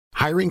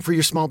Hiring for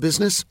your small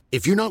business?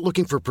 If you're not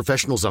looking for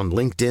professionals on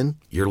LinkedIn,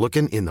 you're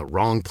looking in the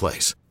wrong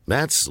place.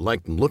 That's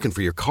like looking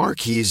for your car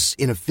keys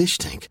in a fish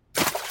tank.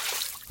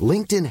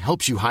 LinkedIn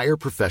helps you hire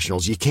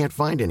professionals you can't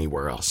find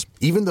anywhere else,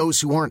 even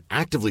those who aren't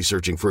actively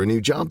searching for a new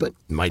job but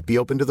might be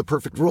open to the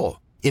perfect role.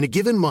 In a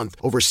given month,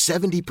 over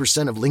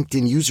 70% of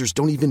LinkedIn users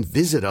don't even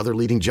visit other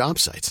leading job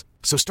sites.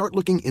 So start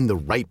looking in the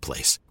right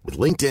place. With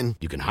LinkedIn,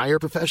 you can hire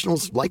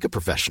professionals like a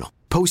professional.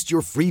 Post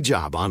your free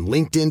job on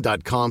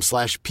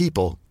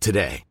linkedin.com/people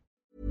today.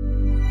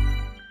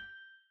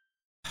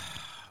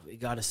 We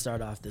got to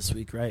start off this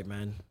week right,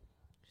 man.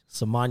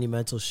 Some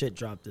monumental shit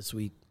dropped this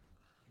week.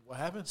 What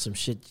happened? Some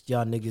shit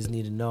y'all niggas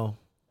need to know.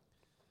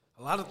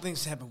 A lot of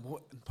things happened.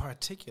 What in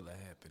particular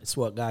happened? It's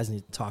what guys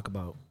need to talk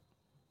about.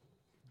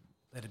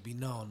 Let it be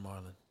known,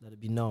 Marlon. Let it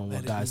be known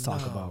what guys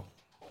talk about.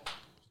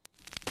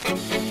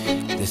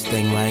 This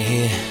thing right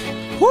here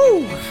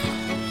Woo!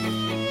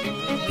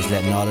 is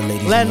letting all the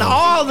ladies Letting know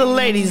all the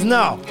ladies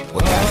know.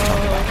 what guys talk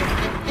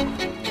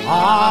about.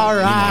 All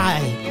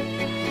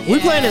right. We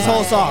playing this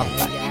whole song.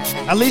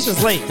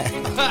 Alicia's late.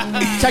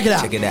 Check it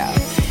out. Check it out.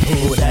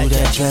 Ooh, that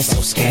dress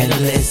so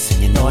scandalous,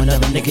 and you know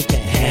another nigga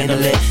can't handle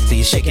it. So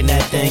you're shaking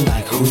that thing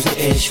like who's the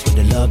ish, with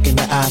the look in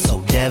the eye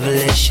so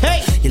devilish.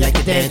 Hey, you like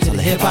to dance till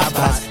the hip hop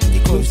pops, and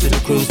you cruise to the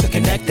cruise to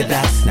connect the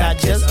dots. Not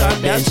just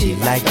on dance, she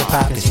like the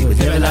pop, cause she was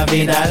living la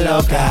vida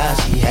loca.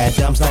 She had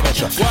jumps like a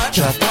truck.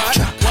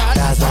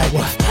 Guys like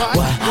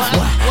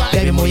what?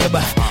 Baby, move your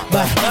butt.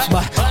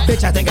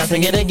 Bitch, I think I'll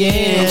sing it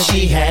again.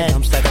 She had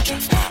jumps like a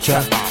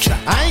truck.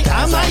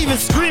 I'm not even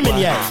screaming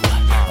yet.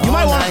 You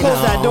might want to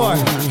close that door.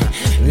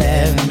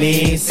 Let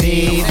me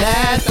see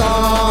that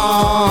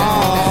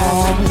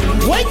thong.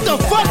 Wake the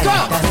fuck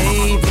up!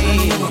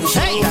 Baby,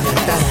 Hey!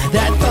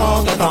 that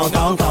thong.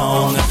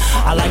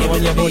 I like it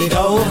when your booty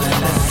go. I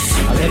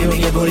love it when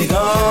your booty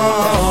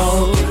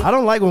go. I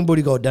don't like when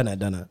booty go done it.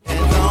 Thong.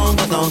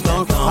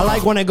 I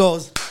like when it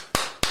goes.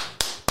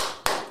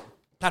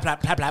 Plap,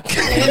 plap, plap, plap.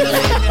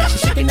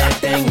 She's shaking that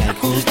thing like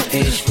who's the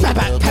ish. She like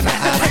to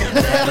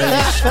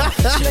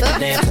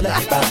dance till the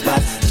hip hop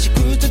spots. She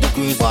cruise to the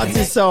cruise. Fuck,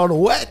 this sound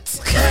wet.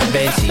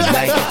 Baby, she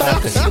like the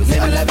pop, cause she was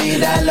living la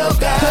vida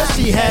loca. Cause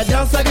she had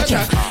jumps like a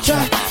truck.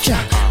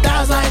 That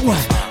was like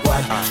what?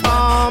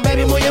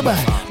 Baby, move your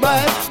butt.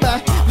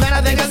 Man,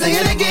 I think I'll sing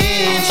it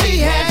again. She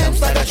had jumps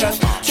like a truck.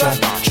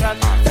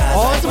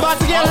 Oh, it's about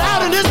to get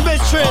loud in this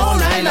bitch, Tris. All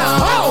night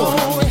long.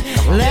 Oh,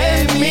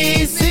 let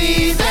me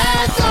see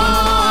that song.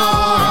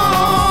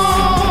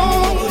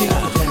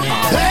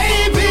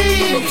 Baby,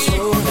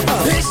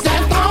 it's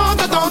that thong.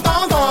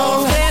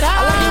 That I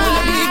like it when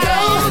the booty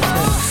goes.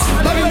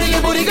 Love it when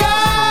your booty goes.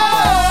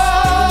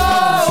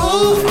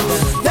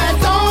 That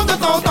thong,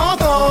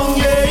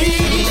 yeah.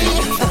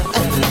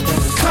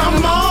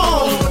 Come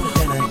on,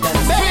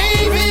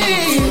 baby.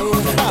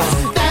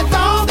 That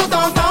thong.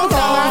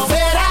 I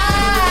said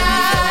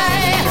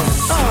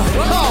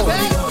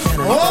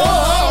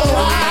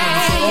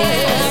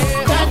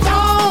that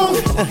thong.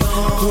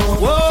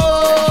 Whoa.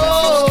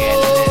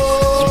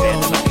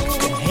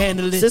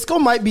 Cisco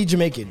might be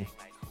Jamaican.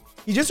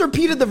 He just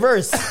repeated the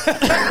verse.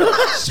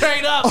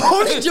 Straight up.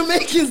 Only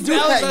Jamaicans do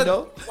that, you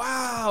know?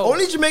 Wow.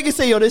 Only Jamaicans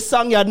say, yo, this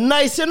song, you're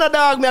nice, you know,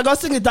 dog. Me, I gotta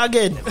sing it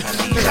again. Rewind.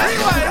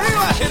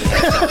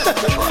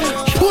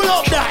 Pull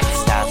up that.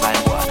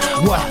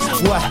 What?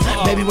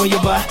 Baby, when you're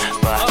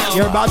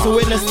about to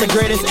witness the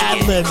greatest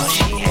ad-libs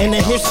in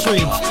the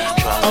history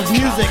of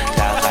music,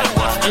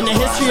 in the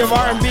history of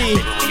R&B.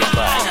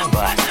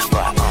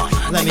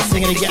 Let me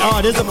sing it again.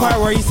 Oh, there's a part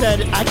where he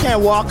said, I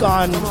can't walk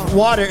on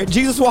water.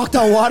 Jesus walked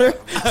on water.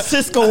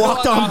 Cisco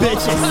walked on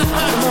bitches.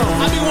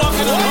 I be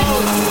walking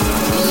alone.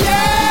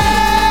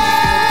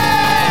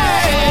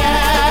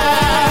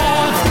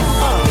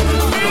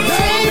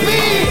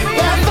 Baby,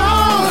 that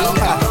thong.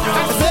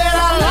 I said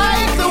I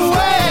like the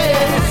way.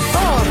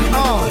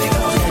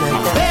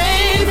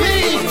 Baby.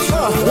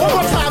 One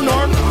more time,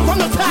 Norm. From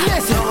the top.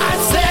 Listen. I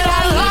said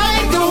I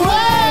like the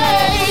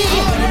way.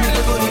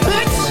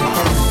 Bitch,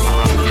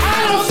 I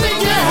don't think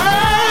you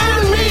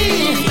heard me.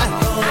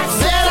 I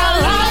said I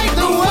like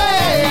the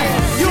way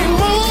you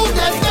move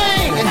that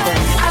thing.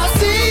 I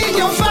see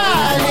your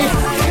body.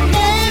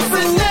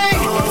 Everything.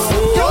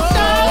 Your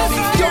thighs,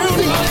 your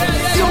feet,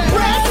 your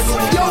breasts,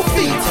 your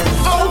feet.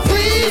 Oh,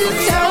 please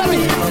tell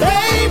me,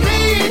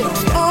 baby.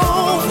 Oh,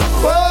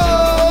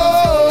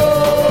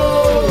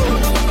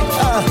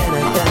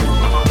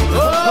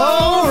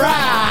 all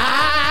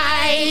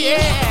right,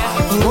 yeah.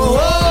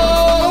 Whoa,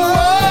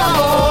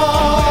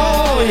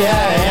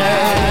 yeah.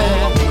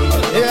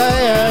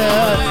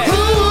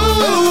 Ooh,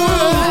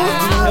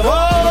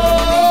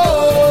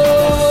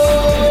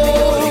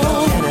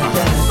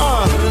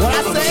 what I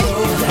say?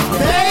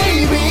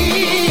 Baby,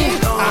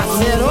 I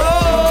said,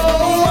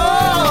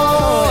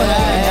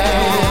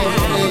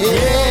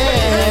 yeah.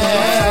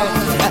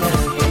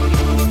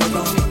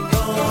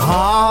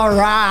 All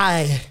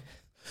right.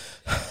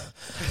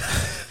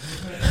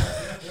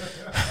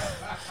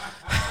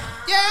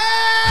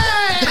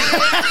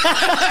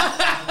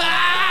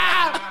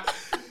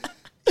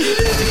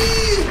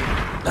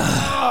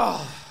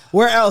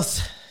 Where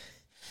else?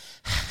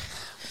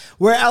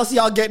 Where else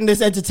y'all getting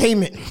this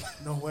entertainment?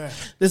 Nowhere.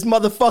 This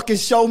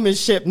motherfucking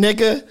showmanship,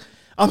 nigga.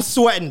 I'm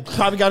sweating.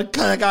 Probably got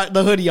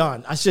the hoodie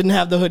on. I shouldn't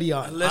have the hoodie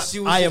on. Unless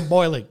you I am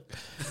boiling.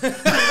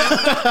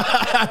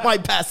 I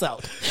might pass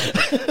out.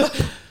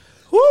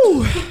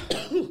 Woo.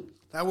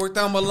 That worked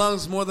out my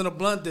lungs more than a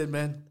blunt did,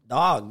 man.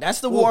 Dog, that's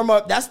the warm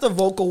up. That's the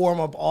vocal warm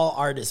up all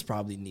artists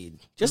probably need.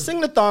 Just sing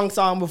the thong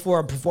song before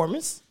a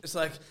performance. It's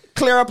like,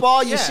 Clear up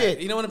all your shit.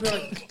 You know when people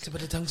like, tip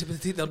of the tongue, tip of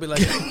the teeth, they'll be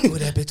like, ooh,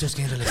 that bitch so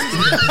scandalous. Ooh,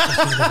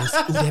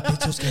 that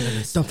bitch so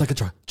scandalous. Dumps like a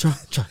truck.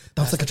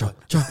 Dumps like a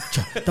truck.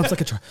 Dumps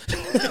like a truck.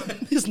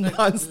 It's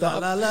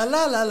nonstop. La la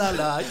la la la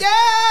la.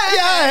 Yeah.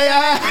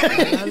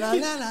 Yeah. La la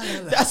la la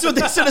la. That's what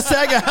they should have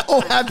sang at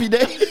Oh Happy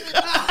Day.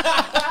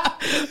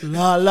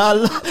 La la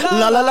la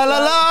la la la la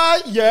la.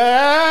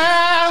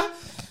 Yeah.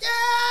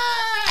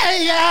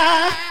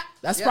 Yeah.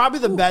 That's probably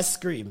the best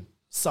Scream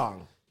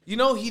song. You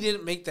know he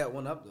didn't make that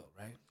one up though,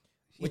 right?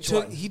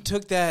 He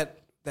took that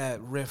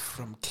riff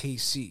from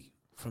KC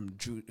from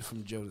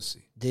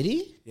Jodeci. Did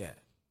he? Yeah.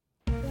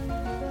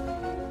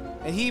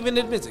 And he even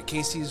admits it.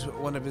 KC's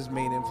one of his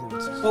main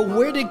influences. But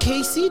where did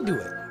KC do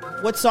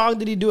it? What song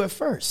did he do it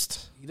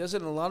first? He does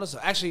it in a lot of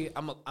songs. Actually,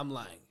 I'm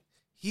lying.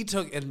 He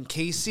took and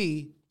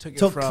KC took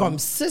it from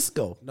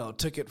Cisco. No,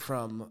 took it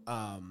from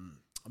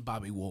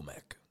Bobby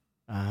Womack.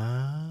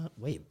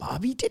 Wait,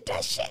 Bobby did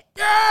that shit?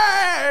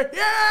 Yeah.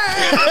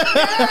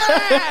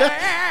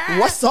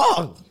 What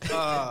song?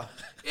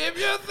 If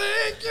you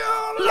think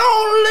you're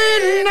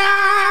lonely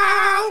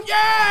now,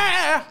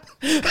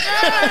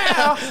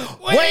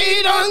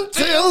 Wait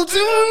until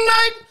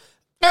tonight,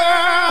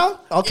 girl.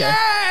 Okay.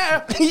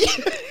 Yeah.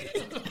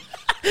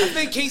 I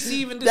think KC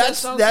even did that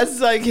song.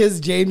 That's like his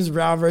James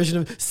Brown version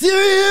of "See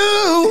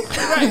You."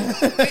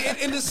 Right.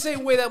 In the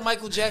same way that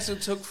Michael Jackson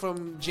took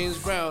from James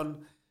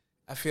Brown,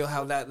 I feel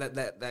how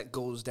that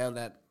goes down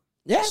that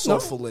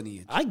soulful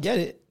lineage. I get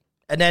it.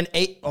 And then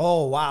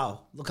oh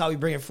wow, look how we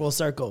bring it full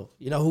circle.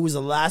 You know who was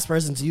the last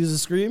person to use a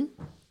Scream?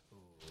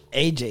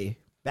 AJ,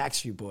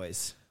 Backstreet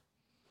Boys.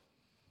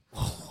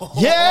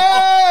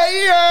 Yeah.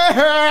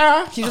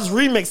 He just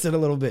remixed it a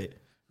little bit.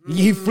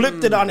 He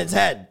flipped it on its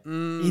head.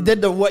 He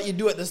did what you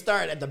do at the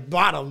start at the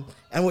bottom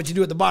and what you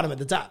do at the bottom at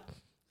the top.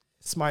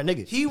 Smart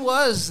nigga. He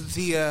was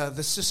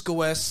the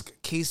Cisco-esque,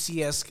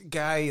 KC-esque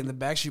guy in the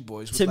Backstreet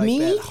Boys with To me,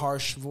 that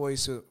harsh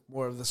voice,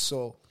 more of the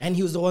soul. And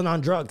he was the one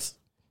on drugs.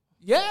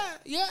 Yeah.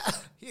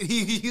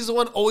 He's the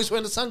one always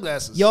wearing the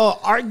sunglasses. Yo,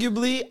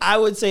 I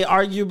would say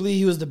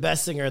he was the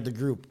best singer of the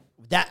group.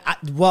 That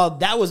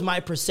was my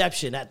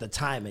perception at the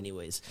time,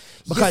 anyways.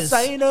 Because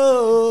yes, I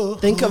know.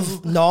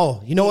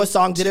 You know what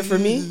song did it for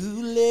me?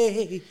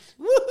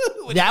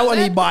 That one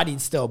he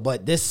bodied still,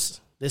 but this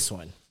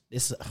one,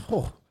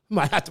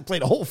 might have to play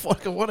the whole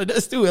fucking one of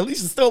this too. At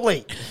least it's still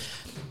late.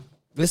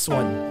 This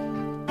one,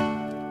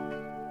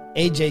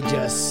 AJ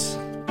just.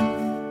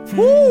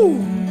 Woo!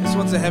 This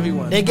one's a heavy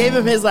one. They gave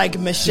him his like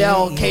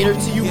Michelle cater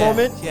to you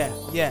moment.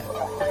 Yeah.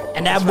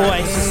 And that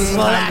boy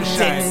slapped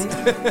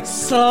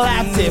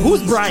it.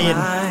 Who's Brian?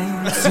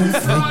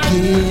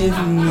 Forgive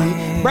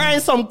me.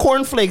 Brian, some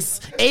cornflakes.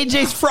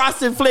 AJ's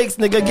Frosted Flakes,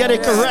 nigga. Get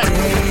it correct.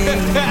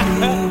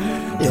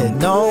 You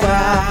know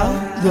how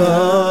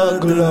the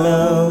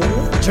glow.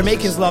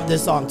 Jamaicans love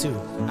this song too.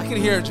 I can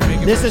hear a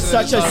Jamaican. This is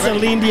such a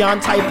Celine Dion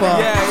type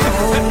of.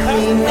 Hold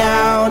me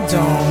now,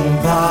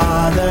 don't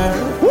bother.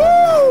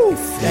 Woo!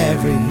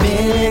 Every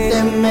minute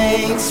that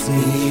makes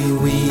me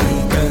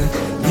weaker,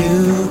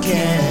 you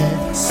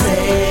can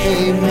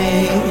save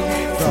me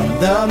from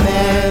the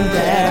man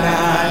that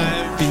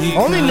I be.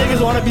 Only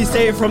niggas want to be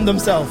saved from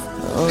themselves.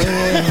 Oh,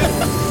 yeah.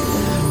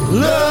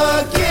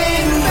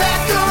 Looking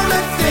back on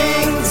the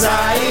things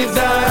I've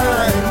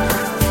done,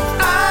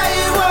 I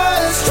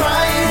was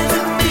trying to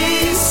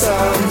be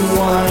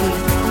someone.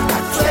 I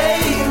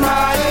played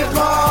my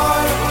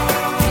part,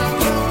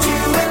 kept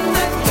you in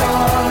the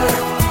dark.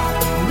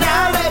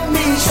 Now let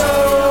me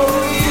show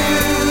you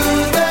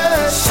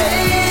the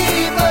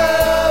shape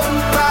of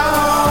my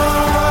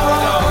heart.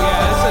 Oh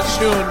yeah, it's a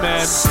tune,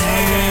 man.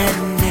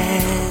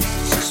 Sadness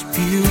is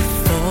beautiful.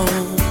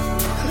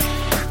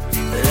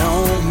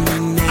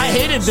 I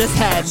hated this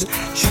hand.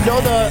 You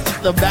know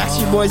the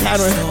Backstreet Boys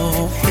hand where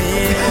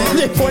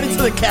they pointed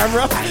to the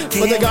camera,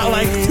 but they got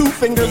like 2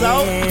 fingers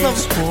out.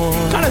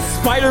 What kind of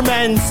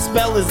Spider-Man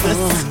spell is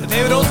this?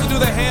 They would also do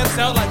their hands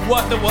out like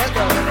what the what?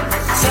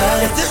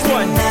 It's this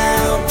one.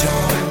 Now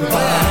don't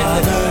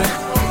bother.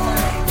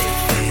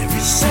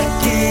 Every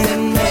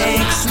second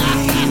makes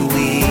me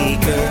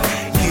weaker.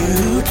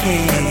 You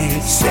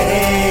can't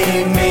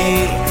save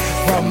me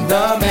from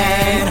the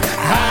man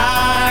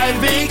I've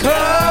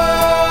become.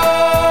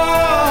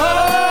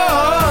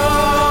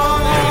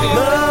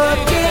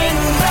 Looking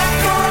back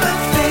on the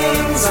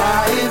things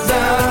I've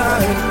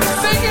done,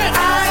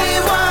 I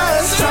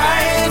was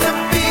trying to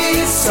be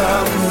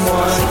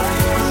someone.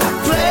 I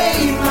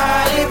played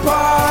my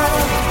part,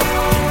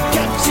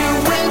 kept you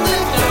in the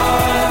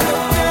dark.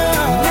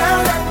 Now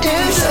that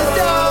is the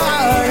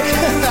dark.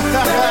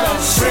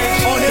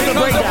 Oh, here's the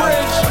breakdown.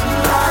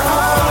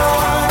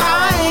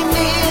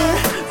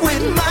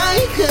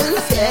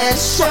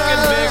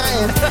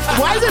 shine.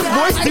 Why does his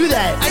voice do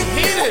that? I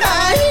hate it. I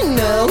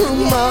know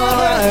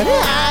more.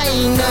 I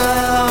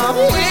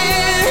know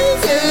where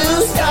to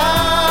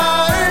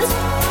start,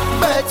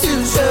 but to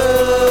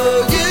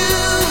show you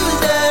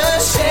the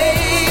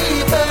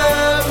shape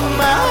of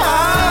my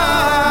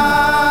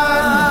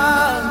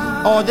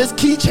heart. Oh, this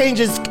key change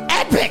is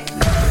epic.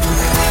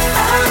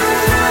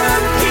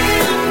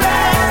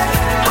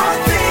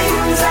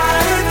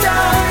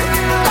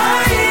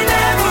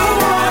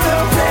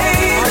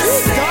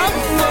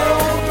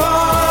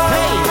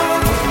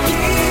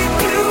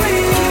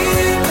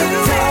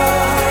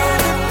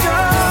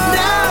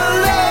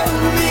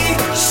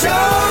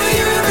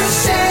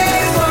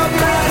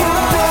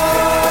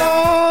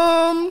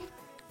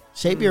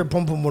 Shape your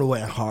pum pum would have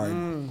went hard.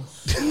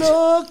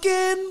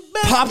 Looking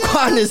back,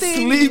 Popcorn is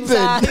sleeping.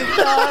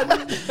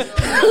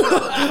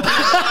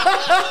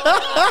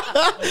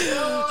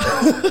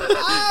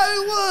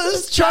 I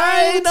was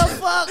trying to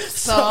fuck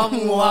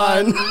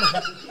someone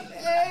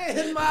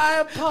in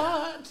my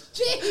apartment.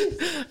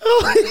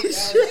 Holy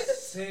shit.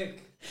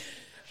 Sick.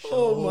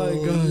 Oh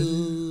my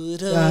god.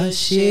 The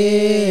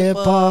shape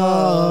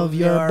of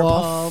your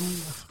bum.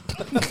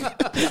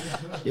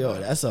 Yo,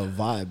 that's a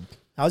vibe.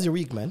 How's your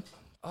week, man?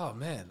 Oh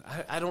man,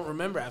 I don't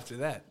remember after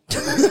that.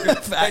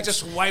 I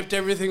just wiped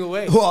everything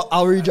away. Well,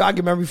 I'll re-jog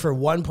your memory for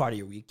one part of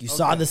your week. You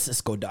saw the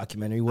Cisco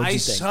documentary. What did you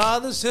think? saw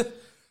this,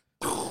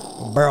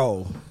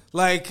 Bro.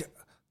 like,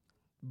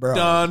 Bro.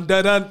 dun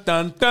dun dun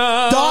dun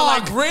dun.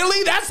 Dog. Like,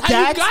 really? That's how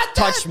That you got that?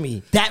 touched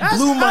me. That That's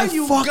blew my how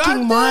you got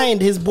fucking that?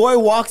 mind. His boy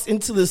walks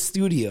into the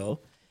studio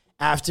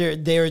after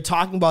they were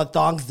talking about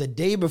thongs the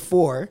day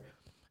before.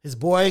 His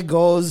boy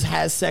goes,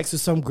 has sex with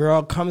some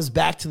girl, comes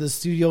back to the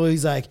studio.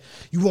 He's like,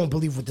 you won't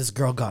believe what this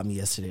girl got me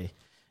yesterday.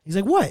 He's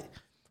like, what?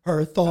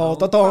 Her thong,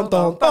 thong,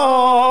 thong,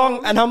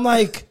 thong. And I'm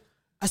like,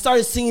 I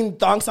started singing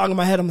thong song in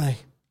my head. I'm like,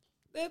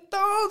 Dun,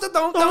 dun, dun,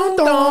 Dun, dun, dun.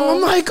 dun.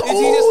 I'm like, And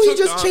oh, he took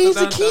just dun, changed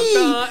dun, the dun, key.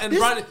 dun, dun, and This-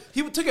 brought it,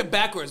 he took it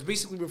backwards,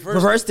 basically reversed.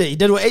 Reversed it. He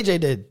did what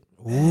AJ did.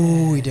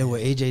 Ooh, he did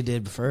what AJ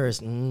did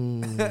first. I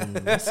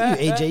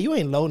see you, AJ. You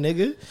ain't low,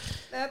 nigga.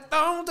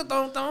 Dun, dun,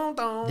 dun, dun,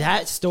 dun.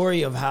 That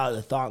story of how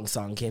the thong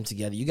song came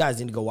together, you guys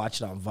need to go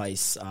watch it on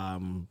Vice.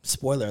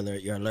 Spoiler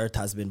alert, your alert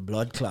has been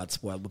blood clot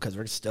spoiled because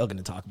we're still going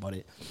to talk about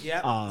it.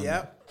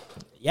 Yeah.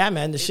 Yeah,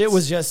 man, the shit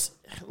was just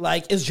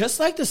like, it's just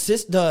like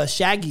the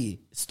Shaggy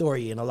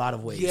story in a lot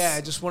of ways. Yeah,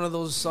 just one of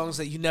those songs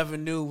that you never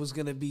knew was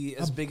going to be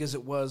as big as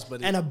it was.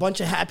 But And a bunch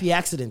of happy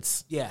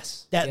accidents.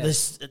 yes. That yes.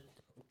 this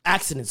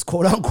accidents,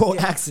 quote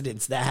unquote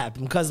accidents that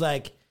happen. Because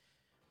like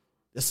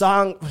the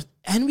song,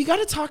 and we got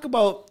to talk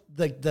about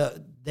like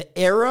the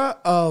era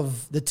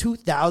of the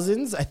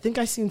 2000s. I think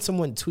I seen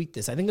someone tweet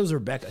this. I think it was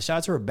Rebecca. Shout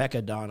out to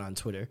Rebecca Dawn on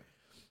Twitter,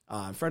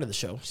 in front of the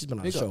show. She's been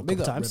on the show a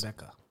couple times.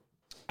 Rebecca.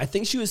 I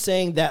think she was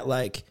saying that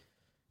like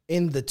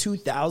in the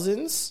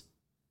 2000s,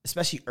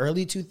 especially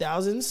early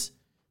 2000s,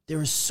 there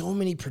were so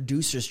many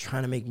producers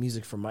trying to make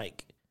music for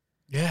Mike.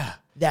 Yeah.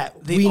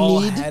 That They we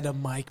all need, had a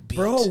mic beat.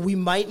 bro. We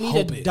might need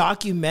Hope a it.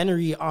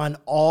 documentary on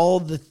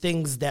all the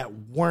things that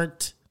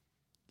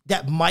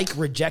Mike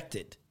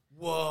rejected.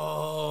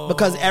 Whoa.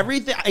 Because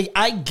everything,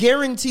 I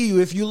guarantee you,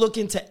 if you look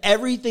into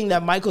everything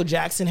that Michael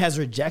Jackson has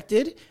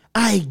rejected,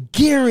 I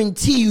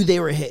guarantee you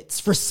they were hits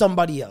for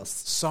somebody else.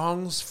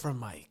 Songs for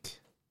Mike.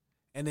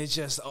 And it's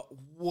just,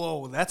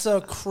 whoa, that's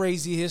a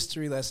crazy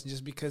history lesson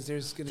just because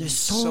there's going to be There's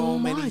so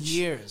many much.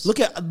 years.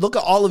 Look at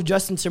all of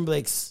Justin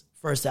Timberlake's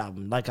first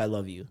album, Like I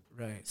Love You,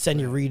 Right.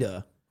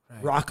 Senorita,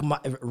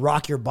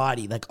 Rock Your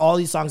Body. Like all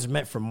these songs are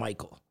meant for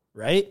Michael,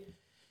 right?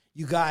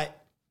 You got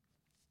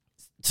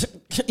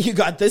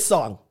this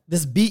song,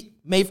 this beat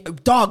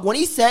made. Dog, when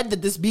he said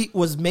that this beat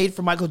was made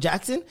for Michael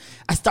Jackson,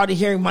 I started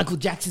hearing Michael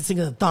Jackson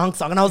singing the thong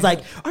song, and I was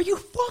like, "Are you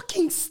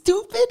fucking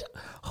stupid?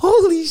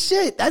 Holy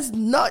shit, that's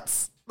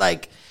nuts!"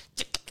 Like,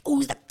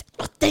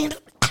 I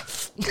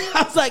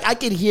was like, I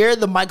could hear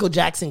the Michael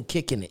Jackson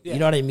kick in it. You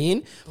know what I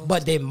mean?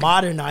 But they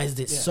modernized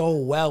it so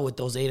well with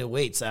those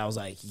 808s. I was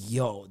like,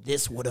 yo,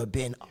 this would have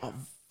been a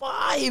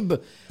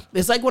vibe.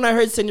 It's like when I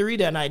heard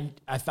Senorita and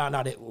I found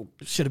out it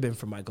should have been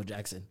for Michael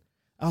Jackson.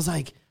 I was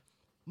like,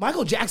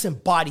 Michael Jackson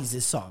bodies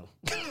this song.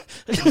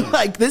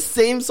 Like this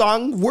same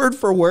song, word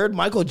for word,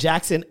 Michael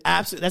Jackson,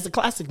 absolutely. That's a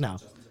classic now.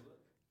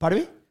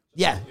 Pardon me?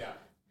 Yeah.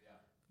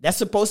 That's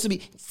supposed to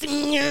be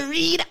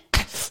Senorita.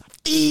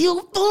 Feel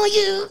for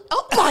you.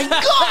 Oh my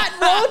God,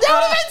 bro. That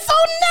would have been so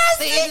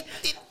nasty.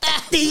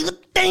 Feel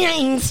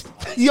things.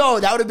 Yo,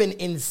 that would have been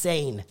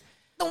insane.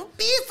 Don't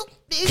be so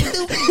big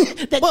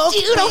that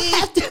you don't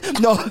have to.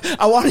 No,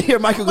 I want to hear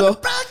Michael go.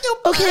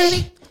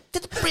 Okay.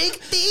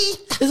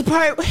 There's a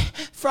part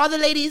for all the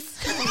ladies.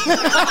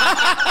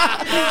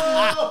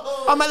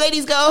 All my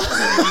ladies go.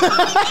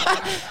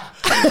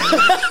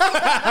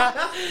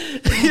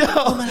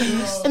 Yo.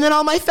 And then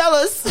all my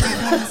fellas.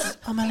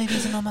 All my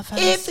ladies and all my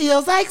fellas. It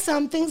feels like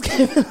something's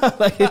giving up.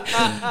 Like,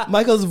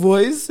 Michael's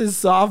voice, his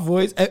soft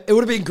voice. It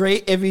would have been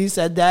great if he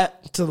said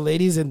that to the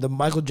ladies in the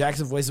Michael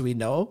Jackson voice we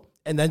know,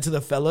 and then to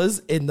the fellas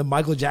in the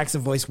Michael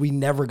Jackson voice we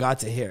never got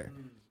to hear.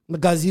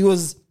 Because he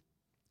was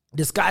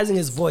disguising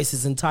his voice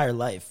his entire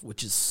life,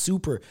 which is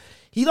super.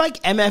 He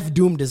like MF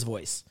Doomed his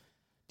voice.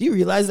 Do you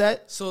realize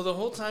that? So the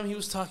whole time he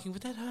was talking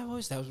with that high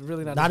voice, that was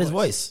really not his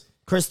voice.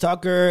 Chris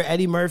Tucker,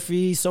 Eddie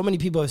Murphy, so many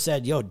people have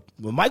said, yo,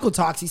 when Michael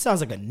talks, he sounds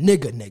like a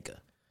nigga.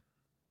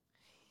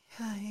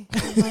 Hi,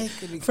 I'm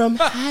Michael. From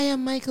hi,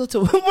 I'm Michael to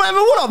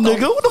what up,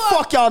 nigga? What the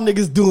fuck y'all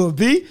niggas doing,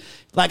 B?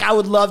 Like, I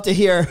would love to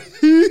hear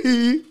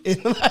in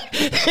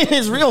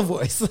his real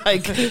voice.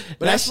 Like, but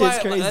that shit's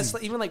crazy. That's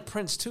like, even like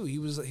Prince too. He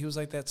was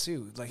like that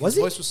too. Like was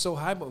his voice was so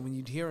high, but when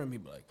you'd hear him,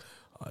 he'd be like,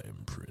 "I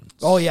am Prince."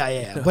 Oh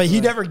yeah. But he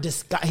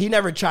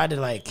never tried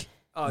to like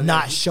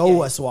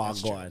show us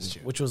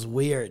Wagwan, which was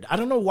weird. I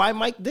don't know why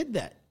Mike did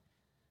that.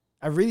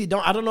 I really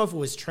don't. I don't know if it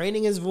was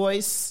training his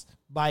voice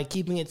by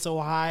keeping it so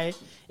high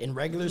in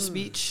regular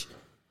speech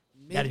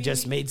that it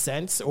just made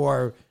sense,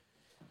 or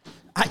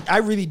I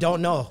really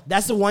don't know.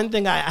 That's the one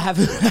thing I have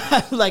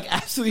like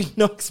absolutely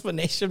no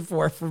explanation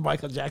for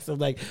Michael Jackson.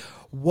 Like,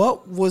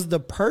 what was the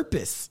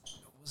purpose?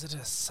 Was it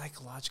a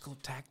psychological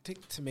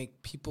tactic to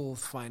make people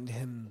find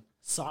him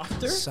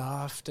soft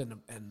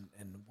and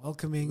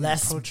welcoming,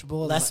 less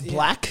approachable, less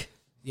black?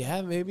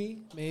 Yeah,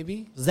 maybe.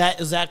 Is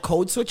that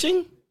code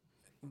switching?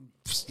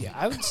 Yeah,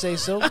 I would say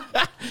so.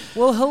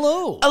 Well,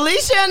 hello,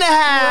 Alicia in the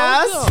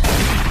house,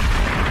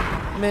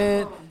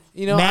 man.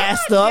 You know,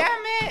 masked up.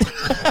 Damn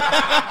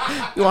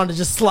it. You want to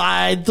just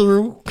slide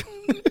through?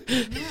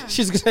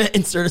 She's gonna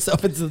insert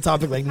herself into the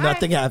topic like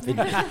nothing happened.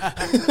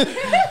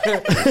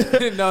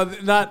 No,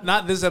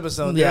 not this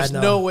episode. Yeah, There's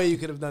no way you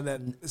could have done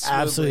that.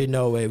 Absolutely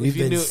no way. We've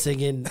been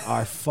singing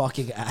our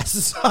fucking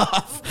asses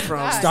off.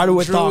 Started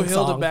with Drew Thong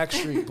Hill Song, to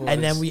Backstreet Boys,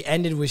 and then we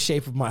ended with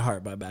 "Shape of My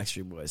Heart" by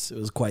Backstreet Boys. It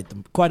was quite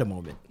a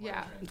moment.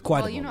 Yeah.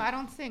 Quite a you know, moment. I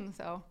don't sing,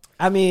 so.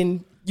 I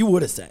mean, you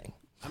would have sang.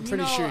 I'm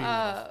pretty sure you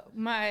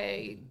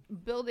my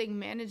building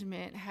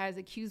management has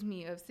accused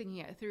me of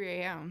singing at 3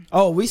 a.m.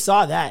 Oh, we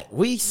saw that.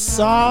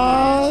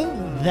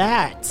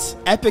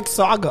 Epic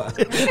saga.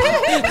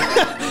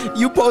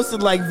 You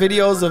posted like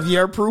videos of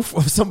your proof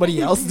of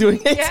somebody else doing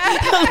it.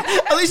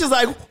 Yeah. Alicia's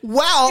like,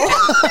 well,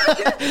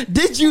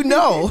 did you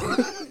know?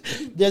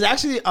 There's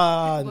actually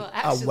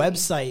a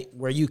website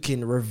where you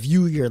can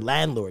review your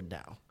landlord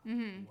now.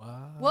 Mm-hmm.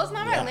 Wow. Well, it's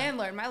not my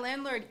landlord. My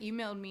landlord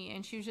emailed me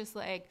and she was just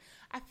like,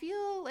 I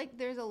feel like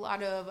there's a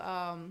lot of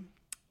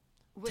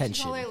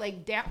tension. You call it,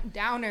 like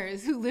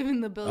downers who live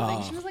in the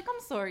building. She was like,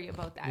 I'm sorry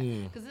about that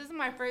because this is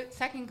my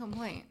second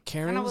complaint.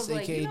 Karens, and I was aka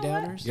like, you know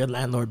downers. What? Your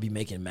landlord be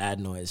making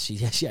mad noise.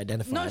 She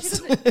identifies. No, she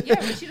doesn't. Yeah,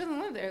 but she doesn't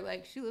live there.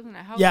 Like she lives in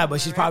a house. Yeah,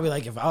 but she's probably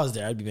like, if I was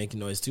there, I'd be making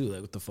noise too.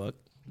 Like, what the fuck?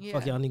 Yeah.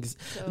 Fuck y'all niggas.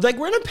 So. Like,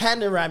 we're in a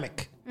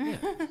panoramic. Yeah.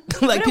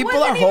 Like,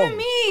 people are home. Even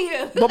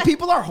me. But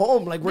people are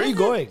home. Like, where are you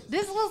going?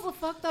 This was the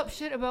fucked up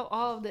shit about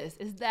all of this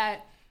is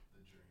that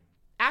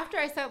after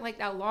I sent like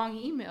that long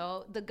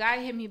email, the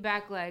guy hit me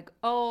back like,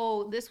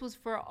 oh, this was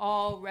for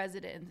all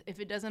residents. If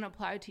it doesn't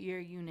apply to your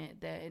unit,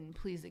 then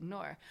please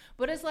ignore.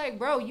 But it's like,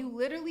 bro, you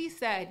literally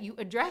said you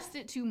addressed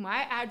it to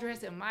my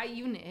address and my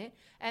unit.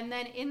 And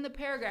then in the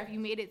paragraph, you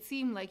made it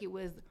seem like it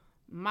was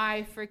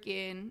my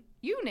freaking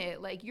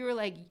unit. Like you were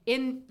like,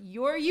 in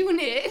your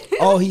unit.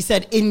 Oh, he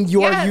said in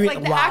your unit.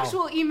 Like the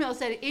actual email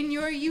said in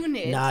your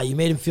unit. Nah, you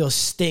made him feel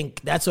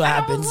stink. That's what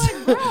happens.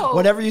 Like, bro.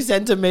 Whatever you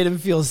sent him made him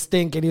feel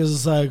stink, and he was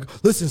just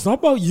like, listen, it's not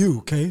about you,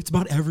 okay? It's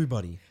about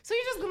everybody. So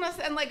you're just gonna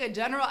send like a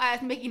general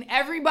ass, making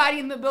everybody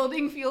in the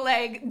building feel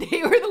like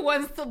they were the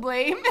ones to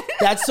blame?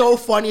 That's so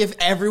funny if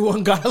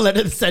everyone got a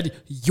letter that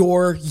said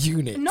your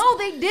unit. No,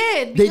 they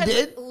did. They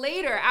did?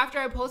 Later, after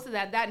I posted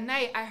that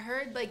night, I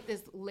heard like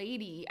this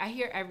lady. I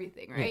hear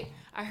everything, right?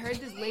 I heard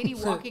this lady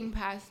walking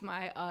past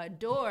my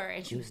door,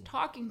 and she was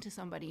talking to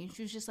somebody, and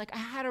she was just like, I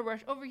had to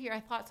rush over here. I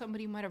thought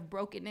somebody might have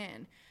broken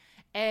in.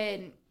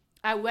 And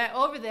I went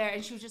over there,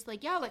 and she was just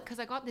like, yeah, like, because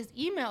I got this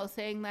email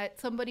saying that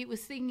somebody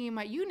was singing in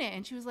my unit,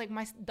 and she was like,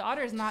 my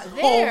daughter's not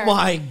there. Oh,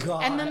 my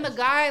God. And then the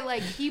guy,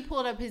 like, he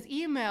pulled up his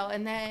email,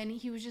 and then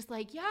he was just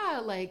like,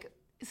 yeah, like,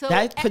 so.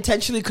 That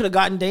potentially could have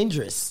gotten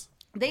dangerous.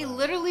 They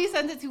literally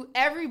sent it to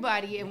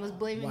everybody and was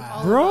blaming all of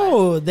us.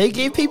 Bro, they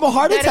gave people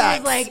heart attacks.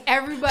 It was like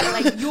everybody,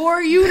 like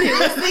your unit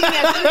was singing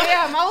at 3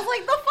 a.m. I was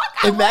like, the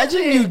fuck?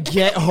 Imagine you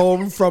get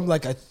home from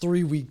like a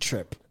 3-week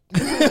trip.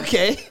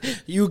 Okay?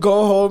 You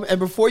go home, and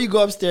before you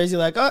go upstairs, you're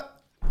like, oh,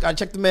 gotta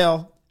check the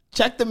mail.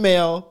 Check the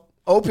mail.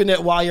 Open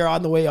it while you're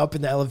on the way up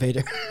in the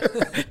elevator.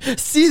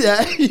 See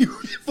that? You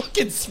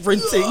fucking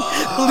sprinting.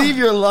 Leave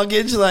your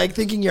luggage, like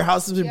thinking your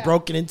house has been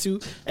broken into,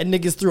 and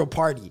niggas threw a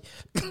party.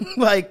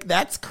 Like,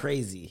 that's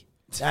crazy.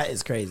 That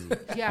is crazy.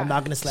 Yeah. I'm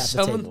not gonna slap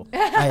the table.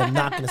 I am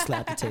not gonna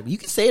slap the table. You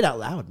can say it out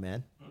loud,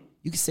 man.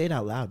 You can say it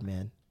out loud,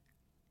 man.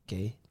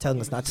 Okay?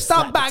 Telling us not to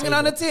stop banging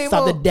on the table.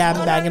 Stop the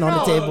damn banging on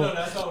the table. No,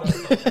 that's all right.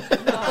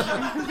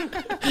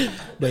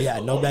 But yeah,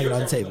 no banging on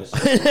the table.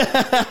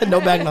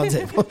 No banging on the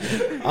table.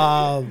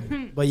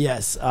 But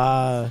yes,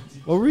 what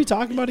were we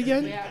talking about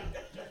again? Yeah.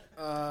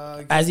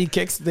 As he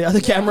kicks the other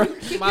camera.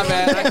 My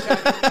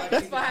bad.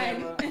 It's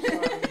fine.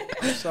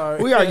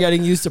 Sorry. We are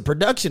getting used to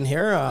production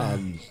here.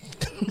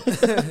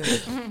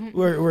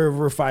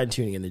 We're fine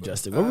tuning in,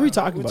 Justin. What were we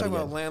talking about? We're talking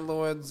again? about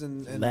landlords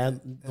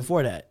and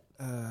Before that.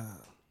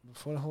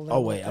 Before the whole.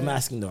 Oh wait, I'm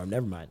asking Norm.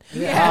 Never mind.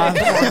 Wrong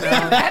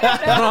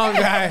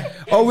guy.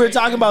 Oh, we're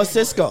talking about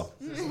Cisco.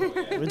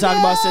 We're talking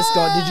about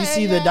Cisco. Did you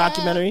see the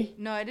documentary?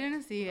 No, I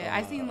didn't see it.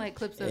 I seen like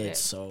clips of it. It's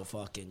so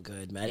fucking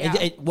good, man.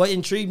 Yeah. What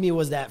intrigued me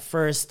was that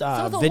first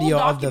So the video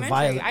whole of the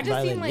documentary. violent. I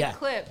just seen like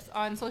clips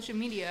on social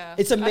media.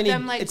 It's a of mini.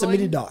 them, like, It's a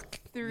mini going doc.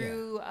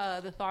 through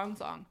the thong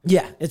song.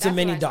 Yeah, it's a That's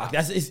mini what I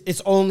doc. saw.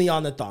 It's only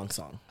on the thong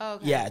song. Oh,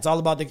 okay. Yeah, it's all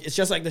about it's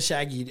just like the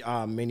Shaggy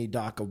mini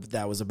doc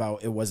that was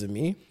about It Wasn't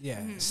Me. Yeah,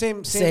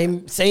 Mm-hmm.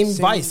 same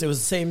Vice. It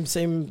was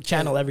same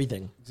channel,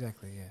 everything.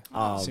 Exactly.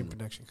 Yeah, same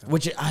production company.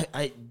 Which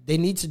they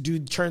need to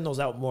churn those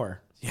out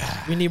more.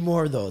 Yeah, we need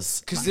more of those.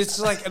 Because it's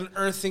like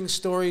unearthing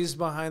stories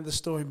behind the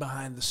story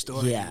behind the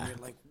story. Yeah. And you're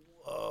like,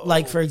 whoa.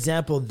 Like for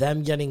example,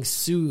 them getting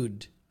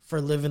sued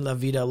for Living La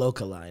Vida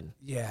Loca line.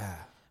 Yeah.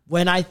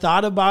 When I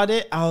thought about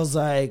it, I was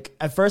like,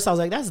 at first I was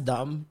like, that's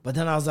dumb. But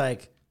then I was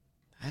like,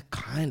 that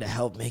kind of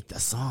helped make the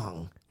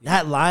song.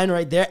 That line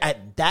right there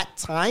at that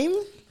time,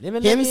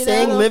 him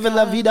saying Living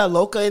La Vida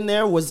Loca in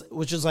there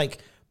which was like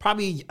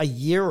probably a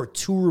year or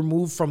two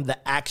removed from the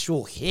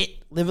actual hit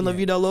Living La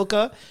Vida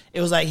Loca.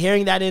 It was like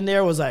hearing that in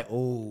there was like,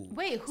 oh,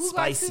 Wait, who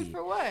spicy. got sued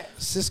for what?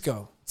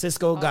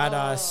 Cisco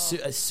got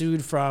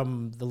sued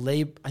from the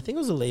label. I think it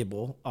was a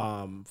label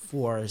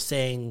for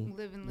saying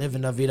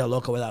Living La Vida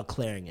Loca without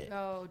clearing it.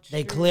 Oh,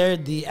 They true.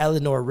 cleared the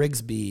Eleanor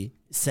Rigsby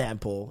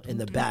sample in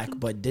the back,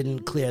 but didn't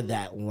clear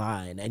that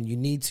line. And you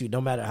need to,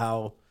 no matter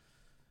how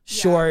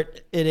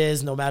short it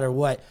is, no matter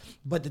what.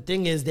 But the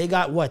thing is, they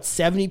got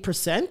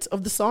 70%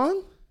 of the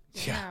song.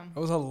 Yeah, it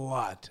was a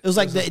lot. It was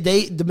like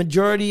the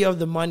majority of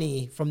the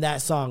money from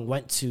that song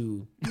went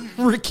to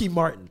Ricky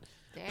Martin.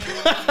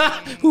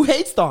 Who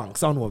hates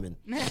thongs on women?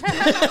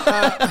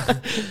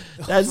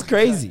 That's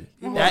crazy.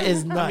 That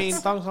is nuts. I mean,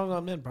 thongs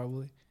on men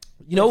probably.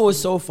 You know what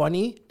was so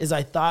funny is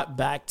I thought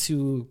back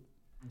to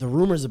the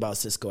rumors about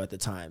Cisco at the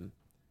time.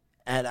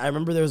 And I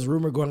remember there was a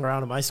rumor going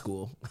around in my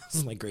school. This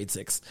is like grade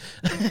 6.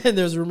 And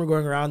there was a rumor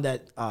going around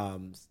that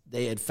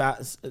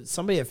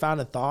somebody had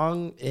found a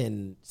thong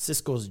in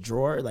Cisco's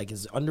drawer, like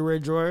his underwear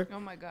drawer. Oh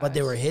my god! But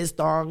they were his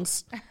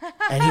thongs.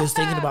 And he was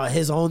thinking about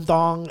his own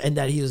thong and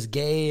that he was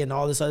gay and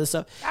all this other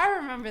stuff. I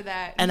remember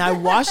that. And I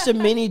watched a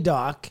mini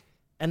doc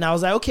and I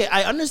was like, okay,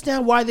 I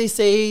understand why they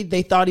say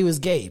they thought he was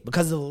gay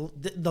because of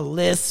the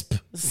lisp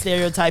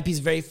stereotype. He's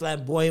very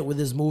flamboyant with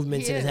his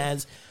movements in his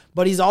hands.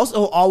 But he's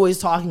also always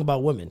talking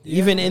about women.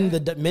 Even in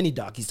the mini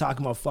doc, he's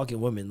talking about fucking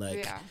women.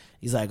 Like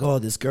he's like, oh,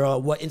 this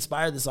girl. What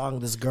inspired the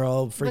song? This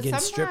girl freaking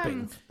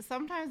stripping.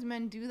 Sometimes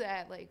men do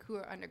that, like who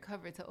are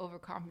undercover to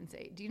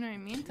overcompensate. Do you know what I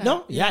mean?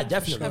 No, yeah,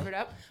 definitely. Covered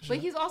up. But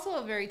he's also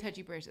a very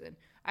touchy person.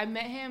 I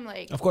met him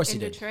like of course in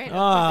he did. Detroit.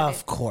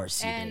 Of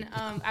course he did.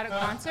 And at a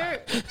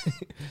concert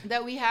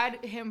that we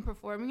had him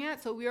performing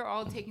at, so we were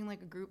all taking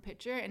like a group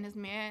picture, and this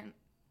man,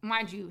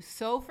 mind you,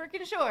 so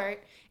freaking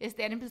short, is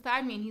standing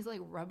beside me, and he's like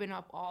rubbing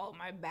up all of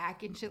my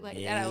back and shit like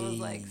that. I was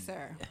like,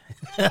 sir,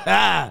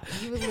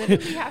 you would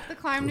literally have to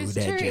climb this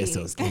tree.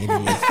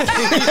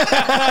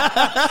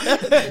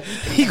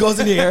 He goes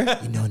in the air.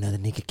 You know another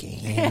nigga can.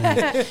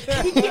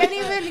 He can't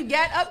even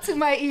get up to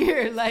my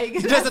ear. Like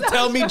he doesn't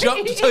tell me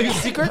jump to tell you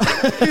secret.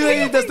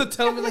 He doesn't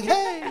tell me like,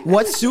 hey.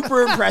 What's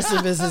super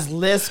impressive is his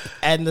lisp,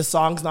 and the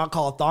song's not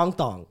called Thong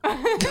Thong.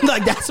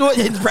 Like that's what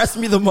impressed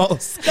me the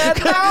most. The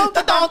thong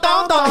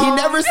thong thong. He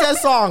never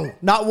says song,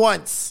 not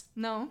once.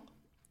 No.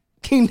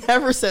 He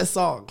never says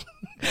song.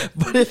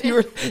 But if you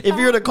were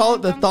to call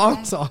it the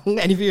thong song,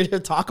 and if you were to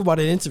talk about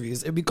it in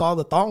interviews, it'd be called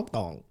the thong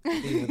thong.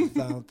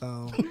 Thong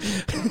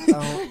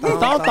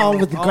Thong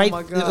with the great.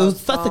 It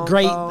was such a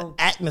great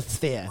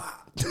atmosphere.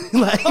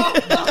 Like,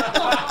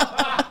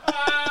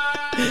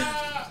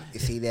 you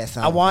see that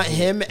song? I want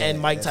him and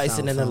Mike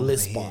Tyson in a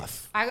lisp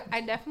off.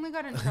 I definitely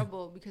got in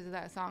trouble because of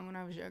that song when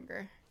I was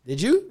younger. Did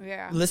you?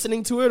 Yeah.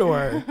 Listening to it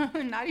or?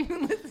 Not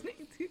even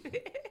listening to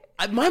it.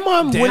 My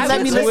mom wouldn't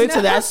let me listen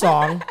to that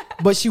song,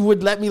 but she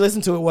would let me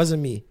listen to It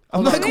Wasn't Me.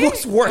 I'm like,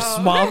 what's worse,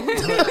 Mom?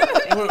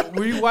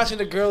 Were you watching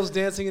the girls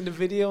dancing in the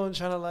video and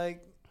trying to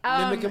like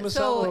mimic him or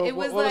something? So it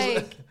was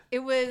like, it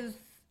was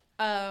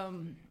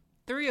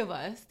 3 of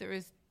us. There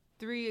was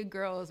 3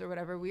 girls or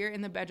whatever. We were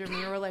in the bedroom.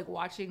 We were like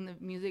watching the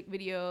music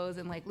videos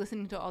and like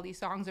listening to all these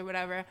songs or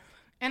whatever.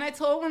 And I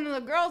told one of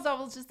the girls, I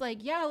was just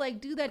like, yeah,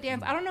 like do that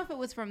dance. I don't know if it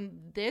was from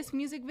this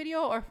music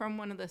video or from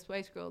one of the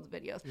Spice Girls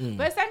videos,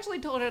 but essentially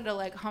told her to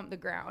like hump the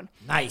ground.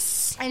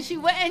 Nice. And she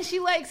went and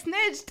she like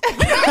snitched. At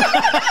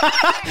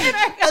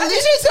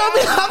least you told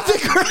me to hump the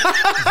ground.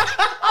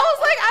 I was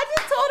like, I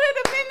just told her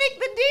to mimic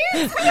the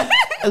dance.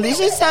 At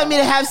least you told me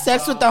to have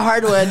sex with the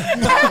hardwood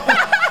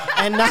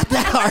and not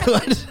that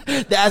hardwood.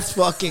 That's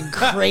fucking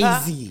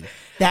crazy.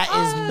 That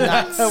is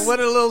nuts. What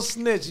a little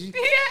snitch.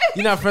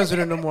 You're not friends with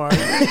her no more.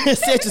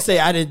 Said to say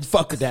I didn't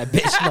fuck with that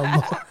bitch no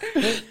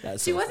more.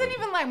 She wasn't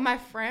even like my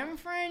friend,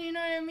 you know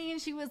what I mean?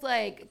 She was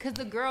like, because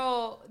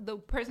the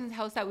person's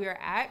house that we were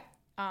at,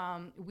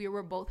 we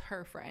were both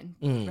her friend,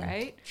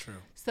 right? True.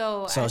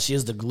 So she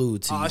was the glue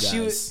to you guys. She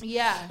was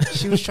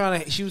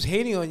she was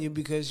hating on you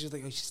because she was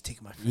like, oh, she's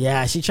taking my friend.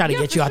 Yeah, she tried to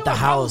get you out the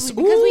house.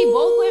 Because we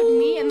both lived,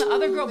 me and the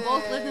other girl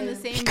both lived in the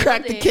same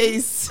Crack building. the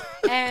case.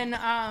 And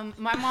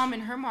my mom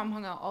and her mom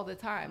hung out all the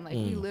time. Like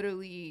we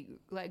literally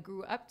like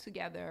grew up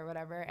together or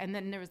whatever. And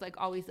then there was like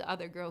always the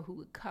other girl who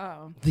would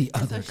come. The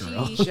other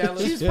girl. She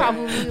was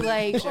probably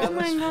like, oh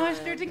my gosh,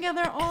 they're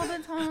together all the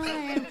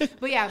time.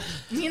 But yeah,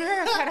 me and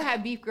her kind of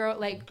had beef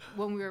like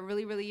when we were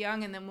really, really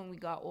young, and then when we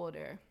got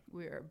older.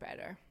 We were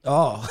better.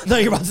 Oh, I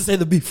thought you were about to say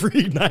the Beef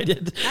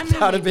Reunited.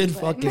 That would have been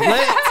fucking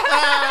lit.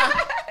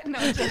 No,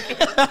 I'm joking.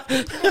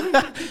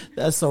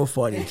 That's so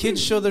funny.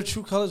 Kids show their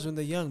true colors when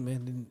they're young,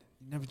 man. And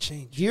never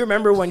change. Do you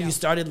remember when you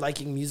started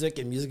liking music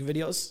and music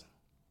videos?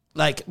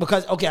 Like,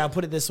 because, okay, I'll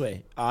put it this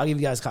way. I'll give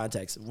you guys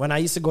context. When I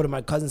used to go to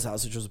my cousin's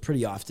house, which was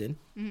pretty often,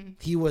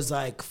 he was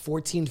like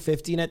 14,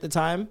 15 at the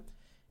time.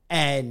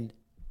 And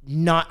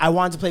I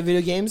wanted to play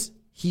video games.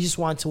 He just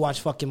wanted to watch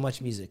fucking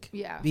Much Music.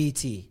 Yeah.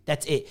 BET.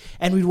 That's it.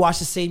 And we'd watch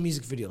the same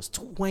music videos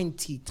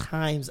 20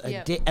 times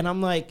a day. And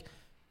I'm like,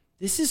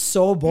 this is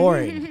so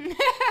boring.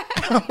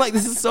 I'm like, I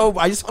just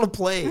want to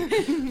play.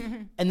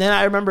 And then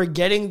I remember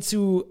getting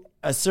to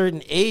a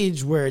certain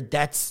age where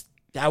that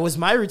was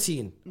my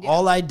routine. Yeah.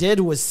 All I did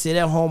was sit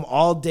at home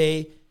all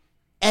day.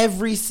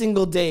 Every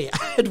single day,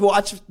 I'd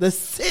watch the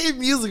same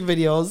music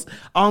videos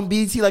on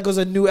BET like it was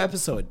a new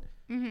episode.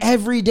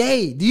 Every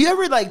day. Do you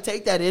ever like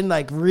take that in,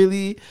 like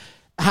really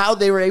how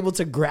they were able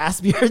to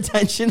grasp your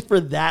attention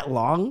for that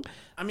long?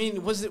 I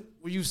mean, were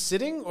you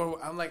sitting, or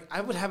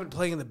I would have it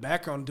playing in the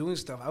background doing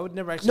stuff. I would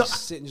never actually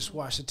sit and just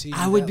watch the TV.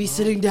 I would be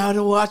sitting down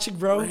and watching,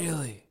 bro.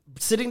 Really?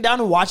 Sitting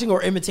down and watching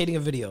or imitating a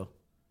video.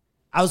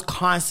 I was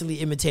constantly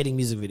imitating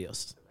music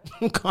videos.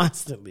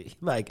 Constantly.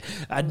 Like,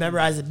 I'd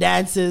memorize the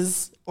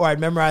dances, or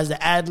I'd memorize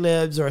the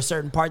ad-libs, or a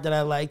certain part that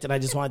I liked, and I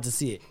just wanted to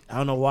see it. I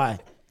don't know why.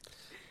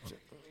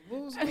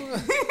 What was going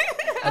on?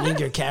 I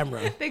think your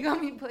camera. They got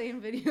me playing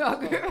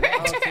videographer.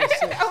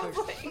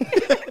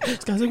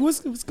 This guy's like,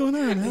 what's going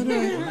on? How do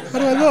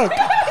I look?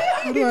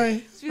 How do I?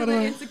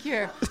 Feeling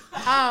insecure.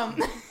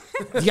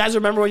 You guys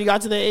remember when you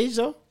got to the age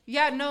though?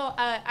 Yeah, no.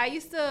 I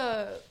used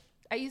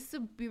to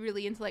be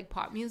really into like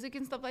pop music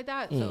and stuff like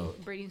that. So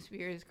Britney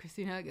Spears,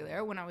 Christina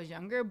Aguilera when I was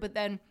younger. But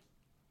then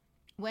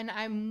when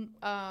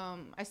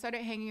I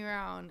started hanging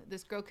around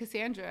this girl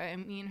Cassandra,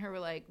 and me and her were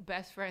like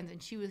best friends,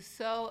 and she was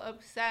so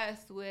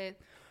obsessed with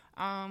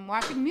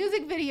watching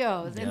music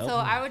videos. And so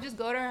I would just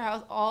go to her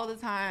house all the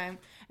time,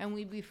 and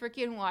we'd be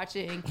freaking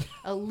watching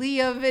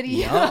Aaliyah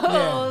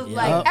videos,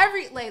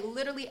 like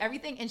literally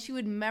everything. And she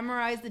would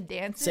memorize the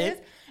dances.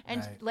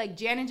 And like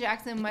Janet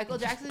Jackson, Michael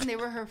Jackson, they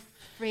were her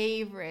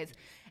favorites.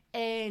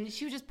 And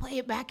she would just play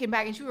it back and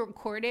back, and she would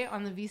record it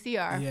on the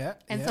VCR. Yeah.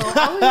 And so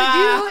all we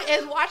would do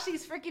is watch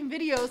these freaking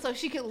videos so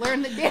she could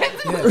learn the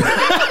dances.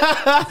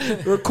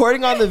 Yeah.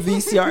 Recording on the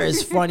VCR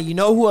is funny. You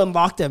know who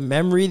unlocked a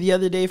memory the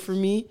other day for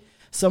me?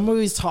 Someone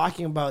was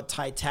talking about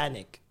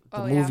Titanic,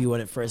 the movie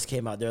when it first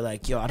came out. They're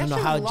like, yo, I don't know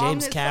how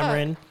James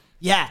Cameron...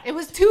 Yeah. It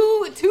was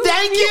two.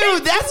 Thank you.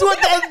 That's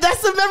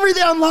the memory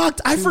they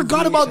unlocked. I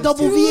forgot about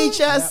double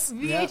VHS.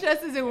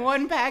 VHS is in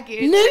one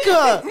package.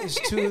 Nigga.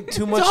 It's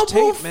too much double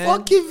tape, man.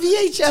 Fucking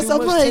VHS. Too I'm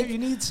much like, tape, you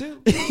need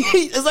two.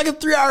 It's like a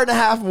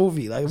 3.5-hour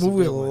movie. Like, a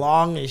movie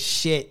long as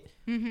shit.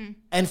 Mm-hmm.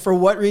 And for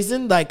what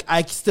reason? Like,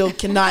 I still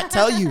cannot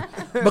tell you.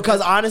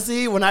 Because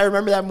honestly, when I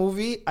remember that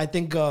movie, I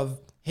think of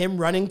him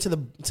running to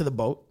the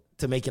boat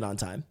to make it on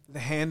time. The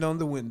hand on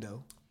the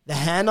window.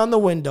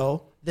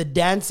 The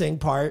dancing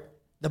part.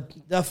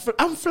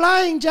 I'm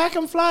flying, Jack,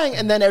 I'm flying.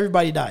 And then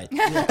everybody died.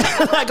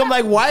 Like, I'm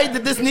like, why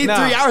did this need 3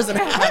 hours and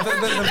a half?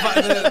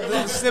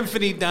 The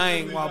symphony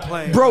dying while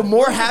playing. Bro,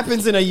 more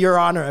happens in a Your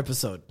Honor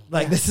episode.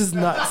 Like, this is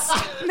nuts.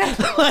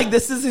 Like,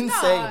 this is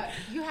insane.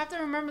 You have to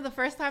remember the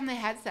first time they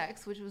had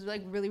sex, which was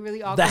like really,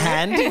 really awkward. The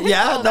hand?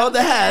 Yeah,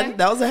 the hand.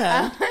 That was a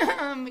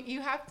hand.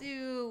 You have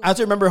to... I have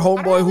to remember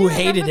Homeboy who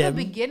hated him.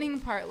 The beginning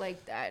part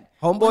like that.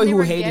 Homeboy who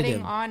hated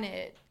him. On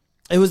it.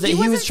 It was that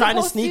he was trying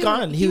to sneak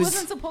on. He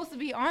wasn't supposed to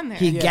be on there.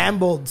 He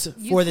gambled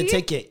for the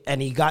ticket,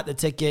 and he got the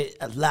ticket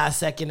at last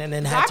second, and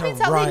then had to run. I've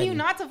been telling you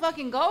not to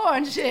fucking go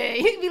on shit.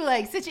 He'd be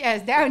like, sit your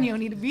ass down. You don't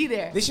need to be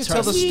there. They should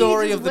tell the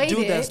story of the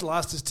dude that's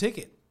lost his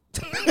ticket.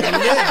 He'd be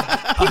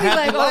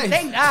like, oh,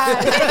 thank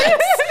God.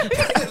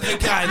 The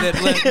guy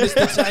that missed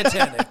the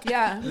Titanic.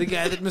 Yeah. The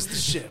guy that missed the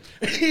ship.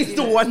 He's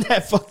the one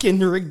that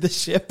fucking rigged the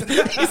ship.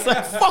 He's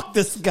like, fuck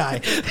this guy.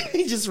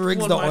 He just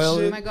rigs the oil.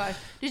 Oh my gosh.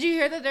 Did you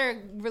hear that they're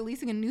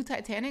releasing a new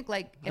Titanic,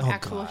 like an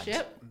actual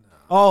ship?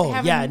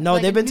 Oh, yeah. No,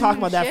 they've been talking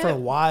about that for a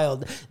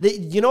while.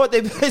 You know what?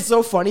 It's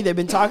so funny. They've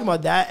been talking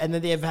about that, and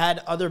then they've had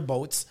other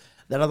boats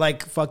that are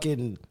like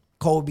fucking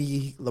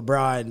Kobe,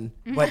 LeBron,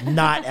 but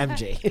not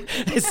MJ.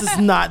 This is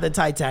not the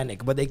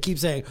Titanic. But they keep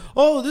saying,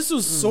 oh, this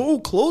was so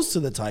close to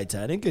the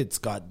Titanic. It's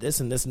got this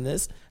and this and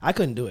this. I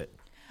couldn't do it.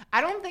 I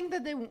don't think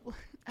that they... Did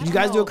you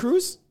guys do a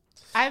cruise?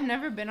 I've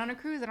never been on a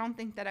cruise. I don't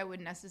think that I would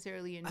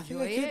necessarily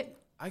enjoy it.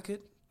 I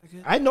could.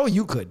 I know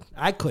you could.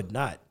 I could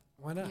not.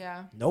 Why not?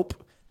 Yeah.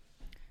 Nope.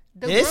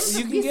 The This? rooms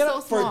You would can be get so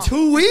up For small.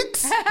 2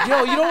 weeks?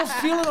 Yo, you don't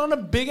feel it on a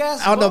big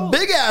ass On the boat.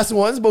 big ass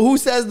ones, but who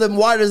says them?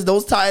 Why does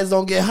those tires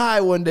don't get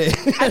high one day?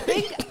 I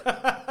think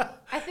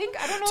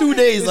I don't know. 2 if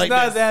days It's like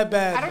not this. that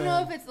bad. I don't know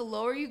man. if it's the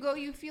lower you go,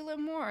 you feel it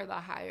more, or the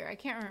higher. I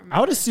can't remember. I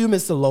would assume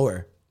it's the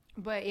lower.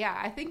 But yeah,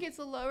 I think it's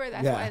the lower.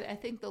 That's Yeah. why I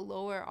think the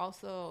lower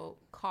also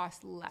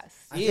costs less.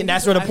 And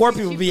that's where the poor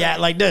people be at,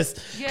 like this.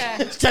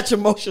 Yeah. Such a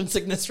motion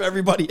sickness for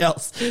everybody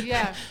else.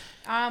 Yeah.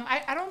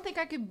 I don't think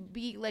I could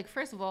be like,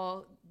 first of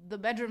all, the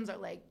bedrooms are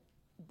like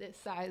this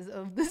size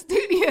of the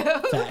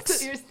studio. Facts.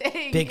 So you're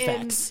staying Big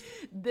in facts.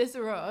 this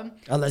room.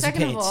 Unless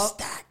Second you pay of all,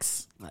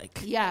 stacks. Like,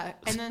 yeah.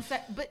 And then,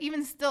 but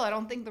even still, I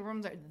don't think the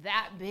rooms are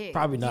that big.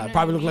 probably You know not. what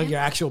Probably I look like mean? your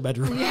actual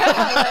bedroom.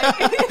 Yeah,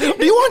 like,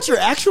 Do you want your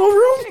actual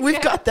room?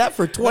 We've got that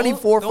for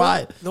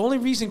 24/5. The only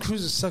reason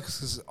cruises suck is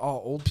because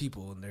all old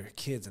people and their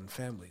kids and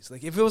families.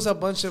 Like if it was a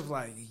bunch of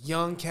like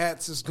young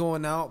cats just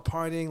going out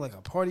partying, like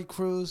a party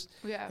cruise,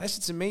 Yeah. that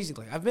shit's amazing.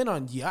 Like I've been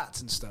on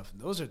yachts and stuff,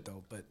 and those are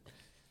dope. But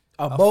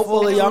A boat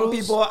full of young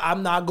cruise? people,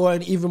 I'm not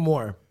going even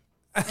more.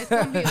 it's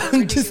gonna be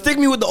ridiculous. Just stick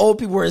me with the old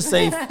people where it's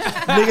safe.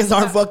 Niggas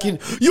aren't fucking,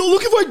 yo,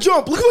 look if I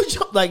jump. Look if I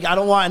jump. Like, I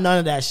don't want none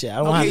of that shit. I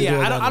don't have to okay, do it.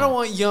 yeah, I don't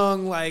want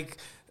young like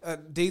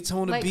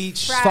Daytona Like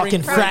Beach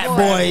Fucking frat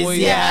boys.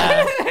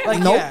 Yeah. Like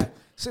Nope. yeah.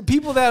 So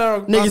people that are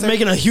Niggas out there-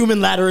 making a human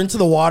ladder into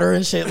the water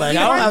and shit. Like,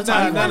 I don't have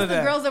time. None None of the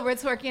that. girls that were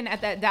twerking at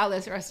that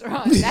Dallas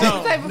restaurant. That's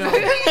the type of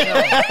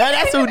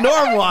That's who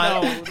Norm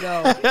wants.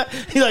 No.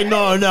 He's like,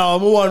 no, I'm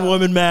a one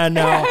woman man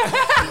now.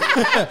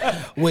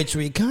 Which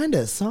we kind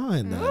of saw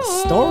in the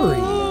story.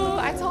 Ooh,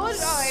 I told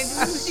y'all I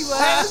knew who she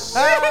was.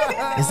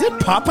 Is it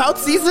pop out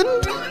season?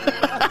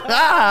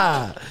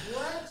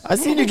 I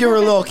seen you give her a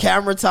little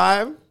camera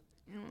time.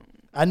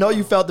 I know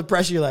you felt the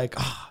pressure. You're like,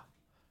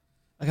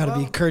 I gotta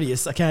be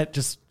courteous. I can't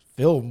just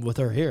film with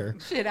her here.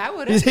 Shit, I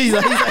would He's have.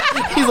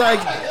 like,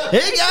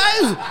 hey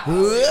guys.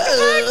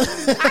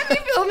 I be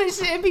filming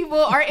shit and people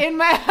are in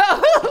my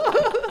house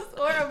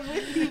or I'm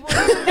with people.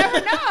 You never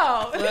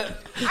know.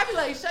 I be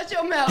like, shut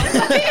your mouth.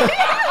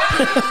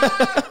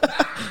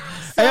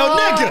 Hey, yo,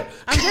 nigga.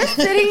 I'm just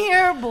sitting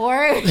here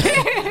bored.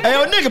 Hey,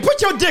 yo, nigga,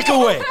 put your dick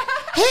away.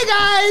 Hey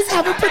guys,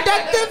 have a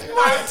productive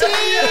morning.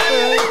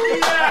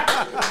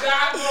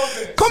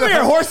 Come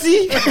here,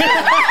 horsey.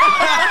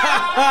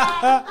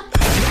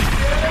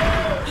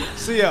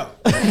 See ya.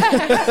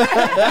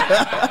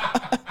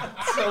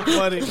 So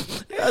funny.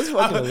 That's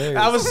fucking hilarious.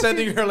 I was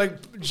sending her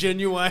like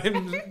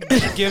genuine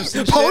gifts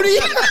and Pony?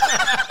 shit.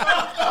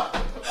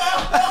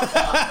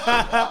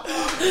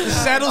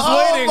 Saddle's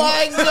Oh waiting.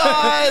 my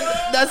god,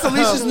 that's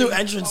Alicia's new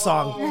entrance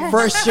song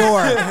for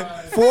sure.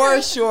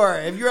 For sure.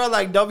 If you're on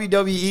like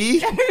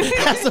WWE,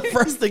 that's the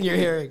first thing you're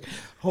hearing.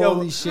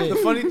 Holy shit. The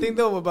funny thing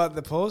though about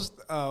the post,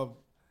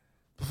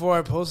 before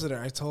I posted it,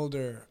 I told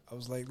her, I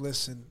was like,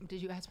 listen.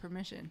 Did you ask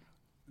permission?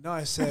 No,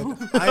 I said,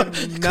 I'm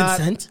not.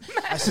 Consent?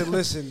 I said,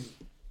 listen,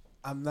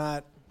 I'm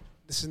not.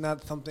 This is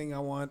not something I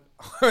want.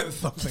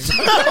 Something.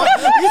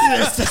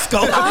 Cisco.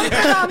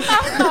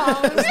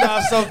 It's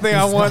not something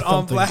I want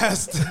on something.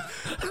 blast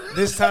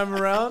this time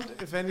around.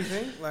 If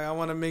anything, like I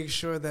want to make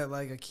sure that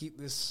like I keep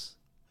this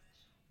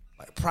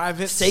like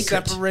private,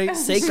 Sacred. separate,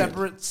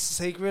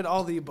 sacred,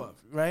 all the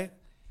above, right?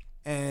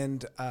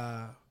 And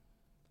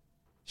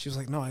she was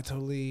like, "No, I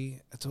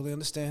totally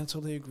understand,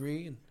 totally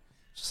agree." And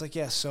she's like,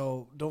 "Yeah,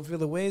 so don't feel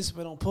the ways if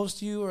I don't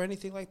post you or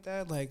anything like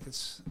that. Like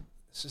it's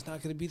just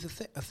not going to be a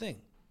thing."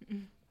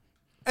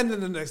 And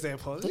then the next day I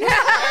posted.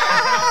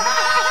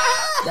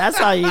 That's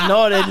how you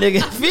know that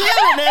nigga feeling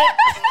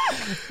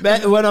it.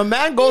 Man, when a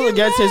man goes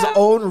against his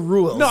own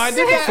rules No, I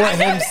did that for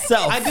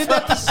himself. I did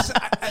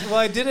that.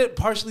 I did it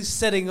partially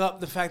setting up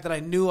the fact that I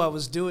knew I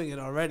was doing it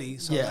already.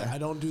 So Yeah. like, I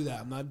don't do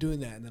that. I'm not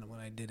doing that. And then when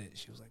I did it,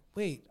 she was like,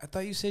 "Wait, I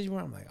thought you said you were."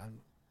 I'm like,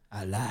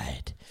 I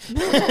lied.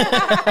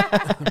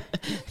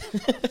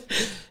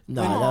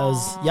 No, that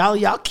was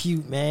y'all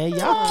cute, man.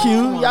 Y'all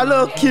cute. Y'all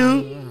look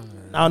cute.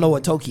 I don't know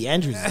what Toki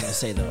Andrews is gonna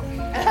say though.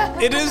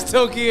 "It is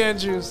Toki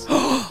Andrews."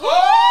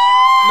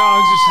 No,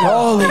 I'm just.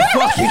 Holy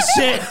fucking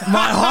shit,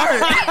 my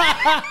heart.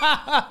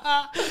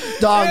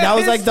 Dog, that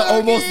was like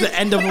almost the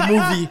end of a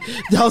movie.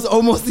 That was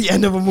almost the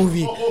end of a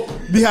movie.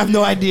 We have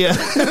no idea.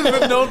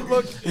 The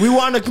Notebook. We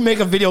want to make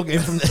a video game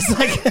from this.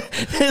 Like,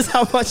 this is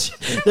how much.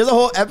 There's a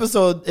whole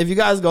episode. If you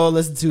guys go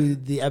listen to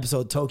the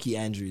episode Toki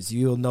Andrews,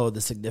 you'll know the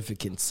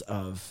significance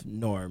of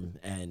Norm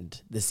and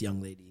this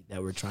young lady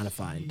that we're trying to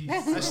find.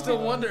 I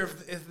still wonder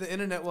if the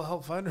internet will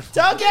help find her.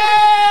 Toki!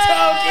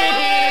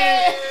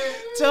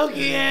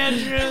 Toki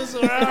Andrews,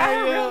 where Is that her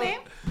are real you? name?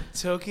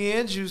 Toki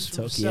Andrews.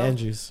 From Toki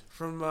Andrews.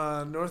 From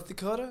North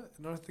Dakota.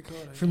 North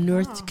Dakota. From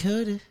North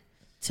Dakota.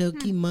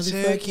 Toki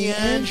motherfucking Toki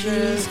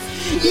Andrews.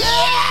 Yeah!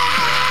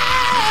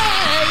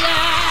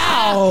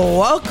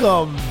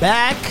 Welcome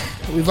back.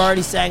 We've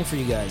already sang for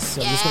you guys,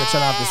 so I'm just going to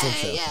turn off this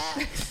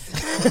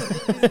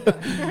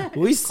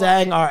intro. We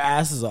sang our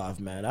asses off,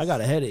 man. I got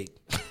a headache.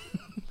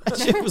 That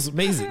shit was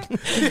amazing.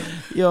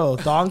 Yo,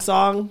 Thong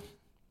Song,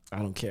 I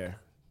don't care.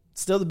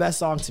 Still the best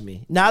song to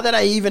me. Now that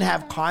I even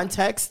have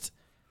context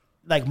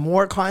like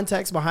more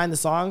context behind the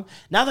song.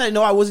 Now that I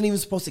know I wasn't even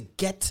supposed to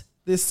get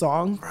this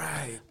song,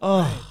 Right.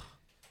 oh,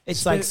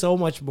 it's like so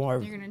much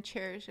more. You're gonna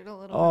cherish it a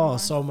little. Oh, more.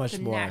 so much the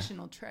more.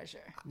 National treasure.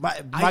 My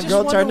just girl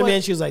wonder turned to me what-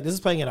 and she was like, "This is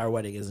playing at our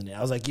wedding, isn't it?"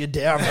 I was like, "You're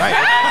damn right."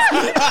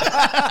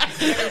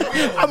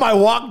 I might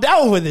walk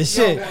down with this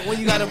shit. When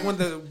you got when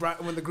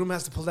the groom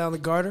has to pull down the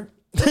garter.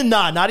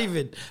 Nah, not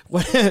even.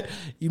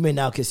 You may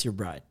now kiss your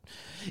bride.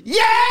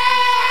 Yeah,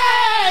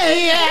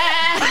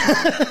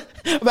 yeah.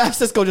 But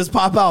Cisco just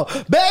pop out,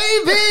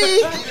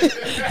 baby.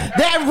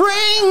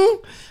 That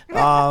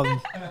ring.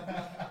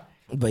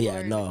 But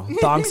yeah, no.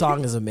 Thong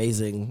Song is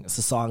amazing. It's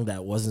a song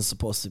that wasn't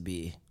supposed to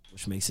be,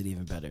 which makes it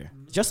even better.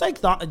 Just like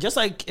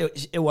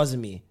it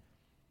wasn't me.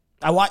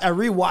 I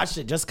rewatched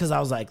it just because I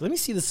was like, let me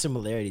see the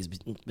similarities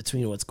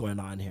between what's going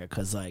on here.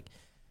 Because like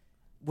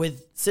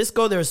with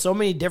Cisco, there were so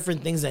many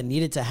different things that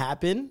needed to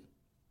happen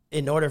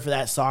in order for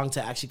that song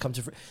to actually come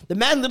to fruition. The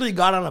man literally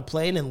got on a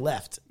plane and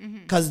left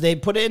because they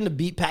put it in the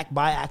beat pack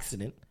by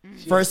accident.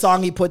 First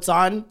song he puts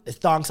on is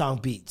Thong Song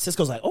beat.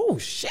 Cisco's like, oh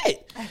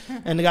shit,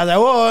 and the guy's like,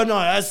 oh no,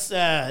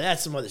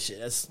 that's some other shit.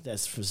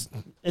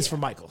 It's for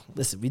Michael.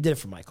 Listen, we did it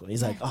for Michael. And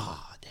he's like,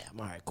 oh damn,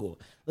 all right, cool.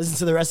 Listen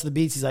to the rest of the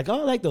beats. He's like,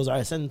 oh, I like those. All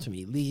right, send them to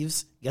me.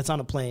 Leaves, gets on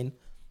a plane,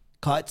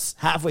 cuts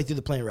halfway through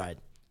the plane ride.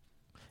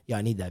 Yo,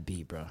 I need that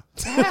beat, bro.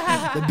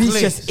 The beat's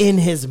just in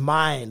his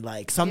mind.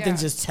 Like, something's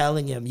just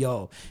telling him,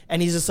 yo.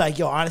 And he's just like,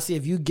 yo, honestly,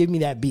 if you give me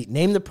that beat,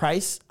 name the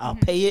price, I'll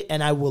pay it,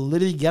 and I will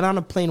literally get on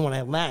a plane when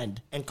I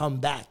land and come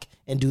back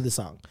and do the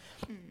song.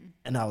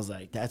 And I was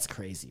like, that's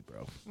crazy,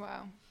 bro.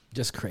 Wow.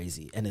 Just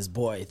crazy. And his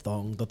boy,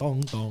 thong,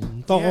 thong,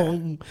 thong,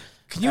 thong.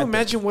 Can you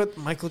imagine what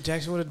Michael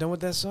Jackson would have done with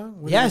that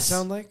song? What Yes. did it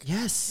sound like?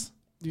 Yes.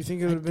 Do you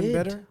think it would have been did.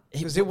 better?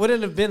 Because it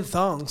wouldn't have been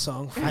Thong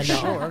Song for I know,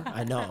 sure.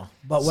 I know.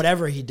 But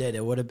whatever he did,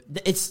 it would have.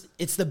 It's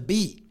the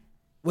beat,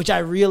 which I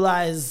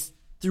realized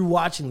through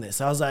watching this.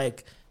 I was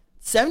like,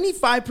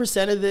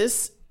 75% of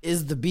this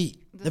is the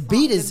beat. The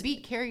beat is the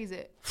beat carries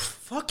it.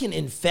 fucking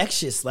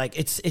infectious. Like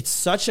it's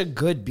such a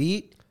good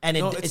beat, and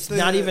No, it's it's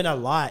not the- even a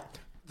lot.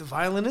 The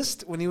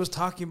violinist, when he was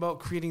talking about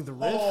creating the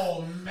riff.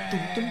 Oh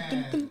man.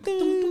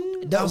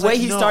 The was way like,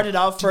 he no. started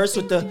out first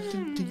with the,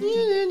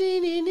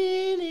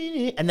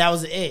 and that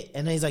was it.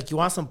 And then he's like, "You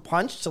want some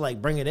punch to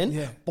like bring it in?"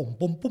 Yeah. Boom,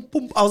 boom, boom,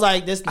 boom. I was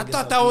like, "This." I nigga's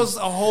thought a that beast. was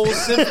a whole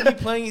symphony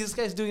playing. This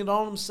guy's doing it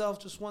all himself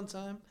just one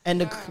time.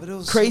 And the But it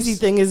was crazy so-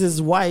 thing is,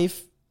 his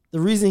wife, the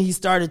reason he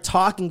started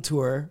talking to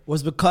her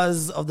was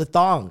because of the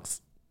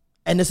thongs.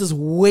 And this is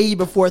way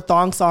before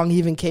Thong Song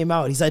even came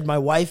out. He said, my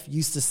wife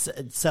used to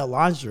sell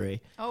lingerie.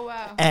 Oh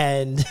wow.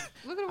 And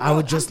Look at the I would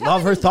world. just I'm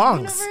love her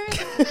telling you, thongs.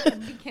 the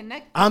universe be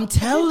connected. I'm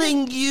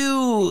telling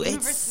you, The it's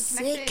universe is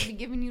connected, sick. be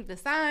giving you the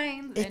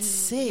signs. It's and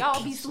sick.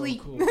 Y'all be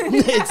sleep.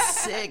 It's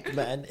sick,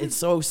 man. It's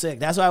so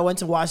sick. That's why I went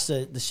to watch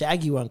the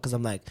Shaggy one, because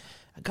I'm like,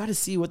 I got to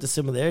see what the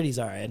similarities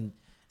are. And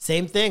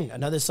same thing,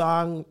 another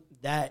song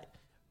that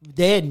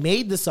they had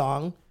made the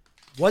song,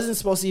 wasn't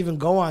supposed to even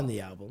go on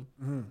the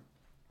album.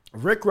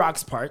 Rick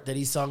Rock's part that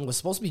he sung was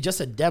supposed to be just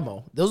a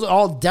demo. Those are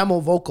all demo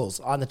vocals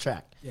on the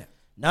track. Yeah.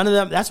 None of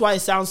them. That's why it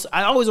sounds.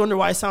 I always wonder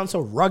why it sounds so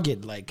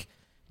rugged. Like,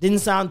 didn't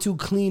sound too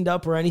cleaned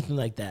up or anything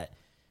like that.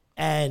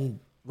 And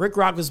Rick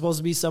Rock was supposed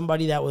to be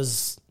somebody that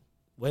was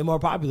way more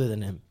popular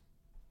than him.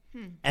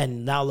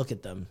 And now look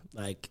at them,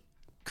 like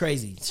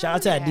crazy. Shout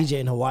out to that DJ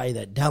in Hawaii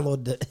that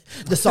downloaded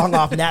the song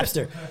off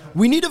Napster.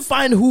 We need to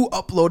find who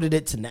uploaded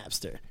it to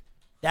Napster.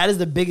 That is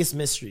the biggest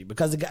mystery,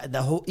 because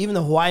even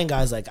the Hawaiian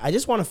guy's like, I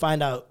just want to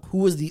find out who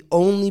was the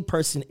only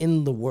person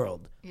in the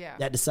world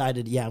that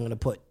decided, I'm going to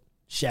put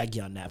Shaggy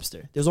on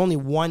Napster. There's only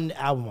one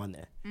album on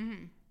there.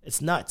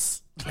 It's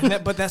nuts.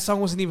 But that song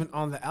wasn't even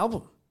on the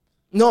album.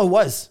 No, it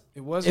was.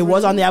 It was It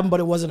was on the original? album, but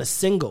it wasn't a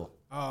single.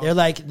 They're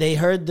like, they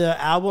heard the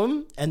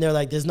album and they're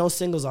like, there's no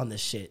singles on this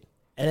shit.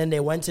 And then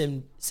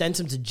they sent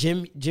him to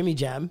Jimmy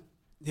Jam,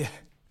 Yeah.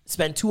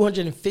 spent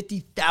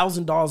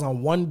 $250,000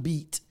 on one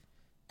beat,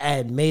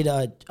 and made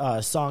a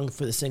song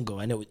for the single,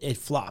 and it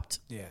flopped.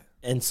 Yeah.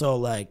 And so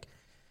like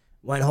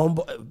when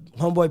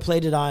Homeboy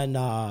played it on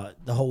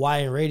the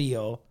Hawaiian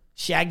radio,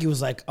 Shaggy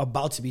was like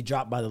about to be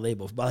dropped by the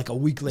label, but like a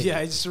week later. Yeah,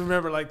 I just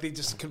remember like they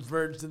just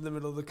converged in the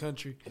middle of the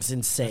country. It's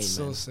insane, That's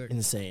so man. sick.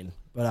 Insane.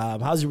 But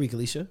how's your week,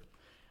 Alicia?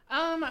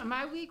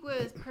 My week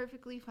was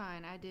perfectly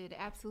fine. I did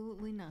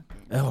absolutely nothing.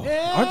 Oh,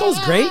 aren't those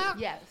great?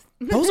 Yes.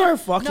 Those are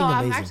fucking No,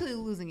 amazing. I'm actually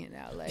losing it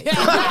now. Like,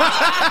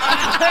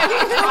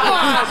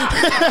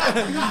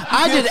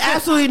 I did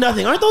absolutely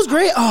nothing. Aren't those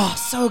great? Oh,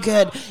 so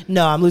good.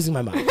 No, I'm losing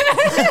my mind.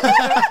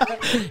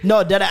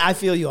 No, I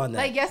feel you on that.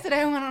 like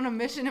yesterday, I went on a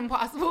Mission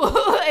Impossible,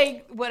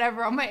 like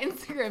whatever, on my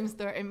Instagram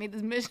story, and made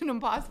this Mission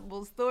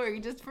Impossible story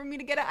just for me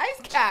to get an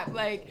ice cap.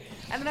 Like,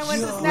 and then I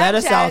went to Snapchat, Let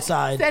us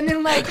outside.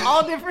 sending like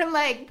all different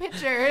like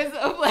pictures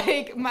of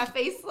like my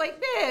face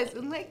like this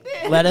and like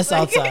this. Let us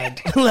Like-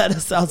 outside. Let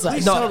us outside.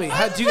 Please No, tell me,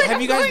 have you I'm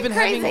guys going been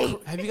crazy.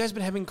 have you guys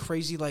been having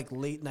crazy like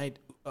late night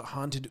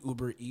haunted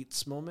Uber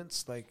Eats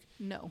moments? Like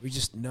No. we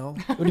just know,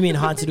 What do you mean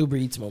haunted Uber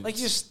Eats moment? like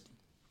just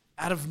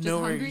out of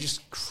nowhere, hungry? you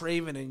just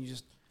craving and you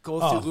just go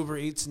Oh. through Uber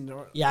Eats and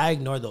Yeah, I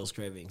ignore those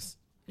cravings.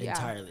 Yeah.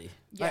 entirely.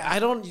 Like, I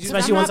don't.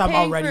 Especially once I'm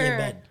already in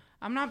bed.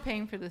 I'm not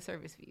paying for the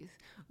service fees.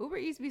 Uber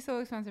Eats be so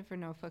expensive for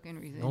no fucking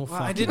reason. No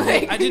I fucking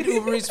did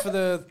Uber Eats for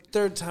the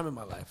third time in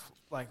my life.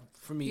 Like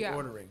for me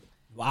ordering.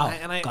 Wow.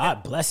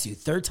 God bless you.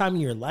 Third time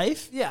in your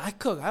life? Yeah, I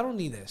cook. I don't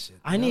need that shit.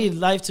 I need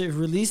life to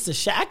release the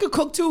shackle. I could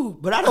cook too,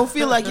 but I don't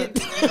feel like it.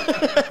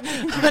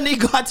 I need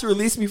God to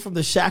release me from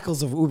the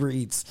shackles of Uber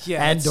Eats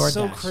and it's DoorDash.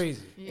 so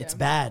crazy. It's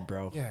bad,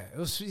 bro. Yeah, it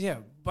was. Yeah,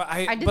 but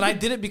I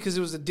did it because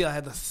it was a deal. I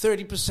had the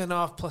 30%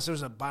 off plus there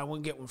was a buy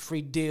one get one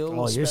free deal.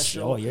 Oh, you're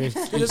special. you're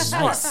It's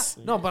nice.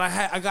 smart. No, but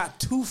I got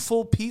 2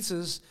 full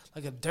pizzas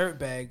like a dirt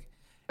bag,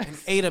 and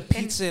ate a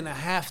pizza and a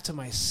half to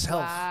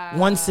myself. Wow.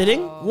 One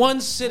sitting? One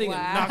sitting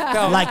and knocked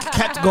out. Like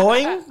kept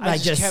going? I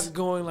Like just kept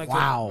going like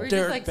wow. a We're dirt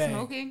just like bag.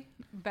 smoking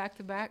back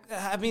to back.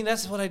 I mean,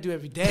 that's what I do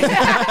every day.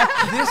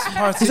 This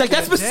part. He's like,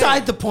 that's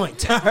beside the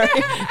point. All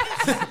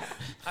right.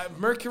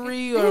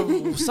 Mercury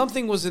or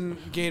something was in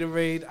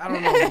Gatorade. I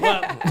don't know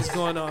what was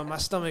going on. My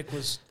stomach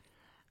was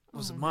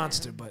a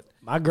monster, but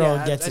My girl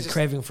yeah, gets I a just-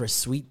 craving for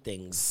sweet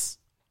things.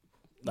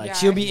 Like Yeah,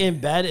 she'll I be get in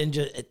bed and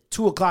just at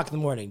 2:00 in the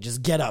morning,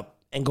 just get up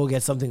and go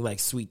get something like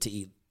sweet to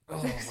eat. Oh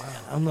wow,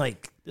 I'm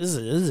like, this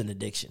is an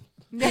addiction.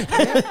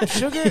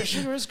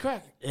 sugar is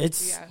crack.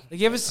 It's Yeah. Like,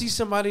 you ever see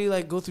somebody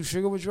like go through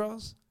sugar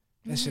withdrawals?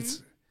 That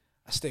shit's.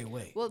 I stay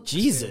away. Well,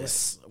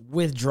 Jesus.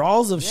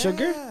 Withdrawals of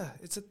sugar? Yeah,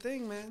 it's a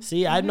thing, man.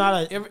 See, I'm not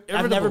a. I've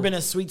never Irritable. been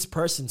a sweets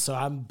person, so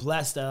I'm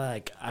blessed that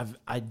like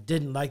I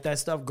didn't like that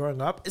stuff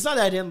growing up. It's not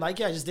that I didn't like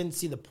it; I just didn't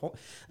see the point.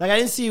 Like I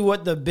didn't see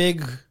what the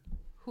big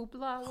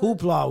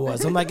hoopla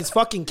was. I'm like, it's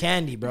fucking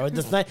candy, bro.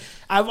 It's not.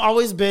 I've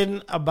always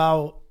been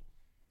about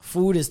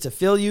food is to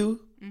fill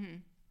you.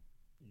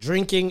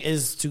 Drinking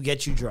is to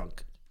get you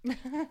drunk.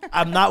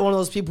 I'm not one of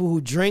those people who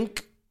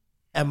drink,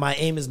 and my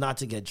aim is not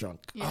to get drunk.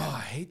 Oh,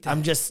 I hate that.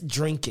 I'm just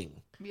drinking.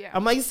 Yeah.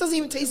 I'm like, this doesn't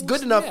even taste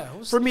good enough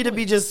what's for the me to point?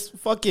 be just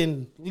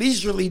fucking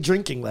leisurely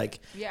drinking. Like,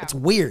 Yeah. it's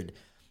weird.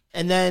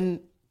 And then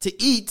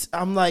to eat,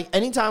 I'm like,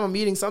 anytime I'm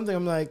eating something,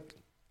 I'm like,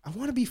 I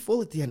want to be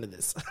full at the end of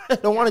this. I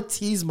don't want to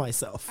tease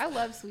myself. I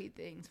love sweet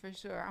things for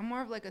sure. I'm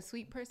more of like a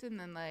sweet person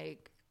than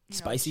like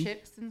Spicy?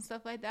 chips and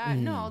stuff like that.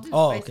 No, I'll do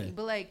Oh, spicy, okay.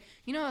 but like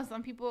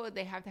some people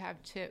they have to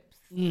have chips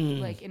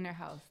like in their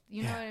house.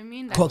 You know what I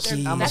mean?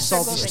 Cookies. I'm a that's their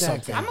salty go-to.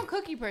 snack guy. I'm a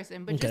cookie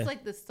person, but Okay. just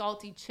like the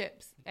salty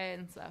chips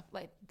and stuff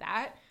like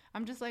that.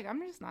 I'm just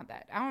not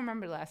that. I don't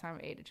remember the last time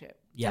I ate a chip.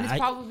 Yeah, and it's I-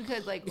 probably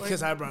because like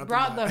Because I brought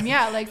them them.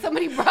 Yeah, like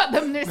somebody brought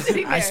them. They're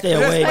sitting there. I stay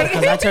away Like-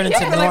 because I turn into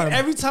But, norm. like,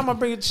 every time I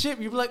bring a chip,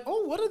 you be like,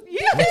 "Oh, what a Yeah,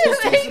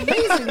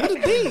 amazing! What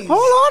are these?" Hold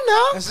on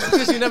now. That's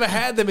because you never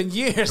had them in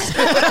years. like,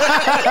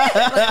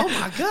 oh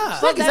my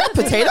god! Fuck, is that That's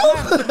the thing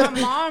potato? with my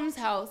mom's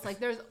house, like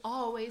there's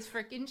always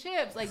freaking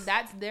chips. Like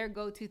that's their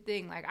go-to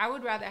thing. Like I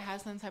would rather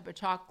have some type of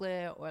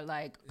chocolate or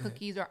like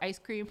cookies or ice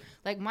cream.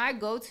 Like my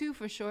go-to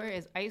for sure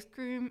is ice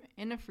cream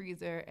in the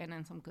freezer and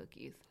then some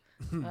cookies.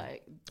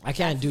 Like I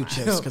can't do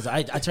chips because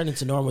I turn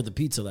into norm with the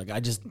pizza. Like,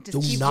 I just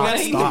do keep not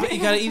going. stop. You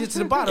gotta eat it to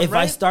the bottom. If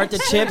right? I start the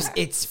chips,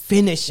 it's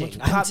finishing.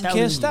 I'm Pop, you telling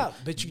can't you. stop,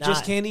 but you Not-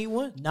 just can't eat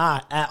one.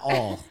 Not at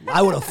all.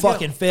 I would have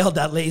fucking failed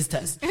that Lay's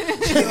test.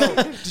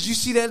 Did you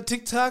see that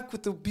TikTok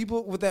with the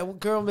people with that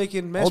girl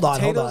making mashed Hold on.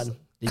 potatoes?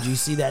 Did you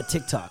see that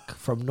TikTok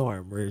from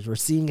Norm? We're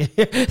seeing it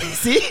here.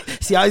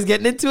 See how he's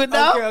getting into it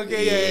now?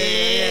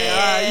 Okay, yeah.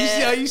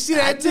 All right, you see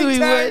that I knew he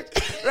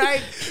TikTok,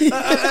 right?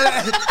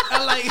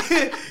 I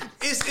like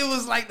it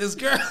was like this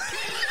girl,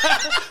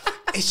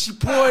 and she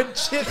poured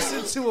chips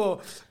into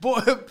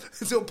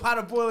a pot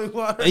of boiling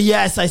water,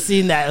 Yes, I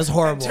seen that. It was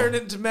horrible. turned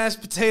it into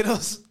mashed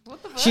potatoes.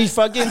 She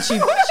took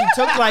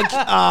like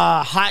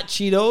hot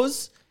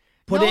Cheetos,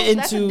 put no, it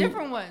that's a into.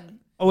 different one.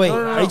 Oh wait, No.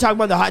 are you talking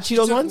about the hot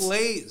Cheetos Took ones?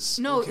 Lay's.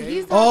 No, okay?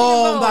 he's talking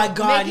Oh about my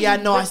God, making yeah,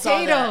 no, I saw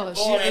that. potatoes.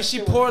 Oh, that And she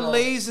shit was poured gross.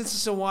 Lay's into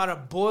some water,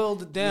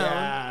 boiled it down,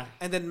 Yeah.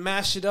 and then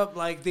mashed it up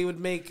like they would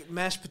make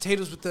mashed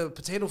potatoes with the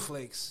potato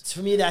flakes. For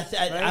me,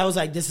 I was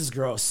like, this is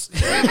gross.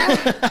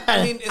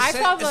 I mean, I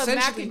saw the mac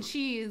essentially, and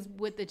cheese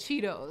with the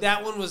Cheetos.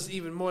 that one was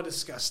even more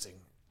disgusting.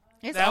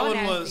 It's That all one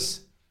nasty.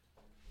 was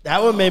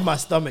That one made my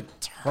stomach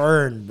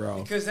turn,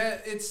 bro. because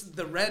it's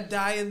the red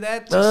dye in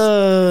that. Just,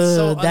 it's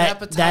so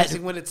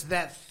unappetizing when it's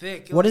that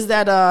thick. What is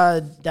that?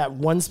 That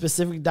one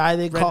specific dye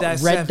they call Dye Red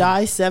 7.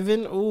 Dye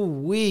 7. Ooh,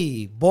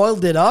 we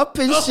boiled it up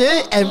and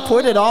shit and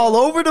put it all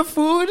over the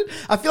food.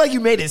 I feel like you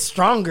made it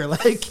stronger.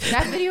 Like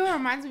That video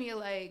reminds me of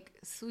like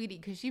Sweetie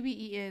because she be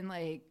eating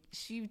like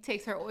she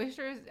takes her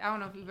oysters. I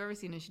don't know if you've ever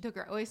seen it. She took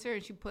her oyster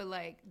and she put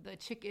like the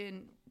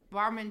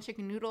ramen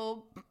chicken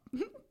noodle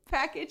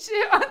packet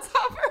shit on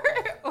top of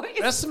her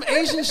oyster. That's some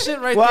Asian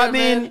shit right well, there, I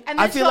mean, man. And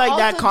I then feel she'll like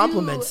that also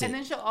complements And it.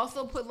 then she'll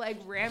also put like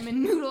ramen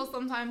noodles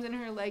sometimes in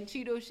her like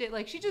Cheeto shit.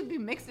 Like she just be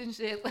mixing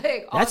shit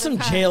like all That's the some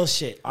time. jail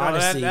shit. No,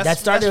 Honestly, that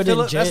started in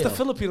jail. That's the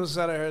Filipino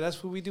side of her.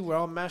 That's what we do. We're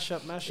all mash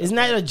up. Isn't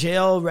that a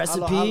jail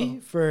recipe Hello.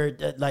 for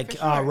like For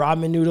sure.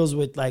 ramen noodles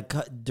with like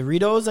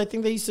Doritos? I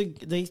think they used to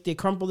they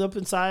crumpled up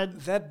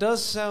inside. That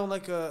does sound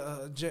like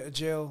a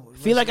jail. I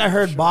feel like I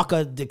heard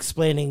Baca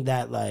explaining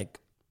that like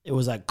it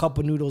was like cup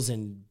of noodles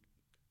and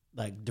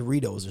like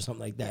Doritos or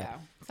something like that Yeah,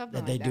 something that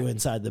like they that. do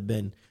inside the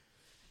bin.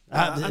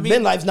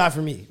 Min life's not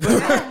for me.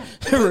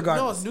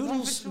 Regardless.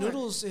 No,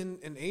 noodles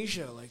in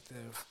Asia, like the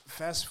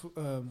fast food.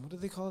 What do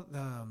they call it?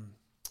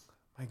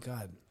 My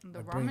God, The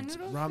ramen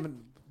noodles. Ramen,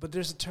 but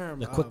there's a term.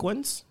 The quick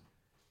ones.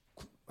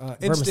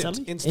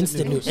 Instant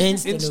noodles.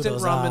 Instant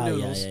ramen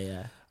noodles.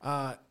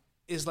 Yeah.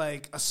 Is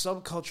like a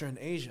subculture in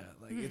Asia.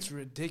 Like it's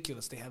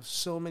ridiculous. They have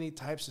so many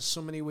types. There's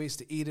so many ways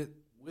to eat it.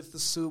 With the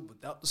soup,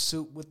 without the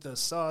soup, with the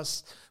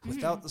sauce,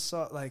 without the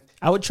sauce. Like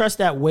I would trust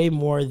that way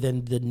more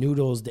than the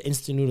noodles, the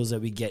instant noodles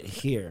that we get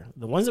here.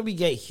 The ones that we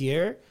get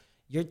here,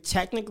 you're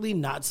technically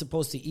not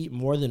supposed to eat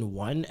more than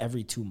one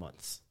every 2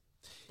 months.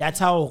 That's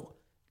how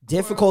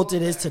difficult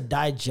it is to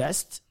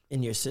digest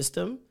in your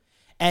system.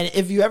 And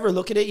if you ever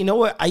look at it, you know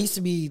what? I used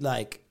to be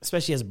like,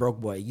 especially as a broke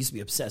boy, I used to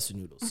be obsessed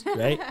with noodles,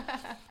 right?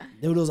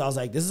 Noodles, I was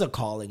like, this is a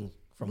calling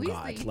from We used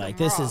to God. eat Like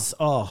them this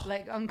raw. is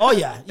Like, oh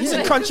yeah. You used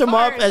to crunch them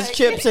up as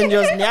chips and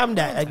just yam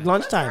that at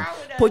lunchtime.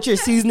 Put your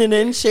seasoning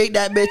in, shake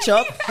that bitch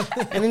up,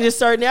 and then just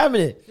start yamming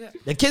it. Yeah.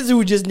 The kids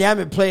who just yam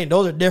it plain,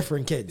 those are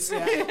different kids.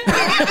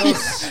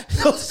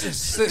 those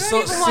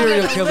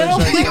serial killers.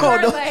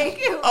 Right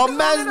there. A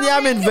man's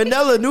yamming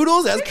vanilla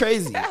noodles, that's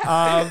crazy.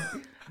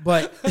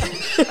 But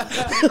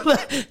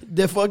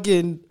the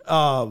fucking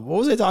what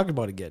was I talking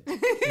about again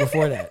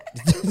before that?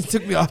 It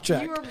took me off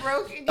track. You were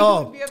broke and you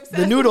would be obsessed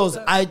the noodles.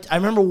 with I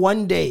remember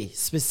one day,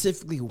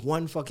 specifically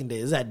one fucking day,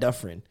 this is at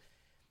Dufferin,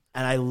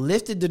 and I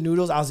lifted the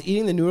noodles. I was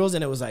eating the noodles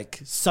and it was like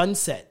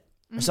sunset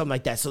or something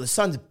like that. So the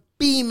sun's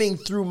beaming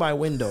through my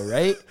window,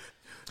 right?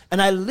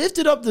 And I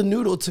lifted up the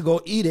noodle to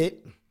go eat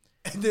it.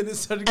 And then it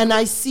started. And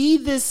I see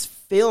this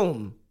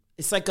film.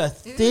 It's like a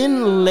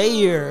thin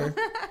layer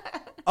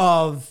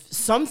of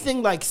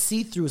something like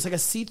see-through. It's like a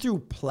see-through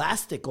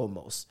plastic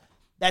almost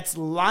that's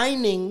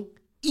lining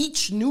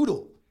each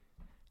noodle.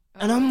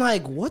 And I'm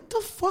like, what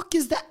the fuck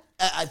is that?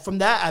 From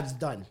that, I was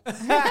done.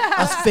 I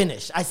was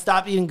finished. I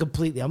stopped eating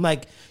completely. I'm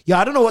like, yo,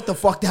 I don't know what the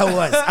fuck that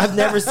was. I've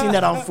never seen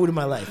that on food in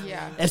my life.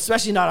 Yeah.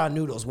 Especially not on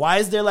noodles. Why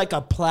is there like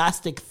a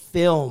plastic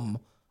film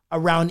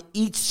around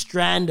each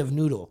strand of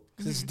noodle?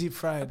 Because it's deep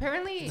fried.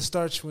 Apparently- the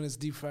starch when it's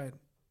deep fried.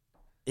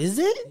 Is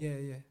it?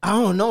 Yeah. I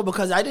don't know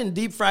because I didn't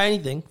deep fry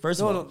anything. First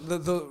of all,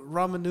 The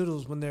ramen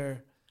noodles when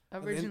they're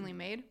originally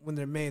made. when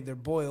they're made, they're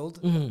boiled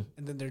and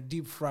then they're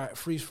deep fried,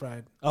 freeze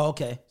fried. oh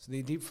okay. So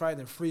they deep fry and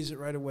then freeze it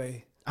right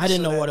away. I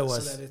didn't know that- what it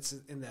was. So that it's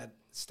in that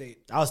state.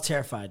 I was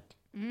terrified.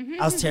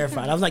 I was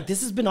terrified. I was like,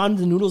 this has been on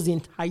the noodles the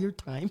entire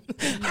time.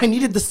 I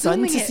needed the sun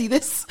to Consuming it. see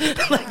this.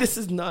 Like, this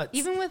is nuts.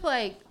 Even with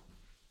like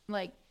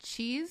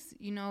cheese,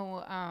 you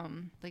know,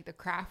 like the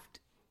Kraft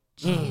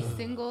cheese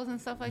singles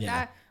and stuff like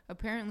that.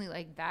 Apparently,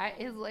 like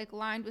that is like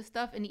lined with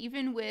stuff, and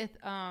even with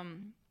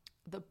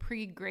the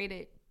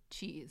pre-grated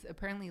cheese,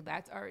 apparently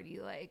that's already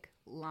like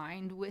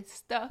lined with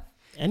stuff.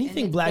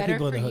 Anything And it's black better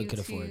people in the for hood you could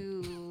afford.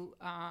 to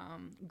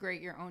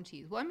grate your own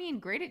cheese. Well, I mean,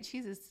 grated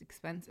cheese is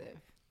expensive.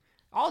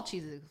 All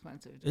cheese is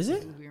expensive. Is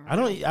it? Let's be real.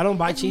 I don't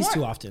buy It's cheese more-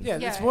 too often. Yeah,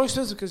 Yeah. it's more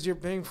expensive because you're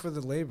paying for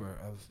the labor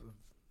of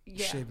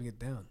Yeah. shaping it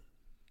down.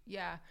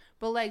 Yeah,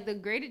 but like the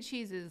grated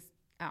cheese is,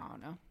 I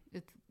don't know,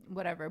 it's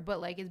whatever.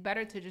 But like it's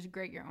better to just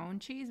grate your own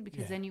cheese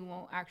because then you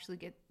won't actually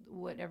get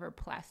whatever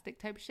plastic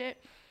type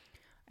shit.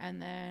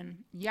 And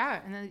then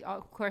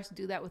of course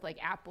do that with like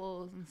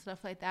apples and stuff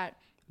like that.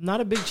 I'm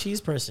not a big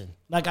cheese person.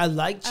 Like I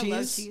like cheese. I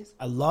love cheese.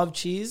 I love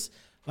cheese.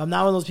 But I'm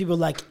not one of those people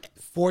like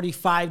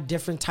 45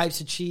 different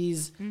types of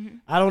cheese.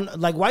 I don't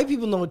like white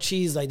people know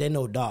cheese like they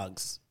know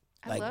dogs.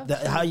 I love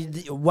how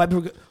white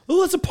people go,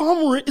 oh, that's a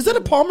Pomeranian. Is that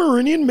a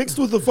Pomeranian mixed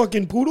with a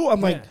fucking poodle? I'm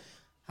like,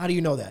 how do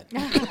you know that?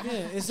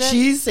 Is that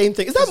Cheese, same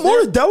thing. Is that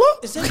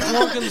Mortadella? is that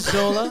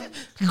gorgonzola?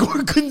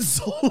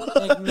 Gorgonzola.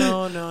 Like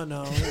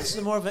no. It's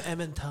more of an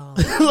Emmental.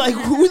 Like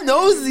who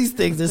knows these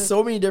things? There's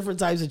so many different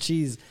types of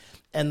cheese,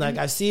 and like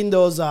I've seen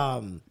those.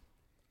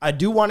 I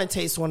do want to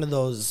taste one of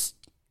those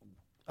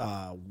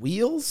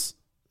wheels.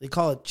 They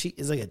call it cheese.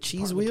 It's like a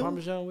cheese wheel.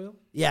 Parmesan wheel.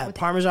 Yeah,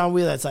 Parmesan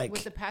wheel. That's like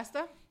With the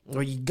pasta?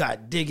 where you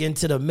got dig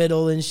into the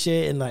middle and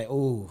shit, and like,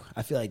 oh,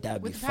 I feel like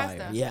that'd be With the fire.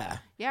 pasta. Yeah,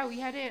 Yeah, we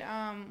had it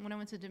when I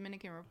went to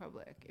Dominican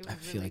Republic. It was I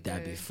feel really like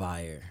that'd be good.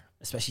 fire.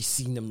 Especially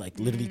seeing them like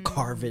literally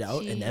carve it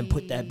out and then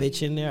put that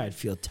bitch in there, I'd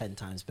feel 10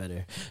 times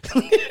better.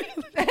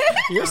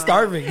 You're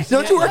starving.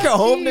 Don't you work at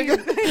home, nigga?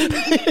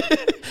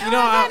 You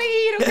know, I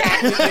eat,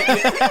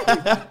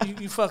 okay?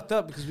 you fucked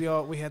up because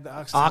we had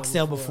the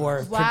Oxtail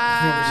before. Wow.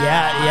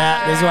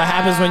 Yeah. This is what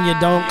happens when you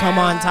don't come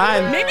on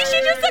time. Maybe she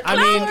just a I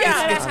clown mean,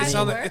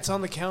 guy. it's on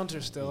the counter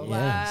still.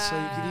 Yeah. So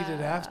you can eat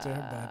it after,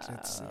 but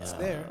it's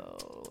there.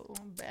 Oh,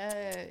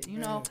 bad. You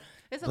know,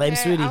 it's okay. Blame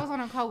Sweetie. I was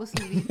on a call with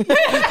Sweetie.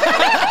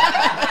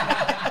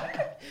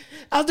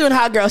 I was doing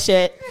hot girl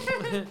shit.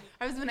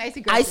 I was doing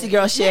icy girl. Icy shit.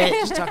 girl shit.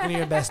 Just talking to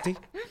your bestie.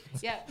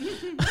 Yeah.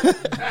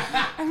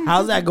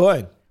 How's that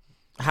going?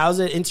 How's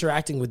it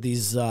interacting with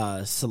these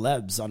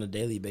celebs on a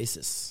daily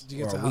basis Did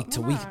you get or to a week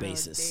to week Not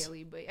basis?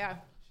 Daily, but yeah.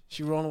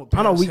 She rolling with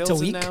On a Paris week to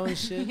Hilton week? now and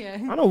shit. Yeah.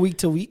 I know week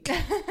to week.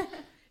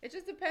 It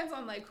just depends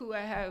on like who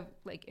I have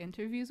like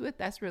interviews with.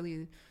 That's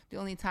really the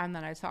only time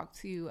that I talk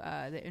to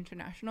the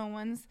international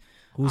ones.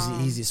 Who's the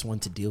easiest one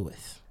to deal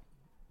with?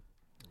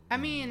 I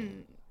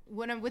mean,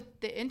 when I'm with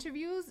the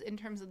interviews, in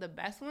terms of the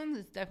best ones,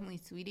 it's definitely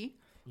Sweetie.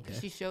 Okay.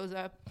 She shows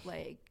up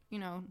like, you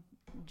know,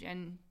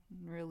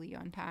 generally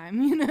on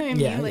time. You know what I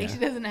mean? Like she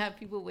doesn't have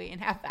people waiting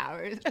half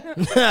hours.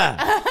 And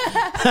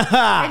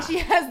she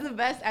has the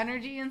best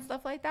energy and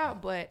stuff like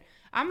that. But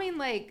I mean,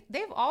 like,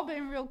 they've all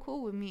been real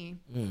cool with me.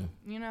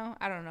 You know,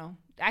 I don't know.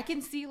 I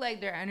can see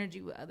like their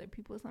energy with other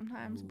people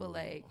sometimes, but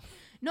like,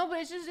 no, but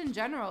it's just in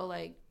general.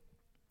 Like,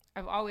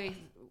 I've always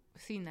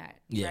seen that,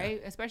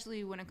 right?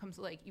 Especially when it comes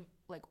to like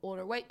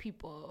older white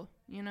people,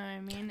 you know what I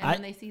mean? And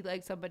then they see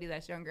like somebody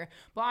that's younger.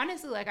 But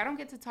honestly, like, I don't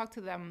get to talk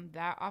to them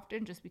that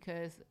often just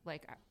because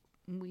like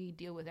we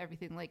deal with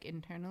everything like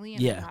internally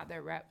and I'm not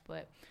their rep.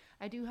 But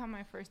I do have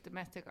my first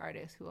domestic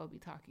artist who I'll be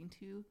talking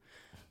to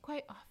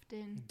quite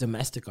often.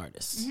 Domestic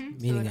artists, meaning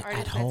so an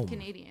artist at home. that's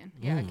Canadian,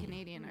 a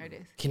Canadian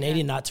artist.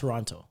 Canadian, not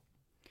Toronto.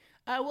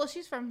 Well,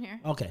 she's from here.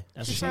 Okay,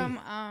 that's she's what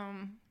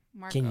from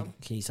Marco.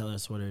 Can you tell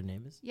us what her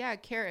name is? Yeah,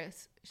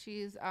 Karis.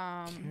 She's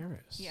Karis.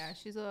 Yeah,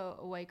 she's a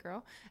white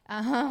girl.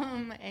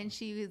 And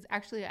she was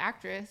actually an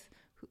actress.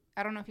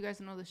 I don't know if you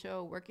guys know the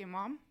show Working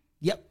Mom.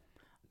 Yep.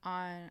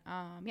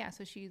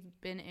 So she's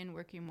been in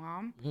Working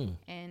Mom,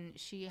 and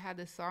she had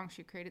this song.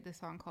 She created this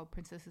song called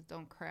 "Princesses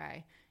Don't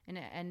Cry," and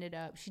it ended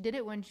up. She did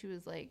it when she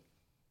was like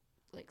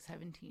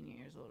 17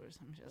 years old or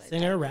some shit like that.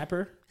 Singer,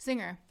 rapper?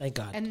 Singer. Thank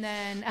God. And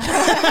then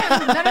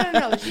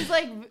no. She's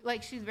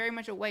like she's very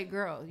much a white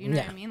girl. You know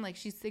what I mean? Like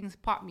she sings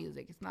pop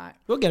music. It's not.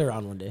 We'll get her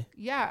on one day.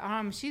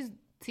 Yeah. She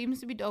seems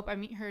to be dope. I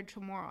meet her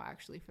tomorrow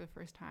actually for the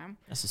first time.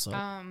 That's what's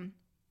up.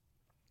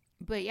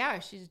 But yeah,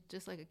 she's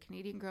just like a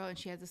Canadian girl, and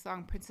she has a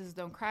song "Princesses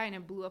Don't Cry," and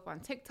it blew up on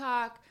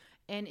TikTok.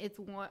 And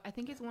I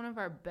think it's one of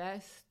our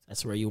best.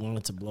 That's where you want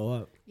it to blow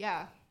up.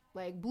 Yeah.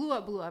 Like blew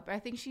up. I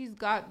think she's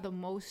got the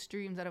most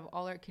streams out of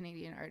all our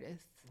Canadian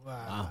artists.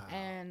 Wow.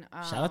 And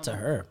shout out to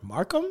her.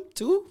 Markham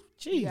too?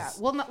 Jeez. Yeah.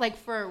 Well, not like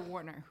for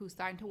Warner, who's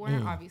signed to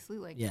Warner, obviously.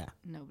 Like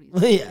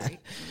nobody's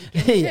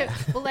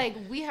But like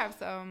we have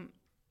some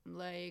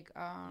like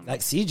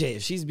CJ,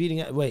 if she's beating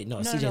it. Wait, no,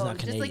 CJ's not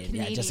Canadian. Just like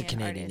Canadian just a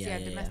Canadian.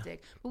 artists,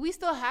 domestic. But we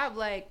still have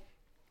like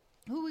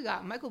who we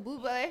got? Michael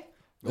Bublé.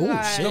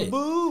 Oh shit! The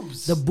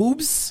boobs. The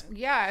boobs.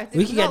 Yeah, I think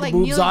we can get the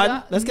boobs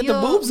on. Let's get the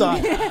boobs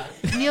on.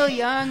 Neil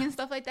Young and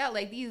stuff like that.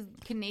 Like these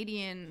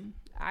Canadian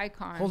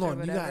icons. Hold on, or you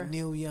whatever. got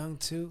Neil Young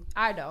too?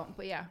 I don't,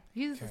 but yeah,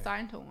 he's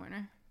signed to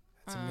Warner.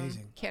 That's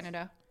amazing.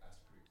 Canada.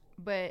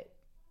 But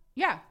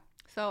yeah,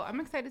 so I'm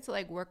excited to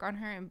like work on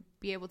her and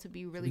be able to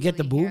be really. You get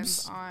the really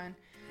boobs? on.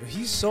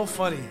 He's so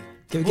funny.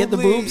 Can we get the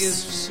Bublé boobs?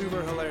 is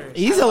super hilarious.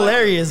 He's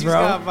hilarious, bro.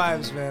 He's got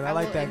vibes, man. I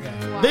like that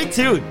guy. Big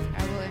dude.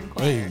 I will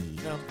inquire. Hey.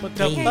 Put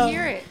I can't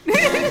hear it.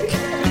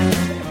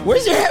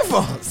 Where's your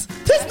headphones?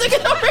 This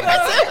nigga don't bring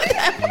us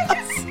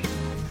headphones.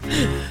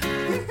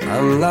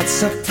 I'm not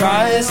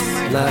surprised,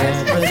 not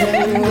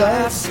everything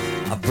glass.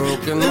 I've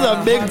broken This is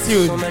a big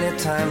tune. so many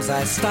times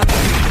I stopped.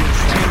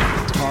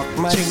 Talk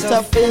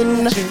myself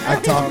in, I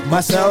talk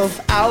myself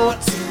out.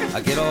 I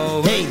get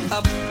all Hey.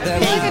 up,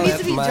 then I I need let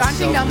to be myself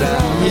jaunting down the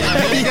down. road.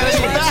 You gotta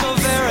So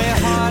very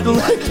hard.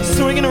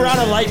 swinging around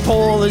a light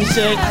pole and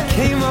shit. I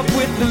came up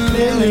with the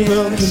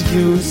million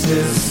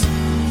excuses.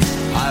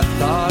 I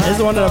thought This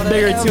is one of the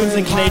bigger tunes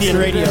in Canadian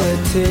radio.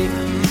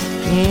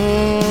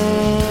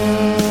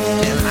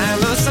 And I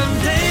know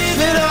someday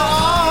It'll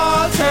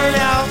all turn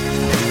out.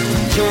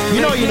 You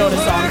know the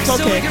song. It's so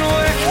we okay. can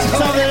work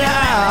Something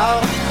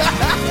out.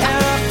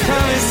 and I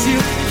promise you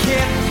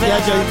can't Yeah,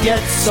 you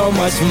get so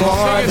much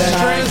more than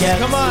I get.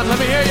 Come on, let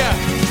me hear ya.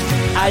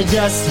 I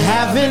just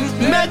haven't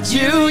met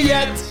you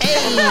yet.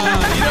 Hey. You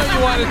know you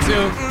wanted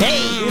to. Hey.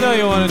 You know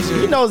you wanted to.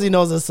 He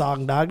knows the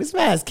song, dog. This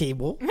man has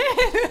cable.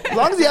 As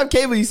long as you have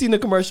cable, you seen the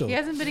commercial. He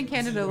hasn't been in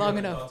Canada long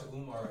enough.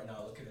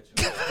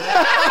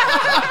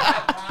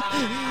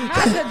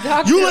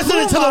 You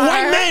listening to the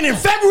white man in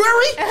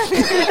February?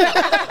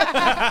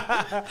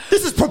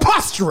 This is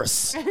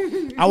preposterous.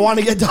 I want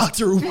to get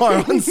Dr.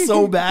 Umar on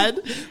so bad,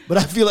 but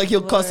I feel like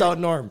he'll cuss out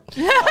Norm.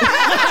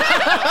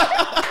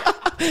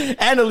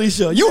 And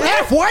Alicia, you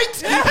half white?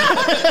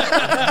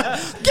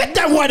 Get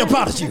that white up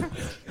out of you.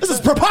 This is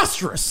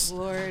preposterous.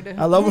 Lord.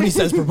 I love when he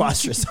says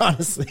preposterous,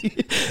 honestly.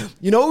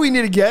 You know what we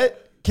need to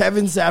get?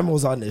 Kevin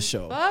Samuels on this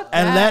show. Fuck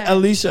and that. let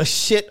Alicia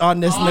shit on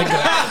this nigga.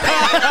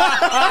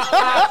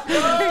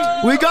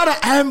 We gotta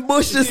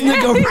ambush this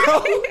nigga,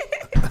 bro.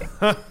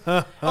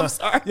 I'm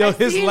sorry. Yo,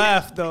 his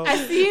laugh though. I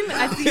seen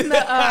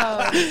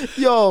the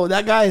Yo,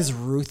 that guy is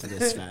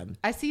ruthless, fam.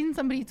 I seen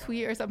somebody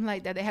tweet or something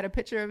like that. They had a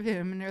picture of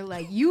him and they're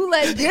like, "You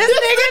let this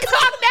nigga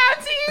talk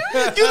down to you?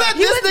 You let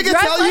He this was nigga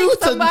dressed tell you like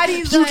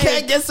somebody's you like-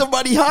 can't get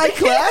somebody high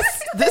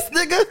class? This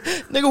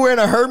nigga wearing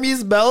a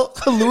Hermes belt,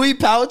 a Louis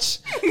pouch,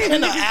 and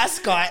an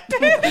ascot.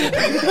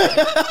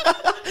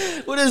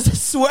 With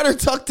his sweater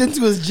tucked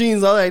into his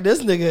jeans. I'm like,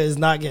 this nigga is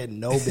not getting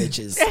no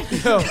bitches.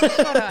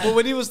 But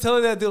when he was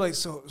telling that dude, like,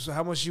 so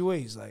how much you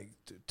weigh? He's like,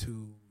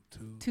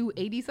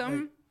 280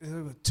 something.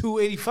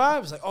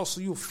 285. It's like, oh, so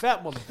you a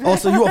fat motherfucker. Oh,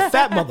 so you a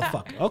fat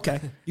motherfucker. Okay.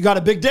 You got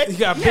a big dick? You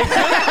got a big dick?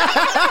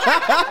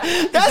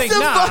 That's like, the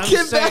nah, fucking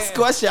I'm saying- best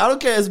question. I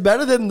don't care. It's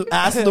better than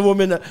asking the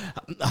woman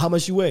how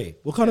much you weigh.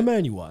 What kind of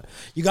man you are?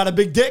 You got a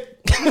big dick?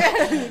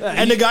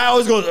 And the guy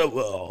always goes,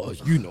 well,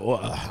 you know,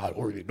 I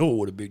already know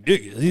what a big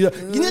dick is. You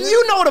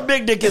know what a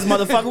big dick is,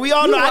 motherfucker. We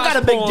all know I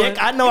got a big dick.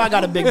 I know I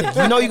got a big dick.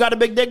 You know you got a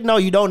big dick? No,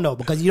 you don't know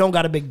because you don't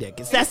got a big dick.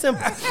 It's that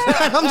simple.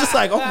 I'm just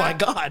like, oh my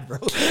God, bro.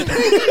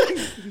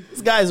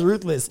 This guy is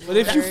ruthless. But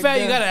if you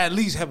fat, you gotta at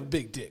least have a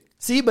big dick.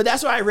 See, but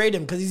that's why I rate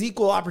him because he's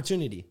equal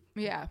opportunity.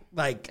 Yeah.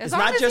 Like, As it's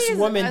long not as just he's-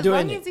 women doing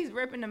As long it. as he's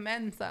ripping the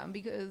men some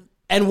because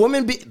And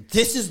women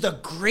this is the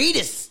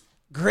greatest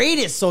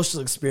social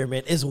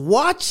experiment is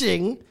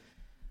watching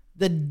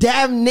the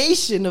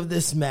damnation of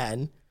this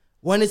man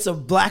when it's a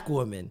black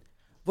woman.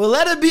 But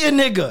let it be a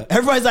nigga.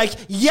 Everybody's like,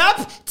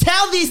 yup,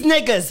 tell these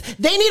niggas.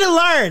 They need to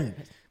learn.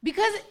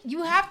 because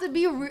you have to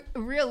be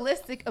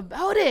realistic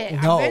about it.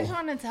 No. I've been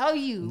trying to tell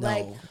you,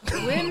 like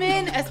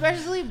women,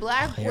 especially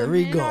black Here we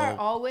women, go. are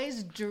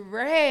always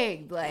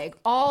dragged like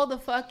all the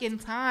fucking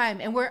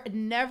time, and we're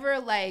never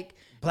like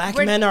Black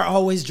we're- men are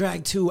always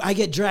dragged too. I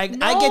get dragged.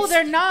 No,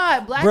 they're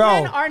not. Black Bro,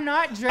 men are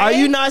not dragged. Are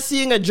you not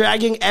seeing a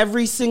dragging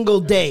every single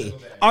day?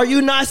 Are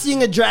you not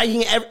seeing a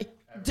dragging every...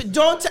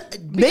 Don't...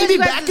 Maybe you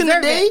guys back in the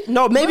deserve day? it.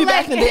 No, maybe But,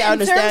 back in the day I in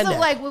understand terms that. of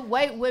like with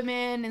white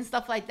women and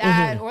stuff like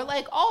that, or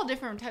like all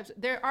different types.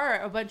 There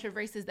are a bunch of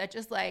races that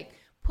just like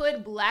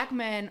put black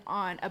men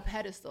on a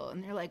pedestal,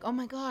 and they're like, oh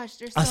my gosh,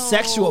 they're so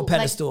sexual like,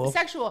 pedestal.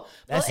 sexual.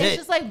 That's Well, it's it.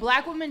 just like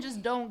black women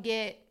just don't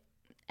get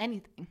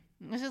anything.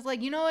 It's just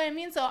like, you know what I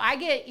mean? So I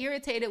get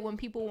irritated when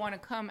people want to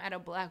come at a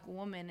black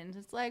woman, and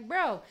it's like,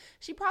 bro,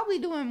 she probably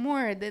doing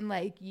more than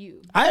like you. You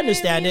know I what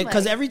understand mean? it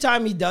because Like, every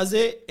time he does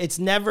it, it's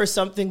never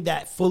something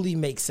that fully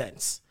makes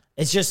sense.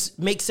 It just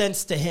makes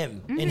sense to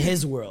him in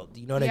his world.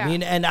 You know what I Yeah.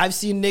 mean? And I've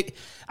seen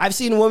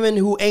women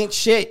who ain't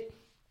shit,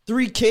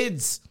 3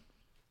 kids,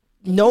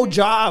 no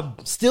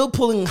job, still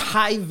pulling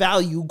high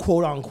value,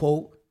 quote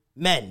unquote,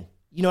 men.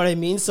 You know what I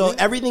mean? So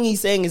everything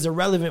he's saying is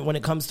irrelevant when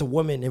it comes to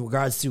women in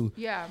regards to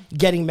Yeah.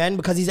 getting men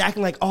because he's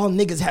acting like all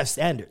niggas have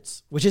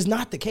standards, which is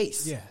not the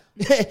case. Yeah.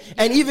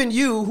 And even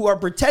you who are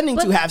pretending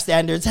to have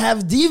standards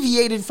have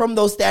deviated from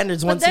those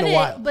standards once in a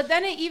while. But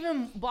then it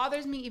even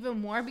bothers me even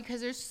more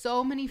because there's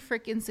so many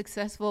freaking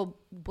successful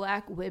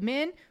black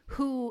women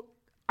who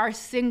are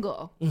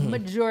single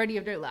majority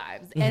of their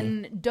lives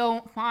and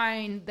don't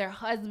find their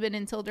husband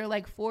until they're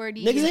like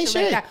 40 Niggas and ain't shit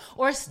like shit. that.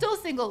 Or still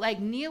single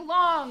like Nia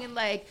Long and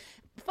like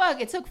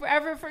fuck, it took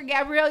forever for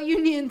Gabrielle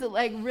Union to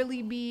like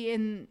really be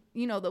in,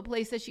 you know, the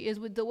place that she is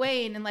with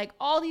Dwayne and like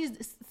all these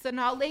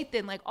Sanaa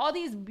Lathan, like all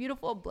these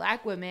beautiful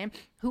black women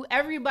who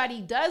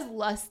everybody does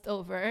lust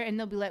over, and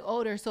they'll be like,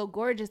 oh, they're so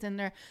gorgeous and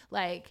they're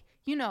like,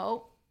 you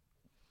know,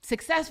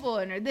 successful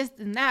and they're this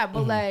and that,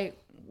 but like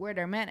where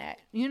their men at?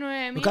 You know what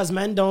I mean? Because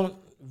men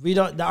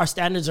our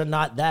standards are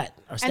not that.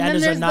 Our then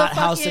standards are there's not the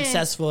how fucking-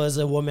 successful is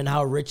a woman,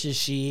 how rich is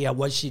she,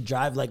 what she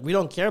drive. Like, we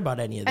don't care about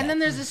any of that. and then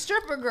there's the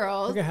stripper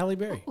girls Look at Halle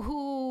Berry.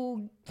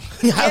 who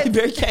Halle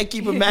Berry can't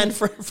keep a man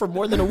for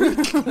more than a week.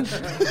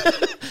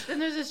 then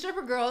there's the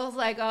stripper girls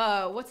like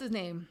what's his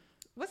name?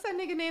 What's that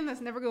nigga name that's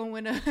never gonna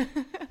win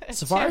a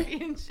Safari?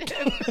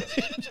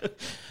 championship?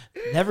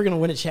 Never gonna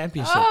win a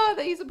championship. Oh,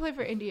 they used to play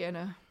for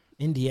Indiana.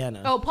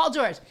 Indiana. Oh, Paul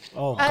George.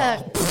 Oh,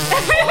 God.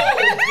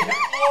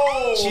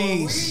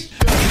 Jeez.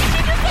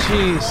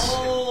 Jeez.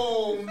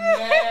 Oh,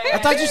 man. I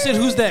thought you said,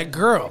 who's that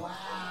girl?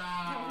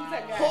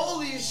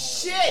 Holy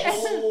shit.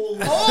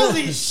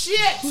 Holy shit.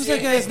 Who's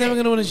that guy that's never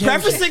going to win a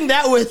championship? Prefacing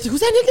that with, who's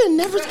that nigga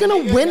never's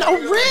gonna win a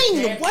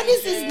ring? What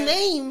is his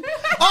name?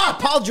 Oh,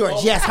 Paul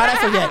George. Yes, how'd I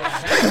forget?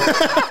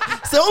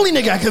 It's the only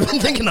nigga I could have been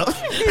thinking of.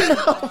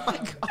 Oh, my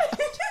God.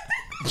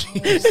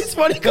 It's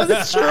funny because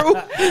it's true.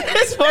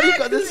 It's funny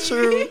because it's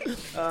true.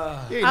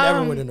 He ain't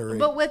never winning a ring.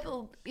 But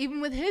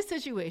even with his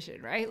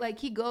situation, right? Like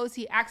he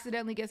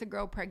accidentally gets a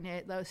girl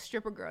pregnant, the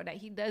stripper girl that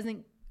he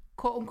doesn't,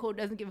 quote unquote,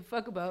 doesn't give a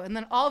fuck about, and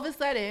then all of a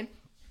sudden,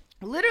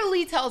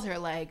 literally tells her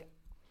like,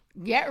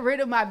 get rid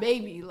of my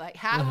baby, like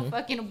have a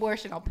fucking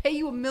abortion. I'll pay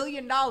you $1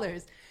 million.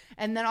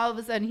 And then all of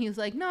a sudden he was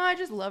like, no, I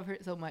just love her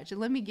so much. And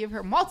let me give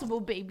her multiple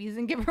babies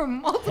and give her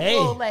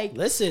multiple,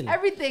 listen.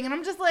 everything. And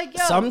I'm just like,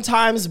 yo.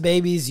 Sometimes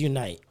babies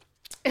unite.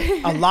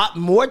 A lot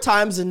more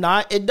times than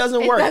not, it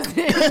doesn't work.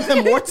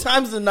 doesn't. More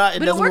times than not, it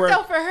But it doesn't worked work.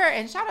 out for her.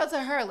 And shout out to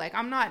her. Like,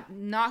 I'm not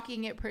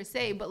knocking it per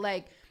se, but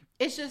like,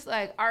 it's just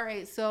like, all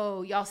right,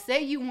 so y'all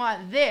say you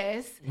want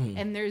this,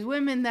 and there's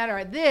women that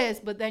are this,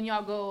 but then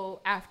y'all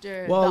go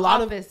after the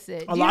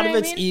opposite. A lot of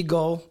it's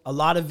ego. A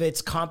lot of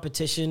it's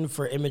competition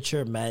for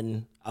immature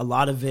men. A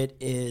lot of it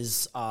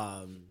is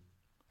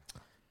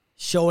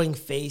showing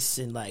face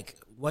and like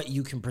what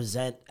you can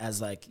present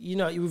as like, you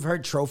know, you've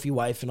heard trophy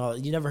wife and all.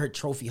 You never heard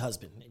trophy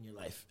husband in your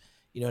life.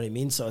 You know what I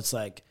mean? So it's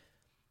like,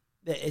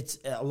 it's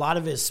a lot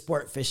of it is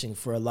sport fishing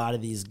for a lot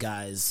of these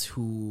guys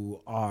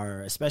who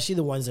are, especially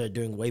the ones that are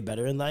doing way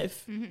better in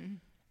life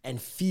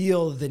and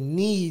feel the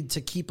need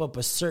to keep up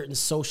a certain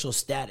social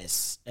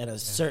status and a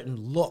certain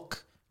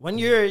look When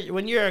you're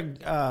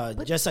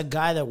just a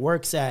guy that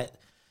works at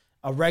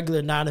a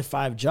regular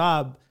 9-to-5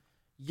 job,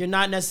 you're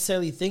not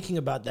necessarily thinking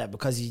about that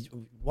because you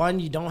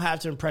don't have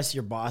to impress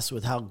your boss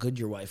with how good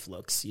your wife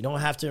looks. You don't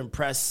have to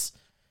impress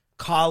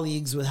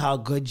colleagues with how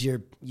good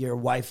your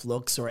wife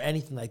looks or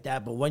anything like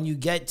that. But when you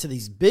get to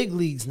these big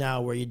leagues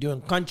now where you're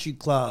doing country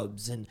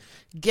clubs and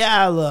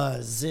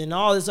galas and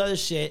all this other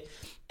shit,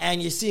 and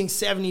you're seeing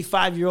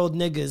 75-year-old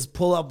niggas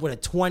pull up with a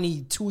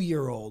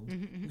 22-year-old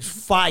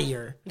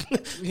fire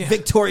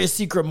Victoria's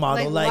Secret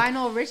model. Like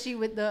Lionel Richie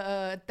with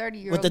the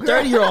 30-year-old. With the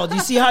 30-year-old. You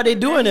see how they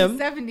doing him.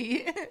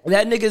 70.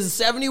 That nigga's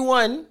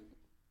 71,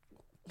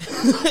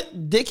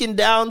 dicking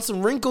down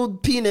some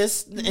wrinkled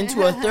penis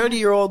into a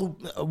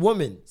 30-year-old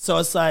woman. So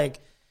it's like,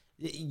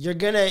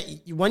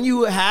 when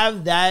you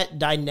have that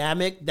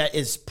dynamic that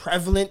is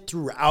prevalent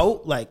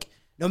throughout, like,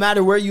 no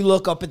matter where you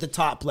look up at the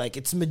top, like,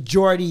 it's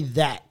majority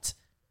that.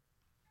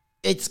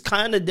 It's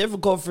kind of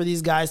difficult for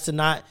these guys to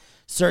not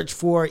search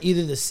for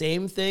either the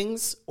same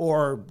things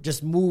or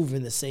just move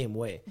in the same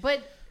way.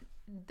 But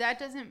that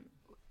doesn't,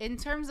 in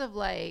terms of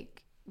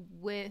like,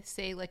 with,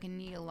 say, like a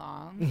Nia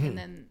Long, and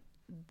then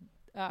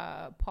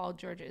Paul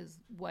George's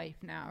wife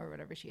now, or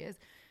whatever she is,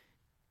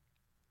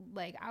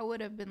 like, I would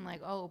have been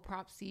like, oh,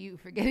 props to you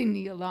for getting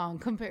Nia Long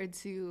compared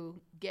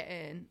to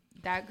getting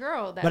that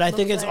girl. That but I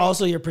think it's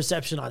also your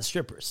perception on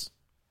strippers.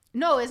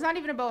 No, it's not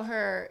even about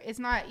her. It's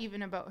not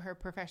even about her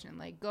profession.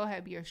 Like, go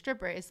ahead, be a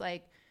stripper. It's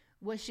like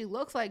what she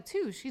looks like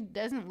too. She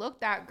doesn't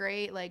look that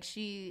great. Like,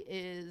 she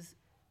is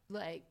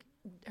like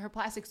her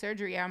plastic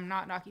surgery. I'm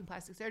not knocking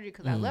plastic surgery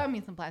because I love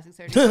me some plastic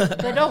surgery.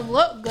 They don't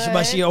look good.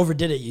 But she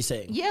overdid it, you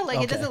saying? Yeah,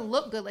 like, it doesn't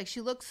look good. Like,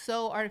 she looks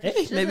so artificial.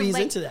 Hey, maybe he's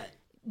into that.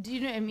 Do you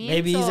know what I mean?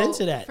 Maybe he's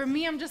into that. For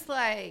me, I'm just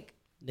like,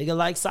 nigga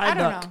like Psyduck. I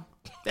don't know.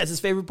 That's his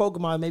favorite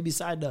Pokemon. Maybe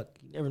Psyduck.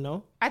 You never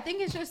know. I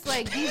think it's just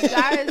like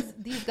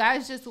these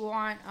guys just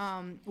want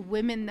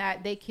women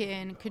that they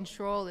can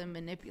control and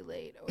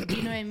manipulate. Or,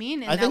 you know what I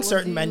mean? And I think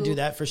certain men do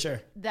that for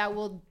sure. That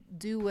will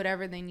do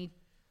whatever they need.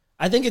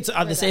 I think it's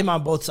the same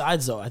on both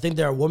sides, though. I think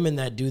there are women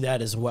that do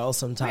that as well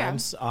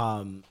sometimes.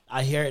 Yeah.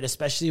 I hear it,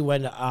 especially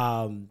when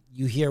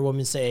you hear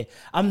women say,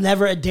 I'm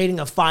never dating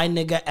a fine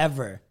nigga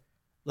ever.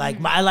 Like,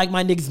 I like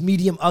my niggas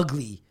medium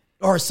ugly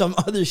or some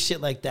other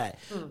shit like that.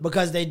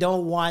 Because they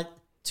don't want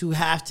to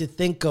have to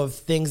think of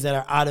things that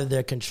are out of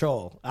their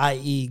control,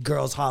 i.e.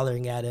 girls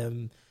hollering at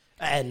him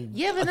and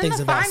yeah, but then things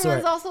the of that fine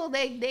sort. ones also,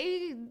 they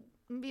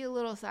be a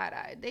little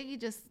side-eyed. They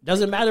just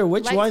doesn't matter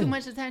which like one. Too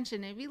much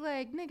attention. They be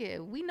like,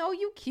 nigga, we know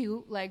you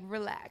cute. Like,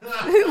 relax.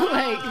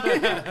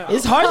 Like,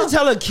 it's hard to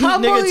tell a cute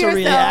nigga to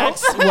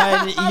relax when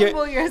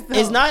humble yourself.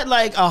 It's not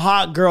like a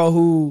hot girl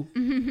who,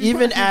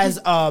 even as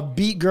a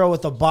beat girl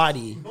with a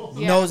body,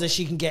 knows that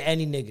she can get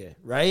any nigga,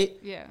 right?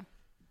 Yeah.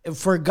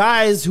 For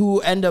guys who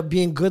end up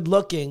being good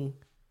looking,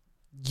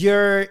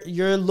 you're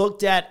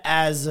looked at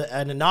as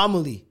an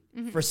anomaly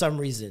for some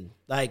reason.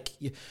 Like,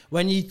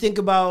 when you think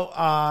about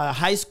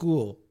high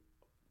school,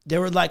 there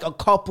were like a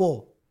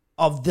couple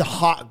of the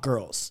hot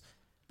girls,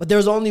 but there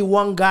was only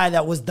one guy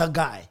that was the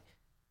guy.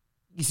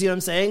 You see what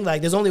I'm saying?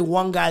 Like, there's only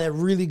one guy that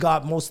really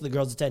got most of the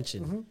girls'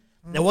 attention.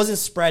 It wasn't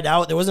spread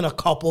out. There wasn't a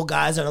couple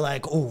guys that are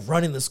like, oh,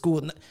 running the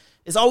school.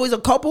 It's always a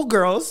couple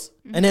girls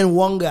and then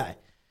one guy.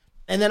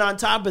 And then on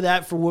top of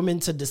that, for women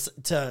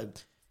to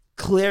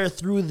clear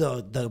through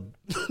the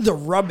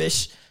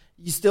rubbish,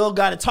 you still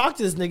got to talk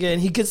to this nigga and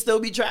he could still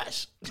be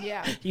trash.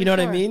 Yeah. You know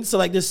what I mean? So,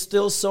 like, there's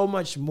still so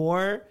much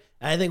more.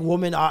 And I think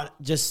women ought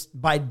just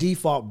by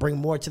default bring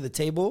more to the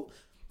table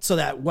so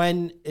that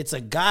when it's a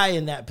guy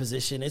in that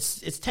position, it's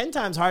 10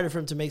 times harder for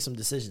him to make some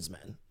decisions,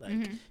 man.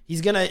 Like,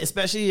 he's going to,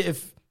 especially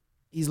if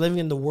he's living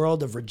in the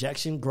world of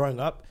rejection growing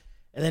up,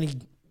 and then he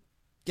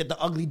get the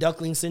ugly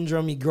duckling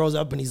syndrome. He grows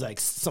up and he's like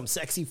some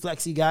sexy,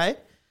 flexy guy.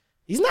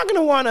 He's not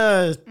going to want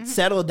to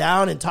settle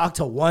down and talk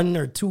to one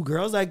or two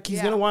girls. Like,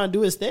 he's going to want to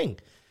do his thing.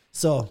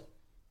 So,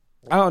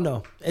 I don't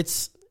know.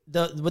 It's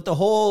with the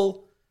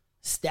whole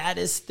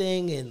status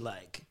thing and,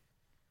 like,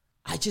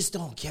 I just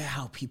don't get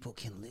how people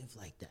can live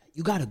like that.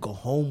 You got to go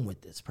home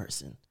with this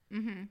person.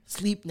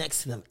 Sleep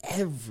next to them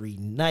every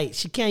night.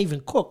 She can't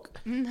even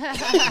cook.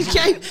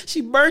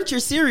 She burnt your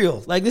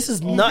cereal. Like, this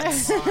is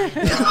nuts.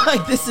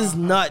 Like, this is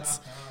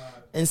nuts.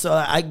 And so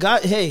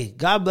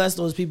God bless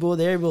those people.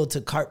 They're able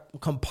to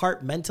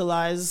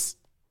compartmentalize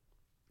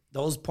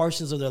those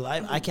portions of their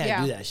life. I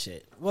can't do that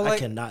shit. Well, I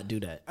cannot do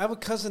that. I have a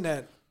cousin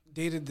that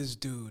dated this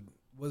dude,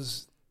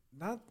 was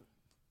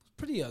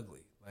pretty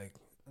ugly, like,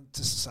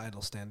 to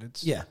societal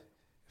standards. Yeah.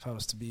 If I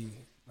was to be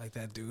like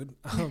that dude.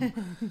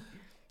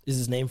 Is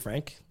his name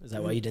Frank? Is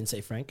that why you didn't say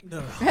Frank?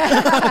 No.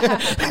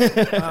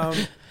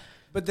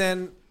 But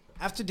then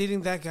after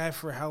dating that guy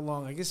for how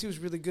long? I guess he was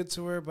really good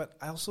to her, but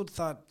I also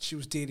thought she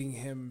was dating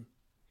him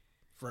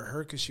for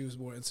her because she was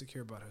more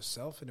insecure about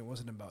herself, and it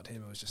wasn't about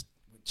him. It was just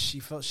what she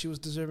felt she was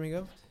deserving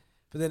of.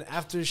 But then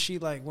after she,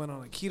 like, went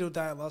on a keto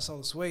diet, lost all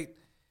this weight,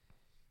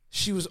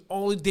 she was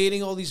only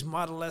dating all these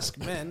model-esque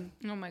men.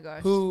 Oh my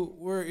gosh. Who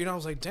were, I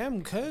was like,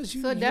 damn, cuz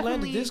you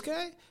landed this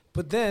guy?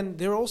 But then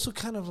they were also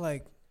kind of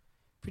like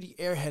pretty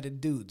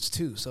airheaded dudes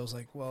too. So I was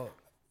like, well,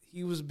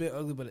 he was a bit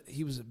ugly, but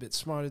he was a bit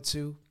smarter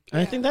too. And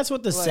I think that's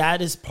what the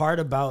saddest part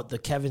about the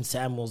Kevin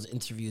Samuels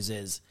interviews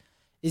is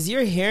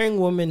you're hearing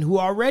women who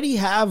already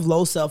have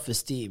low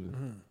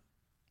self-esteem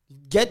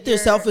get their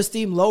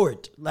self-esteem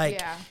lowered.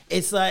 Like,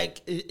 it's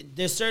like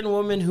there's certain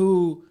women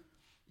who,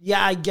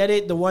 I get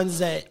it. The ones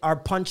that are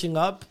punching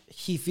up,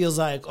 he feels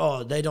like,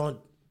 oh,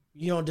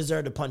 you don't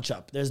deserve to punch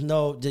up. There's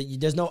no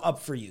up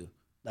for you.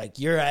 Like,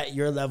 you're at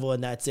your level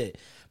and that's it.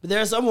 But there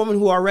are some women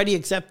who already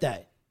accept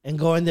that and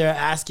go in there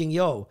asking,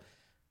 yo,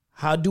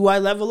 how do I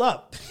level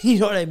up? You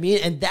know what I mean?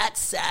 And that's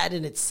sad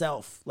in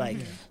itself. Like,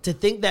 to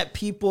think that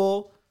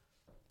people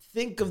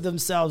think of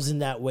themselves in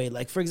that way.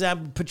 Like, for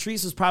example,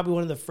 Patrice was probably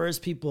one of the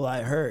first people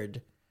I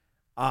heard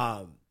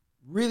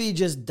really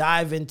just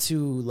dive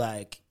into,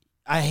 like,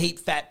 I hate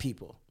fat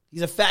people.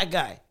 He's a fat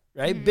guy,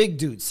 right? Big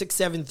dude,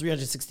 6'7",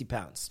 360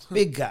 pounds.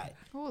 Big guy.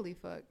 Holy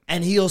fuck.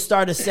 And he'll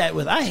start a set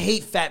with, I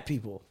hate fat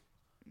people.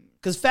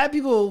 Because fat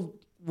people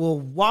will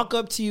walk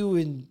up to you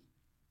and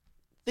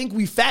think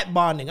we fat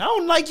bonding. I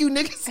don't like you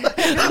niggas.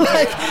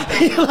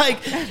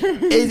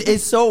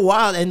 It's so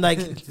wild. And like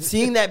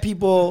seeing that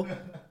people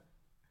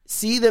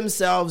see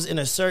themselves in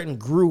a certain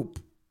group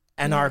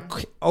and are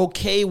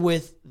okay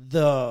with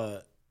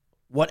the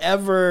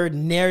whatever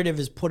narrative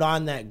is put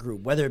on that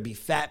group, whether it be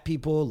fat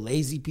people,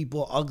 lazy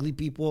people, ugly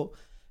people.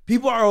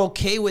 People are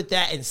okay with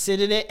that and sit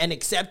in it and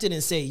accept it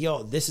and say,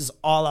 yo, this is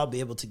all I'll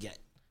be able to get.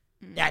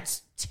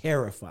 That's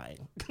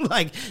terrifying.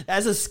 Like,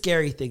 that's a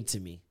scary thing to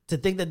me. To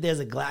think that there's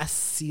a glass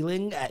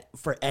ceiling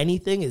for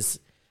anything it's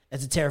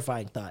a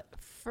terrifying thought.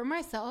 For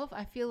myself,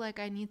 I feel like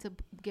I need to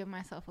give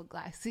myself a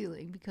glass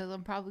ceiling because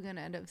I'm probably going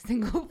to end up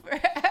single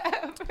forever.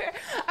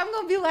 I'm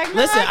going to be like,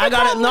 listen, I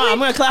got it. No, I'm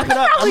going to clap it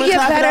up. I'm going to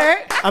clap it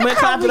up. I'm going to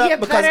clap it up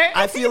because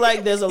I feel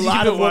like there's a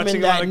lot of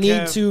women that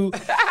need to.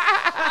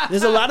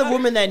 There's a lot of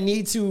women that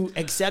need to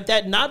accept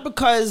that, not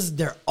because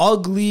they're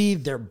ugly,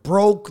 they're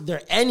broke,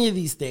 they're any of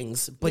these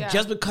things, but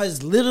just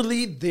because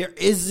literally there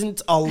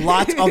isn't a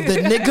lot of the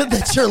nigga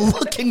that you're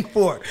looking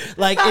for.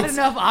 Like, not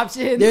enough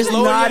options. There's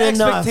not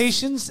enough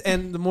expectations,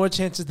 and the more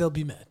chances they'll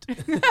be met.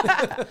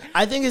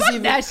 I think it's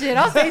even that shit.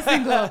 I'll say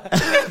single.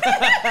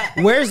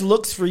 Where's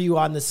looks for you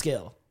on the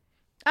scale?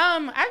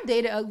 I've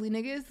dated ugly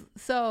niggas,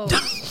 so.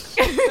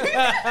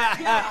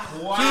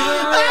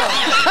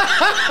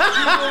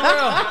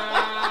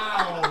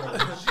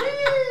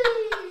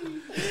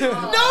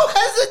 No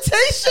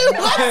hesitation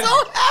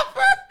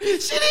whatsoever.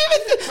 She didn't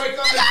even.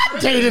 I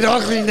dated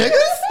ugly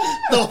niggas.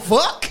 The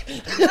fuck?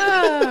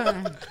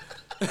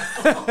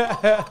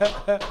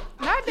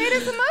 I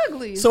dated some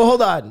uglies. So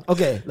hold on.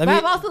 Okay, but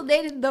I've also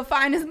dated the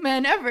finest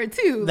men ever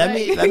too. Let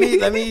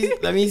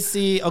me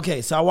see.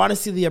 Okay, so I want to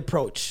see the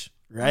approach.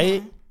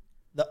 Right?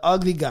 The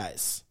ugly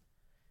guys.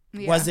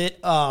 Yeah. Was it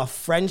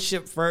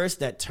friendship first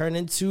that turned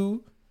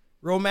into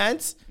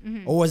romance?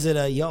 Or was it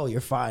yo,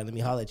 you're fine, let me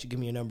holler at you, give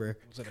me your number?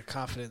 Was it a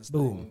confidence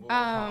boom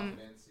thing?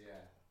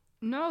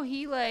 No,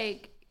 he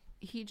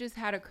just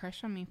had a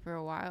crush on me for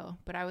a while,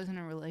 but I was in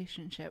a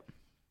relationship.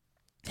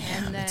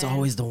 Damn, it's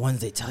always the ones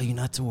they tell you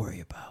not to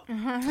worry about. Okay,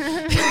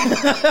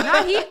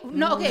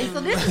 so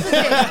this is the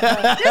thing.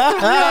 This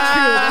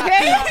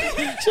is the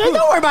real truth, okay?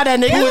 Don't worry about that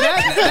nigga.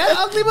 That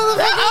ugly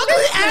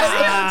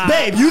motherfucker.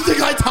 Babe, you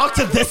think I talk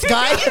to this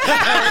guy?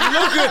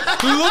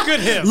 Look at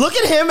him. Look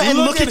at him and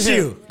look at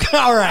you.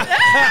 All right.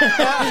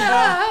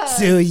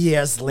 2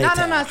 years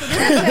later. No. So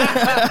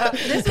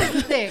this was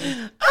the thing.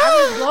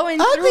 I was going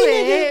through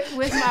it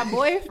with my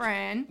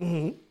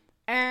boyfriend,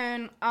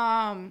 and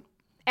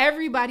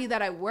everybody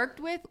that I worked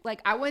with, like,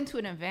 I went to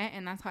an event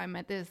and that's how I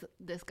met this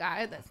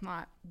guy that's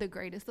not the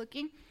greatest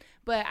looking,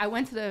 but I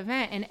went to the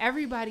event and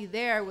everybody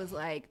there was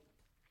like,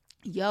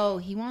 yo,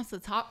 he wants to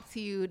talk to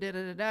you,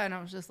 da-da-da-da. And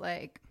I was just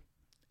like,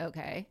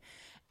 okay.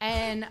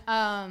 And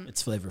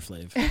it's Flavor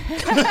Flav.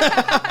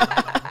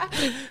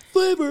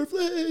 Flavor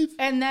Flav.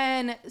 And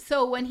then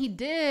so when he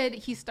did,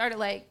 he started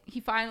like, he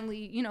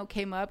finally,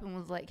 came up and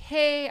was like,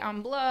 hey,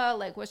 I'm blah,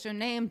 like, what's your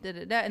name,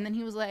 da-da-da. And then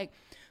he was like,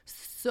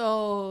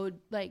 so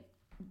like,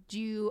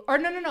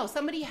 no,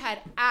 somebody had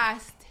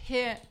asked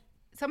him,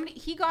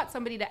 he got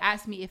somebody to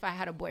ask me if I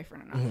had a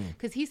boyfriend or not,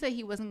 because he said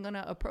he wasn't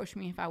gonna approach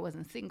me if I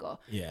wasn't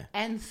single. Yeah.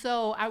 And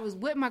so I was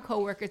with my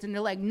coworkers and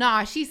they're like,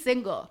 nah, she's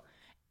single.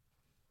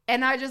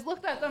 And I just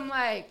looked at them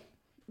like,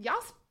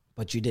 y'all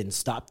but you didn't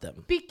stop them.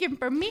 Speaking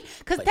for me,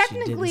 because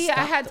technically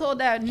I had told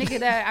that nigga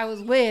that I was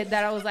with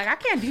that I was like, I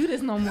can't do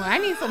this no more. I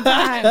need some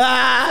time.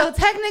 So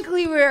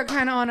technically we were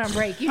kind of on a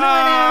break. You know what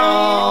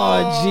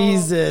I mean? Oh,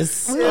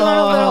 Jesus. We were on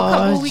a little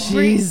couple week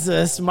break.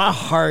 Jesus, my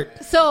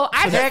heart. So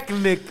I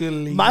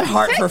technically. My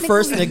heart for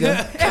first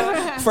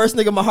nigga. First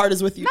nigga, my heart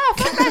is with you. No,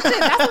 fuck that shit.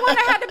 That's the one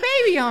that had the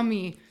baby on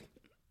me.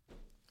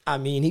 I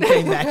mean, he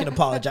came back and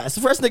apologized.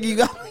 The first nigga you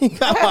got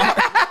my heart.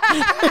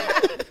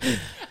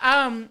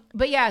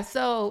 But yeah,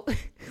 so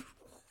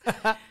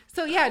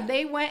yeah,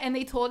 they went and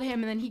they told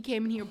him, and then he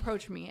came and he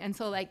approached me, and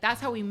so like that's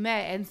how we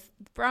met. And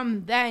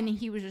from then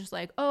he was just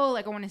like, oh,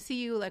 like I want to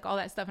see you, like all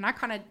that stuff. And I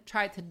kind of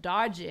tried to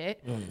dodge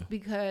it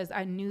because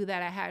I knew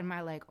that I had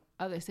my like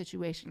other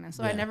situation, and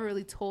so I never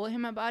really told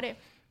him about it.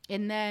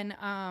 And then,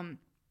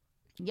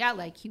 yeah,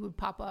 like he would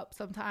pop up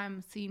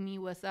sometimes, see me,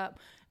 what's up.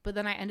 But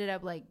then I ended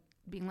up like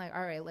being like,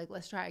 all right, like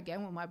let's try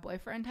again with my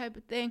boyfriend type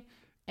of thing.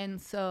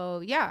 And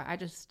so, yeah, I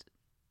just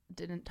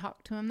didn't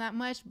talk to him that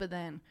much. But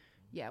then,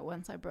 yeah,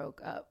 once I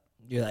broke up,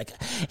 you're like,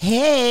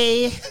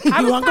 hey.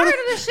 I was tired of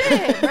this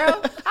shit, bro. I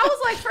was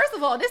like, first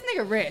of all, this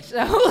nigga rich.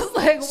 I was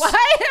like,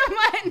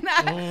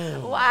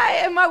 why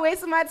am I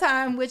wasting my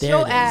time with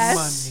your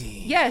ass?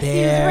 Money. Yes,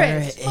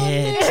 There he's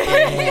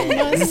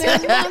rich.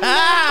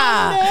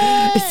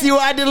 See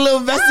what I did a little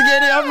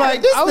investigating? I'm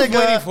like, this I was nigga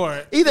waiting for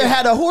it. either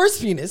had a horse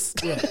penis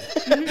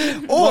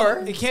or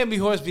It can't be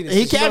horse penis.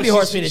 he can be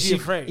horse penis. She's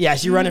afraid. Yeah,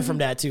 she running from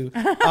that too.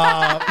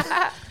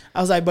 I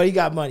was like, but he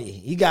got money.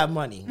 He got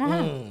money.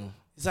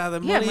 It's either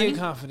Yeah, money money. or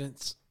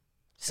confidence.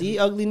 See,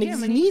 ugly niggas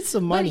money. need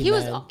some money,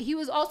 But man. he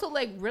was also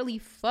like really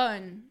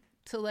fun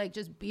to like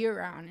just be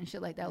around and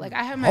shit like that. Like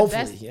I had my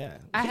Hopefully, best yeah.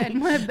 I had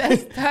my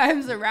best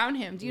times around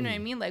him. Do you know what I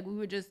mean? Like we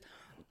would just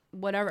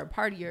whatever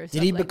party or Did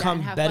stuff he like that become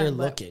and have better fun,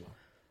 but, looking?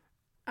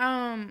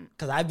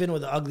 Because I've been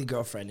with an ugly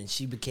girlfriend and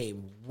she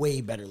became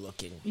way better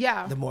looking.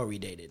 Yeah. The more we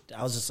dated,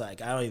 I was just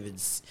like, I don't even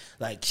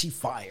like she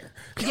fire.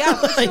 Yeah,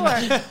 for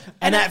sure.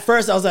 And at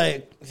first, I was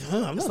like,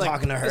 I'm not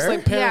talking to her. It's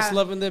like parents Yeah.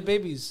 loving their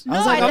babies. I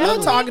was like, I I'm not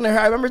definitely- talking to her.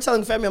 I remember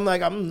telling Femi, I'm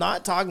like, I'm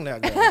not talking to her.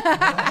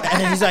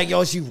 And then he's like,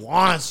 yo, she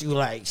wants you.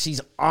 Like,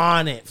 she's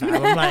on it, fam.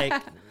 I'm like,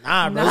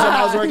 nah, bro. This is when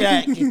I was working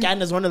at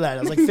Canada's Wonderland.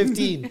 I was like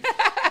 15.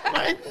 I'm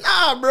like,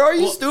 nah, bro, are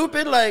you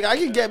stupid? Like, I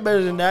can get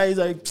better than that. He's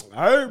like,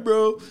 all right,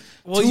 bro.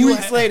 Well, 2 you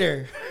weeks ha-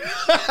 later.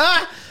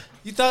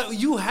 You thought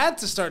you had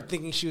to start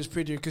thinking she was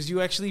prettier because you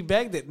actually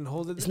begged it and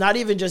hold it. It's not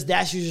even just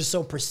that. She was just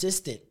so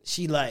persistent.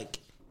 She, like,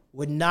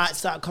 would not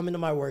stop coming to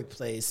my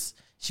workplace.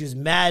 She was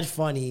mad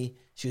funny.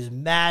 She was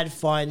mad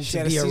fun She to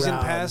had a be season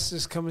around. pass,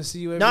 just come and see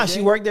you every day. No,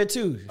 she worked there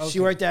too. Okay.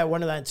 She worked at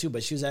Wonderland too,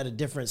 but she was at a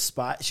different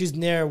spot. She was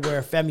near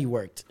where Femi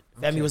worked.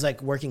 Femi was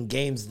like working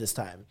games this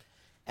time.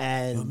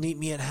 And Meet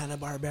me at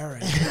Hanna-Barbera.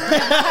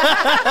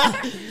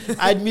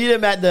 I'd meet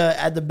him at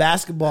the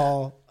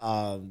basketball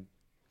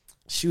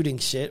shooting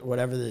shit,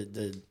 whatever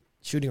the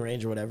shooting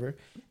range or whatever.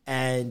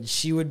 And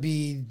she would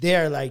be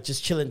there like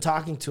just chilling,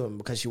 talking to him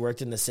because she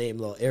worked in the same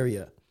little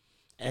area.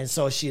 And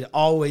so she'd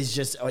always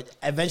just,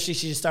 eventually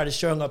she just started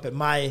showing up at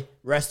my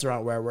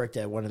restaurant where I worked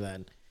at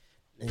Wonderland.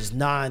 And just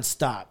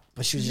nonstop.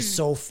 But she was just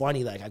so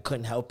funny, like I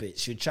couldn't help it.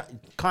 She would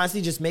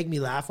constantly just make me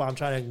laugh while I'm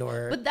trying to ignore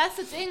her. But that's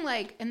the thing,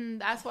 like, and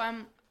that's why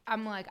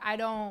I'm like, I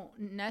don't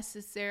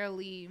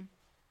necessarily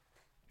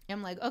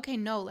am like, okay,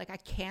 no, like I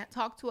can't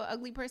talk to an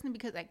ugly person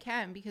because I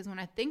can. Because when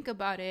I think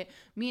about it,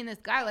 me and this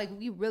guy, like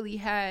we really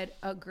had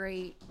a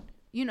great,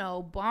 you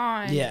know,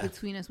 bond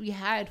between us. We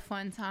had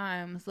fun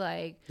times.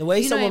 Like the way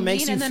you know someone what I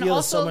makes mean? you And then feel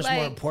is so also, much like,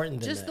 more important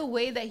than just that. the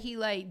way that he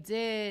like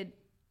did,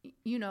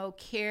 you know,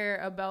 care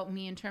about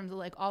me in terms of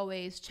like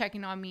always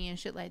checking on me and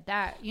shit like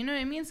that. You know what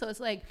I mean? So it's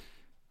like,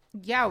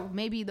 yeah,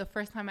 maybe the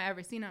first time I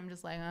ever seen him, I'm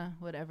just like,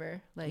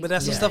 whatever. Like, But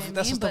that's the you know stuff. what I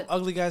That's the mean? stuff But-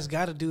 ugly guys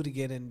got to do to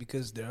get in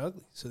because they're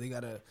ugly. So they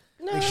gotta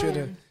make sure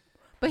to.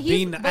 But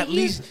being at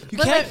least you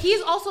but can't. like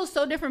he's also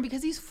so different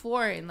because he's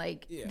foreign.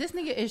 Like Yeah. this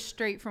nigga is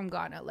straight from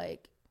Ghana.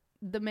 Like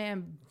the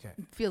man Okay.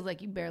 feels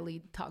like he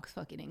barely talks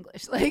fucking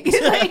English. Like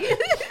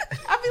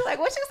I'll be like,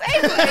 what you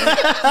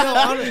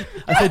say?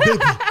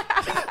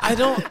 I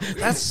don't.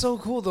 That's so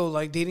cool though.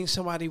 Like dating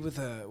somebody with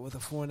a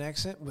foreign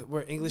accent,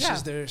 where English Yeah.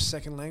 is their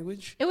second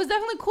language. It was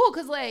definitely cool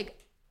because like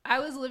I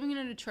was living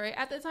in Detroit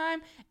at the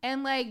time,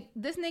 and like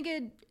this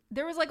nigga,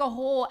 there was like a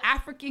whole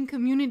African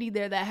community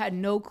there that I had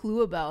no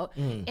clue about,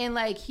 and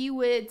like he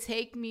would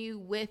take me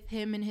with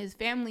him and his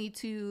family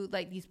to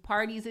like these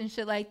parties and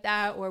shit like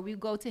that, or we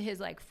go to his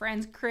like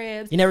friends'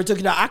 cribs, You never took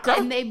it to Accra?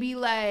 and they be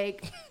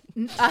like,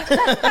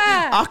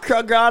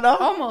 Accra, Ghana?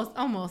 almost.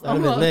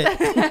 That'd have been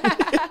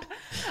lit.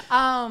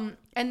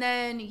 And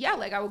then yeah,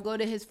 like I would go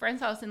to his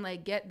friend's house and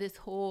like get this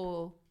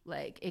whole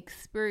like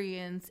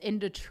experience in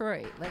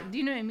Detroit. Like, do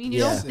you know what I mean? You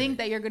Yeah. don't think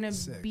that you're gonna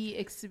be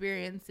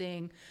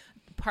experiencing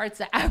parts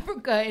of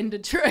Africa in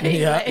Detroit.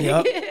 Yeah, like,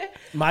 yep.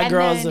 My and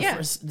girl's then, yeah.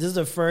 this is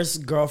the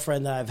first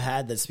girlfriend that I've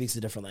had that speaks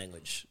a different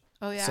language.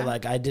 Oh yeah. So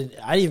like I didn't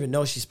even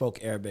know she spoke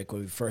Arabic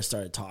when we first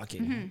started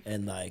talking, Mm-hmm.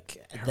 and like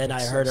then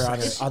I heard her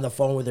on the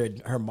phone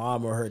with her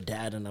mom or her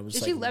dad, and I was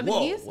Is like, she whoa,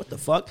 Lebanese? what the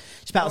fuck?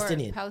 She's Or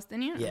Palestinian.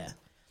 Palestinian. Yeah,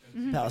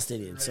 Mm-hmm.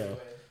 Palestinian. So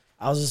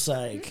I was just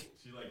like.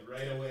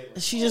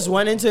 She just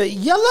went into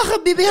yalla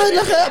habibi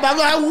yalla. I'm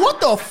like,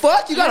 what the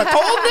fuck? You got a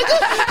cold, nigga?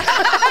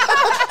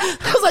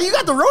 I was like, you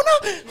got the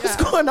Rona? What's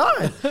going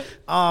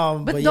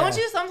on? But yeah. don't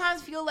you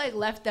sometimes feel like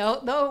left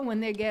out though when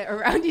they get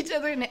around each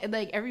other and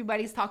like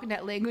everybody's talking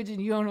that language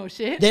and you don't know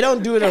shit? They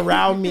don't do it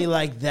around me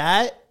like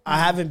that. I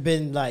haven't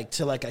been like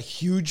to like a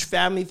huge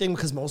family thing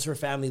because most of her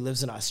family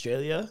lives in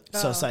Australia.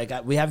 So it's like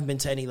we haven't been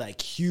to any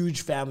like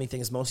huge family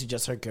things. Mostly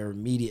just her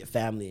immediate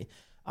family.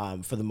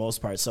 For the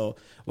most part. So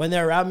when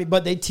they're around me,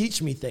 but they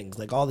teach me things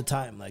like all the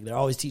time. Like they're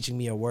always teaching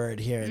me a word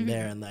here and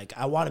there. And like,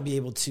 I want to be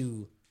able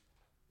to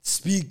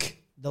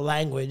speak the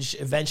language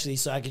eventually,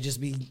 so I could just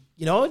be,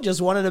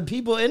 just one of the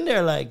people in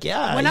there. Like,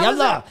 yeah, When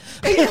yalla.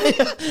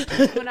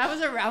 When I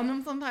was around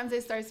them, sometimes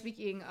they start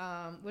speaking,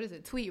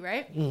 tweet,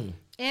 right? Mm.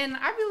 And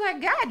I'd be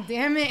like, God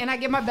damn it. And I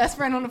get my best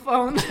friend on the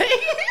phone. Tell me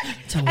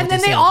and what then to they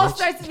say, all bitch.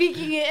 start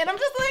speaking it. And I'm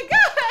just like,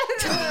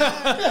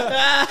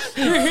 God.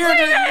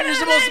 You're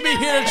supposed to be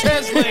here to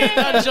translate,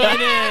 not join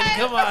in.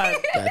 Come on.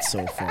 That's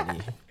so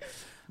funny.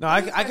 No,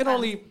 I can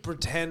only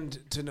pretend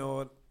to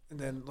know it, and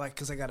then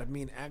because I got a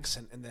mean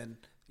accent, and then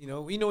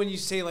when you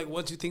say like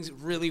 1, 2 things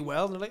really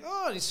well, and they're like,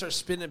 oh, and you start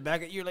spinning it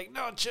back at you, like,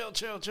 no, chill.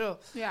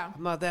 Yeah.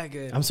 I'm not that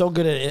good. I'm so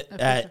good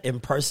at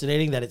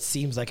impersonating that it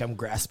seems like I'm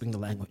grasping the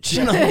language.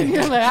 You're like,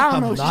 I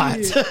don't know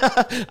not. shit.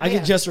 I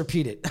can just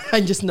repeat it. I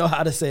just know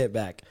how to say it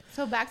back.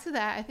 So back to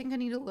that, I think I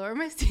need to lower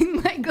my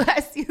stigmate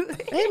glass ceiling.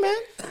 Hey, man.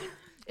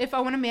 If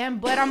I want a man,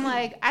 but I'm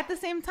like, at the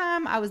same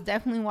time, I was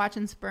definitely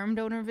watching sperm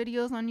donor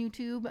videos on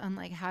YouTube on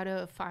like how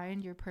to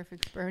find your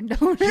perfect sperm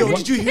donor. Yo,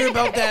 did you hear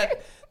about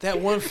that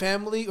one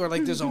family? Or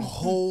like there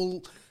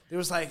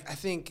was like, I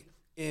think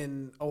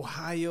in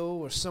Ohio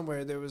or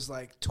somewhere, there was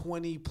like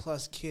 20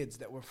 plus kids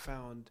that were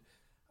found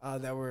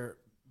that were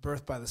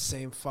birthed by the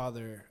same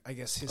father. I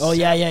guess his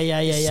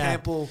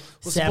sample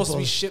was supposed to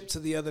be shipped to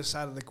the other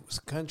side of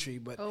the country,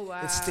 but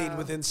it stayed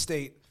within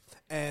state.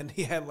 And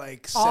he had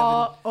like 7.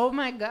 Oh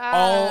my God.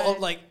 All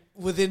like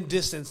within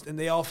distance, and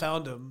they all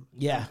found him.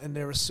 Yeah. And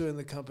they were suing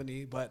the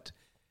company, but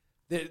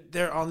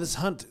they're on this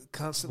hunt,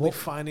 constantly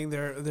finding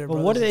their But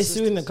what are they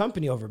suing the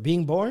company over?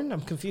 Being born? I'm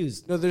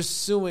confused. No, they're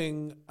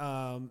suing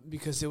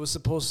because it was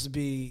supposed to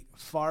be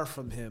far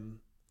from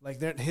him.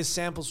 Like his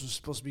samples were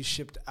supposed to be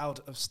shipped out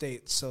of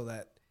state so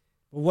that.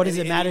 Well, what does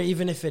it matter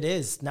even if it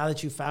is? Now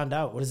that you found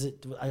out, what is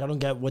it? I don't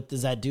get, what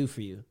does that do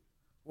for you?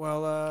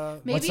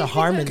 Well, what's the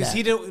harm in because that?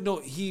 he didn't. No,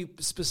 he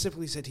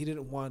specifically said he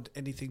didn't want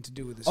anything to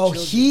do with his Oh,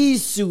 children.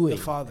 he's suing.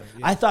 The father.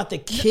 Yeah. I thought the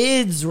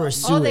kids were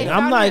suing. they I'm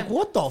found like, him.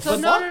 what the So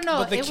fuck? no.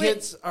 But the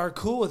kids are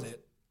cool with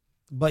it.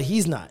 But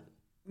he's not.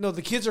 No,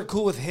 the kids are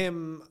cool with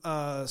him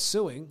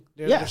suing.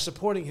 Yeah. They're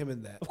supporting him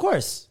in that, Of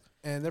course.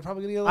 and they're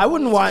probably gonna. I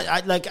wouldn't want.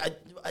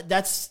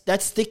 That's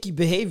sticky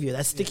behavior.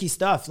 That's sticky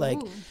stuff. Like,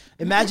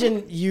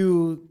 imagine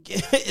you're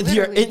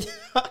in,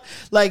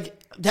 like.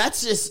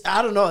 That's just,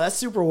 I don't know. That's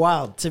super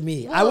wild to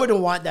me. I wouldn't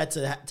want that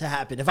to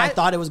happen. If I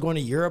thought it was going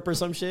to Europe or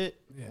some shit.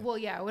 Yeah. Well,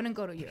 yeah, I wouldn't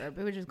go to Europe.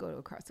 It would just go to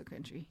across the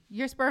country.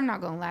 Your sperm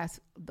not gonna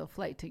last the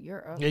flight to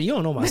Europe. Yeah, you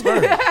don't know my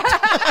sperm.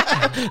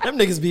 Them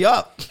niggas be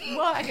up.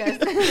 Well, I guess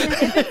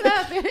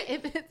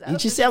if it's up,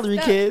 Eat your celery,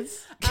 stuck.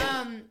 kids.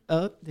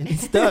 Up and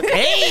it's stuck.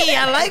 Hey,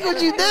 I like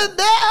what you did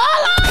there.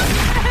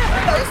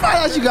 Hold on. You find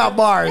out you got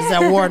bars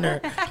at Warner.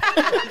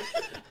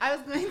 I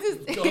was going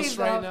to say Ghost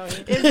right now.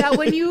 is that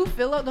when you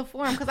fill out the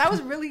form, because I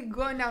was really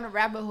going down a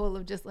rabbit hole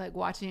of just like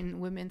watching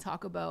women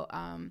talk about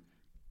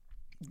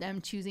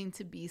them choosing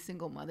to be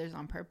single mothers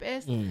on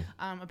purpose.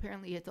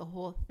 Apparently it's a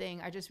whole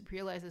thing. I just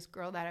realized this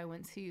girl that I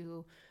went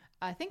to,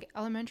 I think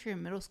elementary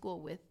and middle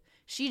school with,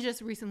 she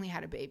just recently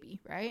had a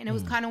baby, right? And it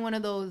was kind of one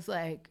of those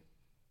like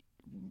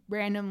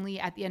randomly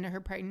at the end of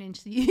her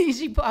pregnancy,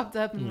 she popped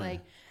up and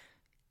like,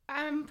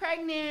 I'm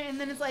pregnant,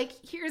 and then it's like,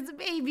 here's a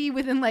baby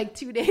within like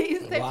 2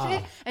 days type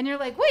shit. And you're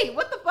like, wait,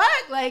 what the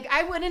fuck? Like,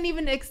 I wouldn't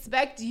even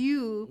expect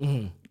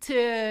you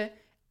to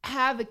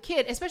have a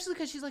kid, especially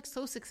because she's like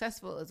so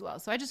successful as well.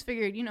 So I just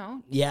figured,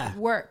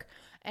 work.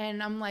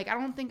 And I'm like, I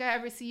don't think I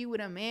ever see you with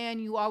a man.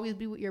 You always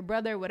be with your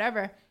brother,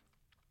 whatever.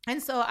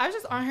 And so I was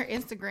just on her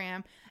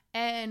Instagram,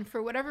 and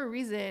for whatever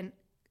reason,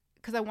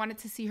 because I wanted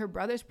to see her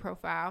brother's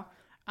profile,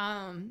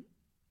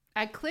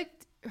 I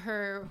clicked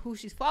who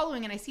she's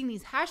following, and I seen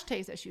these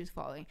hashtags that she was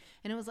following,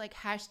 and it was like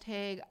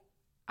hashtag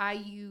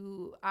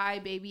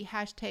IUI baby,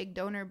 hashtag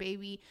donor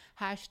baby,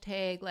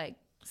 hashtag like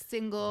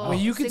single. Well,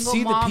 you can single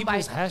see the mom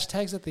people's by,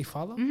 hashtags that they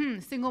follow.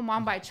 single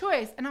mom by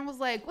choice, and I was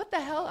like, what the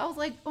hell? I was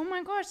like, oh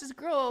my gosh, this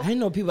girl. I didn't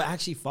know people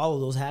actually follow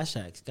those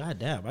hashtags. God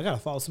damn, I gotta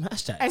follow some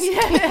hashtags.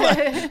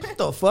 Yeah. What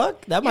the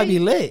fuck? That might be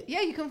lit. Yeah,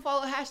 you can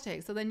follow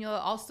hashtags. So then you'll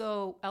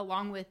also,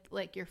 along with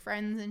like your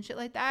friends and shit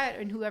like that,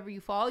 and whoever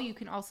you follow, you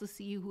can also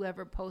see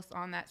whoever posts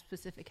on that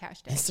specific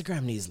hashtag.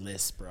 Instagram needs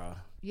lists, bro.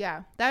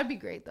 Yeah, that would be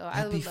great though.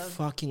 That'd be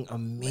fucking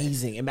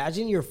amazing.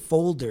 Imagine your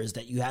folders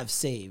that you have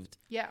saved.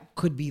 Yeah.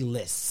 Could be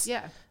lists.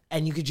 Yeah.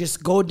 And you could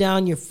just go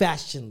down your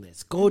fashion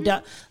list. Go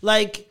down.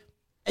 Like,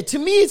 to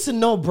me, it's a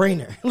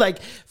no-brainer.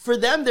 Like, for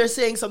them, they're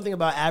saying something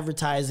about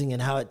advertising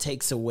and how it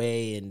takes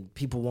away and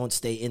people won't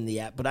stay in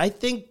the app. But I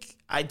think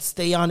I'd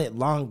stay on it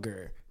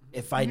longer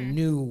if I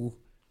knew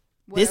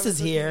this is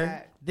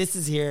here, this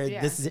is here,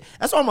 this is it.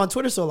 That's why I'm on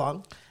Twitter so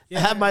long. I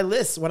have my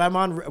list. When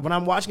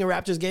I'm watching a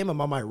Raptors game, I'm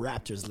on my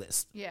Raptors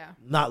list. Yeah.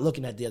 Not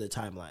looking at the other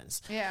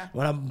timelines. Yeah.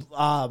 When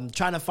I'm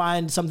trying to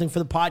find something for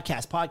the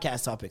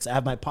podcast topics, I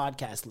have my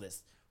podcast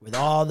list with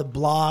all the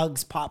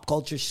blogs, pop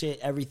culture shit,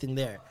 everything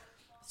there.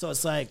 So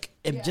it's like,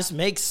 it just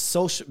makes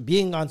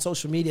being on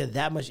social media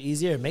that much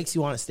easier. It makes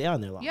you want to stay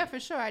on there longer. Yeah, for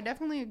sure. I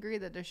definitely agree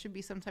that there should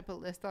be some type of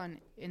list on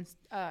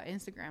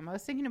Instagram. I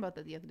was thinking about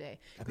that the other day.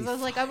 Because I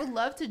was like, I would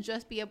love to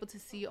just be able to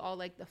see all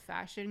like the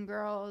fashion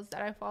girls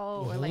that I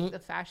follow or like the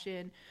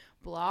fashion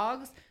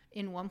blogs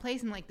in one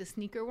place, and like the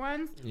sneaker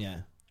ones,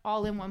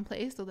 all in one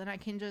place, so then I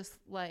can just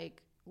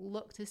like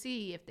look to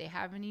see if they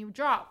have any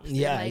drops, and,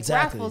 like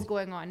exactly. raffles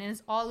going on, and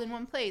it's all in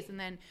one place. And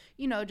then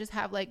just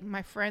have like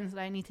my friends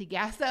that I need to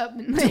gas up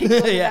and like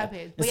go to that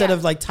page. But instead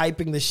of like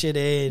typing the shit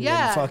in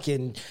and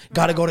fucking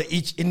gotta go to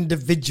each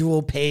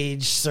individual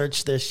page,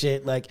 search their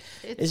shit. Like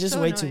it's just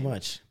so way annoying. Too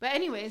much. But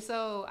anyway,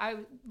 so I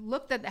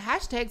looked at the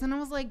hashtags and I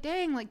was like,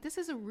 dang, like this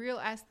is a real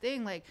ass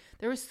thing. Like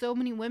there were so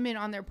many women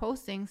on their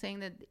posting saying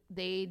that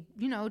they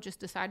just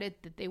decided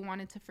that they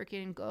wanted to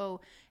freaking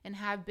go and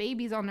have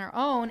babies on their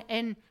own.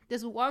 And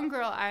this one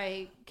girl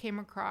I came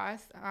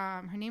across,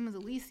 her name is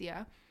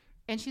Alicia,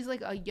 and she's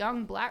like a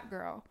young black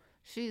girl.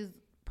 She's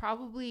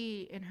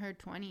probably in her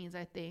 20s,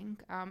 I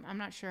think. I'm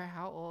not sure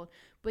how old,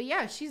 but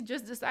yeah, she's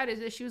just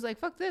decided that she was like,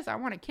 fuck this, I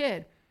want a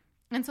kid.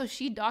 And so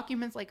she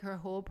documents like her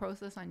whole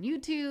process on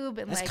YouTube,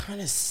 and that's like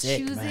kind of sick,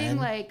 choosing man.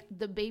 like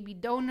the baby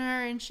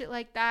donor and shit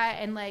like that.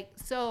 And like,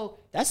 so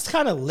that's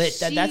kind of lit.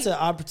 That's an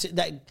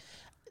opportunity.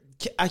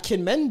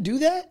 Can men do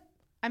that?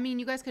 I mean,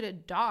 you guys could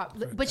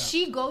adopt, but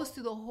she goes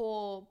through the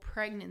whole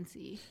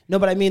pregnancy. No,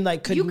 but I mean,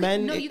 like, could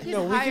men? No, you can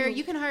hire.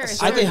 You can hire.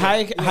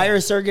 I can hire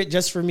a surrogate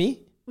just for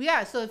me.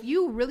 Yeah, so if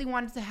you really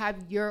wanted to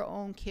have your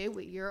own kid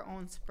with your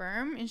own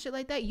sperm and shit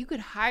like that, you could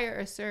hire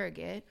a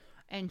surrogate,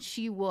 and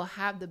she will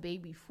have the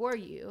baby for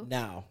you.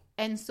 Now.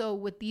 And so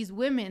with these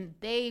women,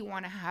 they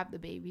want to have the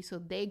baby, so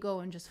they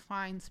go and just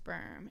find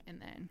sperm, and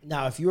then.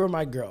 Now, if you were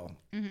my girl,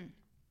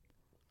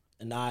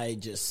 and I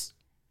just.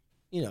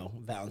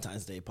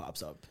 Valentine's Day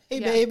pops up.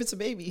 Hey, babe, it's a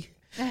baby.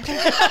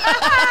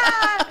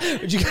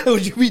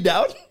 Would you be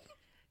down?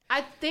 I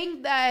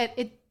think that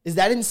it... Is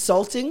that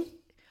insulting?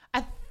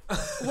 I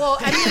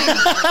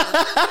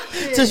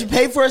mean... To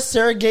pay for a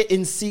surrogate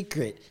in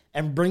secret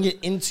and bring it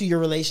into your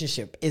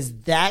relationship. Is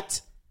that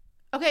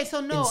okay,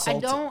 so no,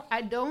 insulting?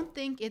 I don't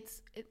think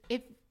it's...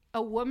 If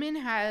a woman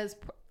has...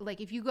 Like,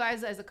 if you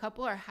guys as a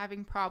couple are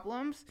having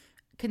problems...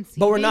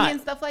 conceiving but we're not.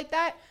 And stuff like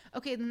that.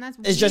 Okay, then that's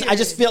it's weird. just I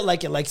just feel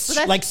like it, like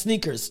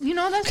sneakers.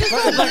 That's just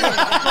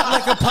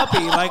like a puppy.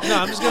 Like, no,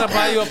 I'm just gonna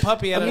buy you a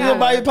puppy. I'm gonna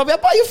buy you a puppy. I'll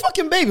buy you a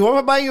fucking baby. Why am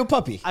I buying you a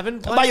puppy? I'll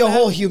buy you a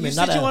whole human. You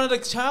said you wanted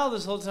a child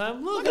this whole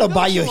time. Look, I'm gonna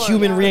buy you a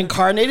human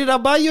reincarnated. I'll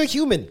buy you a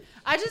human.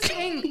 I just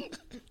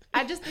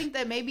think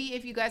that maybe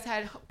if you guys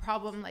had a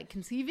problem like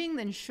conceiving,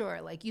 then sure,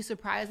 like you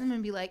surprise them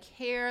and be like,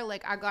 here,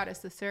 like I got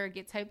us a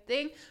surrogate type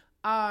thing.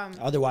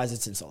 Otherwise,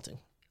 it's insulting.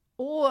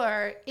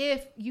 Or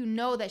if you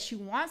know that she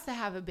wants to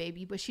have a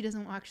baby, but she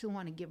doesn't actually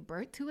want to give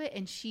birth to it,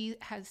 and she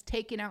has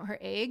taken out her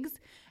eggs,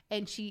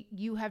 and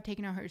you have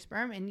taken out her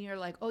sperm, and you're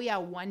like, oh yeah,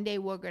 one day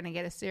we're gonna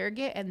get a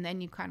surrogate, and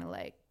then you kind of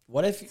like.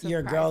 What if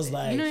your girl's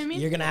like, you know what I mean?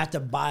 You're gonna have to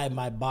buy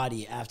my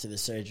body after the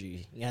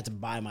surgery. You have to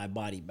buy my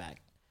body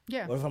back.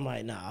 Yeah. What if I'm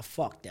like, nah,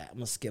 fuck that. I'm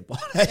gonna skip all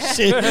that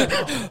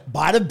shit.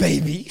 Buy the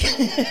baby.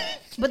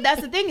 But that's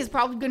the thing. It's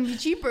probably gonna be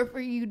cheaper for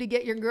you to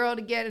get your girl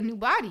to get a new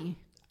body.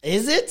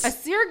 Is it? A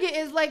surrogate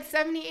is like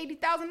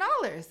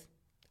 $70,000-$80,000.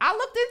 I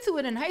looked into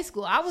it in high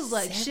school. I was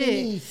like,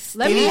 shit.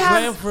 Let me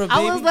have. I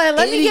was like,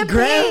 let me get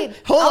paid.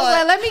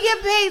 Let me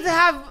get paid to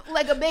have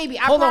like a baby.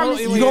 I promise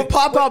you. You gonna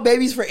pop out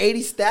babies for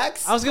 80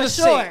 stacks? I was gonna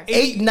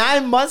say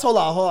 9 months. Hold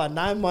on.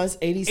 9 months,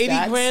 80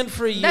 stacks. $80,000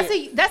 for a year.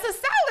 That's a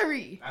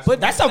salary. But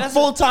that's a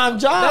full-time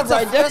job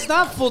right there. That's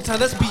not full-time.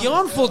 That's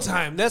beyond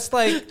full-time. That's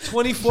like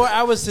 24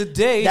 hours a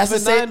day. That's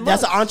for 9 months.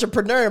 That's an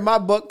entrepreneur in my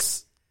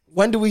books.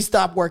 When do we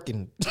stop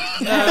working?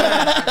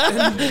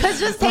 Let's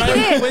just take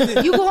it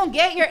in. You won't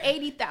get your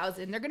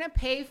 $80,000. They're gonna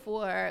pay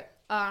for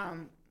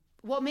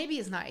well, maybe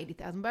it's not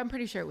 $80,000, but I'm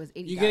pretty sure it was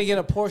 $80,000. You're gonna get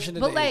a portion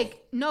of it. But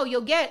like, no,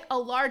 you'll get a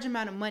large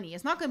amount of money.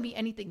 It's not gonna be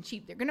anything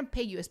cheap. They're gonna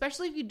pay you,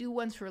 especially if you do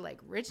ones for like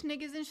rich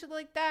niggas and shit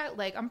like that.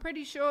 Like, I'm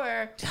pretty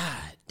sure.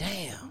 God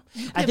damn.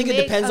 I think it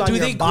depends on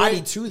your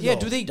body too, though. Yeah,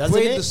 do they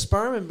grade the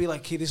sperm and be like,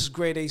 "Okay, this is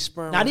grade A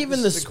sperm." Not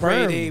even the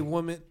sperm. Grade A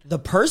woman. The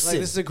person.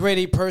 Like, this is a grade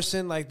A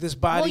person. Like this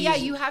body. Well, yeah,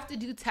 you have to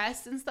do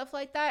tests and stuff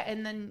like that,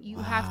 and then you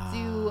have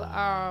to.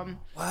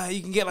 Wow,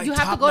 you can get like you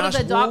have to go to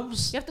the doctor.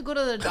 You have to go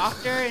to the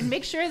doctor and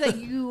make sure that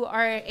you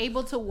are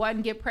able to,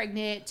 one, get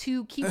pregnant,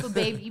 two, keep a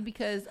baby,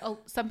 because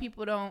some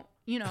people don't,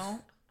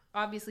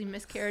 obviously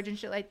miscarriage and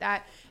shit like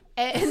that.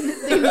 And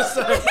I'm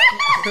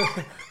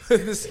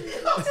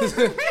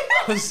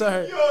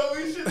sorry. Yo,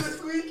 we should have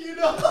squeaked,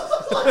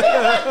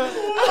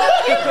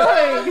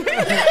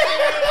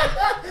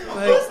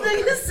 This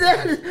nigga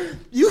said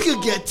you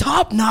could get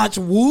top-notch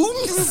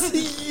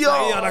wombs. Yo,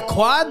 on a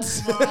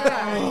quads.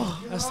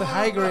 That's the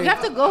high grade. You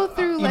have to go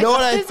through like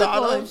a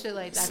physical and shit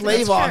like that.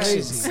 Slave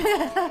auctions.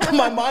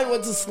 My mind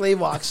went to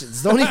slave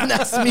auctions. Don't even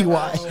ask me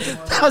why.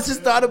 I was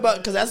just thought about,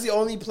 because that's the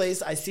only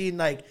place I seen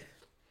like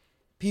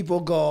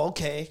people go,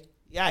 okay,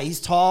 yeah, he's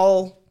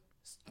tall,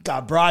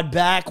 got broad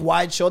back,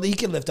 wide shoulder, he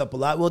can lift up a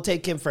lot. We'll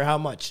take him for how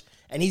much?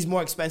 And he's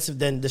more expensive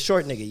than the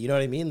short nigga. You know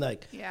what I mean?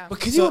 Like, yeah. But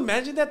can you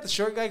imagine that the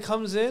short guy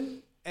comes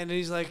in and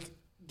he's like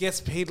gets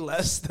paid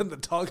less than the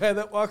tall guy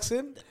that walks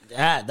in?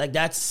 Yeah, like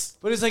that's.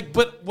 But it's like,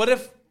 but what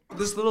if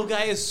this little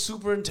guy is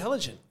super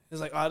intelligent?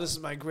 It's like, oh, this is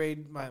my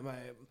grade, my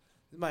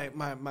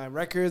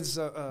records.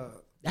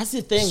 That's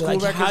the thing. School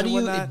Like, records how and do you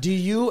whatnot. do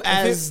you If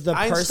as the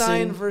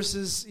Einstein person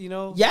versus, you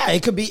know. Yeah,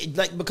 it could be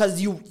like because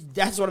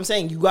that's what I'm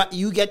saying.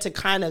 You get to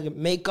kind of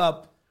make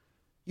up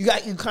you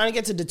kind of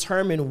get to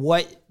determine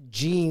what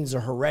genes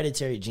or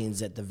hereditary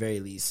genes at the very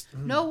least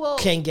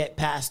can get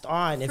passed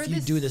on if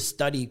you do the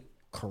study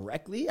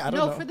correctly. I don't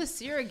know. No, for the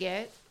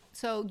surrogate,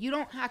 so you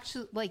don't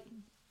actually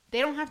they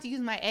don't have to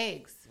use my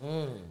eggs.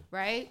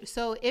 Right?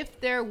 So if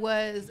there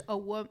was a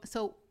woman,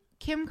 so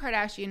Kim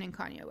Kardashian and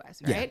Kanye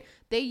West, right? Yeah.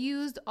 They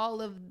used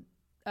all of,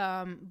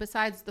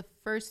 besides the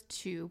first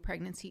 2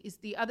 pregnancies,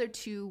 the other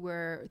 2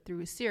 were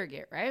through a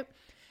surrogate, right?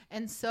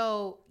 And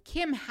so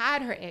Kim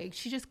had her eggs.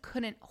 She just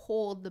couldn't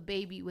hold the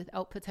baby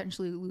without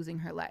potentially losing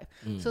her life.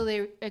 So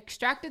they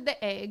extracted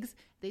the eggs.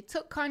 They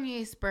took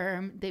Kanye's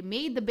sperm. They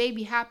made the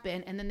baby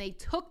happen. And then they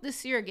took the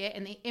surrogate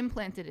and they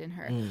implanted in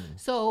her.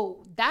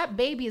 So that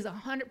baby is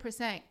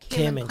 100%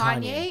 Kim and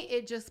Kanye.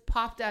 It just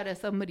popped out of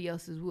somebody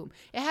else's womb.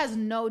 It has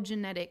no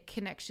genetic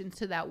connection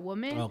to that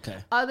woman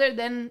other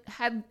than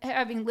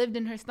having lived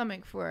in her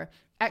stomach for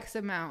X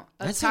amount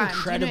of time. That's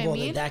incredible. You know what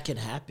I mean? that could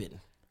happen.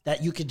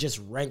 That you could just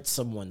rent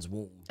someone's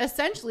womb.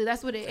 Essentially,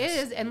 that's what it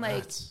is. And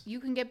like, you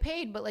can get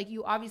paid, but like,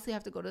 you obviously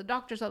have to go to the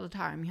doctors all the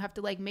time. You have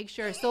to like make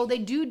sure. So they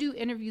do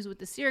interviews with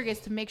the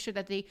surrogates to make sure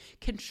that they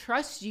can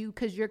trust you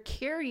because you're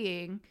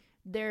carrying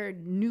their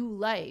new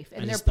life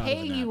and they're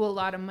paying you a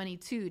lot of money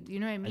too. Do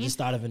you know what I mean? I just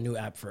thought of a new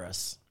app for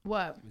us.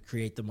 What? We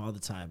create them all the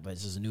time, but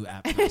it's just a new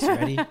app for us.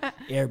 Ready?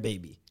 Air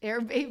Baby. Air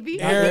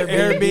Baby? Air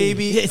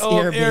Baby. It's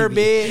Air Baby.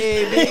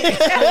 Air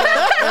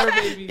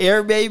Baby.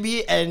 Air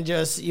Baby, and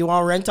just, you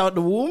want to rent out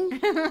the womb?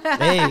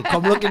 Hey,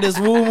 come look at this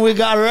womb we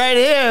got right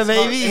here,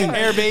 baby.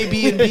 Air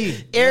Baby and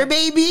B. Air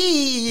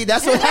Baby.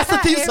 That's the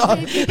theme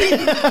song.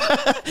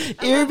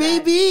 Air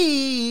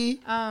Baby.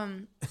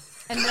 And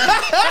then,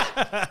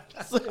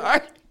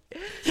 Sorry.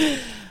 and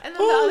then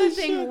the other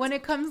thing,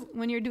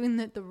 when you're doing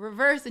the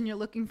reverse and you're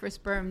looking for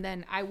sperm,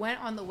 then I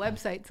went on the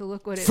website to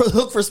look what it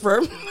Look for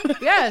sperm?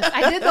 Yes,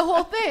 I did the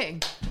whole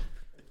thing.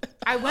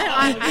 I went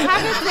on. I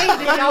haven't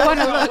saved it. Y'all want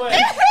to look?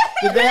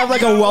 Did they have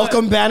like a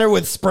welcome banner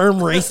with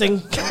sperm racing?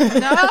 No.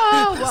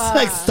 It's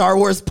like Star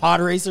Wars pod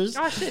racers.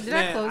 Oh shit! Did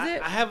I close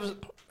it?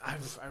 I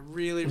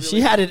really.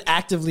 She had it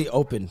actively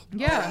open.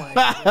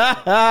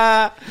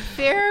 Yeah.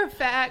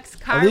 Fairfax,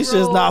 Cairo.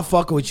 Alicia's not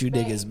fucking with you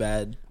niggas,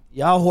 man.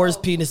 Y'all horse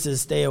penises,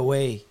 stay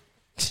away.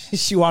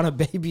 She want a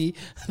baby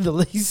the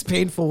least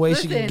painful way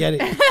she can get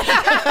it.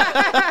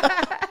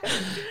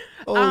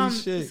 Holy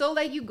shit. So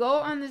like you go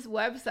on this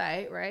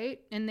website,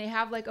 right? And they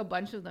have like a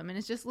bunch of them, and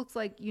it just looks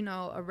like, you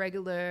know, a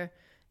regular,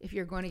 if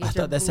you're going to get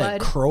your blood. I thought that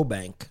said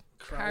Crowbank.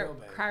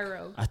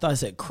 Cairo. I thought it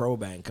said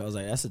Crowbank. I was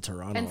like, that's a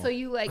Toronto. And so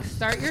you like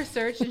start your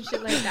search and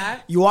shit like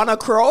that. You want a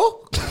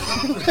crow?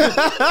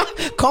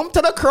 Come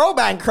to the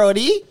Crowbank,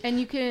 Crowdy. And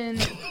you can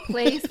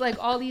place like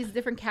all these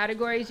different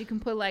categories. You can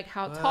put like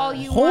how tall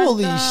you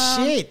Holy want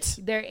them, shit.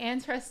 their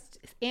ancestry.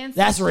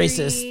 That's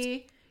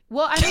racist.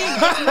 Well, I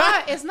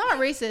mean, it's not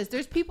racist.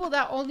 There's people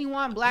that only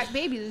want black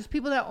babies. There's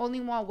people that only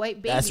want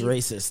white babies. That's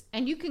racist.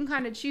 And you can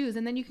kind of choose.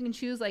 And then you can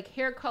choose like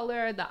hair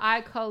color, the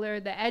eye color,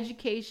 the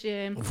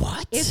education.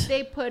 What? If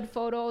they put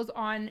photos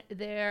on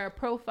their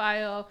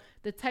profile,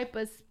 the type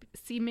of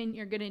semen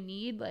you're going to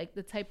need, like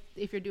the type,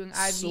 if you're doing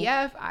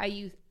IVF,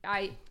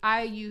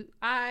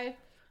 IUI.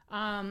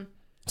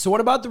 So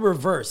what about the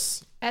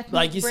reverse? Ethnic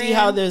Like, you see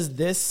how there's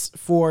this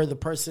for the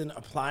person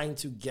applying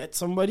to get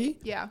somebody?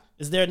 Yeah.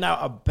 Is there now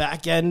a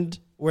back end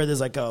where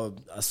there's like a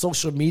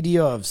social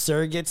media of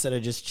surrogates that are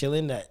just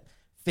chilling that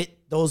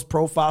fit those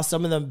profiles?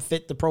 Some of them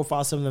fit the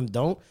profile, some of them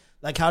don't.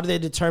 Like, how do they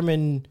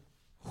determine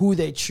who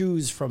they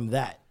choose from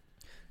that?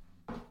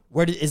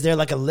 Is there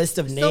like a list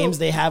of names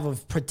they have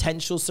of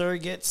potential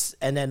surrogates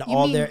and then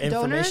all their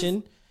information?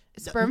 Donors?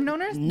 Sperm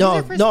donors?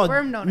 No, sperm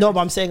donors. no, but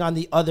I'm saying on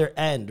the other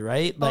end,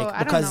 right? Like,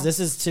 because this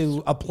is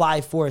to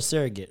apply for a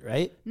surrogate,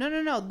 right?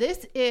 No.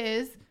 This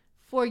is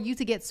for you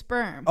to get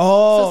sperm.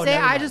 Oh, so say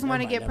I just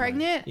want to get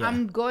pregnant. Yeah.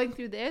 I'm going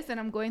through this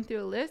and I'm going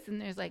through a list and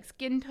there's like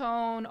skin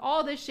tone,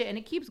 all this shit, and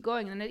it keeps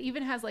going, and it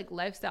even has like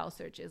lifestyle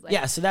searches. Like,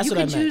 yeah, so that's what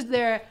I meant. You can choose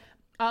their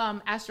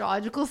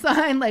astrological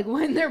sign, like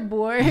when they're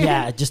born.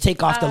 Yeah, just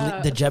take off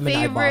the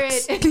Gemini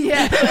box.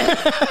 Yeah,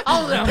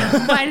 all of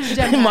them minus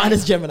Gemini.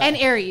 Minus Gemini and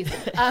Aries,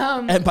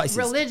 and Pisces.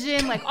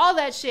 Religion, like all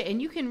that shit,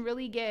 and you can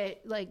really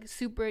get like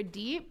super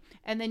deep.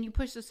 And then you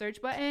push the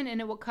search button, and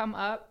it will come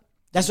up.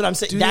 That's what I'm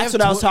saying. That's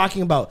what I was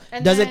talking about.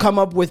 Does it come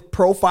up with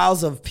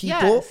profiles of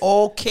people? Yes.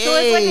 Okay. So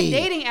it's like a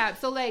dating app.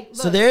 So like, look.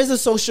 So there's a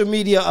social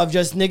media of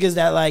just niggas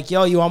that like,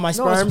 yo, you want my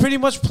sperm? No, it's pretty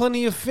much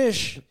Plenty of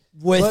Fish.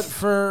 With but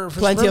for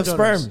plenty of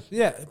donors. sperm.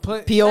 Yeah.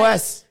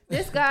 POS.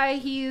 This guy,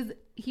 he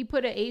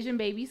put an Asian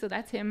baby, so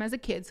that's him as a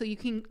kid. So you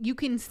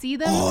can see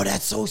them. Oh,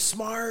 that's so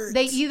smart.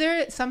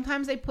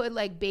 Sometimes they put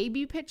like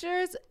baby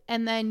pictures,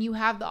 and then you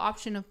have the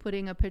option of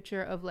putting a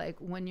picture of like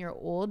when you're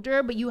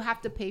older, but you have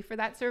to pay for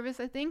that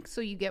service, I think,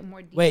 so you get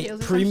more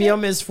details. Wait,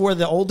 premium is for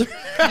the older?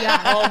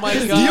 Yeah. Oh my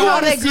god. Do you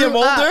want to see him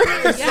older?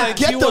 Yeah.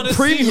 Get the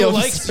premium.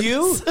 Likes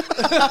you.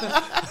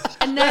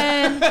 And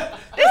then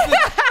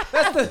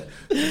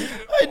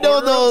I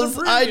know those.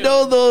 I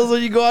know those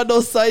when you go on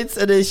those sites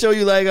and they show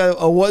you like a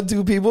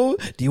 1-2 people.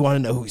 Do you want to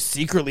know who's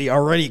secretly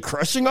already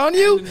crushing on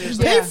you?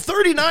 Pay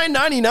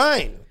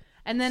 $39.99.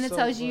 And then it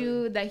tells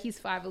you that he's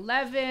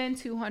 5'11",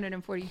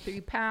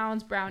 243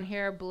 pounds, brown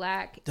hair,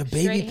 black. The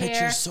baby straight picture's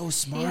hair. so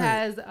smart. He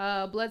has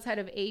blood type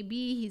of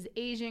AB. He's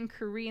Asian,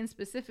 Korean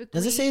specifically.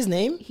 Does it say his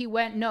name? He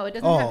went, no, it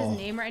doesn't have his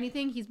name or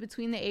anything. He's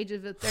between the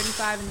ages of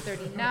 35 and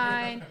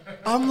 39.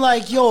 I'm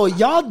like, yo,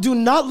 y'all do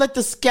not let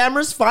the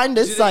scammers find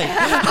this site.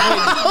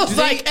 I was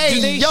like,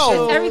 hey,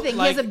 yo. It's everything.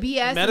 He has a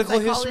BS in medical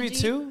psychology. history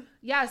too.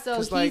 Yeah, so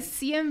he's like-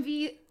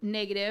 CMV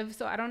negative,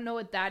 so I don't know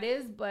what that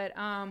is, but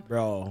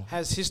Bro,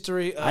 Has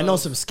history. Of, I know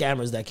some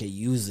scammers that could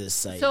use this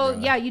site. so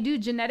bro. yeah, you do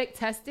genetic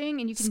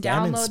testing and you can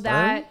Scamming download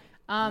sperm?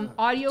 that.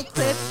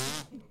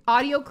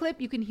 Audio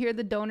clip, you can hear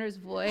the donor's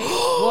voice.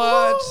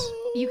 What?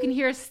 You can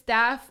hear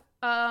staff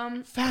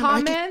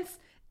comments.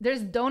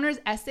 There's donor's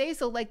essay,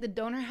 so like the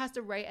donor has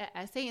to write an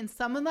essay, and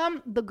some of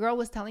them, the girl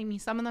was telling me,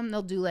 some of them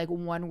they'll do like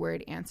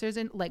 1-word answers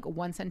and like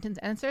 1-sentence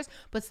answers,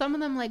 but some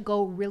of them like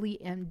go really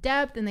in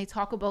depth and they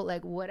talk about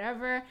like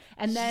whatever,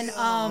 and then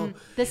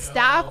the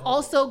staff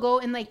also go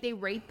and like they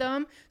rate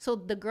them. So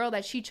the girl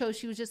that she chose,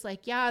 she was just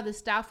like, yeah, the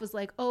staff was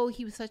like, oh,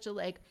 he was such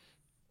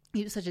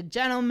a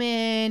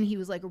gentleman. He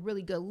was like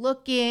really good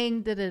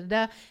looking,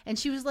 And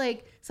she was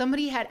like,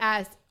 somebody had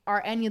asked,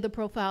 are any of the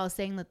profiles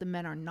saying that the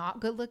men are not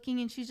good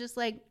looking? And she's just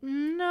like,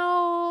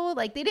 no.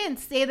 Like, they didn't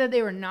say that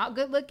they were not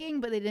good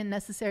looking, but they didn't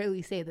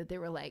necessarily say that they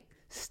were like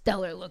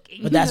stellar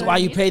looking. But that's know why what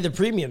I you mean? pay the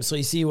premium, so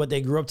you see what they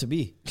grew up to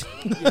be.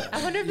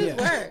 I wonder if this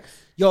works.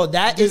 Yo,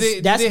 that's Do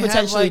they potentially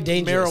have, like,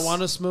 dangerous.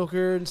 marijuana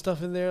smoker and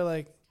stuff in there,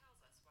 like.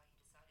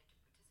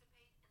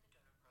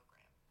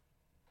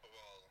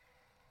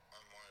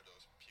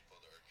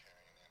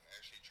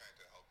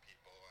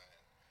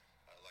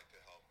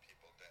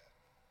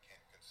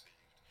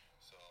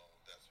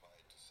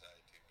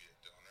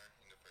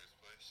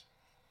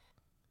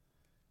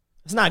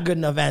 It's not a good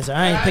enough answer.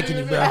 I ain't picking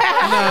you, bro.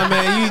 Nah,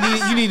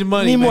 man, you need the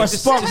money. Need man. more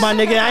Just- spunk, my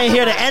nigga. I ain't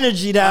hear the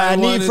energy that I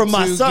need wanted from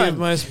my to son. give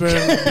my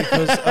sperm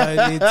because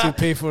I need to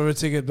pay for a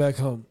ticket back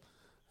home.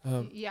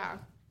 Yeah.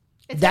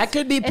 That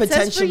could be It says for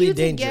potentially you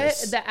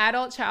dangerous. To get the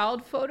adult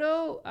child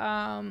photo,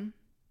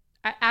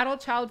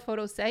 adult child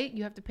photo site,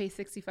 you have to pay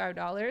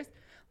 $65.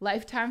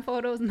 Lifetime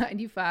photos,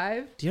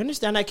 $95. Do you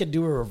understand I could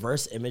do a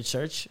reverse image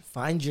search?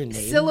 Find your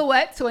name.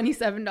 Silhouette,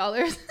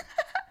 $27.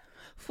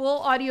 Full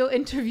audio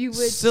interview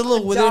with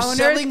Silhouette. a They're donor,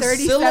 selling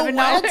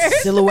 $37.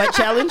 Silhouette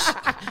challenge.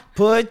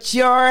 Put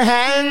your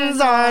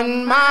hands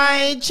on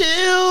my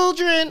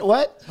children.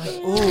 What?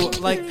 Ooh,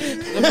 like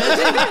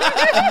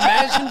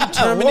imagine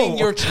determining Whoa.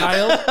 your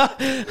child.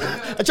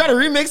 I tried to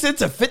remix it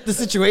to fit the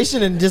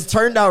situation and just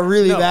turned out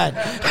really bad.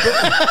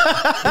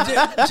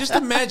 Just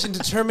imagine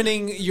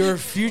determining your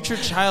future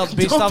child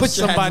based Don't off put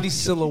your hands- somebody's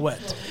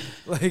silhouette.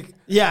 Like,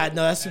 Yeah,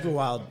 no, that's super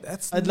wild.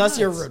 That's unless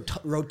you're nuts.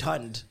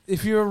 rotund.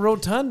 if you're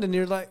rotund and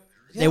you're like,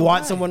 They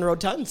want why? someone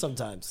rotund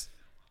sometimes.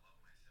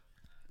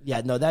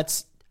 Yeah, no,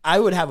 that's. I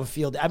would have a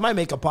field. I might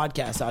make a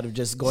podcast out of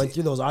just going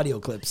through those audio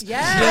clips.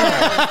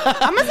 Yeah.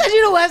 I'm going to send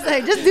you the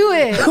website. Just do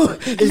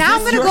it. Is Now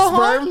I'm this going to your go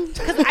sperm? home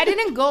because I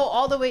didn't go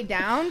all the way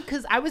down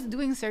because I was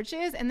doing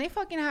searches and they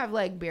fucking have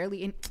like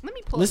barely. Let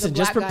me pull up Listen, the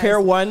just black prepare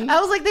guys. one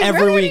I was like, they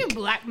every really week. need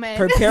black men.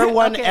 Prepare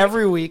one Okay.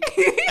 every week,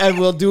 and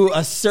we'll do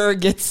a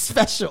surrogate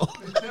special.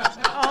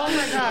 Oh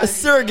my A God.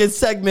 surrogate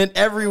segment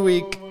every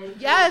week.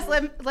 Yes,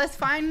 let's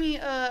find me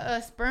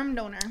a sperm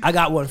donor. I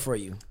got one for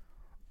you.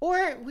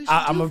 Or we should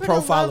I'm do gonna for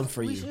profile the love, him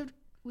for we you. Should,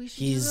 we should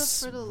He's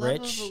do it for the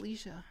rich. love of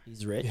Alicia.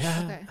 He's rich.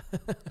 Okay.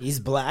 He's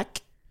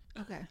black.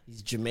 Okay.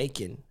 He's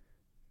Jamaican.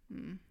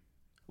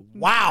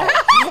 Wow.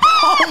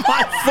 Oh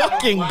my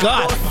fucking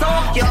God.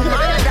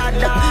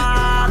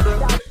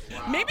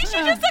 Maybe she's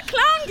just a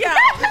clown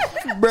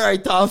girl. Bro, I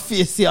thought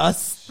face your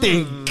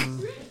stink.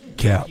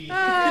 Yeah.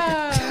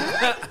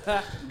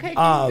 Okay,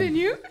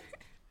 continue.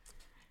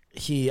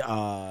 He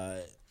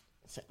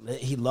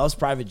loves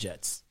private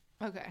jets.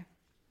 Okay.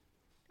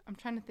 I'm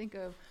trying to think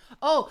of.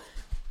 Oh,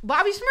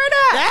 Bobby Shmurda.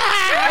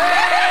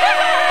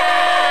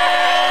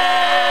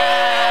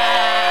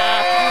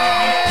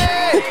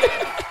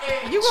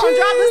 You gonna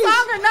drop the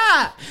song or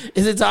not?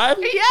 Is it time?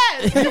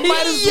 Yes. You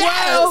might as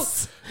well.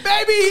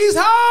 Baby, he's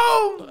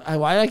home.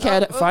 Why I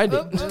can't find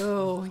it?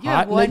 Oh, you Hot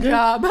have one nigga?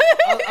 job.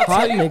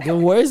 Hot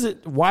nigga, where is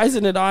it? Why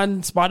isn't it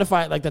on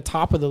Spotify at like the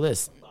top of the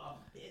list?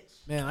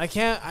 Man, I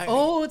can't.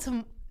 Oh, it's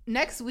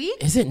next week.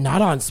 Is it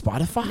not on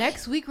Spotify?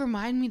 Next week,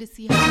 remind me to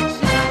see how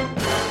much.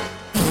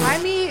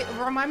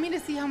 Remind me to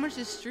see how much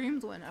the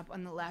streams went up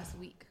on the last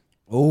week.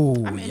 Oh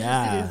I'm interested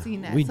yeah, in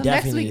seeing that. we So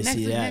definitely next need to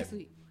see week, that. Next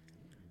week.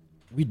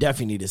 We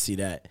definitely need to see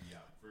that. Yeah,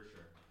 for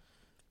sure.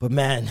 But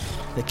man,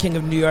 the King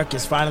of New York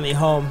is finally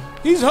home.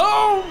 He's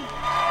home.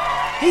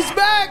 He's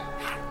back.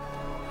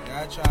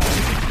 I try to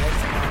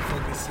next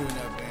motherfucking scene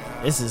up,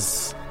 man. This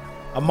is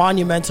a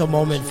monumental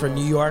moment for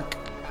New York.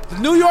 The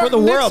New York For the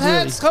Knicks world,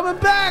 hat's coming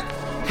back.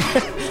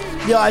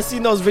 Yo, I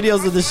seen those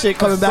videos of the shit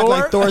coming back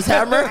like Thor's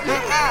hammer.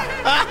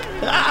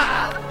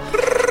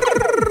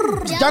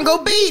 Jungle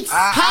Beats,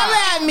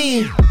 holla at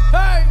me.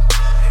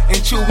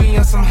 And Chewy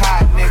on some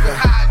hot nigga.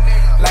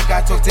 Like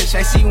I told Tish,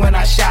 I see when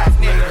I shot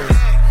niggas.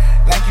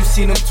 Like you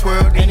seen him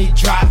twirl, then he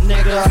drop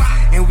nigga.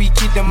 And we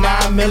keep them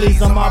 9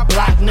 millies on my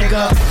block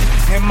nigga.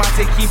 And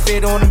Monte keep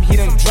it on him, he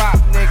done drop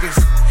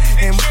niggas.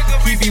 And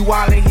he be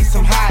wildin', he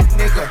some hot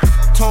nigga.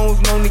 Tones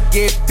known to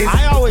get busy.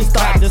 I always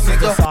thought this was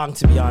the song,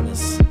 to be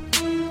honest.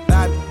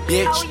 Bobby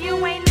bitch. Oh,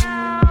 you ain't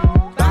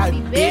know.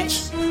 Body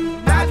bitch.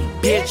 Body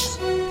bitch.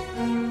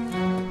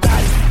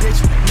 Body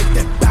bitch. Make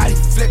that body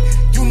flip.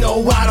 You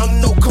know I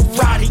don't know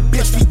karate,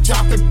 bitch. We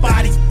dropping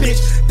bodies,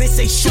 bitch. They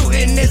say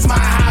shooting is my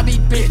hobby,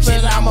 bitch.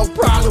 And I'm a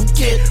problem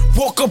kid.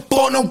 Woke up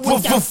on them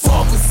with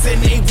revolvers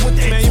and they with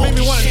that Man, you made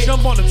me want to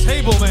jump on the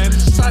table, man.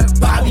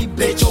 Bobby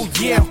bitch, oh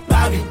yeah,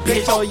 Bobby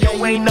bitch. Oh,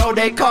 you ain't know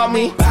they call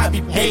me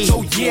Bobby bitch.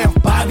 Oh yeah,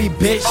 Bobby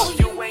bitch.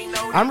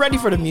 I'm ready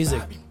for the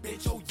music.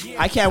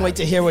 I can't wait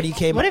to hear what he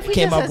came What if he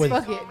came just up says with.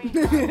 fuck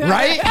it?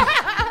 Right?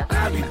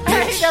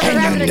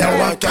 And you know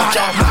I got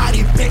your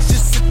body, bitch.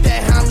 Just sit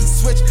there, how me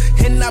switch.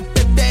 And I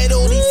bet that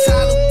all these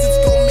hollows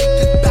gon' make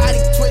this body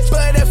twitch.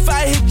 But if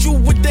I hit you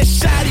with that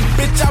shotty,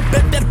 bitch, I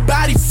bet that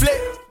body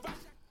flip.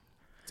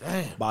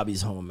 Damn.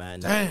 Bobby's home, man.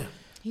 Damn.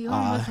 He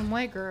home with some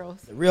white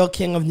girls. The real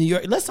king of New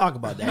York. Let's talk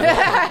about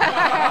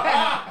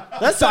that.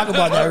 Let's talk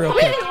about that real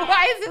quick.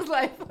 Why is his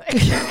life like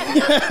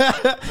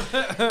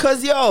that?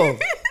 Cause yo.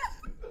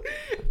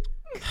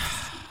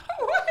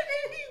 Why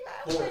did he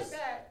laugh like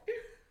that?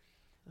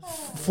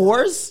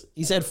 Fours?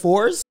 He said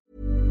fours?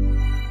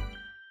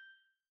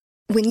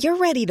 When you're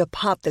ready to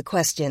pop the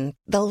question,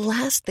 the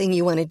last thing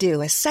you want to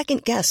do is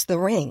second-guess the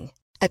ring.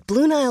 At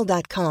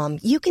BlueNile.com,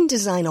 you can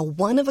design a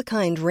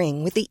one-of-a-kind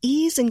ring with the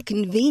ease and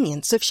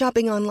convenience of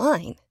shopping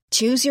online.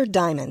 Choose your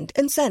diamond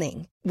and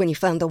setting. When you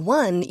find the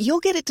one, you'll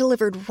get it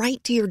delivered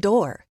right to your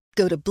door.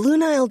 Go to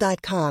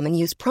BlueNile.com and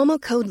use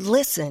promo code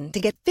LISTEN to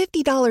get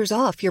 $50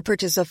 off your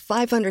purchase of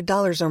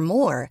 $500 or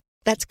more.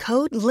 That's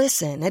code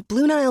LISTEN at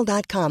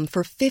BlueNile.com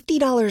for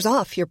 $50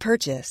 off your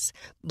purchase.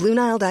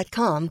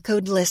 BlueNile.com,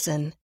 code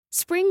LISTEN.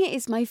 Spring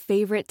is my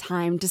favorite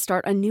time to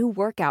start a new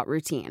workout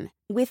routine.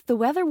 With the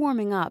weather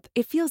warming up,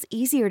 it feels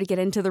easier to get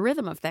into the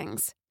rhythm of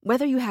things.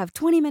 Whether you have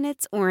 20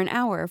 minutes or an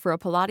hour for a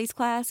Pilates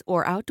class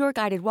or outdoor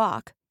guided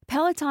walk,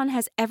 Peloton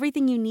has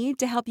everything you need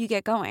to help you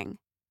get going.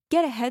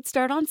 Get a head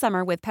start on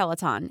summer with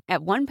Peloton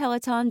at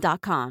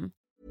onepeloton.com.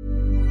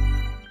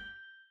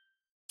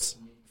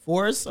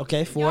 Fours?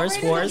 Okay, fours.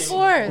 Fours.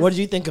 What did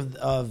you think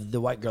of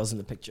the white girls in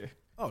the picture?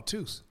 Oh,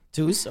 twos.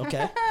 Twos?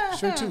 Okay.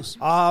 Sure, twos.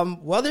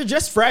 Well, they're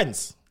just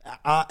friends.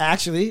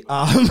 Actually,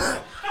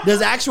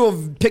 there's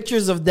actual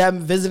pictures of them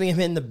visiting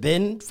him in the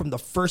bin from the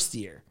first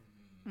year.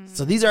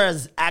 So these are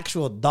as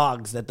actual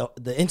dogs that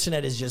the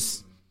internet is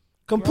just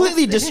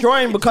completely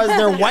destroying because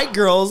they're white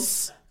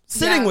girls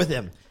sitting with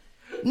him.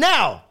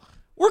 Now,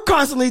 we're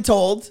constantly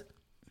told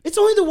it's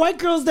only the white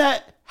girls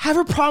that have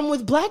a problem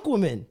with black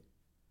women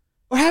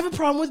or have a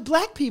problem with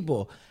black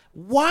people.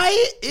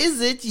 Why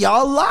is it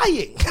y'all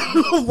lying?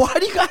 Why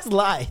do you guys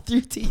lie through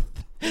your teeth?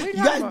 You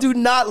guys do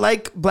not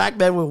like black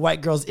men with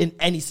white girls in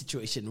any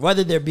situation,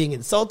 whether they're being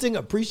insulting,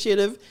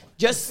 appreciative,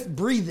 just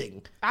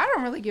breathing. I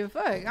don't really give a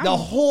fuck. The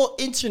whole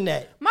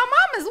internet. My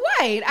mom is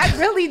white. I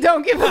really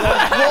don't give a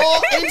fuck. The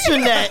whole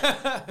internet.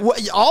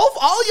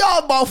 All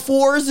y'all about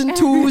fours and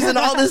twos and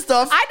all this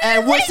stuff.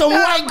 And with some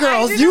white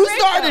girls. You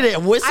started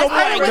it with some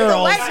white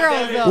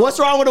girls. What's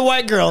wrong with the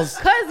white girls?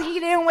 Because he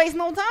didn't waste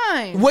no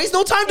time. Waste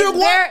no time doing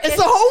what? It's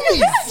the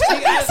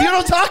homies. You know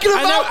what I'm talking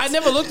about? I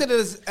never looked at it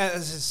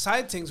as his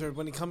side things or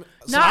when he come.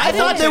 No, I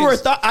thought they were.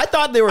 I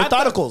thought they were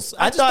thoughticals.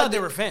 I thought they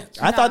were fans.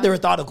 I thought they were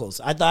thougticals.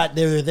 I thought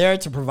they were there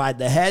to provide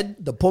the head,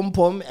 the pum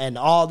pum, and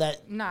all that.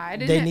 I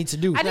didn't. They need to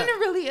do. I didn't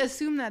really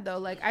assume that though.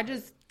 Like I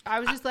was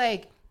just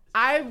like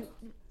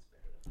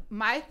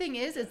my thing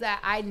is that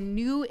I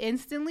knew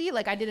instantly.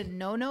 Like I didn't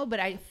know, but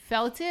I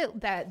felt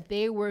it that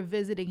they were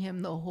visiting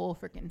him the whole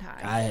freaking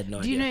time. I had no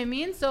idea. Do you know what I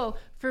mean? So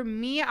for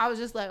me, I was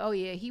just like, oh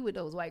yeah, he with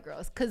those white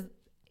girls. Because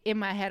in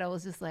my head, I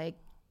was just like,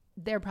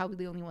 they're probably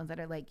the only ones that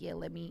are like, yeah,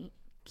 let me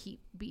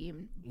keep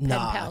being pen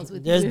pals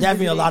with there's you.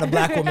 definitely a lot of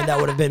black women that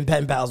would have been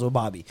pen pals with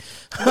Bobby.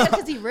 Yeah,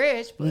 because he's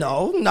rich. But.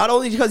 No, not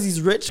only because he's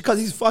rich, because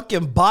he's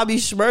fucking Bobby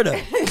Shmurda.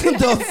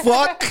 The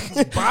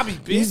fuck? Bobby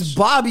bitch. He's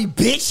Bobby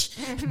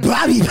bitch.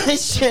 Bobby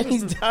bitch. And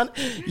he's done.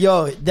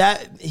 Yo,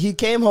 that he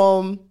came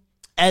home,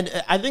 and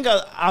I think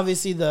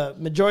obviously the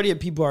majority of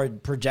people are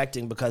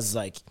projecting because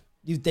like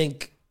you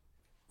think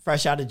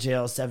fresh out of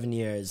jail, 7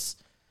 years,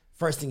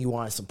 first thing you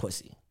want is some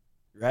pussy.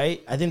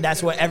 Right? I think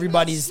that's what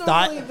everybody's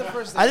thought.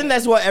 I think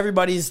that's what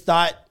everybody's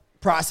thought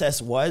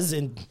process was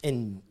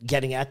in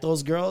getting at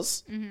those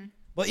girls. Mm-hmm.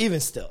 But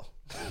even still.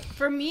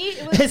 For me,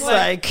 it was it's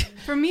like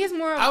for me, it's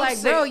more of like,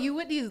 bro, you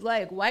with these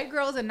like white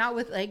girls and not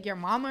with like your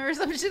mama or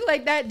some shit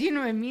like that. Do you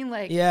know what I mean?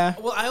 Like, yeah.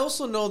 Well, I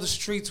also know the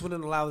streets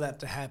wouldn't allow that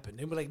to happen.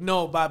 They'd be like,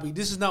 no, Bobby,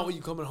 this is not what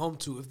you coming home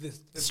to.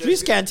 If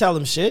streets can't tell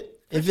him shit.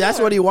 If that's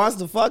what he wants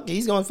to fuck,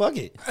 he's gonna fuck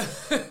it.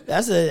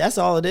 That's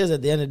all it is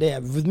at the end of the day.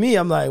 With me,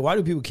 I'm like, why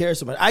do people care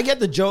so much? I get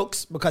the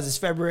jokes because it's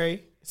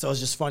February So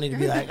it's just funny to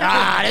be like,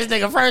 this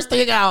nigga first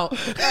thing out.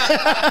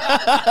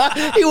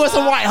 He was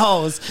some white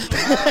hoes.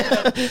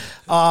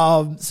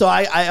 So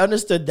I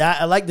understood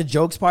that. I like the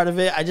jokes part of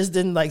it. I just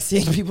didn't like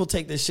seeing people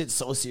take this shit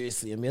so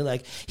seriously. I mean,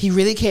 like, he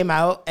really came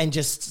out and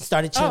just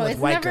started chilling with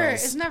white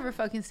girls. It's never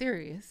fucking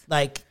serious.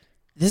 Like,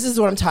 this is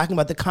what I'm talking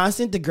about. The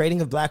constant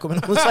degrading of black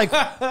women. I was like,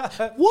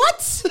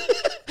 what?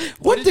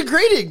 What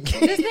degrading?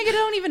 This nigga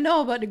don't even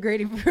know about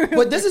degrading for real.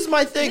 But this is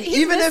my thing.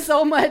 He Even if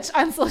so much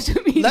on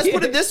social media. Let's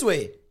put it this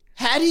way.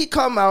 Had he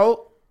come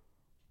out,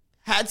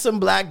 had some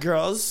black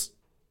girls,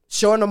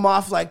 showing them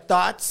off like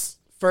thoughts,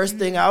 first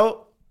thing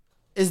out,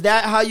 is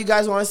that how you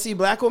guys want to see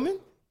black women?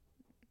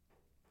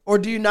 Or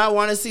do you not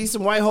want to see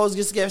some white hoes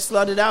just get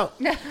slutted out?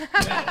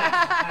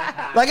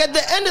 Like, at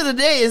the end of the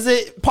day, is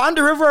it Pond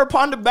the River or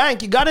Pond the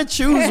Bank? You got to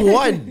choose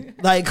one.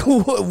 Like,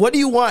 what do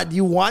you want? Do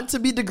you want to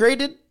be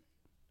degraded?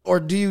 Or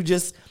do you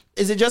just,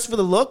 is it just for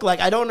the look? Like,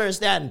 I don't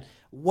understand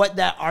what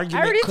that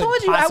argument could possibly be. I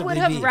already told you I would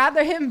have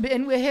rather him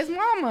been with his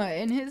mama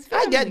and his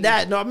family. I get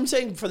that. No, I'm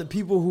saying for the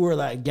people who are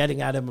like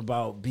getting at him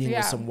about being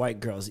with some white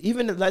girls,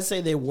 even if, let's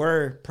say they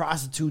were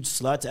prostitutes,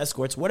 sluts,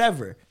 escorts,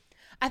 whatever.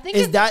 I think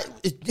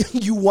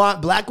you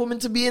want black women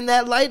to be in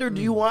that light, or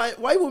do you want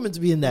white women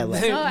to be in that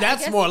light? No,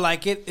 that's more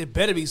like it. It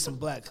better be some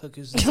black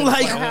hookers.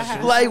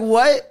 like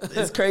what?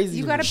 It's crazy.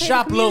 You gotta pay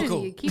shop the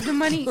local. Keep the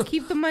money.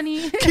 Keep the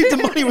money. Keep the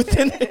money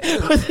within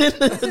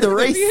the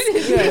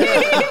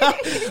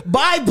race.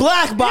 Buy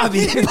black,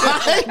 Bobby.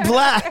 Buy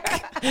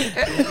black.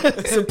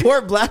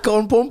 Support black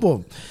owned pom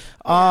pom.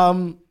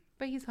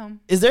 But he's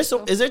home. Is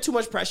there too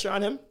much pressure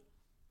on him?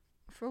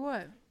 For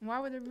what? Why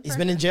would there be pressure? He's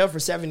been in jail for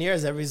 7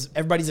 years.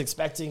 Everybody's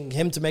expecting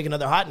him to make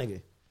another hot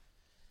nigga.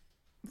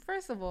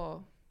 First of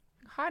all,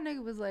 hot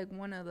nigga was like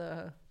one of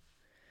the.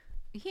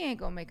 He ain't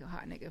gonna make a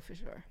hot nigga for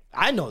sure.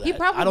 I know that. He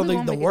probably I don't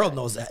think the world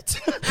knows that.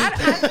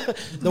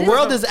 The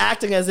world is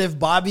acting as if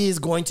Bobby is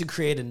going to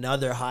create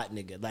another hot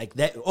nigga. Like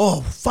that.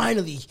 Oh,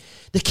 finally,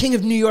 the king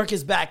of New York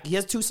is back. He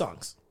has 2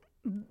 songs.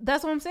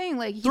 That's what I'm saying.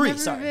 Like, he 3,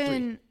 never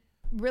even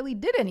really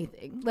did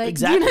anything. Like,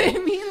 exactly. You know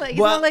what I mean? Like, it's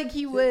not like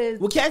he was.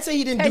 We can't say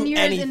he didn't 10 do years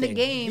anything. in the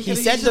game. He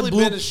set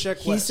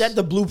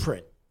the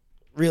blueprint,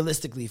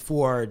 realistically,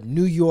 for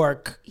New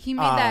York. He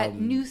made that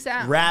new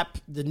sound. Rap,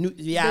 the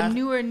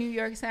newer New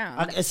York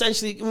sound.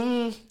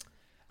 Essentially,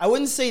 I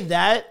wouldn't say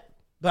that,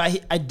 but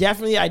I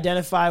definitely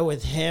identify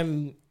with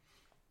him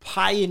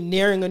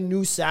pioneering a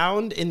new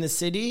sound in the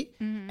city,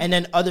 and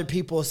then other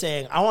people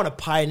saying, I want to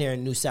pioneer a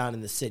new sound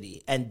in the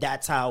city. And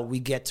that's how we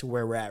get to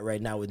where we're at right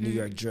now with New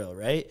York drill,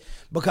 right?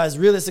 Because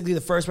realistically,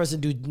 the first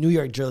person to do New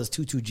York drill is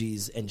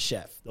 22Gs and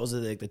Chef. Those are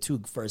the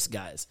 2 first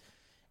guys.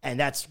 And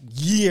that's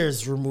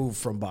years removed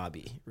from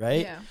Bobby,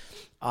 right?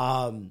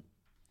 Yeah.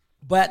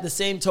 But at the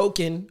same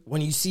token,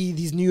 when you see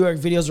these New York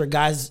videos where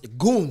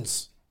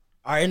goons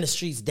are in the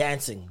streets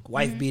dancing,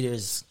 wife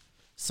beaters,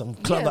 some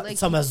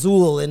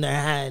Azul in their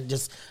hand,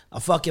 just a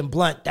fucking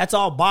blunt. That's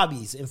all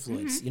Bobby's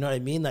influence. You know what I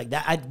mean? Like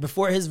that.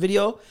 Before his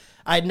video,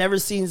 I'd never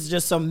seen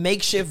just some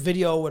makeshift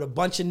video with a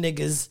bunch of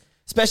niggas,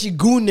 especially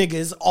goon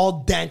niggas,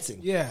 all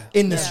dancing.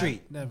 In the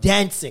street,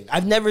 dancing.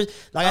 I've never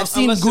I've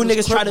seen goon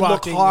niggas try to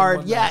look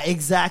hard. Yeah,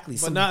 exactly.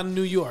 But not in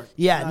New York.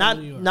 Yeah,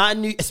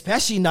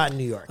 especially not in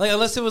New York. Like,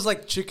 unless it was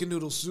like chicken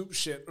noodle soup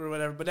shit or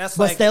whatever. But that's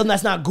still,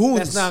 that's not goons.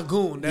 That's not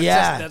goon.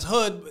 That's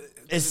hood.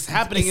 It's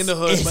happening in the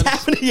hood. It's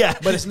happening, yeah.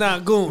 But it's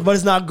not goons. But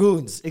it's not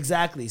goons,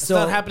 exactly. It's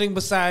not happening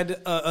beside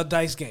a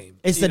dice game.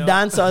 It's the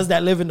dancers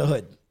that live in the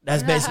hood.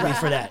 That's basically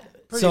for that.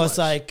 So much. It's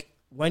like,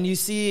 when you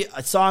see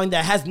a song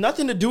that has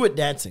nothing to do with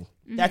dancing,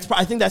 I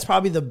think that's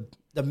probably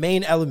the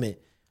main element.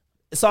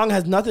 The song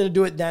has nothing to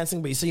do with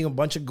dancing, but you're seeing a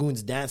bunch of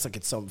goons dance like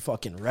it's some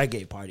fucking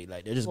reggae party.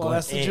 Like, they're just going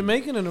that's the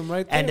Jamaican in them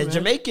right there, and the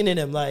Jamaican in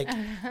him, like,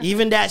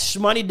 even that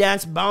shmoney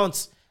dance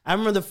bounce. I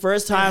remember the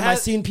first time I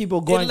seen people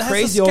going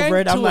crazy over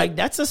it. I'm like,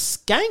 that's a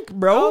skank,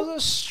 bro. That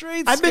was a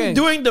straight I've been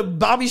doing the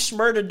Bobby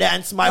Shmurda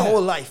dance my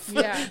whole life.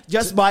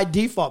 Just by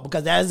default,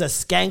 because that is a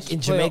skank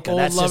in Jamaica.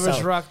 That's Old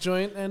Lovers Rock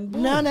joint and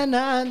boom. Na na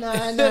na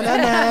na na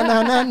na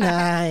na na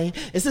na.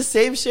 It's the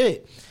same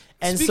shit.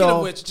 And speaking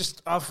of which,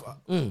 just off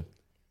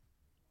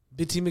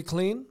Bitty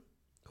McLean.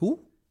 Who?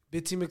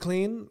 Bitty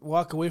McLean,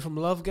 Walk Away from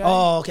Love guy.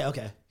 Oh,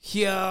 okay.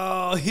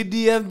 Yo, he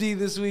DM'd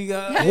this week.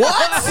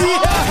 What?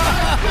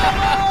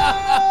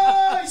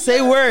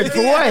 Say word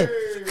for what?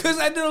 Because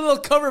I did a little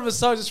cover of a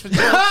song just for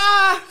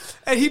jokes.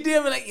 And he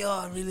DM'd me like, yo,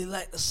 I really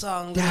like the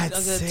song.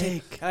 That's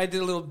sick. And I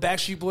did a little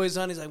Backstreet Boys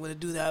on. He's like, I'm going to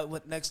do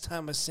that next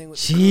time I sing with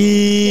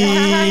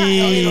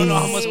Jeez. You don't know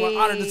how much of an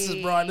honor this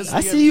is, bro.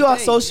 I see you on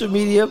social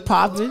media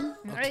popping.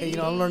 Okay,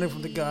 I'm learning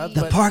from the God.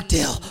 The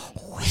Parkdale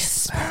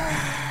Whisper.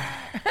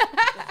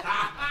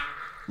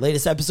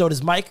 Latest episode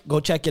is Mike. Go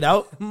check it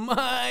out.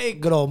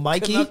 Mike. Good old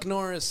Mikey. Canuck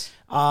Norris.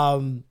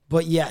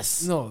 But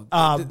yes. No,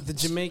 the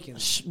Jamaican.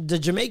 The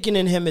Jamaican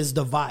in him is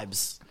the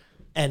vibes.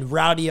 And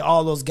Rowdy,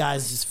 all those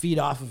guys just feed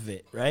off of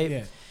it, right?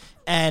 Yeah.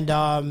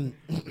 And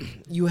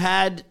you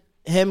had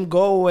him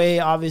go away,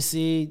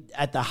 obviously,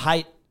 at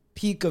the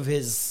peak of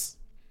his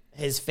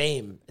his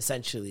fame,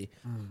 essentially.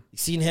 You've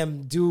seen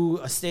him do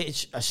a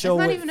show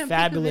not with even a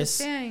Fabulous.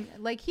 peak of his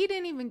thing. Like, he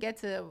didn't even get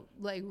to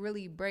like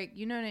really break.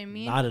 You know what I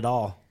mean? Not at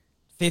all.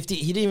 50.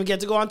 He didn't even get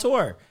to go on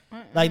tour.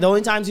 Like the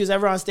only times he was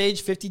ever on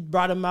stage, 50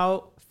 brought him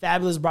out.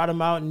 Fabulous brought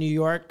him out in New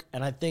York,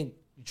 and I think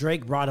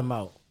Drake brought him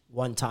out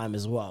one time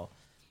as well.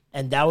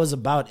 And that was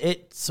about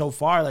it so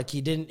far. Like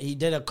he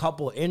did a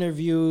couple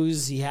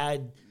interviews. He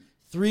had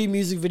 3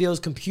 music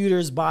videos: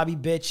 Computers, Bobby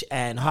Bitch,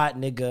 and Hot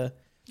Nigga.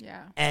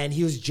 Yeah. And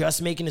he was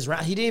just making his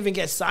round. He didn't even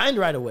get signed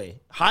right away.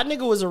 Hot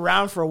Nigga was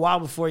around for a while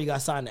before he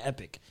got signed to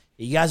Epic.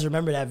 You guys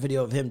remember that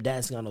video of him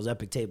dancing on those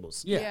Epic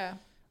tables? Yeah.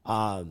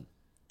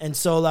 And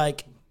so,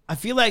 like, I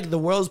feel like the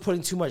world's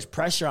putting too much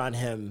pressure on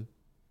him,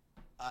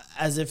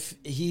 as if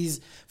he's,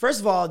 first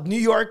of all, New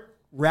York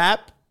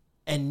rap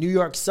and New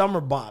York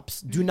summer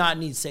bops do not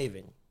need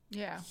saving.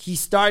 Yeah. He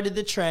started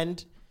the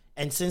trend,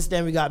 and since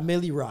then we got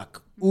Millie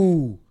Rock.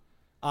 Ooh.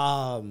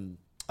 Bodak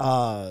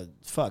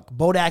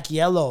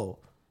Yellow.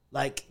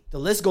 Like, the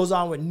list goes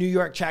on with New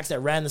York tracks that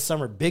ran the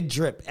summer. Big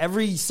Drip.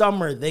 Every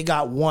summer they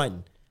got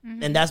one.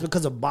 And that's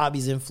because of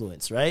Bobby's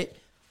influence, right?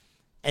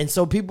 And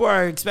so people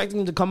are expecting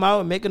him to come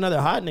out and make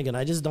another Hot Nigga, and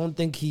I just don't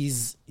think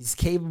he's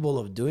capable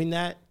of doing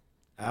that.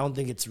 I don't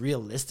think it's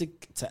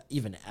realistic to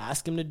even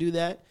ask him to do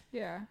that.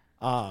 Yeah.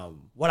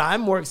 What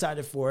I'm more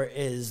excited for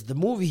is the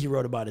movie he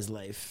wrote about his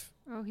life.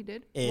 Oh, he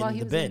did? In While he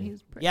The was Bin.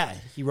 Yeah,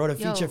 he wrote a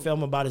feature Yo.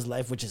 film about his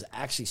life, which is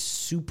actually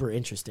super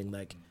interesting.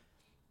 Like,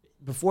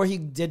 before he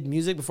did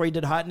music, before he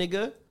did Hot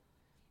Nigga,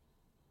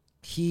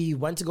 he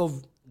went to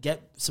go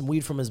get some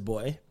weed from his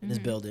boy in his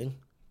building,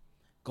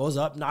 goes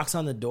up, knocks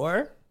on the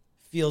door,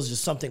 feels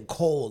just something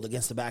cold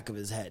against the back of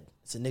his head.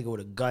 It's a nigga with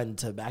a gun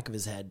to the back of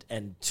his head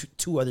and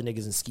two other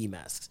niggas in ski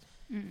masks.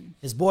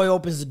 His boy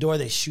opens the door,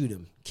 they shoot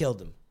him,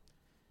 killed him.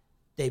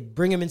 They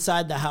bring him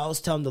inside the house,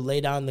 tell him to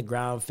lay down on the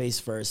ground face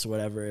first or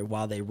whatever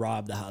while they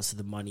rob the house of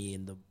the money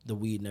and the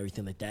weed and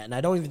everything like that. And I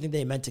don't even think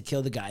they meant to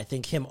kill the guy. I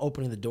think him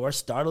opening the door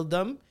startled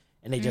them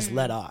and they just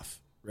let off,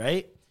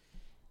 right?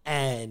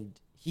 And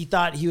he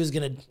thought he was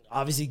going to,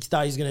 obviously he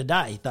thought he was going to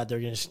die. He thought they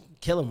were going to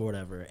kill him or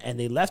whatever. And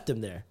they left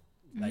him there.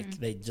 Like,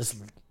 they just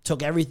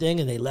took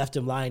everything and they left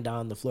him lying down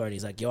on the floor. And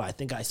he's like, yo, I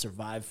think I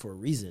survived for a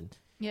reason.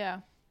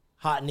 Yeah.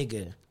 Hot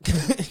Nigga.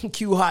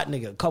 Cue Hot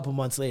Nigga a couple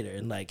months later.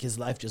 And, like, his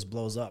life just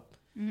blows up.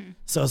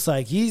 So it's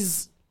like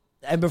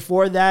and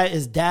before that,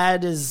 his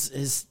dad's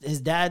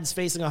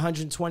facing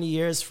 120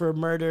 years for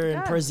murder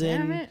in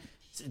prison. Damn it.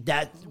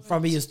 That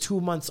from he was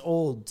 2 months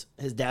old,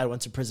 his dad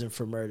went to prison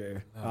for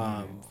murder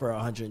for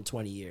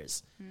 120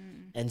 years.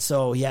 And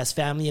so he has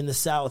family in the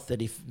South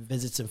that he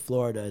visits in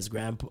Florida, his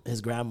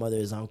grandmother,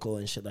 his uncle,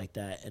 and shit like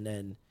that. And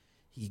then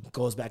he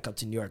goes back up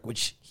to New York,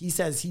 which he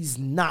says he's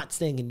not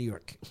staying in New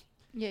York.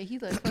 Yeah, he's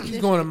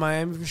going to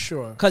Miami for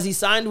sure. Because he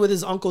signed with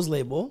his uncle's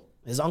label.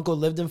 His uncle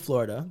lived in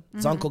Florida.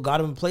 His uncle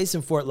got him a place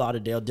in Fort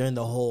Lauderdale during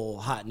the whole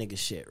Hot Nigga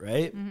shit,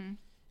 right?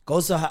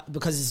 Goes to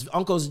because his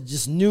uncles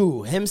just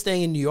knew him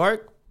staying in New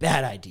York,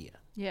 bad idea.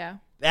 Yeah.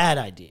 Bad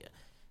idea.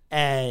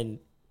 And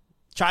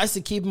tries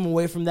to keep him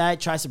away from that,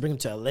 tries to bring him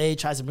to LA,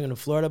 tries to bring him to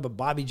Florida, but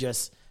Bobby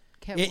just,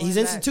 he's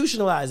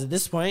institutionalized at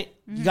this point.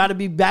 You got to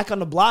be back on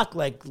the block.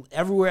 Like,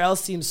 everywhere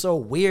else seems so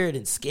weird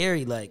and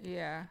scary. Like,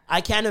 I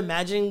can't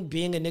imagine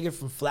being a nigga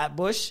from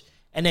Flatbush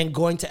and then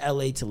going to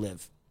LA to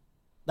live.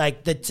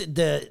 Like,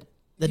 the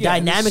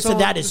dynamics of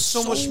that is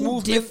so much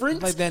movement,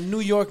 different. Like, that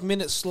New York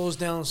minute slows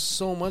down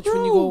so much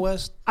when you go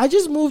west. I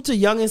just moved to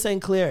Yonge and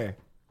St. Clair.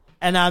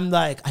 And I'm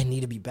like, I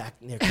need to be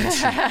back near King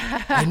Street.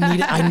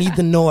 I need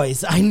the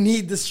noise. I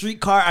need the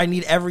streetcar. I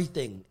need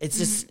everything. It's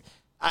just,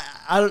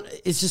 I don't.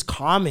 It's just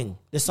calming.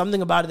 There's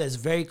something about it that's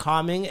very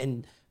calming,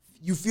 and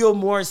you feel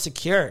more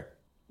secure.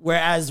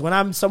 Whereas when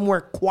I'm somewhere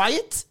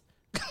quiet,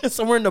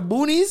 somewhere in the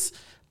boonies,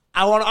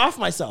 I want to off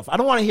myself. I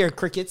don't want to hear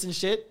crickets and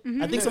shit.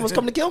 I think someone's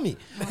coming to kill me.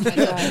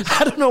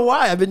 I don't know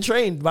why. I've been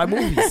trained by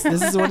movies.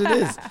 This is what it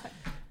is.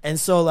 And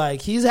so,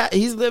 like, he's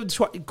lived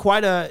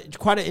quite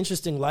an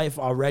interesting life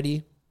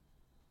already.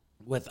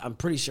 With, I'm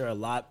pretty sure, a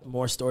lot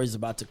more stories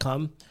about to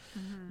come.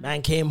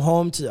 Man came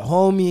home to the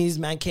homies.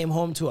 Man came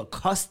home to a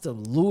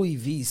custom Louis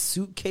V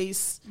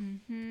suitcase,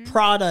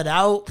 Prada'd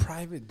out.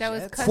 Private that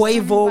was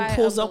Quavo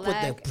pulls up with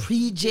the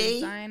pre-J.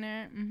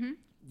 Designer.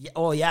 Yeah,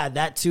 oh yeah,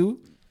 that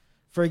too.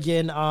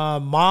 Friggin'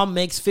 mom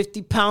makes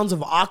 50 pounds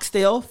of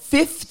oxtail.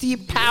 50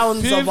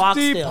 pounds of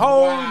oxtail. 50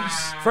 pounds.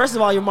 First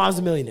of all, your mom's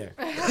a millionaire.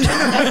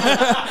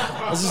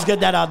 Let's just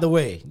get that out of the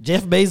way.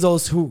 Jeff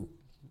Bezos, who?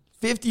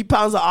 50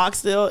 pounds of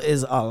oxtail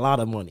is a lot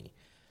of money.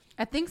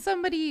 I think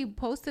somebody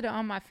posted it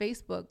on my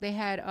Facebook. They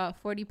had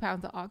 40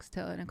 pounds of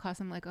oxtail, and it cost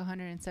them like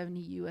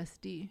 170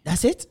 USD.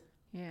 That's it?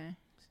 Yeah.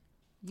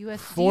 USD.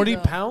 40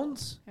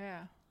 pounds?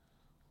 Yeah.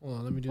 Hold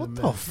on, let me do what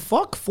the the math.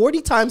 fuck?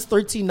 40 times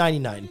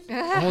 $13.99.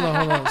 Hold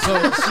on.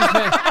 So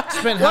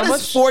spent how what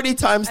much? Is 40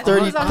 times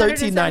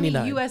 $13.99?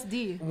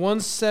 USD.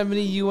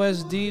 170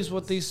 USD is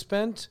what they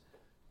spent.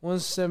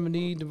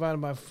 170 divided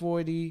by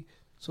 40.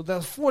 So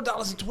that's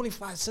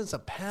 $4.25 a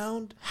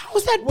pound. How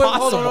is that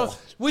possible? Hold on.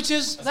 Which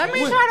is Let me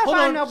try to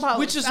find no post.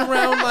 Which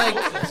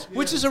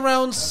is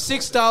around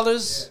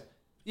 $6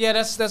 Yeah,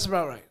 that's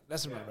about right.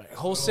 That's about right.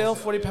 Wholesale,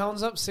 40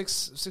 pounds up,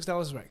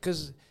 $6 right.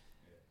 Because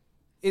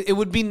it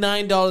would be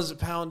 $9 a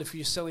pound if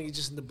you're selling it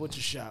just in the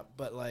butcher shop.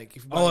 But like,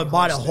 if you I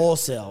bought it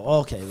wholesale.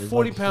 Okay,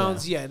 40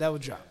 pounds, yeah, that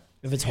would drop.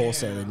 If it's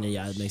wholesale, then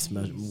yeah, it makes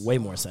way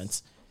more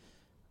sense.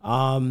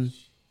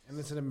 And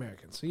it's an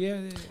American, so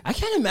yeah. I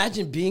can't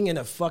imagine being in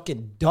a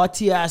fucking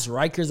dirty ass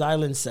Rikers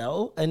Island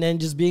cell and then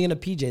just being in a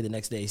PJ the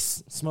next day,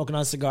 smoking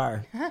on a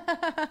cigar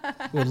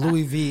with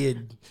Louis V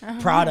and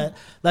Prada.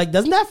 Like,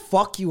 doesn't that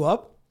fuck you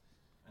up?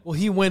 Well,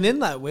 he went in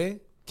that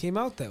way, came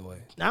out that way.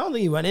 I don't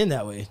think he went in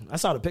that way. I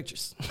saw the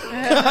pictures.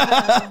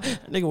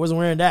 Nigga wasn't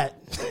wearing that.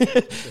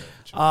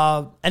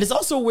 And it's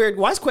also weird.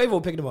 Why is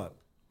Quavo picking him up?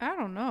 I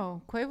don't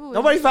know. Quavo.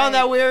 Nobody found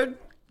that weird.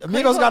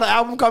 Amigos got an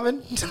album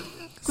coming.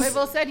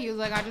 Quavo said he was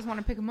like, I just want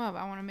to pick him up.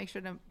 I want to make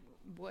sure the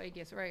boy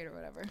gets right or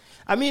whatever.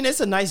 I mean, it's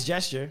a nice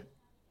gesture,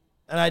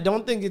 and I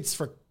don't think it's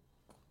for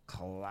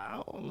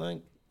clout.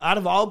 Like, out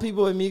of all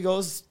people at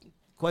Migos,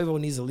 Quavo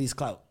needs the least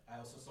clout. I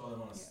also saw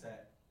them on a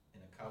set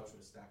in a couch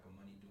with a stack of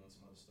money doing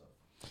some other stuff.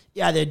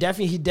 Yeah, he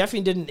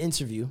definitely did an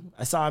interview.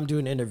 I saw him do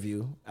an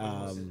interview.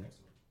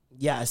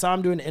 Yeah, I saw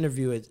him do an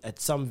interview at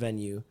some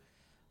venue.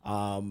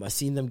 I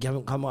seen them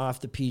come off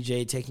the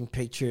PJ, taking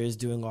pictures,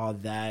 doing all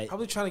that.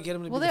 Probably trying to get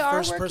him to be the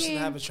first person to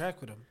have a track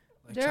with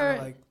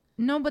him.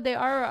 No, but they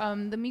are.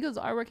 The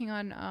Migos are working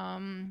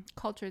on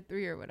Culture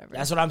 3 or whatever.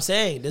 That's what I'm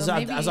saying. So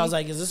I was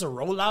like, is this a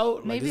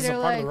rollout? Maybe like, they're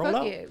like,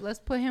 fuck it, let's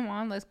put him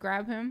on. Let's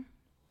grab him.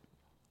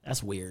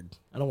 That's weird.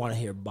 I don't want to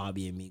hear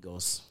Bobby and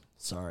Migos.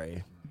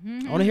 Sorry.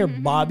 I want to hear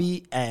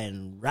Bobby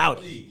and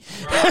Rowdy.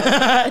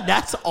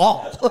 That's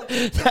all.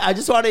 I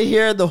just want to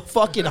hear the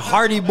fucking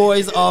Hardy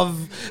Boys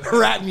of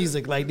rap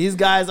music. Like, these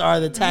guys are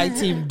the tag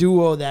team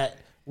duo that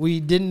we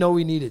didn't know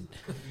we needed.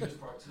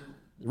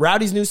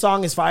 Rowdy's new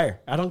song is fire.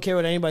 I don't care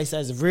what anybody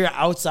says. If we're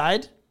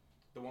outside.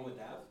 The one with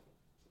Nav?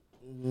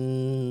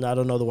 I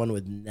don't know the one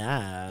with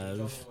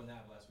Nav.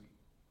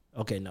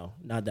 Okay, no,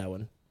 not that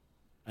one.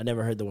 I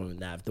never heard the one with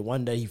Nav. The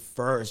one that he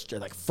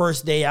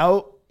first day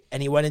out.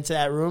 And he went into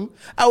that room.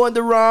 I went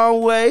the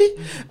wrong way.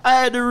 I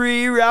had to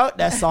reroute.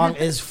 That song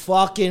is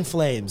fucking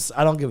flames.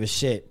 I don't give a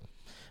shit.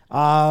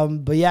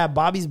 But yeah,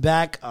 Bobby's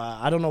back.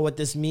 I don't know what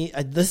this means.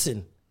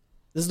 Listen,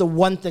 this is the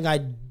one thing I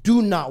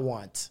do not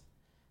want.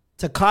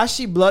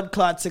 Tekashi Blood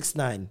Clot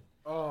 6ix9ine.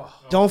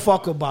 Don't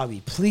fuck with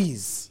Bobby,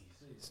 please.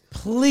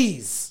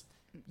 Please.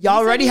 Y'all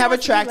already have a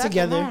track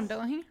together. Alone,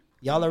 don't he?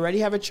 Y'all already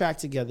have a track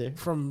together.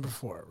 From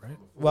before, right?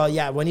 Well,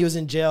 yeah, when he was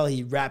in jail,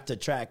 he rapped a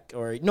track.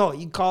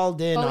 He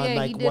called in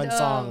on one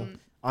song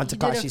on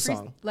Tekashi's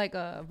song. Like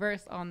a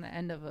verse on the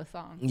end of a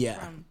song.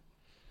 Yeah.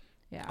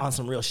 On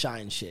some real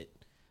Shine shit.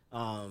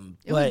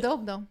 It was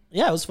dope, though.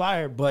 Yeah, it was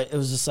fire, but it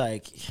was just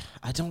like,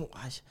 I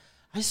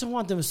just don't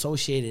want them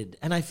associated.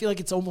 And I feel like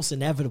it's almost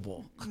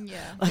inevitable. Yeah.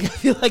 Like, I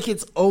feel like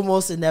it's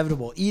almost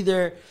inevitable.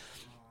 Either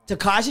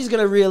Tekashi's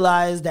going to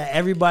realize that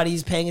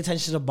everybody's paying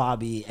attention to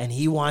Bobby and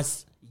he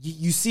wants...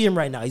 You see him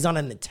right now. He's on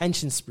an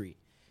attention spree.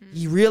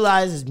 He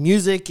realizes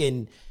music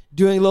and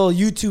doing little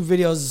YouTube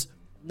videos is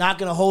not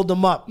going to hold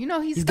him up. You know,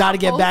 he's got to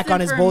get back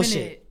on his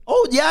bullshit.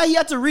 Oh, yeah, he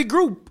had to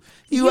regroup.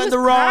 He went the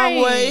wrong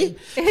way.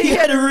 He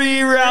had to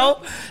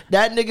reroute.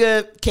 That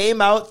nigga came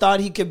out, thought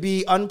he could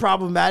be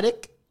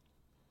unproblematic,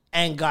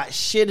 and got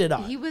shitted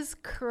on. He was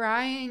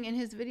crying in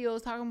his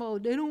videos talking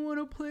about, they don't want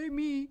to play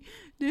me.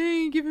 They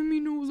ain't giving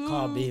me no love.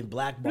 Called being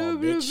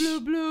blackballed, blah, bitch. Blah,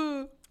 blah,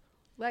 blah.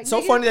 Like,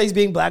 so funny that he's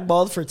being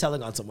blackballed for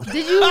telling on someone.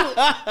 Did you?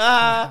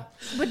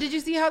 But did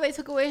you see how they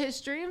took away his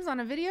streams on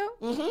a video?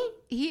 Mm-hmm.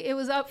 It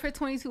was up for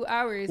 22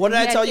 hours. What did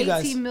I tell you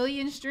guys? 18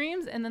 million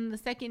streams, and then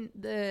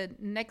the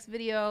next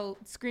video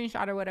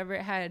screenshot or whatever,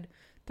 it had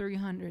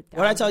 300,000.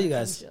 What did I tell you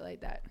guys? Shit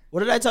like that. What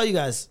did I tell you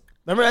guys?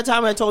 Remember that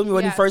time I told you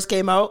when he first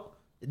came out,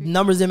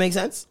 numbers didn't make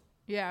sense?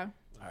 Yeah.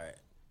 All right.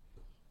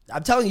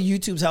 I'm telling you,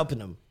 YouTube's helping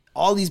him.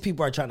 All these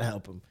people are trying to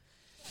help him.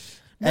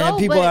 And then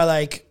people are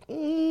like,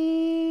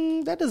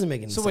 that doesn't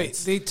make any sense. So wait,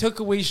 they took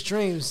away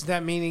streams,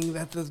 that meaning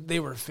that they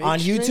were fake on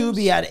streams? YouTube,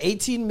 he had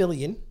 18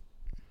 million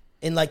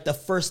in like the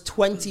first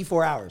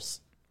 24 hours.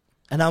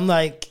 And I'm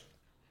like,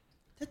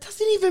 that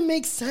doesn't even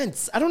make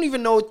sense. I don't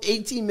even know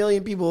 18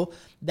 million people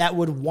that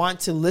would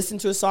want to listen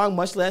to a song,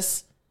 much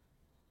less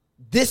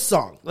this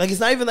song. Like, it's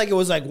not even like it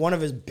was like one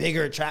of his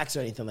bigger tracks or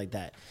anything like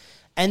that.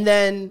 And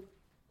then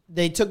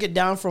they took it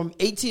down from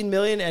 18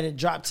 million and it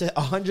dropped to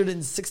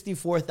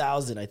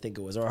 164,000, I think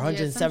it was, or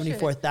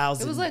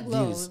 174,000. It was like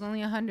low. It was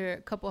only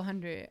couple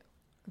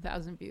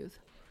 100,000 views.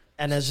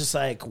 And it's just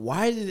like,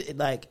 why did it,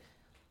 like,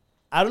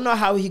 I don't know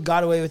how he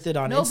got away with it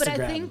on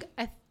Instagram. No,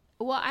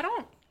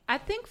 but I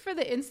think for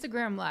the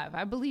Instagram Live,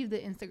 I believe the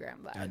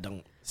Instagram Live. I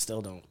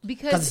still don't.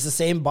 Because it's the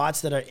same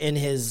bots that are in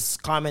his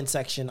comment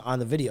section on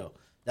the video.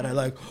 That are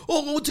like,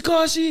 oh,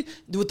 Tekashi,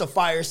 with the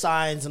fire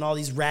signs and all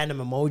these random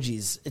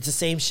emojis. It's the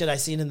same shit I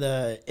seen in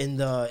the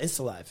Insta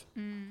Live.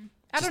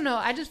 I don't know.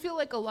 I just feel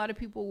like a lot of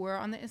people were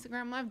on the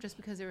Instagram Live just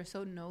because they were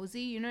so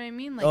nosy. You know what I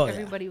mean? Like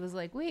everybody was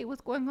like, wait,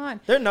 what's going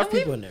on? There are enough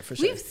people in there for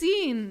sure. We've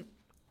seen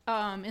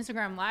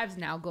Instagram lives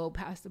now go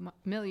past 1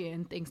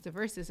 million thanks to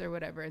Versus or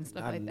whatever and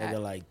stuff Not like a that.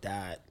 nigga like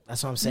that.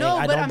 That's what I'm saying. No,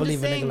 I but don't I'm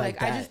believe just a saying, nigga like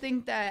that. I just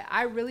think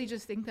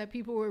that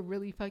people were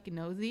really fucking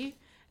nosy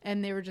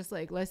and they were just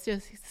like, let's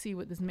just see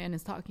what this man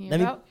is talking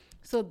about.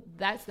 So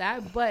that's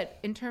that. But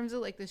in terms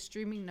of like the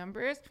streaming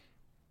numbers,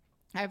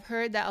 I've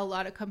heard that a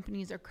lot of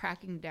companies are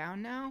cracking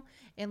down now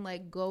and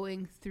like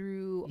going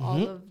through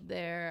all of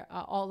their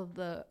all of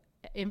the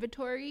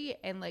inventory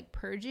and like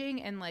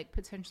purging and like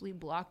potentially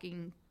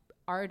blocking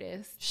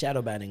artists.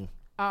 Shadow banning.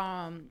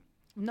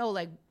 No,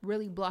 like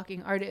really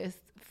blocking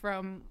artists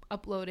from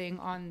uploading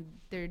on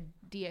their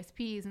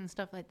DSPs and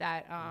stuff like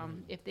that.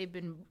 If they've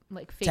been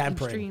like faking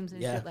Tampering. streams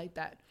and shit like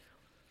that.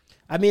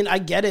 I mean, I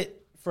get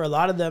it. For a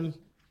lot of them,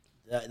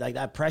 like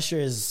that pressure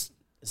is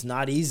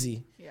not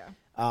easy. Yeah.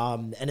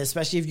 And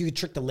especially if you could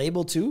trick the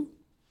label too.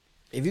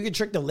 If you could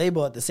trick the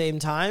label at the same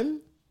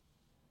time,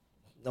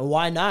 then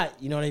why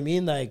not? You know what I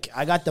mean? Like,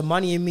 I got the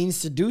money and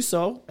means to do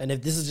so. And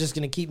if this is just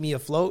going to keep me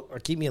afloat or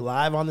keep me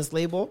alive on this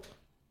label,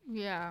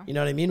 yeah. You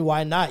know what I mean?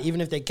 Why not?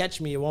 Even if they catch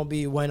me, it won't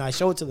be when I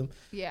show it to them.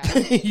 Yeah.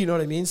 You know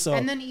what I mean? So,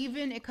 and then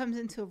even it comes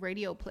into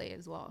radio play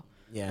as well.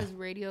 Yeah. Because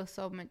radio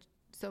so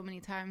many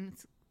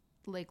times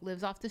like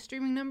lives off the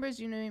streaming numbers.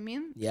 You know what I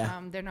mean?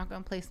 Yeah. They're not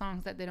going to play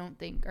songs that they don't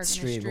think are going to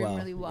stream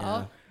really well.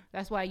 Yeah.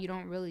 That's why you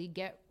don't really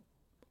get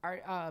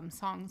our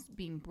songs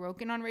being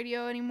broken on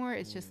radio anymore.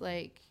 It's just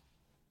like,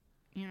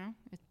 you know,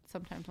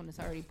 sometimes when it's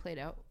already played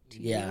out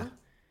to you.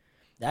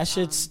 That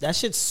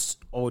shit's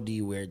OD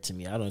weird to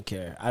me. I don't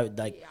care.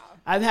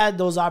 I've had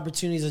those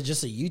opportunities as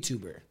just a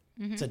YouTuber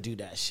to do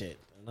that shit.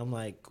 And I'm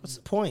like, what's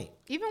the point?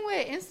 Even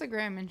with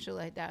Instagram and shit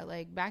like that,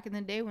 like back in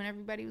the day when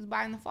everybody was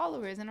buying the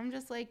followers, and I'm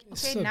just like, okay,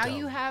 so now dumb.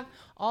 you have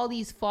all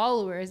these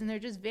followers and they're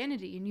just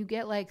vanity, and you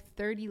get like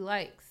 30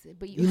 likes,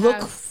 but You look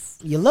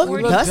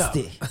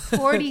dusty.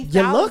 40,000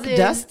 You look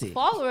dusty.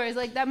 followers.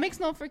 Like that makes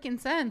no freaking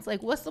sense.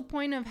 Like, what's the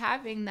point of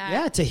having that?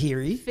 Yeah,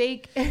 Tahiri.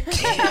 Fake.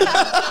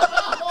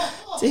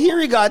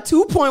 Tahiri got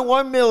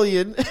 2.1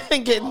 million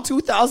and getting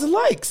 2,000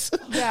 likes.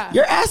 Yeah.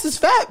 Your ass is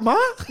fat, ma.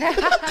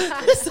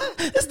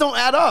 this don't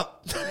add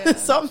up. Yeah.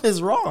 Something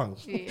is wrong.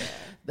 Yeah.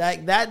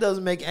 That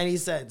doesn't make any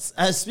sense.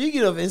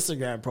 Speaking of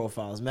Instagram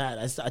profiles, Matt,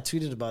 I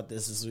tweeted about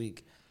this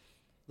week.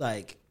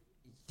 Like,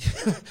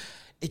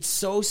 it's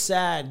so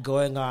sad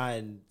going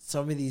on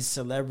some of these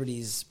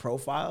celebrities'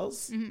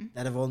 profiles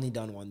that have only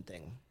done one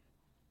thing.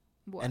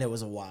 What? And it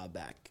was a while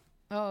back.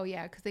 Oh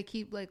yeah, because they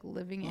keep like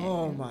living it.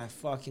 Oh my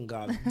fucking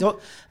God.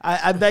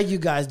 I beg you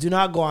guys, do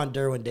not go on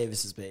Derwin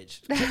Davis's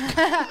page.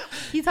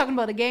 He's talking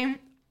about the game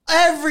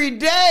every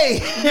day.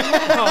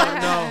 Oh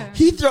no.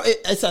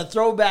 It's a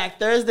throwback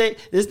Thursday.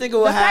 This nigga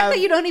will the have. fact that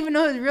you don't even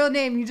know his real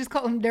name, you just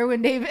call him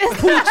Derwin Davis.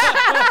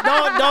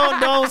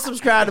 don't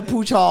subscribe to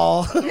Pooch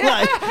Hall.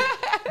 Like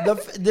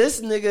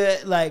this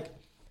nigga, like,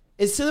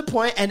 it's to the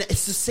point, and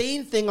it's the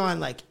same thing on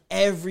like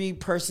every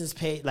person's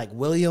page. Like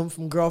William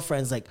from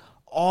Girlfriends, like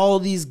all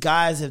these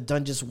guys have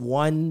done just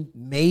one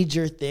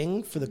major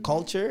thing for the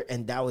culture,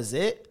 and that was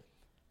it.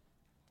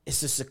 It's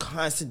just a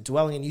constant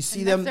dwelling, and you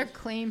see them. That's their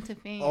claim to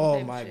fame.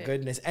 Oh my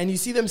goodness! And you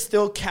see them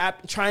still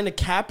trying to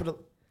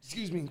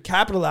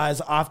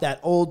capitalize off that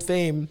old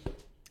fame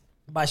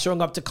by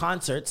showing up to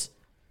concerts,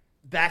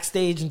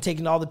 backstage, and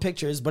taking all the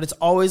pictures. But it's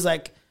always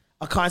like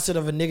a concert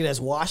of a nigga that's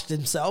washed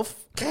himself,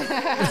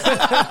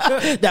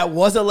 that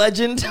was a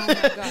legend. Oh my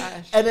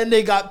gosh! And then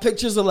they got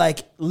pictures of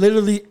like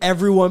literally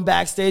everyone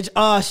backstage.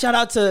 Shout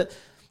out to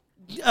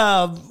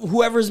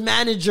whoever's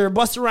manager,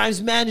 Busta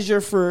Rhymes' manager,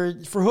 for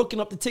hooking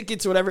up the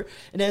tickets or whatever.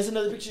 And there's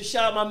another picture.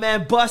 Shout out my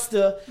man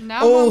Busta.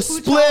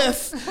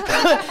 Spliff.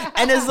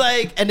 And it's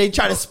like, and they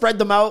try to spread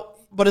them out,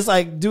 but it's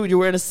like, dude, you're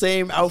wearing the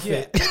same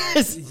outfit. Yeah.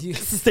 It's the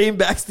same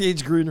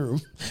backstage green room.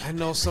 I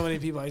know so many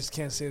people. I just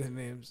can't say their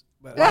names.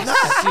 But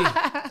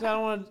I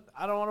don't want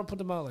to put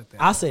them out like that.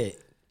 I'll say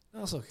it.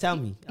 No, it's okay. Tell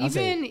me.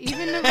 Even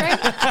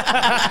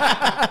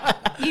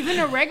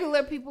the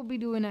regular people be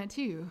doing that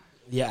too.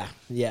 Yeah.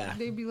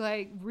 They'd be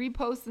like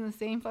reposting the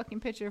same fucking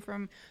picture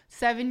from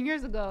 7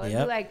 years ago. And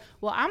be like,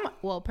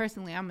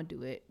 personally, I'm gonna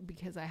do it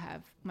because I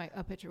have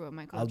a picture with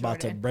Michael Jordan. I was about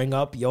to bring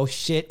up your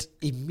shit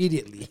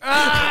immediately.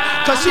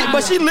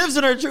 But she lives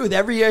in her truth.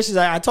 Every year she's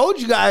like, I told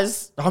you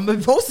guys, I'm gonna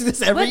be posting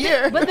this every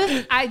year.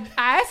 I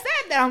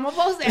said that I'm gonna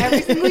post it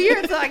every single year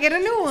until I get a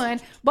new one.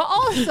 But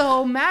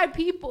also, mad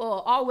people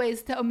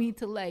always tell me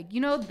to, like,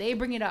 you know, they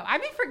bring it up. I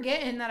be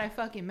forgetting that I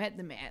fucking met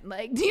the man.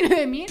 Like, do you know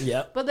what I mean?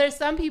 Yep. But there's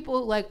some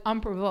people, like,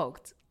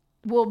 unprovoked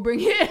will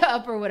bring it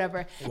up or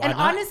whatever. Why and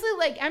not? honestly,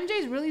 like,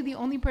 MJ's really the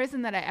only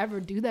person that I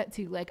ever do that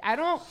to. Like,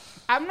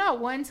 I'm not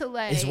one to,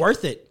 like... It's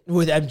worth it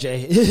with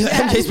MJ.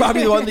 MJ's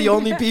probably the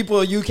only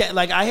people you can...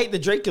 Like, I hate the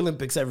Drake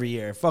Olympics every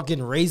year.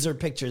 Fucking Razor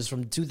pictures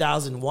from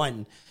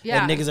 2001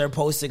 that niggas are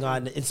posting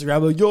on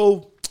Instagram. Like,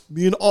 yo,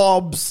 me and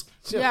Obs.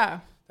 Yeah.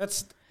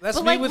 That's But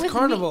me like with with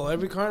Carnival.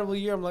 Every Carnival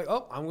year, I'm like,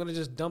 I'm going to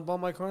just dump all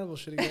my Carnival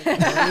shit again.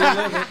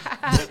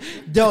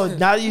 No,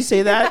 now that you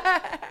say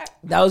that,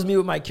 That was me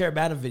with my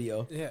Caravana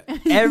video. Yeah.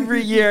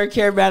 Every year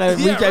Caravana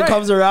weekend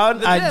comes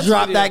around, I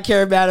drop that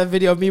Caravana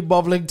video of me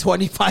bubbling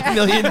 25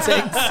 million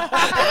takes.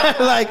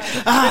 Like,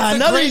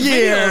 another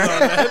year.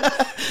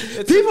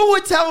 People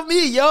would tell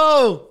me,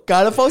 yo,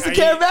 gotta post a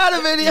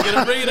Caravana video. You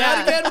gonna bring it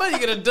out again, man? You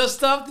gonna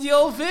dust off the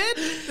old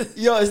vid?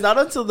 Yo, it's not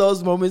until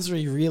those moments where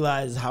you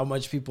realize how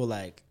much people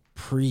like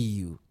pre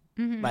you.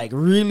 Like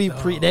really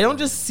they don't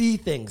just see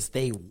things,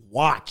 they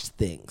watch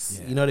things.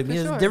 Yeah. You know what I mean?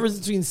 There's a difference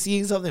between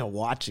seeing something and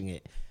watching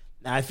it.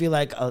 And I feel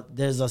like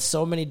there's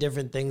so many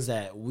different things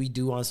that we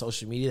do on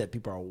social media that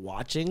people are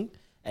watching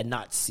and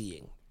not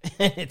seeing.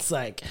 It's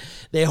like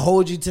they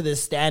hold you to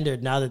this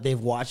standard now that they've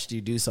watched you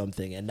do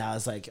something. And now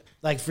it's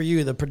like for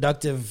you, the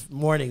productive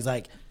mornings,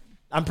 like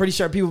I'm pretty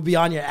sure people be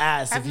on your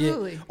ass.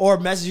 Absolutely. If you or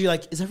message you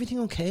like, is everything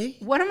okay?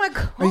 One of my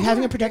Are you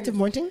having a productive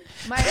morning?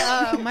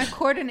 My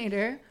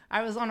coordinator,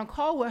 I was on a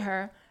call with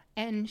her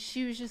and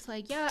she was just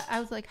like, yeah. I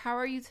was like, how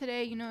are you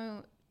today? You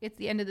know, it's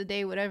the end of the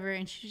day, whatever.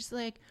 And she's just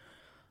like,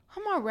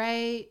 I'm all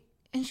right.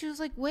 And she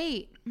was like,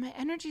 wait, my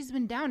energy's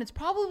been down. It's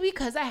probably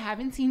because I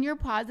haven't seen your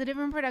positive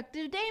and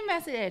productive day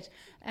message.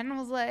 And I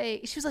was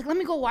like, she was like, let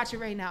me go watch it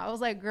right now. I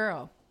was like,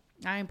 girl,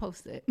 I ain't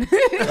posted. She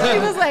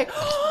was like,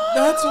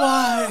 that's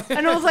why.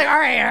 And I was like, all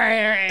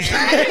right.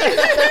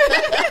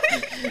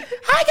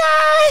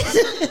 Hi,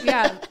 guys.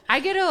 Yeah,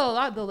 I get it a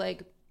lot though.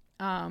 Like,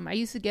 I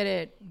used to get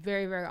it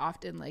very, very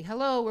often. Like,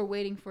 hello, we're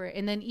waiting for it.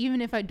 And then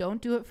even if I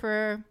don't do it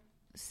for,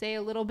 say,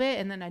 a little bit,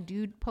 and then I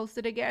do post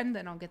it again,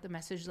 then I'll get the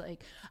message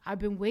like, I've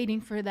been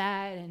waiting for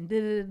that,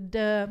 and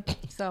da.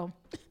 So,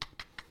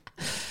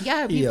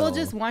 yeah, people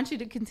just want you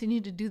to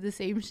continue to do the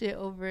same shit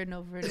over and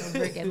over and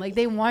over again. Like,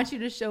 they want you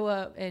to show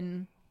up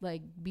and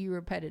like be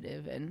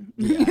repetitive and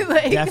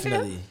like,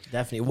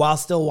 definitely, while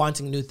still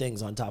wanting new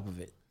things on top of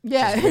it.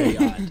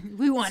 Yeah,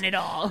 we want it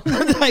all.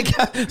 Like,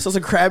 so it's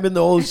a crab in the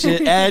old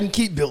shit and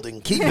keep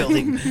building.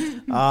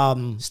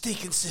 Stay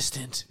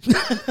consistent.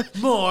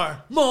 More.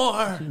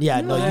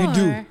 Yeah, no, you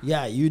do.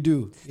 Yeah, you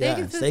do.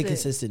 Stay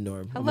consistent,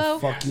 Norm. Hello?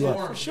 Fuck you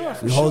up. For sure.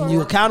 We holding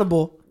you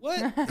accountable.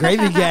 What?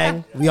 Gravy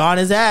Gang, we on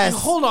his ass.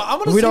 Hold on, I'm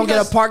gonna. We don't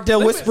get a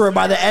Parkdale Whisperer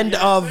by the end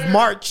of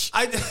March.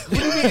 What do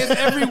you mean? It's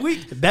every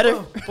week.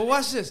 Better. But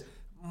watch this.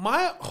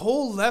 My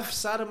whole left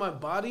side of my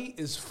body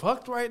is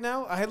fucked right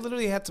now. I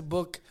literally had to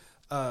book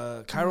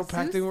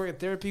chiropractic work and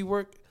therapy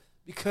work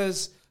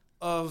because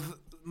of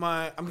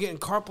I'm getting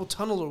carpal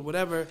tunnel or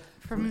whatever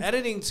from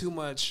editing too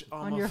much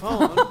on my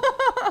phone.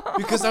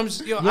 Because I'm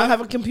just, you don't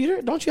have a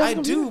computer? Don't you have a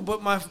computer? I do,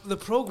 but the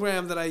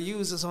program that I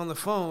use is on the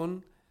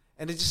phone.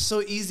 And it's just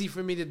so easy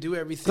for me to do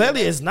everything.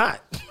 Clearly, it's not.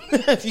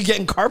 If you're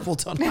getting carpal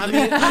tunnel. I mean,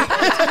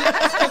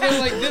 it's because I'm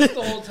like this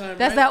the whole time.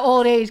 That's that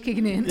old age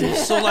kicking in.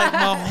 So, like,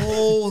 my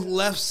whole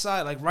left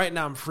side, like, right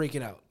now, I'm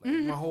freaking out. Like,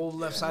 my whole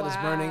left side is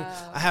burning.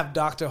 I have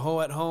Dr. Ho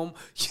at home.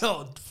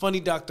 Yo, funny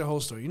Dr. Ho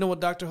story. You know what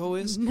Dr. Ho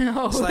is?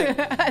 No. It's like,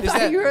 I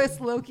thought you were a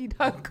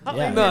Slowkey.com.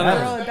 Yeah.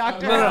 No.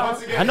 Dr.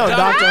 Ho. I know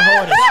Dr.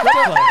 Ho at a strip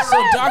club.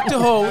 So, Dr.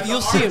 Ho,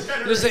 you'll see him.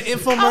 There's an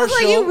infomercial. I was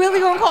like, you really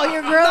gonna call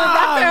your girl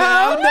Dr. Ho?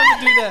 I would never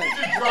do that.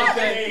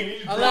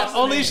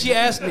 Only if she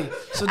asked me.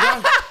 So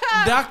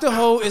Dr.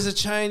 Ho is a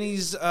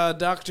Chinese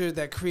doctor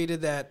that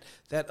created that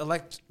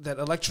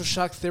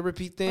electroshock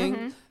therapy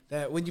thing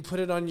that when you put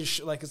it on your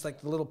like it's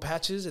like the little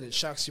patches and it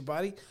shocks your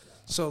body.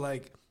 So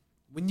like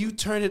when you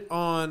turn it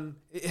on,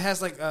 it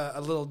has like a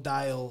little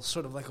dial,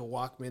 sort of like a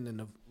Walkman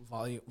and a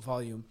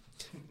volume,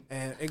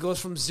 and it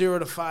goes from 0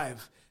 to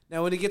 5.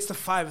 Now when it gets to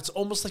 5, it's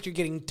almost like you're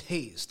getting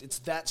tased. It's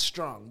that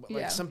strong, but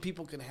like some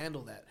people can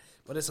handle that.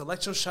 But it's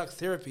electroshock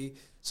therapy,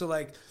 so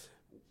like.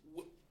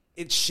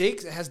 It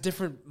shakes. It has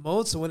different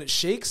modes. So when it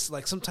shakes,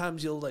 like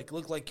sometimes you'll like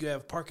look like you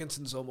have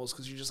Parkinson's almost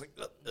because you're just like.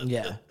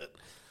 Yeah.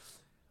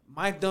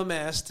 My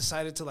dumbass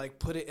decided to like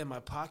put it in my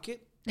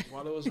pocket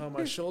while it was on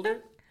my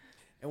shoulder,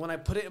 and when I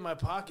put it in my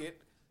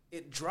pocket,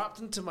 it dropped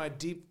into my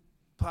deep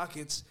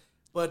pockets,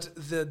 but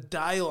the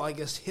dial I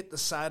guess hit the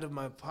side of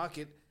my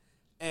pocket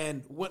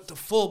and went to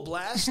full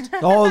blast.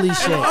 Holy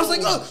shit! I was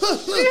like,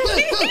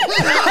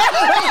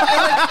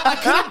 I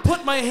couldn't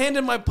put my hand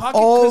in my pocket.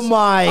 Oh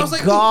my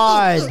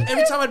God!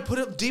 Every time I'd put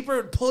it deeper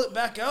and pull it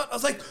back out, I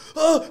was like,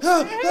 and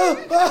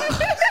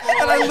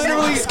I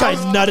literally this guy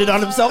nutted on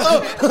himself.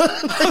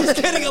 I was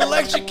getting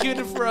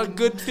electrocuted for a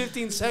good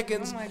 15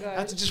 seconds. Oh my God!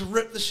 I had to just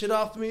rip the shit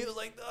off me. It was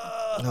like,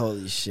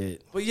 holy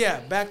shit! But yeah,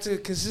 back to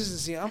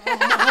consistency. My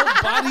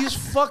whole body is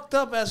fucked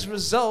up as a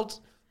result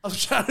of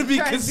trying to be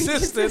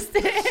consistent.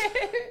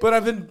 But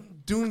I've been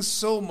doing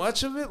so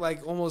much of it,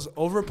 like almost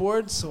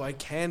overboard, so I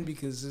can be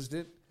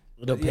consistent.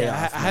 It'll pay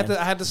off. I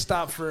had to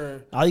stop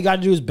for. All you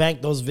gotta do is bank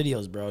those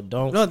videos, bro.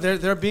 Don't. No,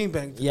 they're being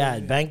banked. Yeah,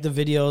 bank the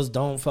videos.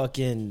 Don't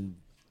fucking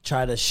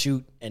try to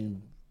shoot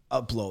and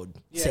upload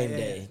same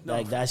day. No,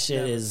 like that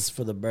shit is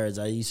for the birds.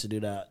 I used to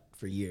do that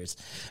for years.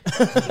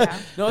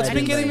 No, it's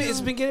been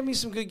getting me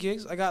some good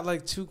gigs. I got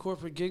like 2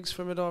 corporate gigs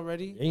from it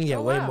already. You can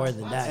get way more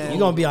than that. You're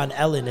gonna be on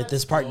Ellen if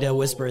this Parkdale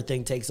Whisperer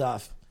thing takes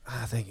off.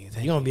 Thank you.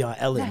 You're gonna be on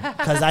Ellen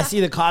because I see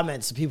the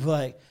comments. People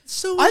like,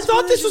 so I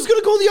thought this was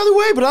gonna go the other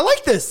way, but I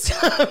like this.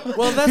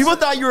 Well, that's people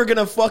thought you were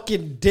gonna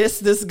fucking diss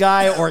this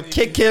guy or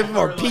kick him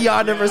or pee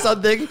on him or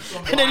something,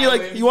 and then you're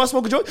like, you want to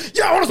smoke a joint?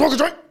 Yeah, I want to smoke a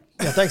joint.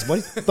 Yeah, thanks,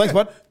 buddy. Thanks,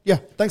 bud. Yeah,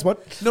 thanks, bud.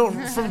 No,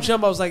 from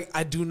jump, I was like,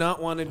 I do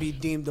not want to be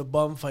deemed a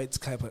bum fights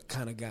kind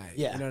of guy.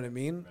 Yeah. You know what I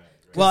mean?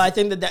 Well, I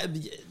think that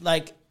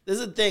like, this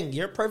is the thing.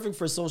 You're perfect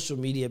for social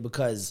media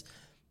because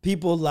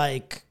people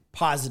like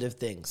positive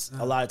things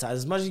a lot of times.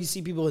 As much as you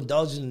see people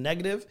indulge in the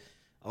negative,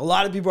 a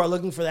lot of people are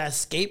looking for that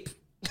escape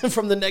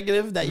from the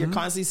negative that you're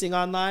constantly seeing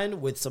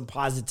online with some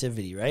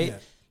positivity, right? Yeah.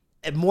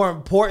 And more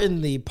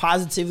importantly,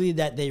 positivity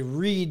that they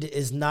read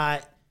is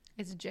not...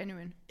 It's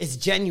genuine. It's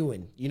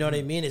genuine. You know what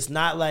I mean? It's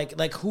not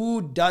like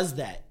who does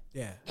that?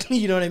 Yeah.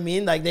 You know what I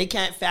mean? Like, they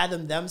can't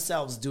fathom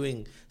themselves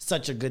doing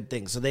such a good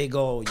thing. So they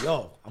go,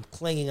 yo, I'm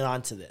clinging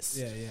on to this.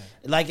 Yeah, yeah.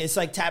 Like, it's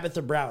like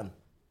Tabitha Brown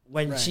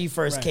when she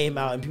first came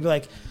out. And people are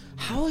like,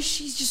 how is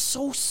she just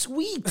so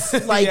sweet?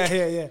 Like,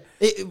 yeah.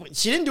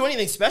 She didn't do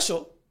anything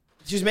special.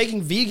 She was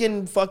making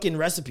vegan fucking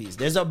recipes.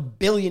 There's a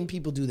billion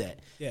people do that.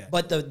 Yeah.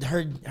 But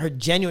her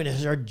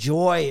genuineness, her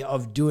joy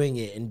of doing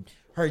it, and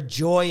her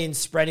joy in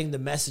spreading the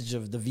message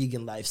of the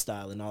vegan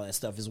lifestyle and all that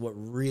stuff is what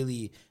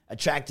really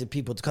attracted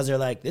people, because they're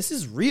like, this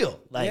is real.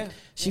 Like,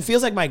 she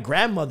feels like my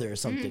grandmother or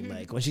something.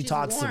 Like, when she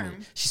talks to me,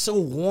 she's so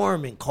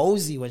warm and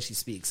cozy when she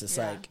speaks. It's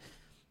like,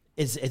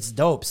 it's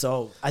dope.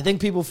 So I think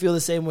people feel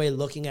the same way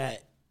looking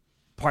at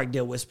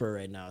Parkdale Whisperer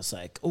right now. It's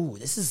like, oh,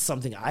 this is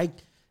something it's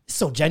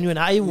so genuine.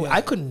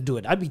 I couldn't do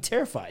it. I'd be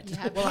terrified.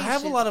 Well, I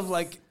have a lot of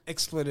like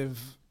expletive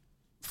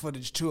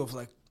footage too of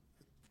like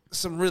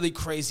some really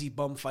crazy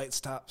bum fight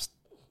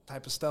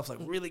type of stuff, like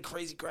really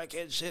crazy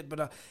crackhead shit.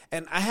 But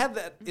and I had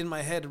that in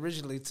my head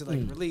originally to like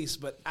release,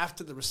 but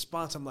after the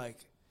response, I'm like,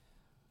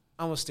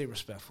 I'm gonna stay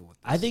respectful with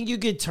this. I think you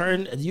could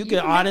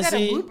make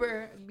honestly that a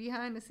blooper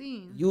behind the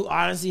scenes. You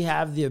honestly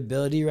have the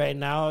ability right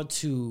now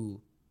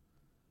to,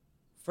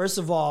 first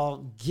of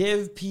all,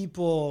 give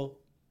people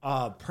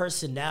a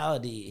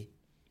personality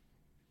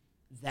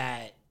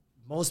that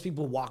most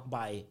people walk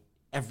by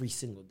every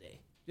single day.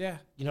 Yeah.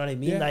 You know what I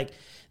mean? Yeah. Like,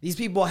 these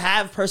people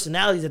have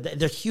personalities that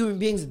they're human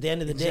beings at the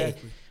end of the day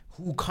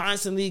who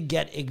constantly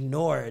get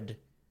ignored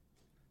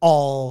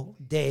all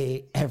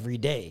day, every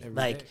day.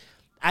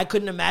 I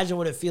couldn't imagine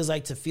what it feels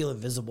like to feel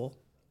invisible.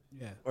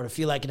 Yeah. Or to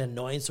feel like an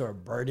annoyance or a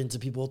burden to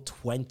people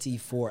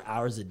 24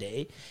 hours a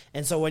day.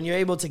 And so when you're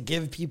able to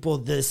give people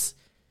this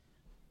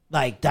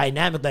like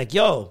dynamic, like,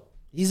 yo,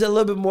 he's a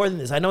little bit more than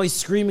this. I know he's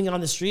screaming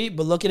on the street,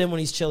 but look at him when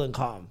he's chilling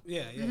calm.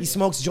 He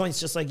smokes joints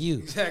just like you.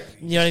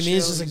 Exactly. You know what I mean?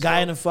 It's just a guy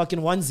in a fucking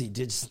onesie.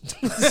 It's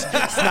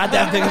not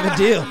that big of a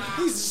deal.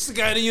 He's just a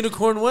guy in a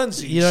unicorn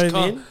onesie. You know what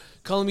I mean?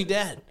 Calling me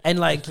dad. And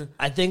like,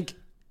 I think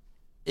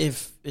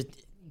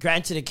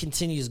granted it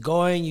continues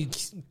going, you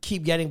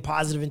keep getting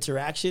positive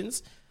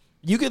interactions,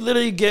 you could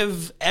literally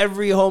give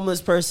every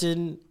homeless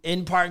person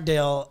in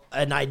Parkdale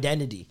an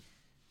identity.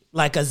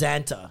 Like a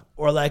Xanta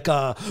or like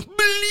a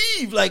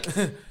Believe, like,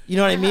 you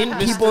know what I mean?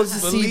 People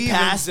see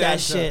past that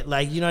shit,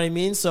 like, you know what I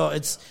mean? So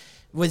it's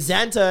with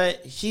Xanta,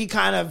 he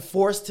kind of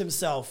forced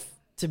himself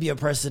to be a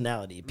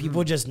personality.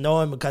 People just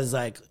know him because,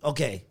 like,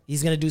 okay,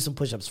 he's gonna do some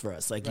push-ups for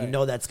us. Like, you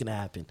know that's gonna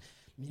happen.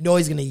 You know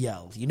he's gonna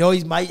yell. You know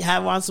he might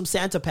have on some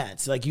Santa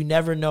pants. Like, you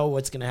never know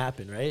what's gonna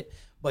happen, right?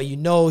 But you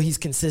know he's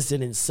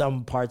consistent in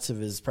some parts of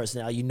his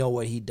personality. You know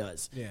what he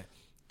does. Yeah.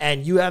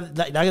 And you have,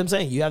 like I'm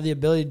saying, you have the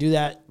ability to do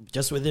that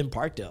just within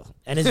Parkdale.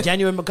 And it's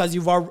genuine because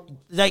you've already,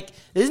 like,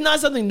 this is not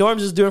something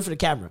Norm's just doing for the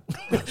camera.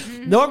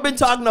 Norm been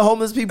talking to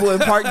homeless people in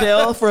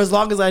Parkdale for as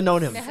long as I've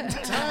known him.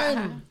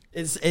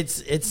 It's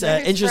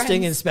an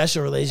interesting and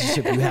special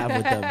relationship you have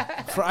with them.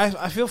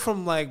 I feel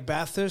from like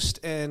Bathurst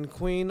and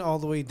Queen all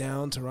the way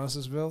down to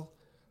Roncesvalles,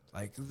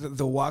 like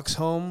the walks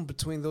home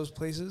between those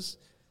places,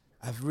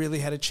 I've really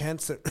had a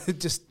chance to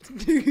just...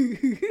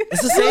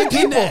 It's the same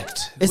people.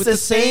 It's the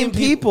same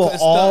people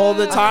all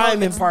the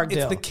time in Parkdale.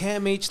 It's the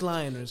Cam H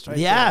liners, right?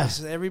 Yeah.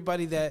 It's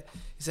everybody that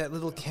is that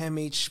little Cam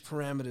H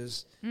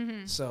parameters.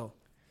 So...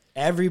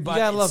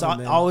 Everybody, it's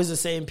them, always the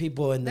same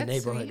people in the That's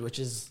neighborhood, sweet. which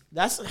is,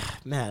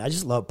 man, I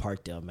just love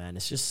Parkdale, man.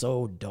 It's just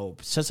so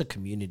dope. It's just a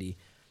community.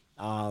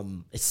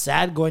 It's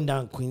sad going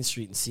down Queen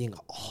Street and seeing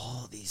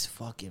all these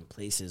fucking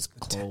places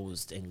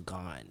closed and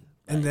gone.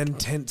 And then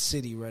Tent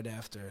City right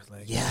after.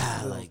 Like,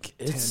 yeah, like,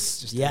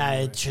 it's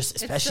everywhere. just,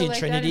 It's especially still in like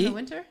Trinity. that in the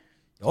winter?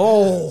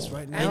 Oh,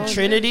 right now. in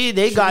Trinity,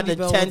 they got the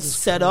Trinity tents Bellwood is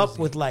set up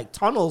crazy. with like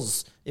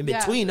tunnels in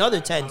between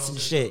other tents and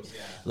shit.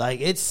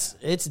 Like, it's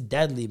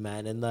deadly,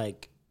 man. And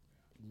like,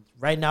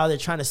 right now they're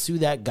trying to sue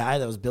that guy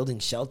that was building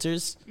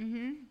shelters.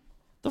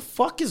 The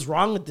fuck is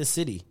wrong with the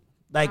city?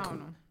 Like,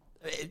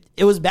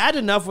 it was bad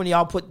enough when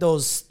y'all put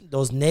those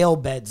nail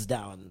beds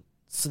down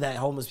so that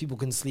homeless people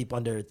can sleep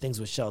under things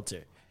with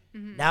shelter.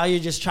 Now you're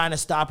just trying to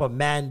stop a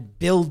man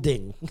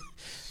building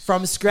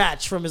from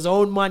scratch, from his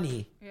own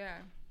money,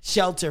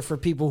 shelter for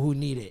people who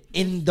need it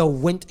in the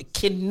winter,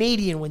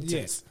 Canadian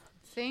winters.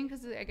 Thing,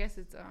 because I guess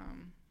it's a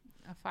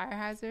fire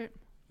hazard.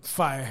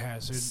 fire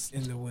hazard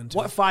in the winter.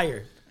 What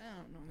fire?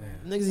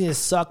 Niggas need to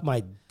suck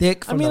my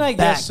dick from I the back.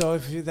 guess so.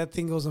 If that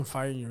thing goes on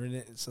fire and you're in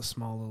it, it's a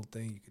small little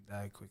thing. You could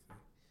die quickly.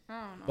 I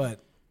don't know. But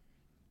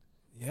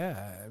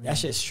yeah, I mean, that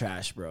shit's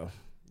trash, bro.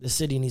 The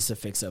city needs to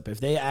fix up. If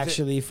they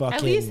actually fucking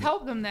at least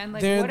help them then.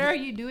 Like, what are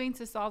you doing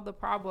to solve the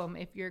problem?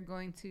 If you're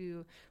going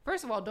to,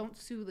 first of all, don't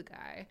sue the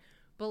guy.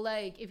 But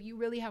like, if you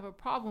really have a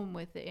problem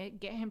with it,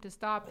 get him to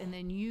stop, and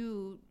then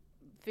you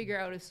figure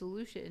out a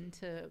solution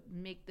to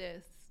make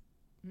this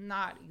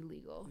not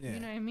illegal. Yeah. You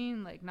know what I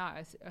mean? Like, not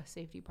a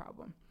safety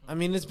problem. I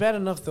mean, it's bad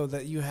enough though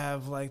that you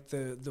have like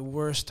the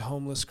worst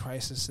homeless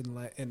crisis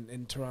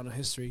in Toronto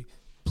history,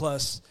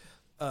 plus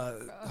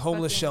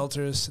homeless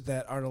shelters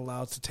that aren't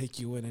allowed to take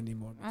you in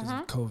anymore because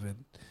of COVID.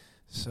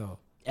 So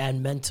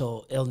and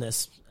mental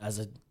illness as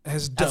a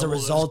doubled,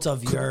 result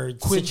of your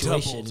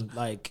situation,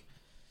 like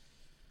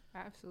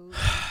absolutely,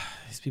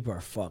 these people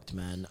are fucked,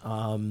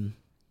 man.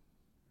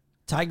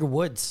 Tiger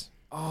Woods.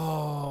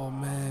 Oh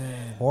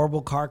man!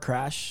 Horrible car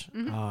crash.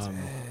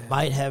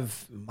 Might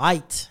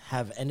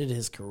have ended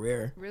his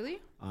career. Really?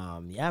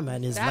 Yeah,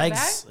 man. His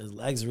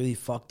legs really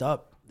fucked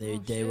up.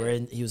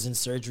 He was in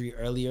surgery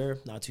earlier.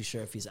 Not too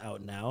sure if he's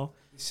out now.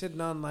 He said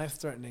non-life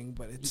threatening,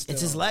 but it's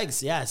his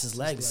legs. Yeah, it's his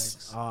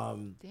legs.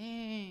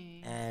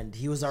 Dang. And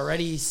he was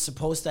already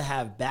supposed to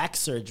have back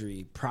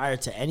surgery prior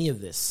to any of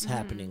this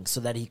happening,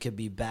 so that he could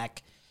be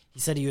back. He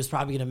said he was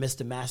probably going to miss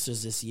the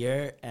Masters this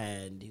year,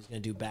 and he was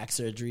going to do back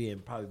surgery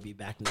and probably be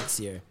back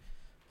next year.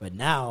 But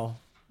now,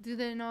 do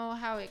they know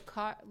how it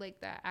caught,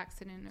 like, that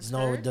accident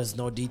occurred? There's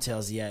no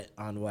details yet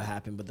on what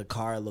happened, but the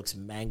car looks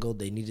mangled.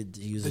 They needed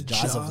to use the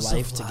jaws of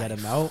life to get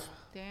him out.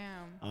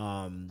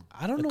 Damn.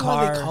 I don't know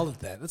why they call it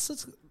that.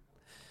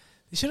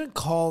 They shouldn't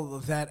call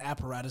that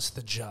apparatus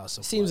the jaws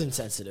of life. Seems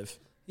insensitive.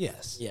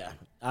 Yes. Yeah.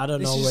 I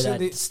don't know where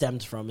that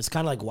stemmed from. It's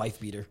kind of like wife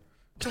beater.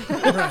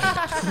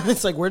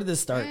 It's like, where did this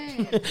start?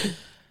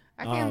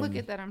 I can't look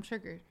at that. I'm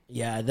triggered.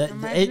 Yeah, it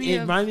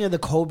reminds me of the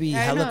Kobe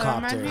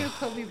helicopter. It reminds me of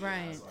Kobe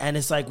Bryant. And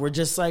it's like we're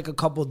just like a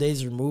couple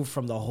days removed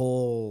from the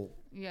whole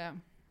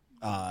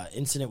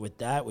incident with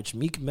that, which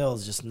Meek Mill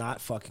is just not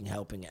fucking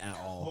helping at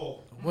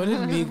all. What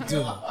did Meek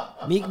do?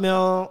 Meek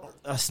Mill,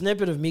 a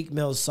snippet of Meek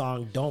Mill's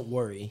song "Don't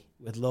Worry"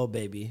 with Lil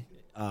Baby,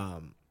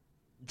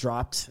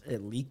 dropped.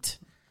 It leaked,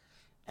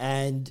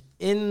 and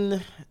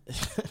in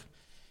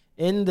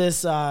this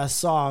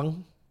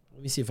song,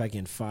 let me see if I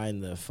can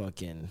find the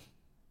fucking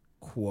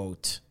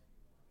quote.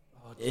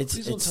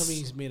 Please don't tell me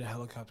he's made a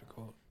helicopter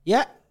quote.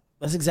 Yeah,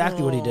 that's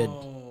exactly what he did.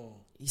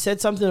 He said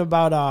something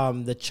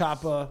about the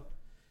chopper.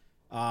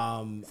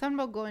 Something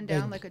about going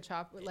down like a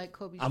chopper, like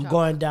Kobe's I'm chopper.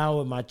 going down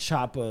with my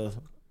chopper,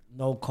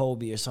 no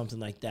Kobe, or something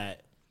like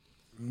that.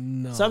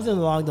 No. Something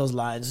along those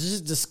lines. It's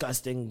just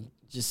disgusting.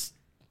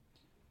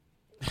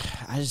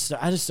 I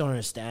just don't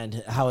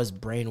understand how his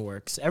brain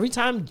works. Every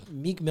time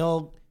Meek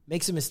Mill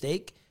makes a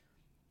mistake,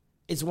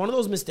 it's one of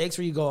those mistakes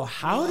where you go,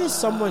 how does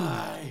someone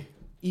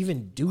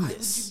even do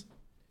this?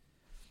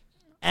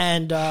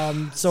 And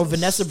so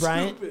Vanessa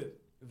Bryant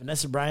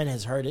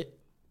has heard it,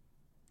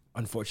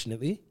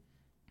 unfortunately.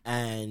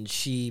 And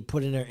she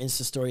put in her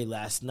Insta story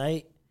last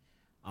night.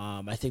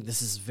 I think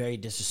this is very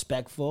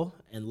disrespectful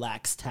and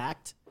lacks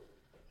tact.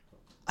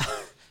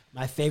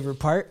 My favorite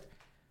part,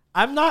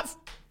 I'm not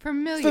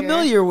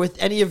familiar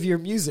with any of your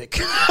music.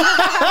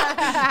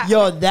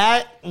 Yo,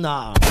 that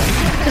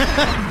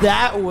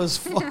was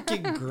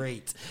fucking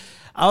great.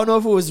 I don't know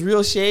if it was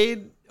real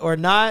shade or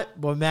not,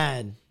 but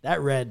man,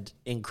 that read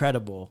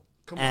incredible.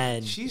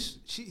 And she's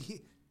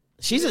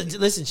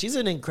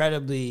an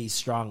incredibly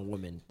strong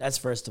woman. That's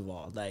first of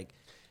all. Like,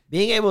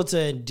 being able to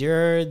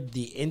endure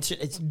the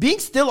internet, being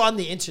still on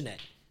the internet.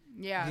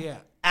 Yeah.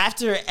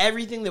 After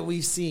everything that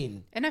we've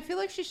seen. And I feel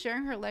like she's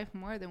sharing her life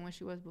more than what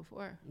she was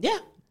before. Yeah,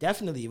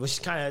 definitely. Which is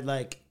kind of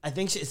like, I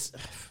think it's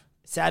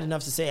sad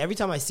enough to say, every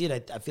time I see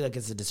it, I feel like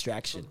it's a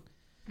distraction.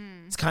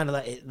 It's kind of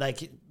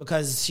like,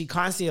 because she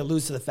constantly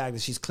alludes to the fact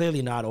that she's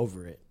clearly not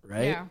over it,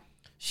 right? Yeah.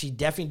 She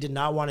definitely did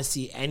not want to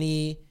see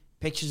any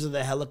pictures of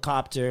the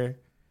helicopter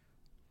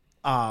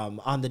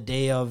on the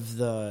day of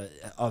the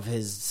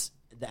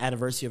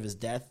anniversary of his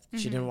death.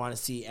 She didn't want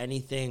to see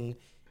anything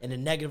in a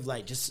negative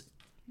light, just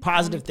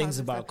positive things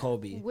about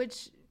Kobe.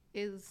 Which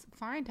is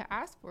fine to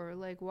ask for.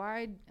 Like,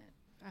 why?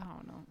 I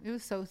don't know. It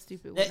was so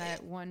stupid when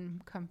that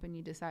one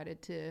company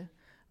decided to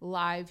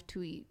live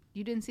tweet.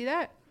 You didn't see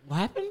that? What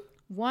happened?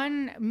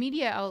 One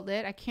media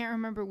outlet, I can't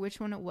remember which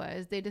one it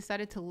was, they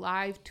decided to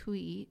live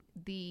tweet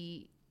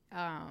the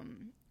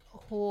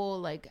whole,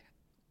 like,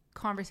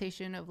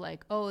 conversation of,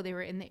 like, oh, they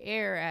were in the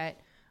air at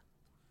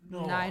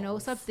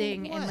 9:00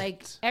 something and,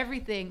 like,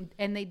 everything.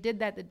 And they did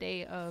that the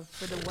day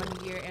for the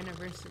 1 year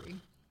anniversary.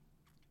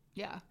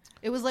 Yeah.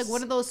 It was like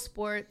one of those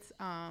sports.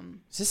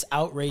 It's this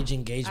outrage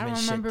engagement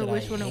shit. I don't remember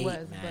which one it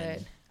was, man.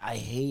 but I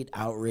hate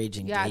outrage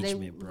engagement,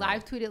 they bro.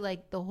 live tweeted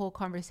like the whole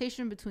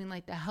conversation between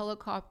like the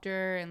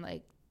helicopter and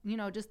like, you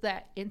know, just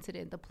that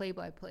incident, the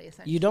play-by-play.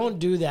 Essentially, you don't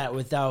do that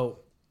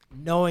without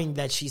knowing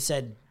that she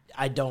said,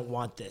 "I don't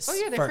want this." Oh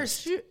yeah,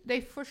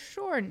 they for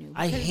sure knew.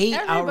 I hate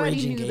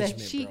outrage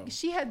engagement, bro.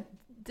 She had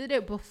did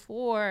it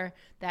before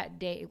that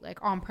day,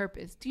 like on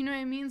purpose. Do you know what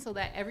I mean? So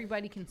that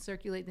everybody can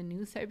circulate the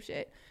news type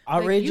shit.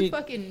 Like, you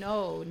fucking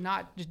know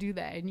not to do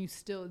that, and you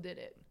still did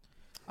it.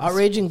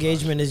 Outrage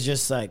engagement is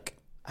just like,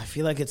 I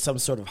feel like it's some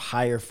sort of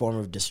higher form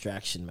of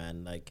distraction,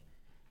 man. Like,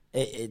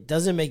 it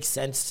doesn't make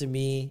sense to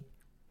me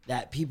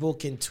that people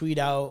can tweet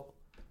out,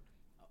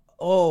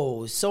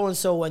 oh,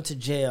 so-and-so went to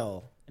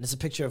jail. And it's a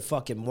picture of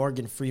fucking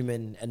Morgan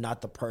Freeman and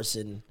not the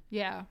person.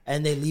 Yeah.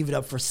 And they leave it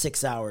up for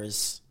 6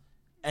 hours.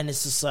 And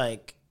it's just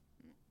like...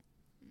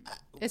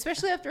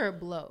 Especially after it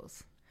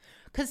blows.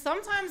 Because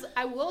sometimes,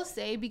 I will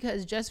say,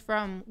 because just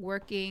from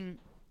working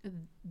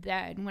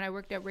that, when I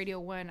worked at Radio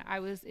 1, I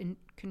was in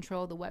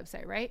control of the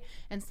website, right?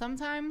 And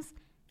sometimes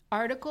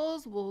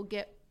articles will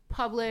get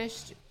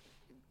published.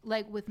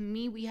 Like with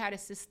me, we had a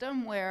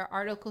system where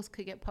articles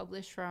could get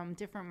published from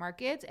different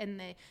markets,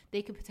 and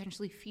they could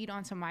potentially feed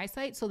onto my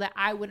site so that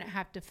I wouldn't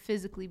have to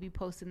physically be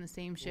posting the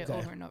same shit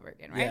over and over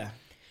again, right? Yeah.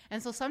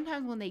 And so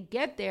sometimes when they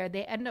get there,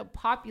 they end up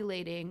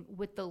populating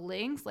with the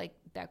links like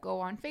that go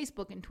on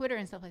Facebook and Twitter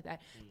and stuff like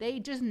that. They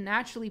just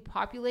naturally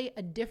populate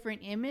a different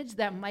image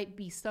that might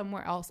be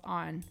somewhere else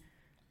on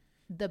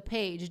the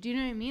page. Do you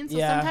know what I mean? So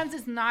sometimes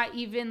it's not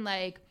even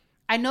like...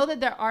 I know that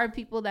there are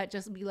people that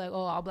just be like,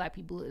 oh, all black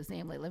people are the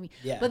same. Like, let me.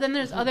 Yeah. But then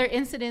there's other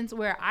incidents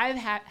where I've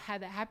had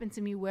that happen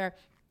to me where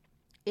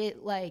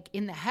it, like,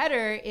 in the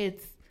header,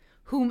 it's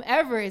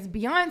whomever, it's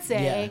Beyonce.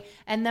 Yeah.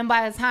 And then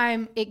by the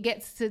time it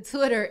gets to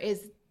Twitter,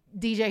 it's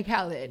DJ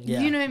Khaled.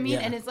 Yeah. You know what I mean? Yeah.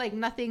 And it's like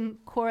nothing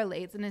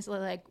correlates. And it's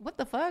like, what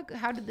the fuck?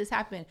 How did this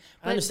happen?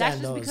 But that's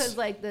just because,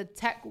 like, the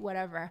tech,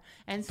 whatever.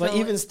 And so, but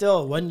even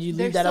still, when you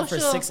leave that up for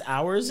 6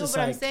 hours, no, it's but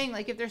like... I'm saying,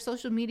 like, if their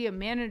social media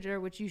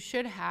manager, which you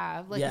should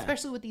have, like,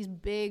 especially with these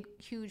big,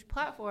 huge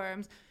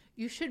platforms,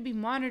 you should be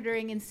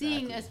monitoring and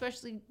seeing,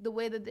 especially the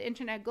way that the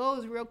internet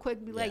goes, real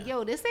quick, be like,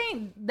 yo, this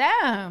ain't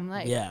them.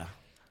 Like,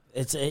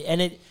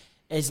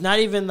 it's not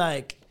even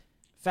like...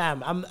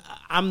 Fam,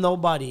 I'm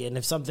nobody, and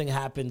if something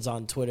happens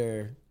on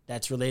Twitter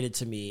that's related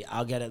to me,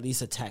 I'll get at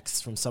least a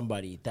text from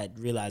somebody that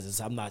realizes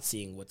I'm not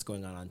seeing what's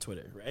going on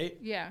Twitter, right?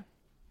 Yeah.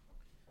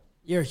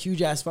 You're a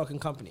huge-ass fucking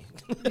company.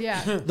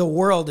 Yeah. The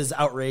world is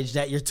outraged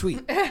at your tweet.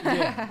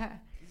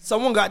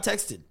 Someone got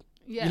texted.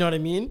 Yeah. You know what I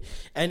mean?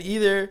 And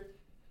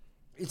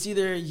it's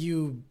either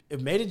you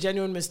made a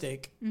genuine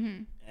mistake,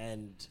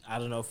 and I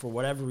don't know, for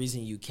whatever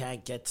reason, you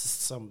can't get to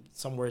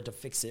somewhere to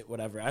fix it,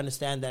 whatever. I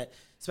understand that,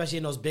 especially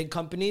in those big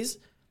companies,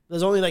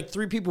 there's only like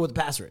 3 people with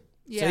the password.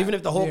 Yeah. So even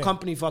if the whole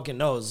company fucking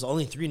knows,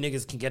 only 3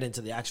 niggas can get into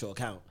the actual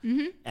account.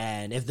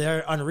 And if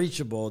they're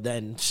unreachable,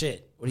 then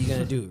shit, what are you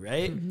going to do,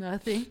 right?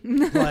 Nothing.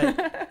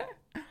 But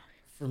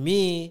for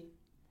me,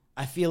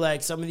 I feel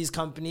like some of these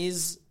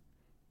companies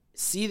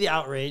see the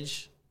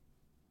outrage,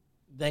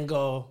 then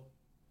go,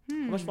 how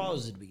much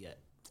followers did we get?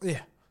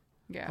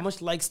 Yeah. How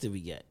much likes did we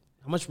get?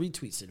 How much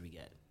retweets did we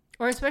get?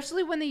 Or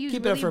especially when they use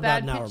really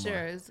bad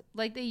pictures.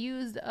 Like they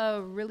used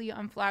a really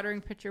unflattering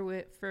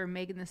picture for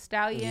Megan Thee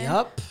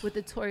Stallion with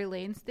the Tory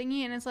Lanez thingy.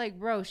 And it's like,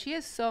 bro, she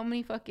has so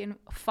many fucking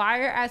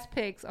fire-ass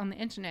pics on the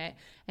internet.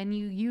 And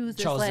you use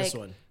this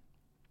one.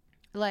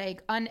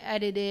 Like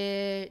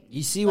unedited.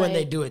 You see when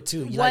they do it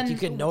too. You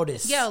can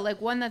notice. Yeah,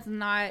 like one that's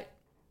not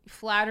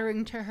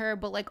flattering to her,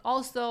 but like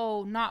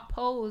also not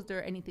posed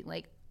or anything.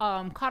 Like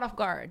caught off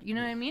guard. You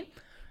know what I mean?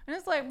 And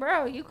it's like,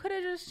 bro, you could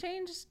have just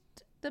changed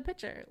the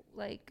picture.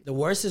 Like the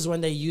worst is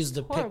when they use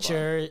the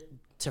picture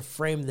to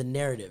frame the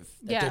narrative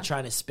that they're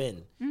trying to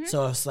spin.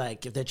 So it's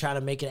like if they're trying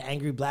to make an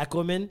angry black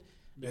woman,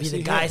 be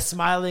the guy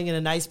smiling in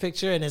a nice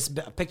picture, and it's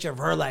a picture of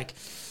her like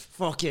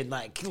fucking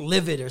like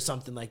livid or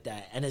something like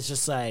that. And it's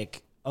just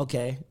like,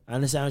 okay, I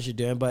understand what you're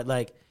doing, but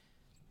like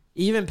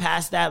even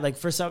past that, like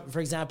for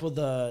example,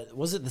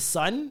 was it the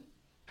Sun?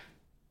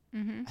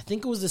 I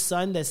think it was the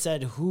Sun that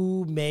said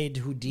who made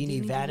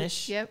Houdini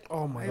vanish. Yep.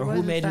 Oh my God. Or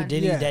who made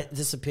Houdini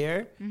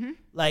disappear.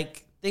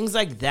 Like things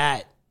like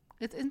that.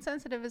 It's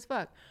insensitive as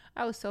fuck.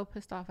 I was so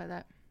pissed off at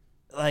that.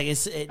 Like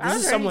this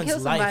is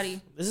someone's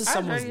life. This is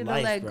someone's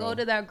life, like, bro. Go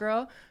to that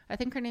girl. I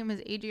think her name is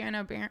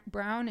Adriana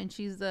Brown, and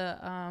she's the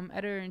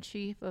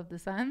editor-in-chief of The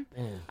Sun.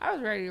 I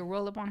was ready to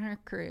roll up on her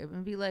crib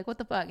and be like, what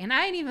the fuck? And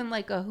I ain't even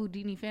like a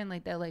Houdini fan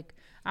like that. Like,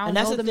 I don't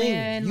know the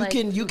man.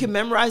 You can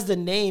memorize the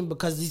name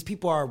because these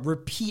people are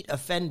repeat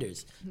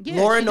offenders. Yeah,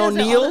 Lauren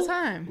O'Neill.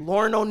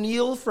 Lauren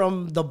O'Neill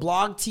from the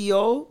blog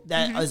TO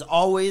that is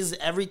always,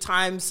 every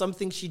time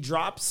something she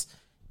drops,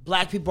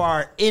 black people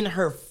are in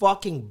her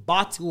fucking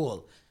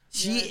bottle.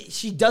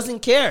 She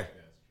doesn't care.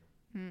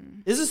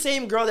 This is the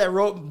same girl that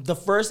wrote the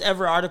first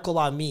ever article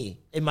on me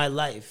in my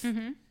life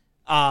when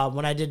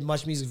I did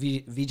Much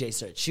Music VJ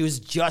search. She was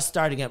just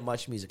starting at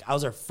Much Music. I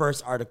was her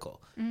first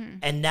article.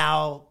 And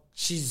now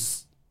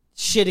she's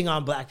shitting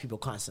on black people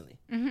constantly.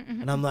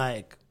 And I'm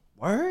like,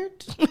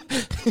 word?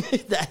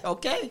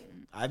 Okay.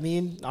 I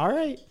mean, all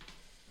right.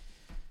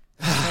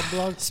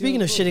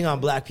 Speaking of shitting on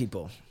black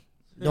people,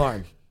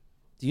 Norm,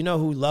 do you know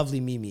who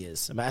Lovely Mimi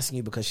is? I'm asking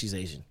you because she's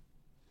Asian.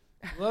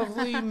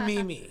 Lovely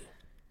Mimi.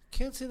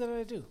 Can't say that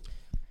I do.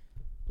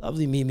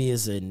 Lovely Mimi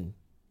is an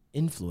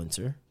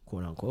influencer,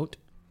 quote unquote.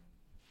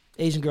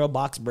 Asian girl,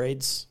 box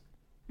braids,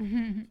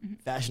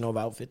 fashionable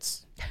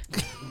outfits.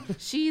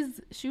 She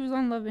was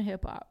on Love and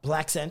Hip Hop.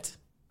 Black scent.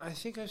 I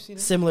think I've seen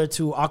it. Similar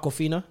to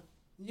Aquafina.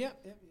 Yeah.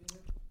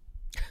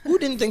 Who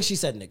didn't think she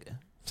said nigga?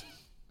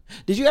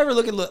 Did you ever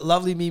look at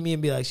Lovely Mimi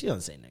and be like, she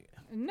don't say nigga?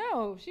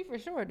 No, she for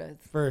sure does.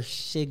 For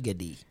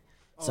shiggity.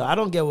 So I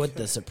don't get what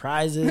the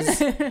surprise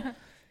is.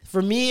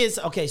 For me, it's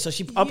okay. So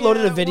she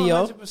uploaded a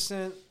video.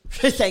 100%.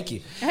 Thank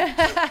you.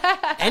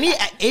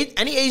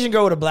 Any Asian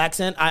girl with a black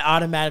scent, I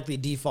automatically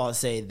default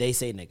say they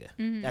say nigga.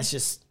 Mm-hmm. That's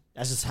just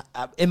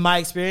in my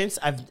experience.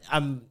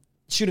 I'm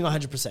shooting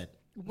 100%.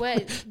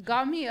 What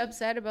got me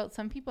upset about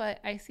some people,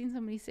 I seen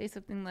somebody say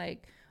something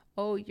like,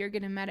 "Oh, you're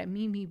getting mad at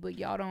Mimi, but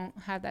y'all don't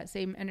have that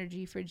same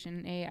energy for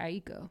Jhené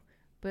Aiko."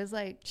 But it's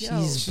like,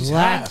 yo, she's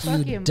black,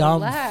 you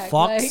dumb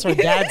fucks. Like, her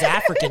dad's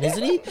African,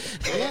 isn't he?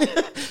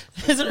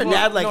 Isn't her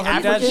dad like African?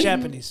 Her dad's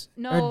Japanese.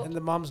 No. And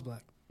the mom's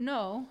black.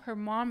 No, her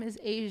mom is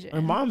Asian.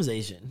 Her mom's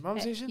Asian.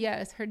 Mom's Asian?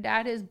 Yes, her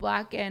dad is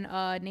black and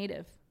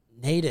Native.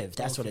 Native,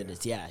 that's what it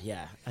is. Yeah.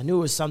 I knew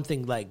it was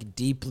something like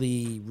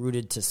deeply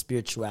rooted to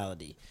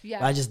spirituality. Yeah.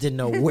 But I just didn't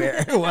know where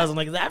it was. I'm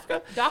like, is it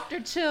Africa? Dr.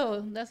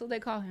 Chill, that's what they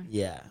call him.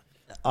 Yeah.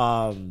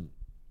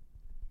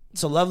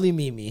 So Lovely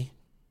Mimi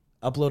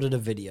uploaded a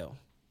video.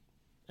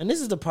 And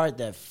this is the part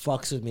that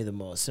fucks with me the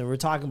most. And we're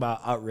talking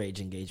about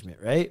outrage engagement,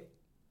 right?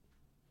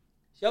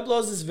 She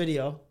uploads this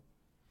video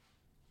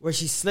where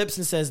she slips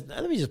and says,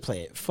 let me just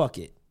play it. Fuck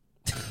it.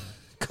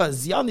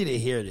 Because y'all need to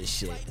hear this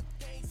shit.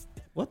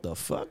 What the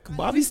fuck?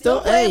 Bobby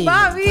still? Hey.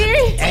 Bobby.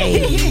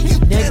 Hey.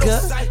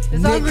 Nigga. Hey.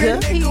 All right,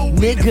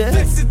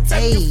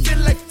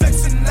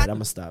 I'm going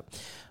to stop.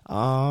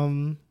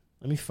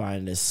 Let me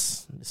find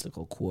this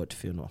little quote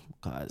for you,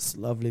 because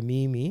Lovely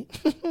Mimi,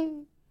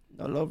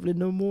 not lovely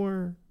no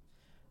more.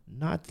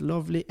 Not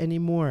lovely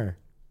anymore.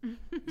 I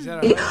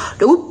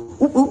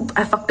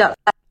fucked up.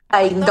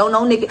 I don't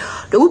know nigga.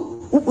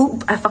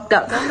 I fucked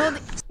up.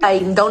 I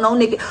don't know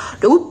nigga.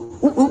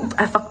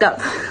 I fucked up.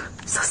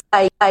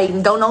 I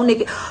don't know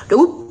nigga.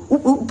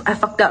 I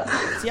fucked up.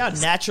 See how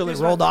naturally it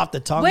rolled off the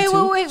tongue? Wait.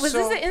 Was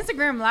this an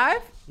Instagram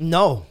live?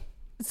 No.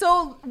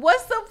 So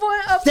what's the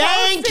point of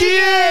Thank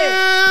you?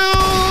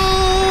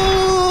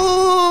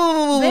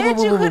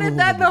 Bitch, you could have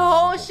done the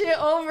whole shit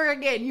over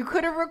again. You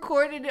could have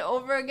recorded it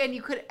over again.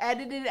 You could have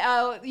edited it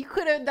out. You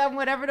could have done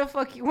whatever the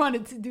fuck you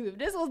wanted to do. If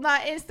this was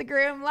not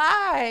Instagram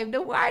live,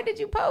 then why did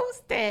you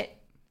post it?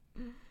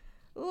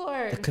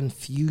 Lord. The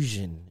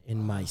confusion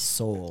in my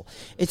soul.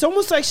 It's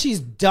almost like she's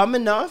dumb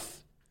enough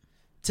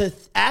to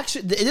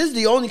actually, it is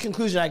the only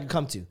conclusion I can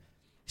come to.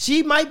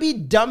 She might be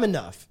dumb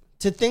enough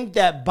to think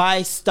that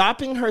by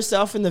stopping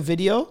herself in the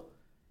video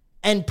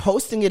and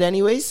posting it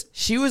anyways,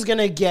 she was going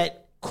to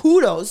get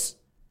kudos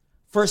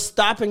for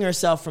stopping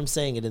herself from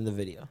saying it in the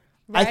video.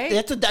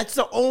 Right? That's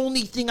the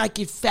only thing I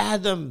could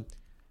fathom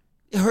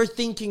her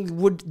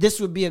thinking this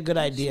would be a good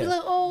idea. She'd be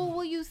like, oh,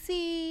 well, you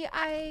see,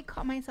 I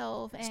caught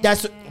myself. And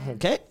that's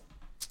okay.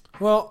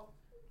 Well,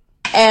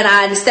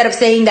 and instead of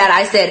saying that,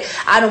 I said,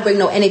 I don't bring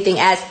no anything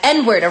as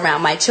N-word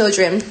around my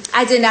children.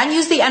 I did not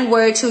use the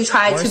N-word to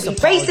try to be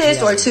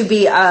racist or to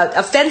be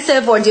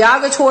offensive or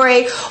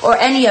derogatory or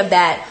any of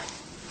that.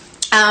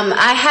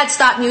 I had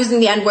stopped using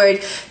the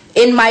N-word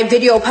in my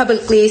video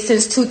publicly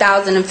since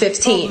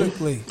 2015.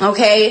 Publicly.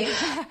 Okay?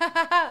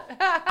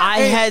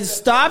 I had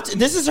stopped.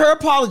 This is her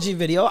apology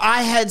video.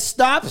 I had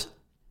stopped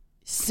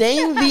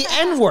saying the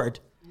N-word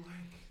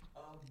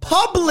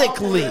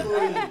publicly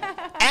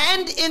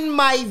and in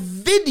my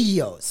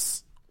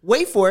videos.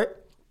 Wait for it.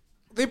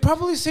 They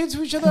probably say it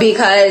to each other.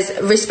 Because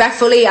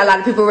respectfully, a lot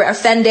of people were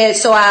offended.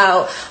 So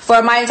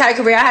for my entire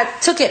career, I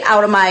took it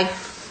out of my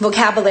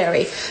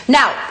vocabulary.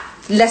 Now,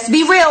 let's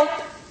be real.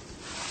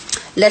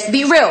 Let's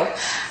be real.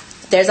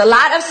 There's a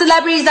lot of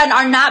celebrities that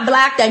are not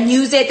black that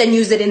use it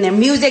in their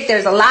music.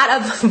 There's a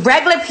lot of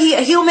regular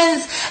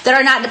humans that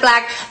are not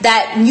black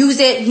that use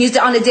it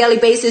on a daily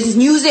basis,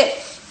 use it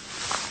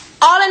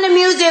all in the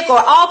music or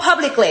all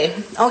publicly,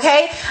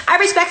 okay?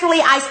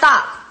 I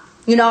stop.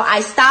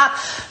 I stop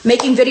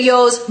making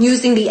videos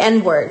using the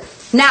N-word.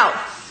 Now,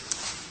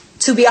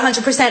 to be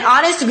 100%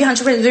 honest, to be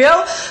 100%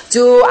 real,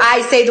 do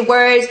I say the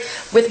words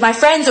with my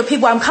friends or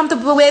people I'm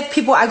comfortable with,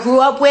 people I grew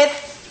up with?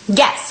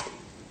 Yes.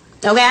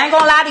 Okay, I ain't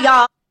gonna lie to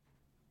y'all.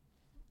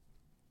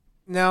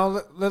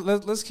 Now,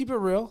 let's keep it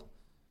real.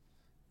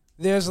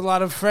 There's a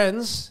lot of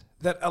friends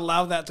that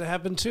allow that to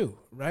happen too,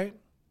 right?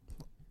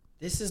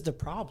 This is the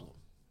problem.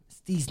 It's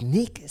these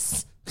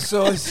niggas.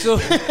 So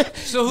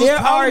there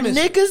are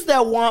niggas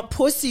that want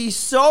pussy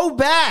so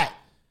bad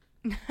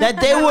that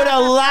they would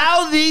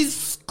allow these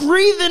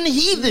screaming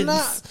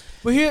heathens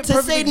to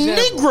say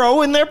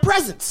Negro in their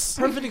presence.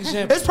 Perfect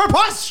example. It's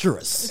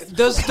preposterous.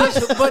 Does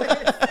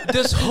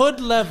hood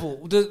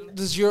level,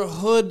 does your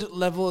hood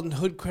level and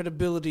hood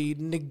credibility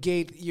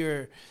negate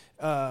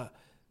the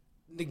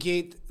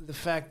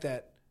fact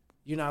that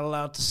you're not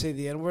allowed to say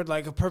the N-word?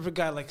 Like a perfect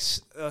guy like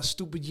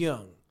Stupid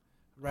Young,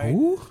 right?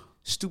 Ooh.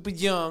 Stupid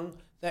Young,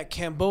 that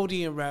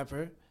Cambodian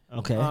rapper.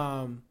 Okay.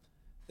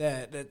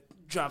 That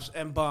drops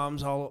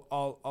M-bombs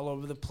all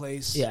over the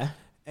place. Yeah.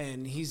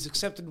 And he's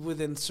accepted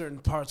within certain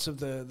parts of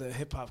the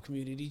hip hop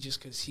community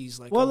just because he's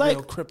like Well, a like,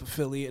 real Crip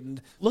affiliate.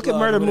 And look at blood,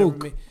 Murder whatever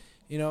Mook.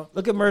 You know,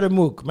 Look at Murder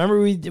Mook. Remember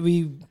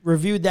we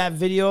reviewed that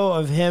video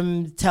of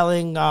him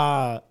telling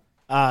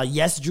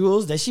Yes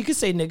Jules that she could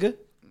say nigga.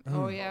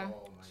 Oh yeah.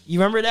 You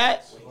remember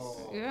that?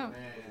 Yeah.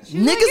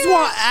 Niggas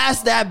want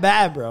ass that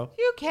bad, bro.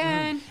 You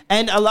can.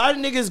 And a lot of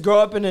niggas grow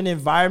up in an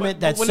environment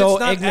that's when so it's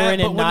not ignorant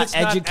but and when not it's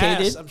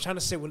educated. ass, I'm trying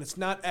to say when it's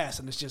not ass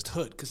and it's just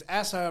hood, because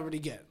ass I already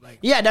get. Like,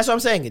 Yeah, that's what I'm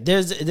saying.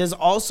 There's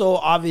also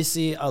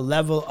obviously a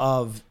level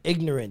of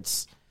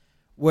ignorance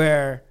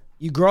where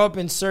you grow up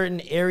in certain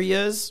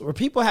areas where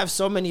people have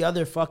so many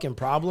other fucking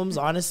problems,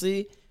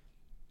 honestly,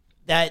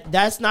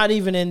 that's not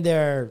even in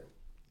their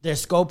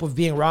scope of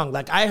being wrong.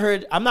 Like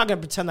I'm not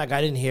gonna pretend like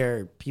I didn't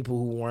hear people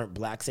who weren't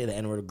black say the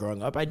N-word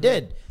growing up. I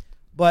did.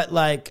 But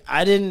like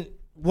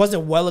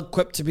wasn't well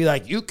equipped to be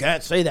like, you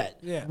can't say that.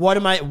 Yeah. What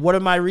are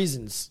my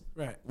reasons?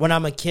 Right. When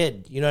I'm a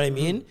kid, you know what I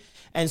mean?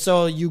 And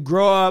so you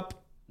grow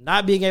up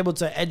not being able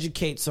to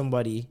educate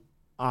somebody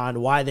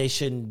on why they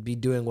shouldn't be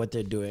doing what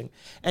they're doing.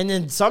 And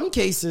in some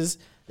cases,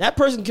 that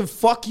person can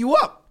fuck you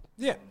up.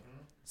 Yeah.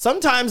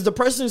 Sometimes the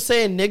person who's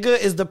saying nigga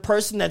is the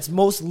person that's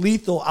most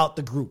lethal out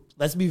the group.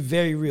 Let's be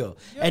very real.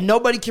 Yeah. And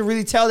nobody can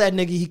really tell that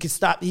nigga he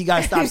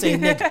gotta stop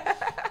saying nigga.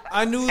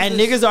 I knew and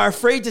niggas are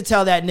afraid to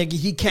tell that nigga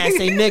he can't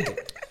say nigga.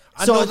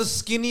 I know the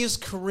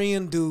skinniest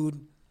Korean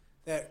dude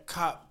that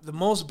caught the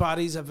most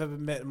bodies I've ever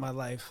met in my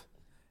life.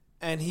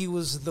 And he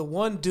was the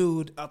one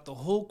dude out the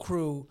whole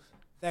crew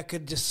that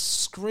could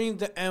just scream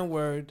the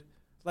N-word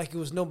like it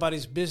was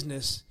nobody's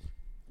business.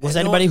 Was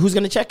anybody who's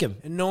going to check him?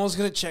 And no one's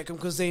going to check him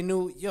because they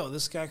knew,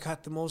 this guy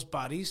caught the most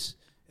bodies.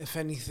 If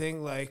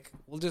anything, like,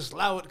 we'll just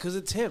allow it because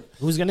it's him.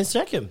 Who's going to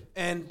check him?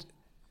 And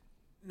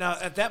now,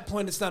 at that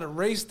point, it's not a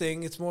race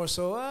thing. It's more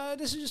so,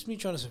 this is just me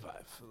trying to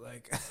survive.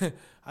 Like,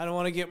 I don't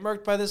want to get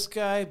murked by this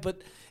guy.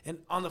 But and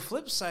on the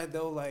flip side,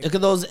 though, like... Look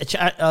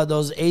at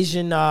those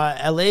Asian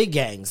LA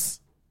gangs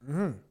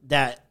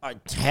that are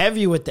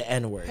heavy with the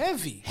N-word.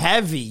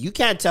 Heavy. You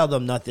can't tell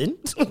them nothing.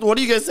 What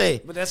are you going to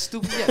say? But that's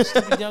stupid. Yeah,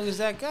 Stupid Young is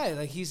that guy.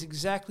 Like, he's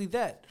exactly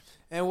that.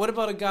 And what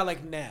about a guy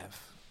like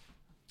Nav?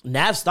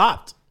 Nav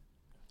stopped.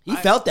 He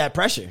felt that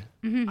pressure.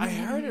 I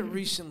heard it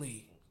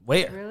recently.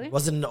 Where? Really?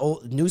 Was it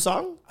a new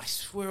song? I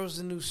swear it was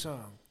a new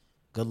song.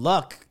 Good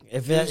luck.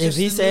 If just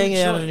he's a saying new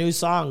it on a joint. new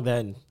song,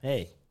 then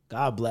hey,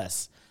 God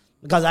bless.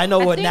 Because I know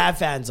what Nav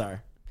fans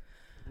are.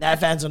 Nav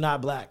fans are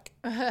not black.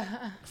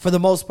 For the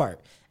most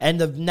part. And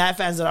the Nav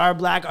fans that are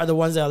black are the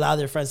ones that allow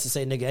their friends to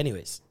say nigga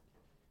anyways.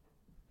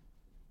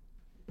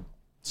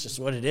 It's just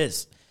what it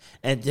is.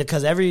 And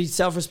because every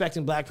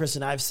self-respecting black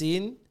person I've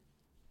seen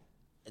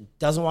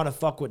doesn't want to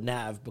fuck with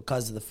Nav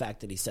because of the fact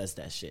that he says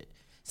that shit.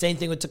 Same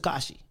thing with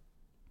Tekashi.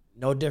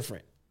 No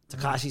different.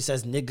 Tekashi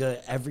says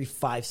nigga every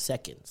 5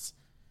 seconds.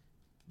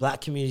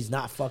 Black community's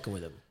not fucking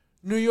with him.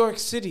 New York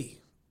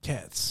City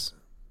cats.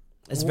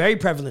 It's very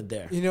prevalent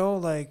there. You know,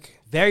 like...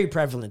 Very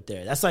prevalent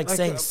there. That's like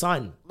saying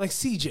son. Like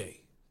CJ.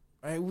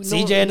 Right?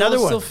 CJ, another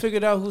one. Still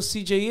figured out who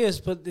CJ is,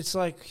 but it's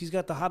like he's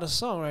got the hottest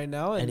song right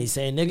now. And he's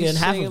saying nigga he's in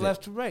half saying of it it.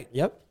 left to right.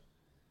 Yep.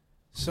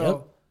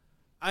 So,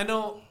 I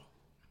know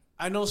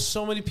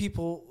so many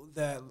people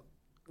that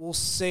will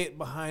say it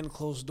behind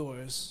closed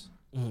doors,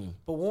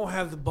 but won't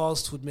have the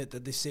balls to admit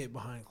that they say it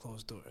behind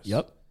closed doors.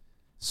 Yep.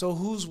 So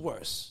who's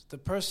worse? The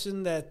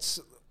person that's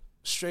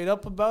straight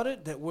up about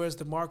it, that wears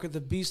the mark of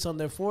the beast on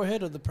their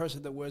forehead, or the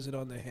person that wears it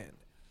on their hand?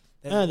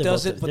 That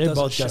does it, but they're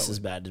doesn't both show just it. as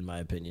bad in my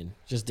opinion.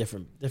 Just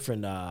different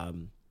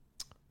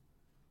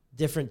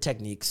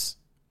techniques,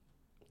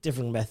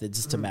 different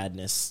methods to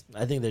madness.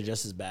 I think they're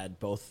just as bad.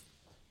 Both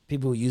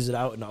people who use it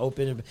out in the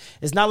open.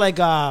 It's not like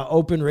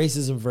open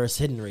racism versus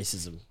hidden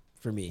racism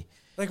for me.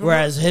 Like,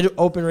 Whereas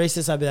open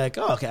racist, I'd be like,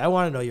 oh, okay, I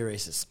want to know you're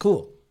racist.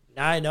 Cool.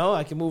 Now I know.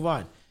 I can move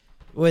on.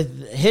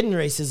 With hidden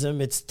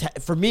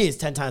racism, for me, it's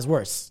 10 times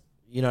worse.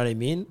 You know what I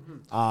mean?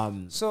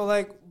 So,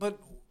 like, but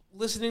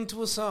listening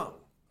to a song,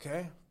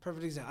 okay?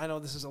 Perfect example. I know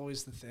this is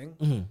always the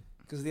thing.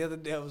 Because the other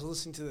day I was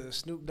listening to the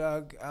Snoop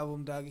Dogg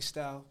album, Doggy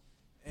Style.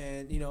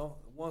 And,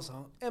 one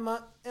song, am I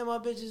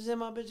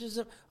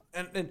bitches?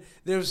 And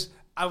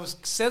I was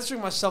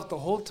censoring myself the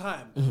whole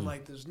time.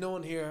 Like, there's no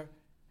one here.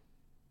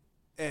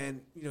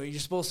 And, you're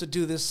supposed to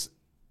do this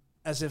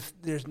as if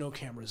there's no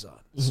cameras on.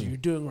 So you're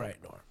doing right,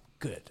 Norm.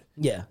 Good.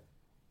 Yeah.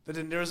 But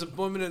then there was a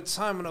moment in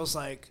time when I was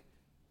like,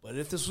 but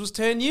if this was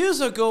 10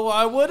 years ago,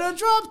 I would have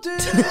dropped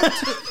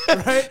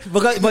it. Right?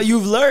 But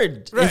you've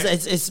learned. Right.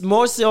 It's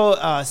more so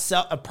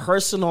a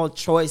personal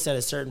choice at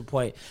a certain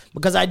point.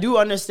 Because I do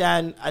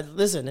understand,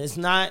 listen, it's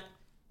not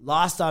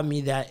lost on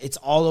me that it's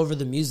all over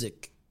the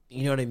music.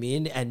 You know what I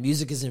mean? And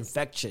music is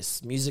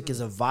infectious. Music is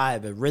a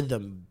vibe, a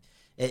rhythm.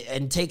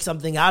 And take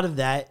something out of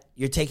that,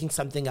 you're taking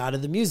something out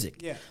of the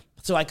music. Yeah.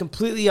 So I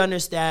completely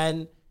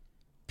understand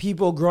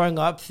people growing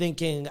up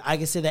thinking I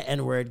can say the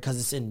N-word because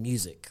it's in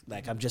music.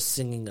 Like I'm just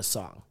singing a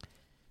song.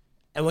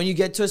 And when you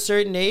get to a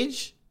certain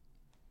age,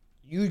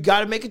 you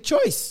got to make a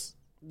choice.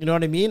 You know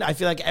what I mean? I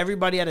feel like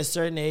everybody at a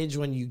certain age,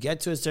 when you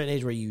get to a certain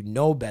age where you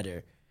know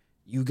better,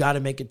 you got to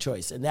make a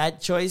choice. And that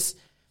choice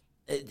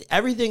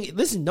everything.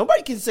 Listen,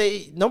 nobody can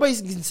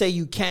say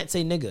you can't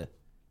say nigga.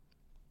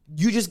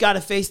 You just got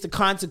to face the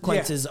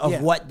consequences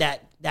of what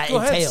that Go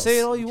entails. ahead, say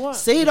it all you want.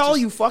 Say it all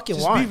you fucking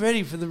just want. Be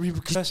ready for the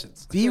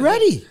repercussions. Be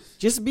ready.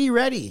 Just be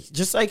ready.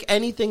 Just like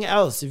anything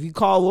else. If you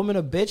call a woman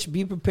a bitch,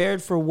 be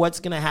prepared for what's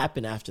going to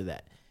happen after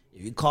that.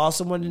 If you call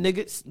someone a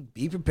nigga,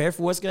 be prepared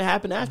for what's going to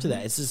happen after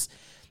that. It's just,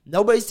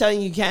 nobody's telling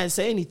you can't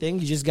say anything.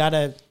 You just got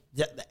to,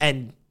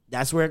 and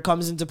that's where it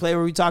comes into play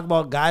where we talk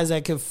about guys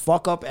that can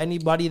fuck up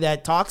anybody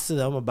that talks to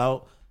them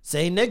about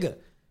saying nigga.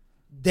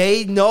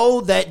 They know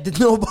that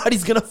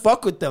nobody's going to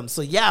fuck with them.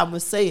 So yeah, I'm going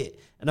to say it.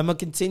 And I'm going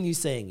to continue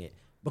saying it.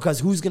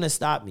 Because who's going to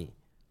stop me?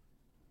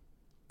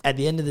 At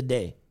the end of the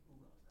day.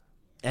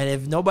 And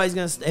if nobody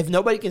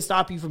can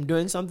stop you from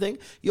doing something,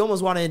 you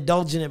almost want to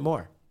indulge in it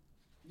more.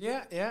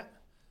 Yeah. I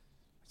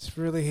just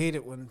really hate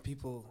it when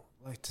people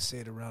like to say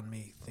it around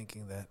me,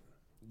 thinking that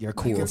you're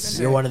cool.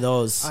 You're one of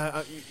those.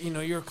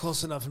 You're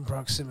close enough in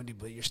proximity,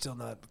 but you're still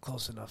not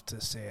close enough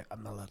to say it.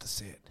 I'm not allowed to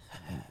say it.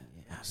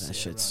 Yeah,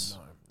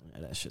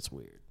 that shit's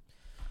weird.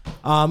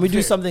 We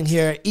do something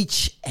here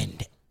each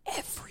and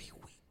every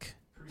week.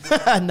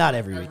 Not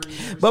every week,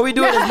 but we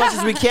do it as much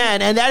as we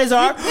can, and that is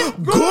our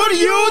Good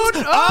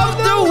Youth of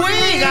the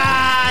Week.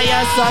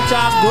 You're such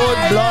a good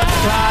blood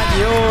clot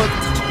youth.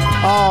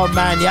 Oh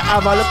man, you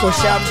have a little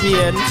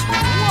champagne,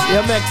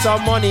 you make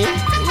some money,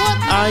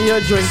 and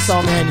you drink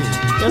some Henny.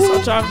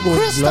 You're such a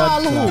good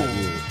blood clot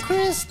youth.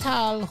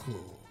 Crystal who?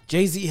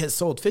 Jay-Z has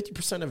sold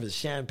 50% of his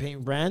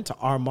champagne brand to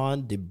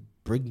Armand de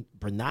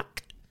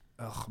Brignac,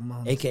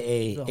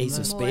 aka Ace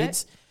of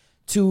Spades,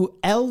 to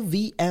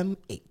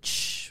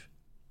LVMH.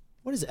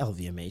 What is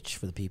LVMH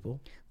for the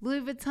people?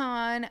 Louis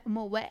Vuitton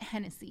Moet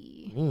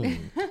Hennessy.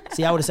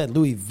 See, I would have said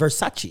Louis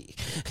Versace.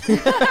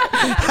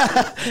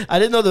 I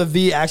didn't know the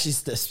V actually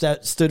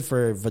stood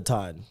for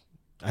Vuitton.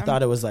 I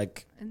thought it was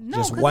like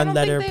just one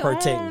letter per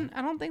thing.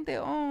 I don't think they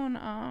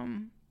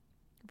own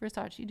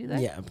Versace, do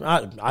they? Yeah,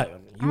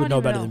 you would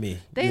know better than me.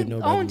 They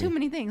own too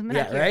many things.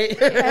 Yeah, right?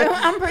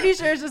 I'm pretty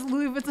sure it's just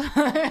Louis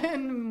Vuitton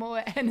and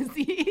Moet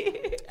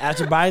Hennessy.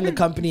 After buying the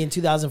company in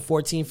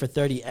 2014 for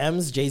 30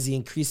 M's, Jay-Z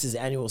increased his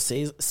annual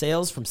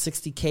sales from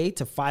 60K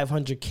to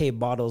 500K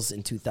bottles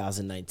in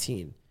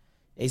 2019.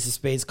 Ace of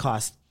Spades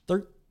cost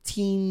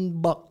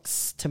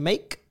 $13 to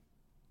make,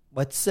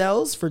 but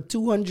sells for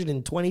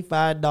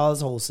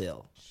 $225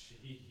 wholesale.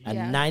 A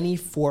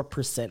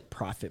 94%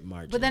 profit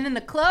margin. But then in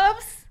the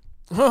clubs,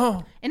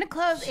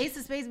 Ace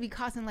of Spades be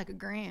costing like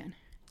 $1,000.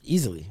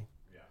 Easily.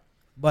 Yeah.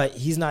 But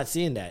he's not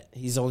seeing that.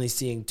 He's only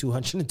seeing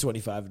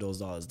 $225 of those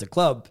dollars. The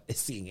club is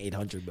seeing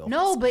 $800 bills.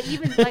 No, but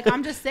even like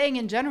I'm just saying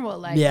in general,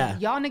 like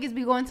y'all niggas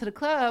be going to the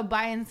club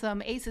buying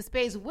some Ace of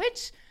Spades,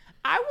 which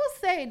I will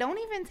say don't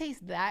even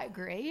taste that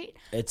great.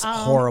 It's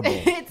horrible.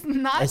 It's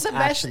not the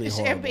best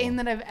champagne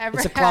that I've ever had.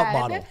 It's a clout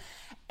bottle.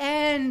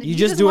 And you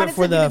just do it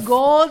for the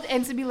gold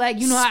and to be like,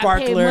 I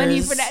pay money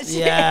for that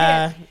shit.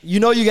 Yeah. You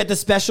get the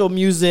special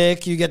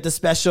music. You get the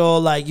special,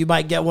 like, you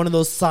might get one of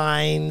those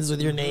signs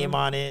with your name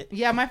on it.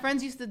 Yeah, my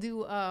friends used to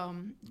do,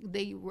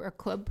 they were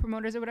club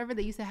promoters or whatever.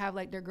 They used to have,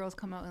 like, their girls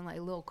come out in, like,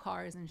 little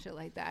cars and shit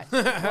like that.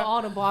 With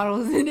all the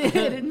bottles in it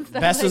and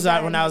stuff Best like was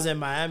that. When I was in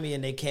Miami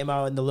and they came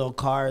out in the little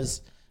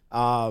cars.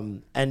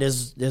 And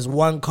there's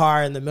one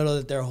car in the middle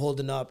that they're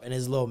holding up, and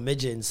there's a little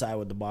midget inside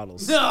with the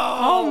bottles. No!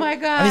 Oh my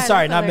god! I mean,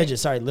 sorry, not midget.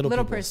 Sorry, little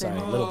person.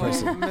 Sorry, little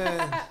person.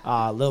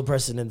 Little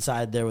person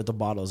inside there with the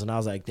bottles, and I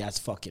was like, "That's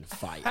fucking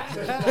fire."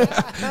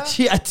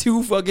 She had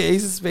 2 fucking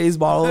Ace of Spades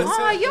bottles.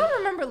 Oh, you don't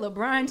remember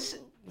LeBron?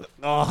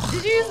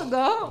 Did you used to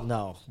go?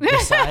 No.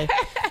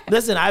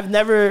 Listen, I've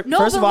never. No,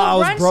 first of all,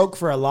 LeBron I was broke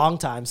for a long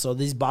time, so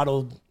these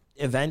bottle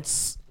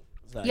events.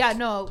 Like, yeah,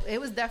 no, it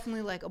was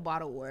definitely like a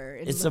bottle war.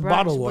 It's a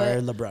bottle war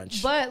in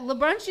LeBrunch. But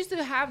LeBrunch used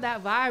to have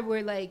that vibe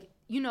where, like,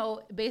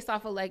 based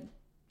off of like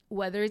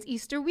whether it's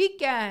Easter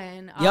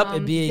weekend. Yep,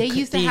 it'd be they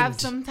used themed. to have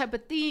some type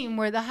of theme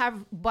where they'll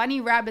have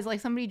bunny rabbits,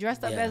 like somebody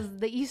dressed up as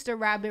the Easter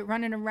rabbit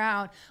running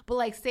around. But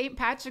like St.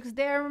 Patrick's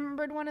Day, I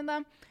remembered one of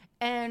them.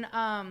 And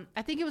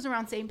I think it was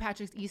around St.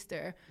 Patrick's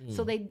Easter.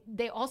 So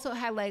they also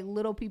had like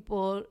little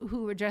people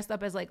who were dressed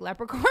up as like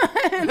leprechauns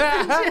and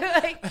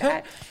shit like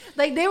that.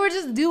 Like they would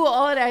just do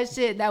all of that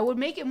shit that would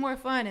make it more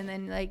fun. And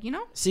then like,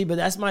 See, but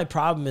that's my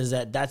problem is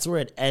that's where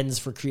it ends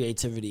for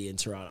creativity in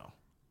Toronto.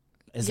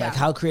 It's like,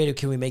 how creative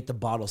can we make the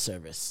bottle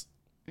service?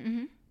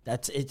 Mm-hmm.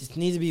 It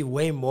needs to be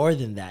way more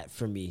than that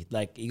for me.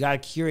 Like, you gotta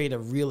curate a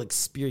real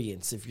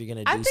experience if you're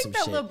gonna do some shit. I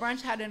think that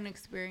LeBrunch had an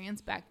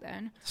experience back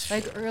then,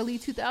 like early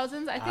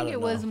 2000s. I think it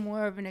was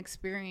more of an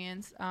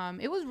experience.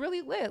 It was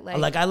really lit.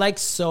 Like I like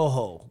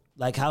Soho.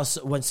 Like how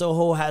when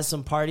Soho has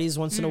some parties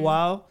once in a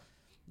while,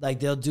 like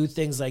they'll do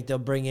things like they'll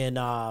bring in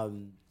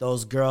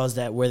those girls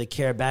that wear the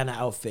Caravana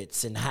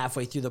outfits, and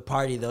halfway through the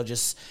party they'll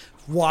just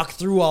walk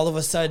through all of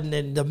a sudden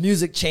and the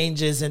music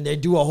changes and they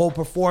do a whole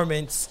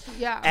performance.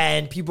 Yeah.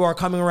 And people are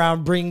coming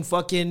around bring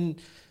fucking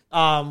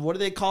what do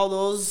they call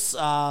those?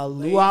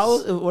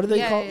 Luau? What do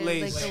they call?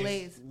 Lays. Like the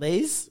Lays.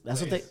 Lays? That's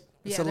what they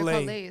they're called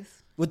Lays.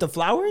 With the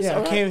flowers? Yeah, I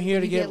Alright. came here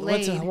to You get get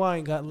went to laid. Hawaii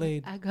and got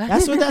laid.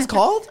 That's what that's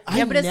called?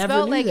 Yeah, I but it's never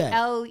spelled knew like that.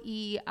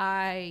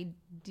 LEID.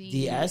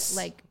 DS?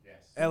 Like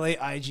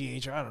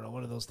LAIGH, or I don't know,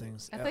 one of those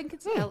things. I think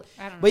it's L.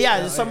 I don't know. But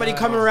yeah, there's somebody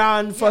coming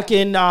around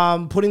fucking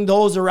putting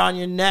those around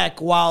your neck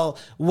while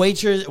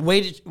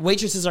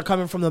waitresses are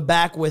coming from the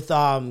back with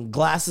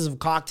glasses of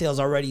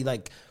cocktails already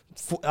like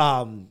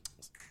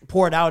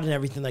poured out and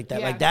everything like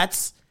that. Yeah. Like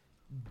that's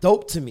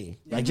dope to me.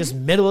 Like just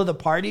middle of the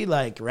party,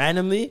 like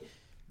randomly.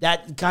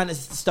 That kind of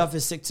stuff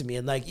is sick to me.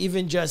 And like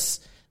even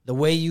just the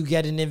way you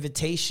get an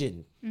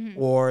invitation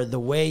or the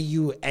way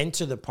you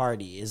enter the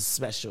party is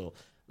special.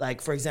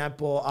 Like for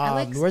example,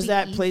 like where's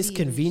that place? speakeasies and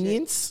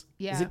Convenience?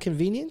 Yeah. Is it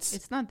Convenience?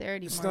 It's not there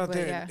anymore. It's not but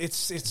there. Yeah.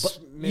 It's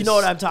You know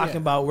what I'm talking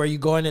about? Where you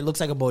go in, it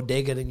looks like a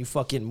bodega, then you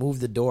fucking move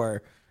the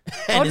door,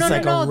 and Oh it's no,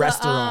 like no, a no!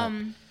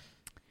 restaurant.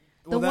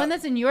 The one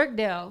that's in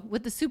Yorkdale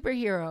with the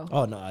superhero.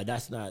 Oh no,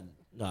 that's not.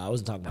 No, I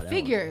wasn't talking about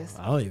Figures.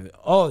 that one. I don't even.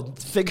 Oh,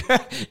 Figure.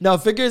 No,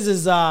 Figures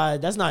is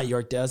that's not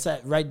Yorkdale.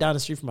 It's right down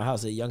the street from my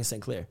house at Young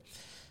St. Clair.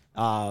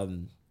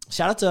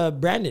 Shout out to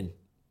Brandon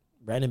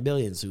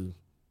Billions, who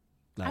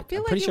I feel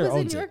I'm like pretty it sure was in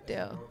owns it.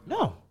 Yorkdale.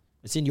 No,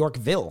 it's in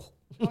Yorkville.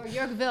 Or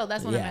Yorkville.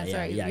 That's what I meant.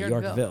 Sorry,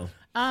 Yorkville.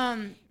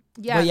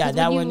 Yeah, But yeah, 'cause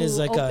that when one you is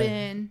like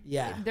open,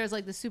 yeah. There's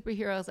like the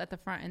superheroes at the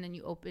front, and then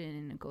you open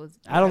and it goes.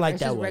 I don't like It's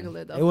that just one.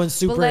 Regular, though. It was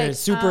super, But,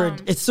 super.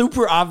 It's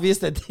super obvious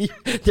that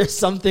there's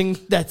something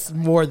that's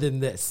more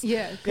than this.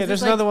 Yeah, Yeah,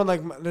 there's another one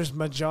like there's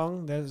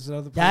Mahjong. There's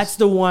another. Place. That's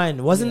the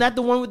one. Wasn't that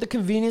the one with the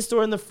convenience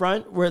store in the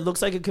front where it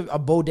looks like a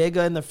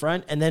bodega in the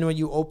front, and then when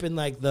you open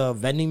like the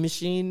vending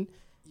machine,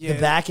 the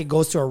back it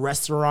goes to a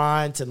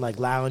restaurant and like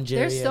lounge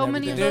area. There's so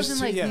many of those in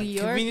like New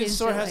York. Convenience and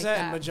store shit has like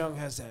that, and Mahjong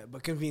has that,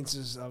 but convenience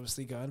is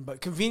obviously gone. But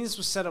convenience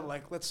was set up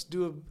like let's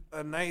do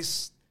a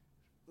nice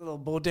little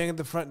bodega in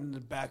the front and the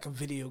back of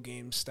video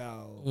game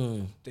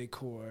style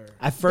decor.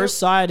 I first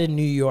saw it in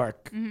New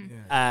York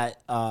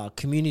at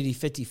Community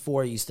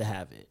 54 used to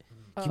have it.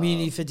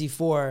 Community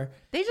 54.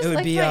 They just it would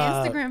liked be my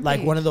Instagram like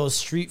page. one of those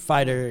Street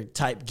Fighter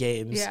type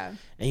games. Yeah.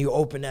 And you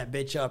open that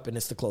bitch up and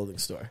it's the clothing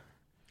store.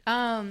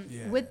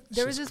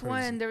 There was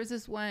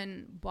this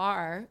one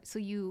bar. So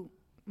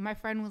my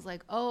friend was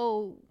like,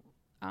 oh,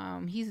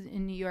 he's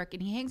in New York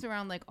and he hangs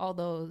around like all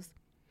those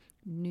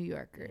New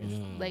Yorkers.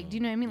 Like, do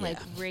you know what I mean? Like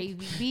Ray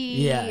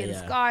B and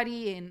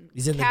Scotty and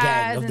he's in the Kaz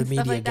gang of the and stuff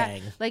media like that.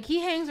 gang. Like he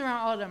hangs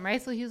around all of them,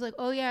 right? So he was like,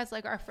 oh yeah, it's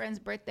like our friend's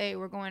birthday.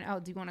 We're going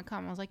out. Do you want to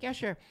come? I was like, yeah,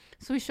 sure.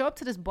 So we show up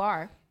to this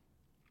bar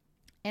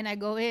and I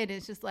go in.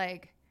 It's just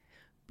like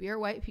beer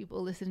white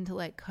people listening to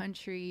like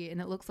country,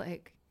 and it looks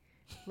like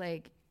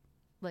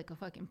a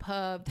fucking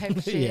pub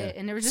type shit. Yeah.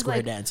 And there was just Square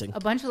like dancing. a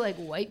bunch of like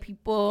white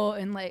people,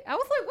 and like I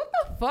was like, what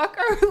the fuck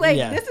are like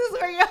this is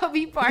where y'all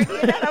be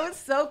partying at? I was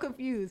so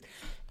confused.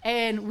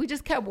 And we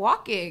just kept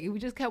walking.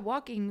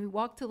 We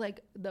walked to like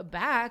the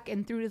back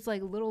and through this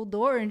like little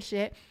door and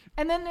shit.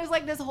 And then there's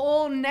like this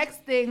whole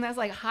next thing that's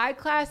like high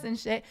class and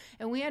shit.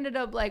 And we ended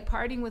up like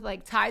partying with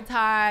like Ty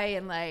Ty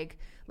and like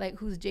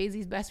who's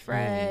Jay-Z's best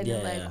friend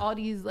and like all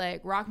these like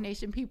Rock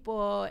Nation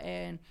people.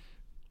 And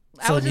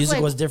So the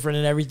music was different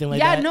and everything like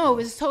yeah, that? no, it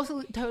was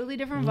totally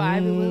different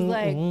vibe. It was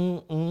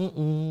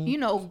like, you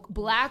know,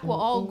 black with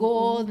all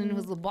gold, and it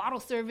was the bottle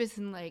service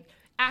and like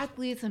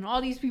athletes and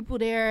all these people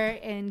there,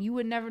 and you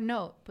would never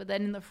know. But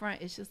then in the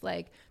front, it's just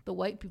like the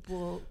white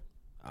people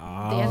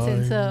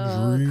dancing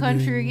to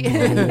country.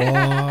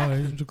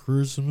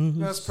 Christmas.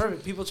 That's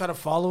perfect. People try to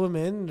follow him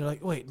in. And they're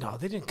like, wait, no,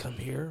 they didn't come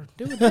here.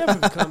 They would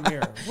never come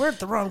here. We're at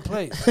the wrong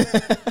place.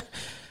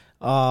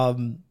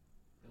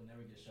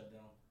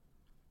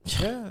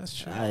 Yeah, that's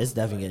true. It's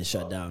definitely getting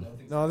shut down.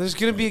 No, there's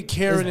gonna be a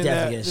Karen in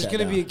there. There's There's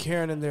gonna be a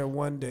Karen in there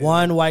one day.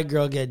 One white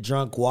girl get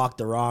drunk, walk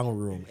the wrong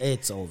room.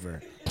 It's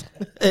over.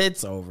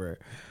 It's over.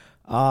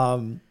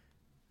 Do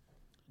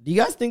you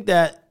guys think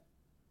that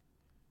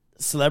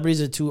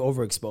celebrities are too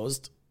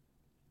overexposed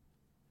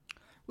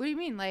What do you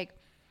mean? Like,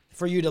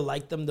 for you to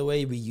like them the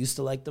way we used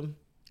to like them?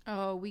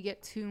 oh, we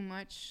get too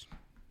much.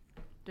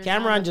 There's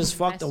Cameron not just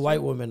enough fucked a messaging.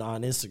 white woman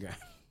on Instagram.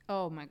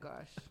 Oh my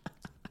gosh.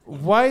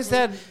 Why is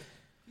that?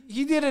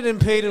 He did it in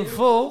Paid in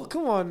Full.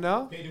 Come on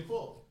now. Paid in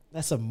Full.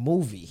 That's a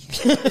movie.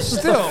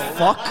 Still,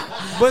 fuck.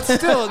 But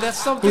still, that's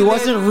something. He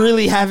wasn't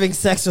really having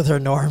sex with her,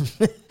 Norm.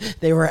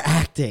 They were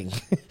acting.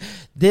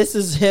 This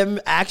is him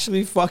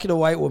actually fucking a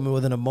white woman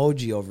with an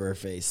emoji over her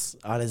face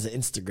on his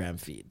Instagram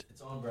feed.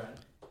 It's on brand.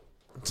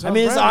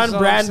 It's on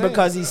brand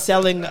because he's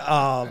selling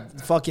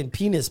fucking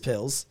penis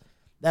pills.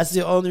 That's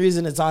the only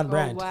reason it's on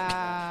brand. Oh,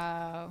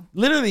 wow.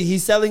 Literally,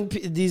 he's selling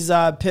these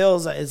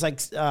pills. It's like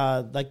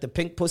the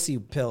pink pussy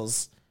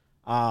pills.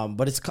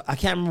 But I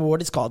can't remember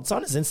what it's called. It's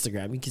on his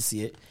Instagram. You can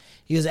see it.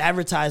 He was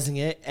advertising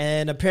it,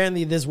 and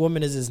apparently this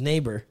woman is his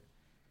neighbor.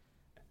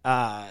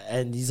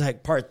 And he's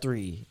like, part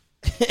 3.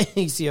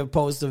 You see a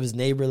post of his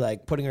neighbor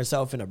like putting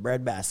herself in a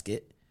bread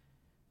basket,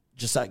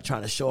 just like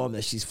trying to show him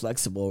that she's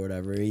flexible or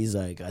whatever. He's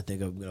like, I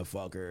think I'm gonna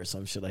fuck her or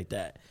some shit like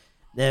that.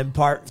 Then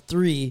part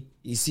 3,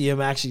 you see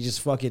him actually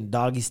just fucking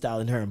doggy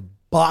styling her and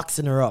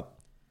boxing her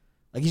up.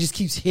 Like he just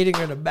keeps hitting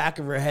her in the back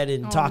of her head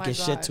and Oh talking my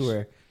shit to gosh.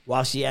 her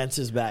while she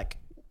answers back.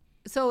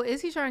 So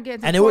is he trying to get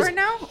into And it was porn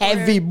now?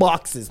 heavy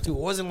boxes too. It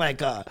wasn't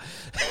like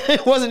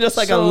it wasn't just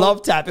like a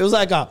love tap. It was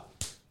like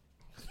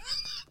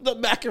the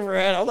back of her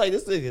head. I was like,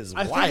 this thing is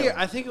wild.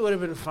 I think it would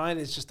have been fine.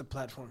 It's just the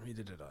platform he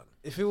did it on.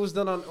 If it was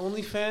done on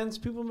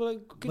OnlyFans, people would be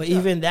like, good But job.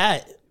 even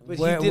that, But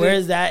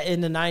where's that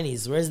in the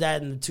 90s? Where's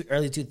that in the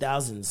early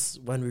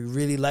 2000s when we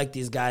really liked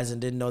these guys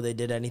and didn't know they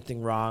did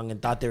anything wrong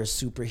and thought they were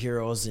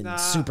superheroes and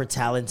super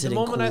talented and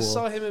cool? The moment I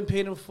saw him in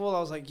Paid in Full, I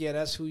was like, yeah,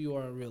 that's who you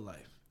are in real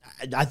life.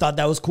 I thought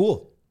that was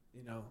cool.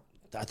 You know,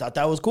 I thought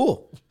that was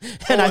cool.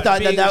 And I thought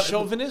being that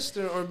chauvinist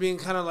or being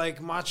kind of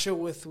like macho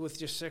with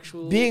your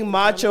sexual... Being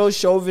macho,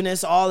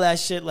 chauvinist, all that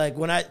shit. Like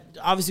when I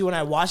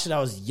watched it, I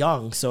was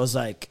young. So it's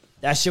like,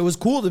 that shit was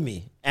cool to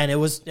me. And it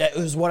was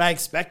what I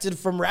expected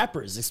from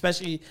rappers,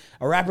 especially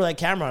a rapper like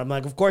Cameron. I'm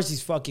like, of course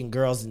he's fucking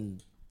girls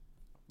and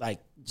like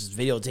just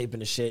videotaping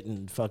the shit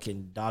and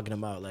fucking dogging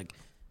them out. Like,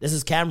 this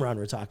is Cameron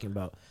we're talking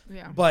about.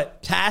 Yeah.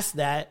 But past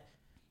that,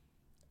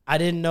 I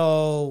didn't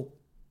know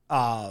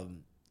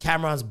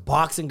Cameron's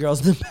boxing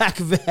girls in the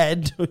back of the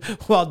head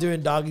while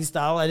doing doggy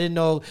style. I didn't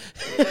know,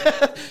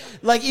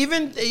 like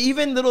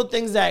even little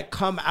things that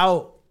come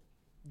out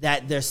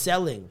that they're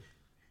selling.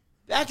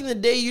 Back in the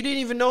day, you didn't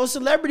even know a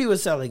celebrity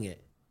was selling it.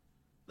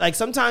 Like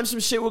sometimes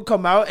some shit would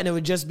come out and it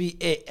would just be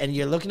it. And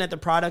you're looking at the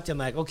product and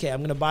like, okay,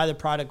 I'm going to buy the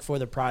product for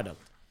the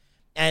product.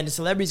 And the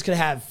celebrities could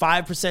have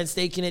 5%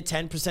 stake in it,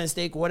 10%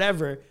 stake,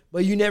 whatever,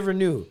 but you never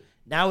knew.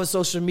 Now with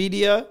social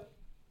media,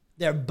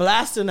 they're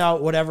blasting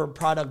out whatever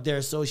product they're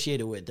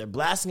associated with. They're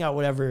blasting out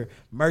whatever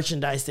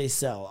merchandise they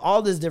sell.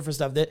 All this different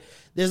stuff.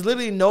 There's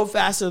literally no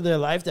facet of their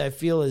life that I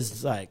feel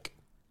is like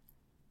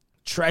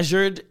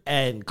treasured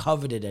and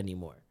coveted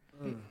anymore.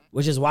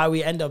 Which is why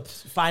we end up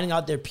finding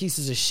out they're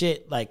pieces of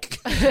shit. Like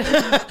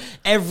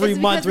every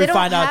month we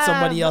find out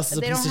somebody else is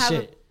a piece of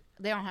shit.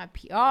 They don't have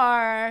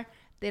PR.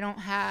 They don't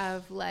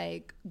have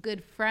like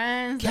good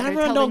friends.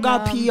 Cameron don't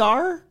got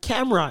PR?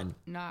 Cameron.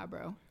 Nah,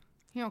 bro.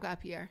 He don't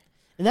got PR.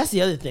 And that's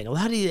the other thing.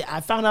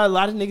 I found out a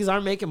lot of niggas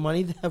aren't making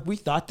money that we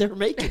thought they were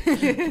making.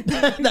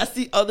 That's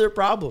the other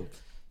problem.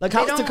 Like,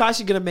 how's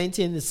Tekashi gonna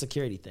maintain this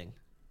security thing?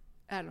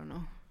 I don't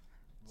know.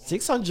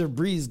 600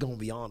 Breeze gonna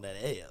be on that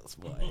ass,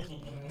 boy.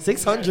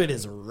 600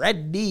 is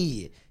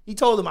ready. He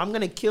told him, I'm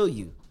gonna kill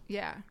you.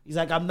 Yeah. He's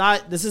like, I'm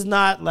not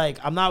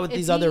with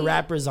these other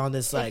rappers on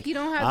this, like, if you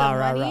don't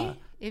have the money,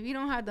 if you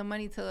don't have the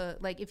money to,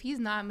 like, if he's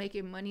not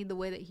making money the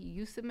way that he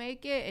used to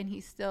make it and he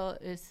still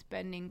is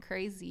spending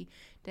crazy,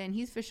 then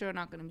he's for sure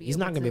not going to be able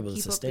to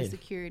keep up the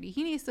security.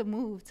 He needs to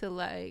move to,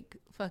 like,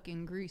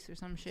 fucking Greece or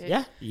some shit.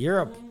 Yeah,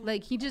 Europe.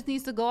 Like, he just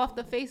needs to go off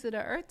the face of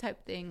the earth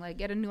type thing. Like,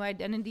 get a new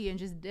identity and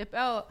just dip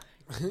out.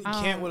 You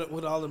can't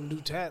with all them new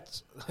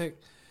tats. Like,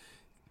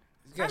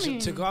 this guy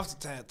took off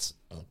the tats.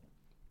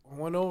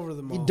 Went over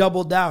them all. He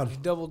doubled down. He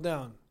doubled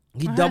down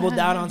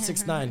on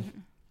 6ix9ine,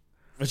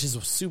 which is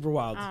super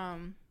wild.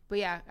 But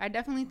yeah, I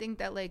definitely think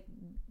that like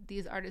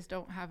these artists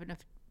don't have enough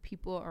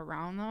people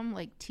around them,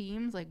 like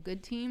teams, like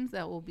good teams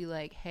that will be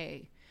like,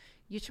 hey,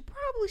 you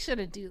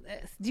shouldn't do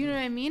this. Do you know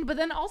what I mean? But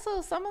then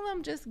also some of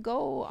them just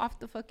go off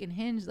the fucking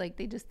hinge. Like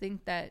they just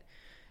think that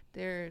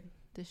they're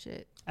the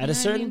shit. At a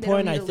certain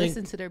point, I think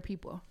listen to their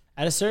people.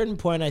 At a certain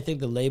point, I think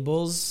the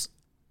labels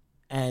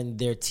and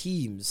their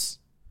teams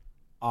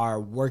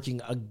are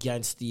working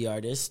against the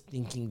artist,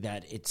 thinking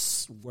that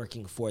it's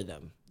working for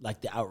them,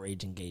 like the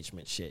outrage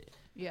engagement shit.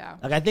 Yeah.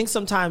 Like, I think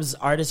sometimes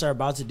artists are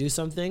about to do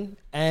something,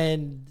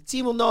 and the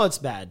team will know it's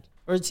bad,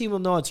 or the team will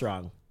know it's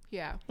wrong.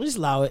 Yeah. We'll just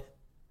allow it.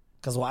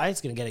 Because why?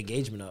 It's going to get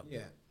engagement up.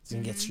 Yeah. It's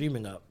going to get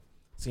streaming up.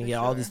 It's going to get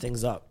all these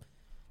things up.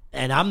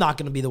 And I'm not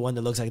going to be the one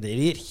that looks like the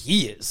idiot.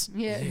 He is.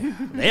 Yeah.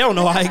 They don't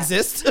know I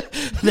exist.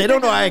 They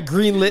don't know I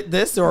greenlit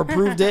this or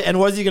approved it. And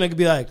what's he going to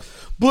be like?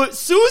 But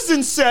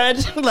Susan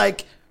said,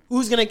 like,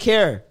 who's going to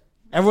care?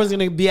 Everyone's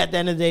going to be, at the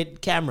end of the day,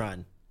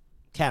 Cameron.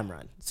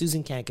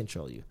 Susan can't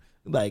control you.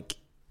 Like,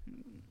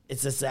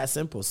 it's just that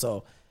simple.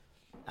 So,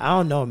 I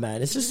don't know,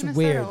 man. It's just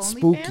weird,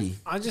 spooky.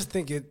 I just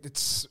think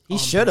it's... He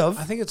should have.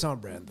 I think it's on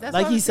brand.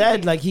 Like he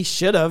said, like he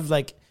should have.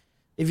 Like,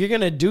 if you're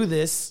going to do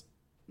this,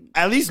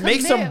 at least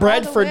make some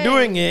bread for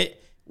doing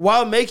it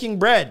while making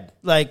bread.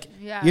 Like,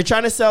 you're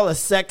trying to sell a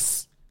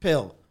sex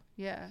pill.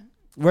 Yeah.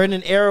 We're in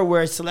an era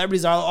where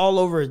celebrities are all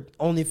over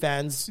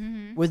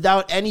OnlyFans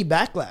without any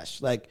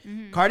backlash. Like,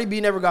 Cardi B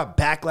never got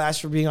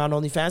backlash for being on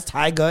OnlyFans.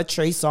 Tyga,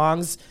 Trey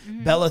Songz,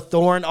 Bella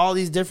Thorne, all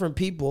these different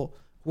people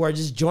who are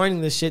just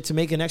joining this shit to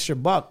make an extra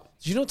buck.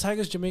 Did you know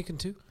Tyga's Jamaican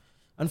too?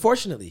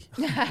 Unfortunately.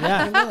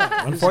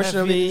 Yeah.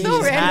 Unfortunately,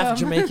 he's half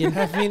Jamaican.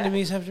 Half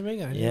Vietnamese, half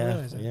Jamaican. I didn't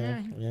realize that.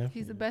 Yeah.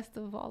 He's the best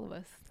of all of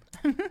us.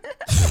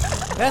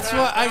 That's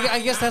why I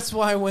guess that's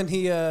why when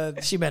he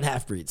she meant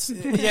half breeds.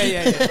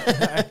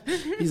 Yeah.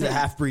 He's a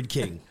half breed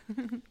king.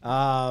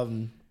 Yeah,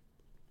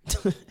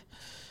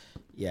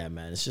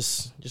 man, it's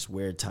just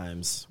weird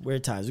times.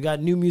 Weird times. We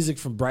got new music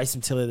from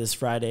Bryson Tiller this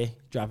Friday,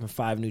 dropping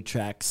 5 new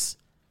tracks.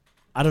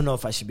 I don't know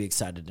if I should be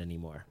excited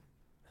anymore.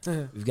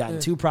 We've gotten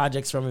 2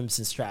 projects from him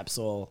since Trap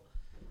Soul.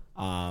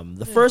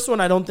 The first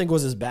one I don't think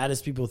was as bad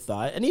as people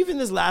thought, and even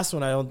this last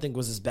one I don't think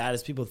was as bad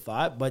as people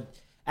thought, but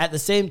at the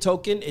same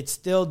token, it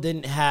still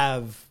didn't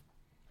have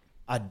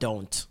a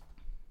don't.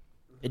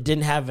 It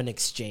didn't have an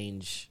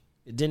exchange.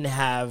 It didn't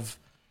have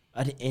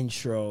an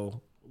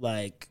intro.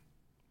 Like,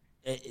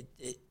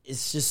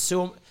 it's just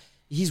so...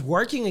 He's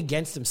working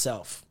against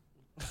himself.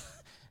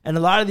 And a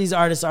lot of these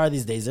artists are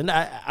these days. And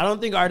I don't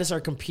think artists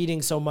are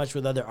competing so much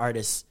with other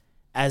artists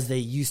as they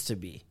used to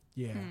be.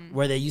 Yeah.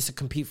 Where they used to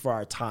compete for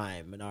our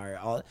time. And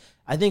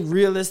I think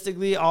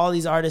realistically, all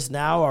these artists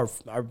now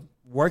are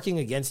working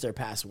against their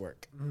past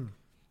work.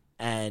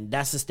 And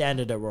that's the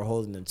standard that we're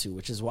holding them to,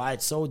 which is why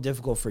it's so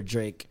difficult for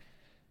Drake.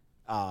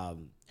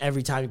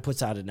 Every time he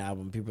puts out an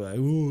album, people are like,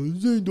 oh,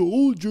 this ain't the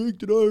old Drake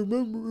that I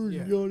remember.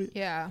 Yeah. You know?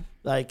 Yeah.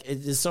 Like,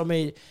 there's so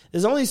many.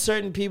 There's only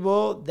certain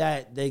people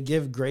that they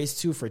give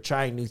grace to for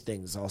trying new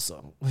things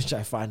also, which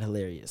I find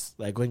hilarious.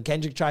 Like, when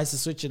Kendrick tries to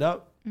switch it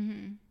up,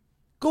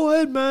 go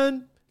ahead,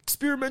 man.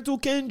 Experimental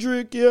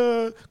Kendrick,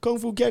 yeah. Kung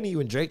Fu Kenny.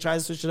 When Drake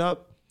tries to switch it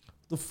up,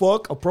 the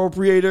fuck?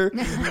 Appropriator.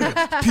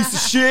 Piece of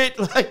shit.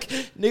 Like,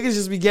 niggas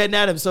just be getting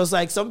at him. So it's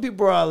like some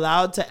people are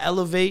allowed to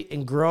elevate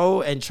and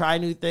grow and try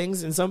new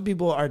things, and some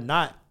people are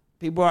not.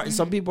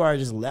 Some people are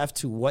just left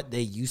to what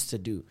they used to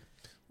do.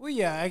 Well,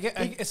 yeah,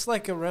 it's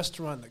like a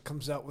restaurant that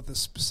comes out with a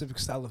specific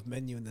style of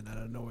menu, and then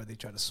out of nowhere they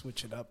try to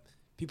switch it up.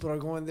 People are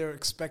going there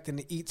expecting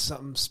to eat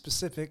something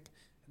specific,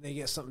 and they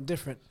get something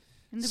different.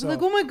 And they're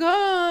like, "Oh my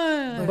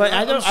god!" But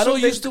I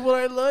don't used to what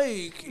I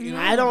like. You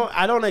know?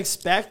 I don't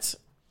expect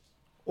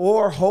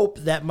or hope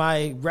that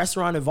my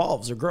restaurant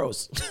evolves or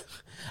grows.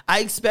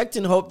 I expect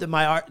and hope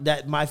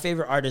that my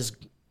favorite artists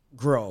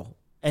grow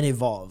and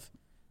evolve.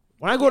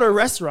 When I go to a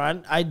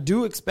restaurant, I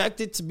do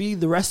expect it to be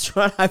the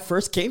restaurant I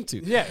first came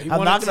to. Yeah,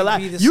 I'm not gonna lie.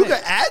 You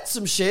can add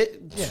some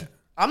shit. Yeah,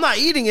 I'm not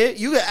eating it.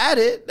 You can add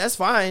it. That's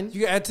fine.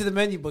 You can add to the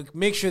menu, but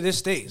make sure this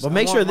stays. But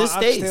make sure this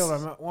stays.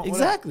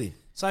 Exactly.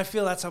 So I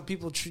feel that's how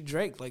people treat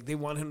Drake. Like, they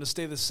want him to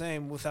stay the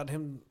same without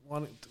him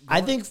wanting to go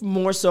I think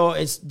more so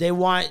they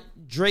want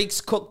Drake's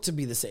cook to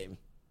be the same.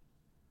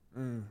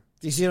 Do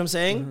you see what I'm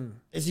saying?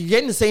 It's you're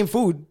getting the same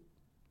food.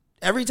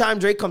 Every time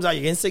Drake comes out,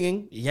 you're getting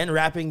singing, you're getting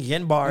rapping, you're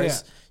getting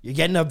bars, you're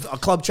getting a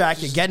club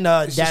track, you're getting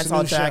a dance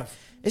hall track.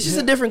 It's just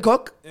a different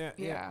cook.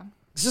 Yeah.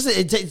 It's just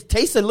it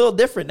tastes a little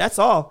different. That's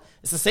all.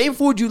 It's the same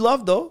food you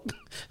love, though.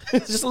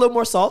 It's just a little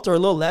more salt or a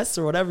little less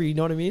or whatever. You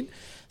know what I mean?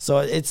 So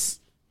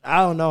I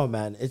don't know,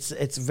 man.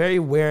 It's very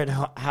weird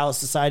how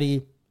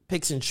society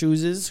picks and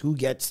chooses who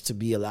gets to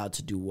be allowed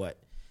to do what.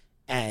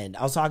 And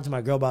I was talking to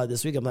my girl about it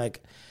this week. I'm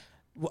like,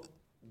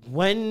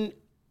 when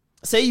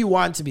say you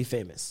want to be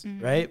famous,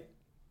 right?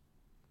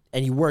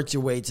 And you worked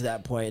your way to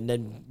that point, and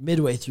then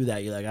midway through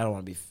that, you're like, I don't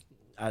want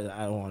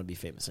to be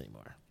famous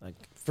anymore. Like,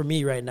 for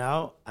me right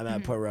now, I'm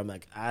at a point where I'm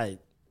like, I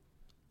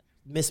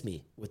miss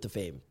me with the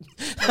fame.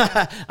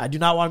 I do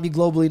not want to be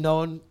globally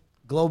known,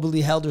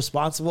 globally held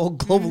responsible,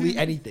 globally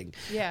anything.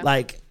 Yeah.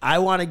 Like, I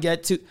want to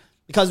get to,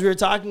 because we were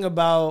talking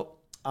about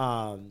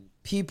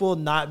people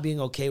not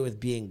being okay with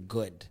being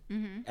good.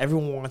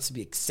 Everyone wants to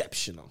be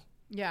exceptional.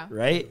 Yeah.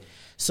 Right?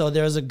 So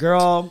there was a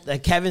girl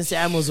that Kevin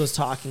Samuels was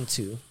talking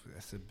to.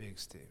 That's a big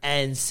statement.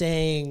 And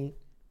saying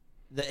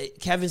that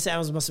Kevin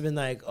Samuels must have been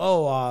like,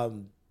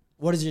 oh,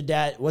 what does your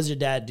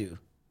dad do?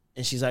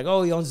 And she's like,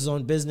 oh, he owns his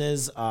own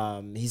business.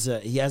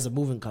 He has a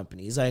moving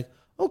company. He's like,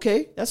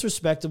 okay, that's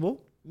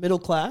respectable, middle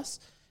class.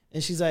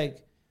 And she's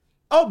like,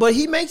 oh, but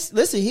he makes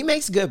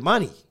good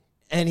money.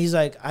 And he's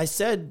like, I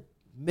said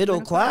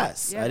middle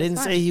class. Yeah, I didn't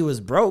say he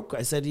was broke.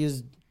 I said he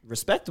was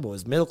respectable.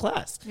 He's middle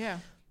class. Yeah.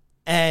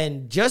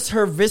 And just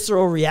her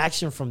visceral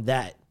reaction from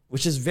that,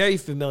 which is very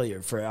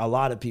familiar for a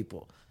lot of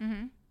people.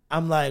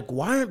 I'm like,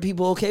 why aren't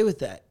people okay with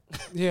that?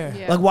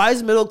 Yeah. Like, why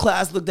is middle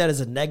class looked at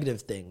as a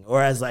negative thing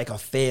or as like a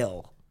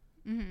fail?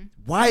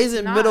 Why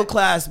isn't middle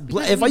class?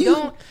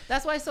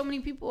 That's why so many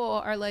people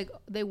are like,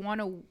 they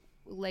want to,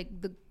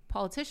 like, the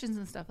politicians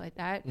and stuff like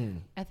that.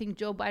 I think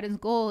Joe Biden's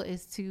goal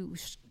is to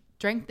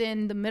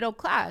strengthen the middle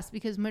class,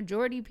 because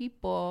majority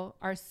people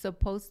are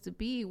supposed to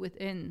be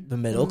within the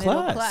middle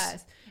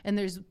class. And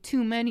there's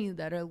too many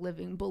that are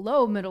living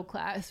below middle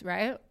class,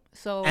 right?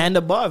 So and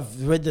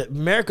above. With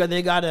America,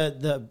 they got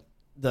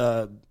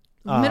the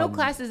middle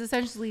class is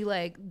essentially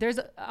like, there's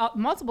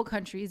multiple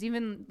countries,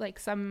 even like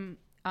some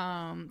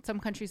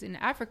countries in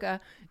Africa,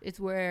 it's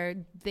where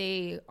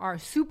they are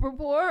super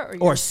poor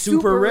or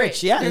super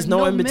rich. Yeah, there's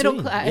no in between.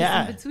 Middle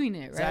class in between it,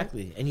 right?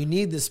 Exactly. And you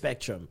need the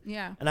spectrum.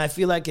 Yeah. And I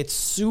feel like it's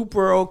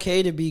super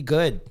okay to be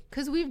good.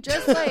 Because we've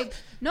just like,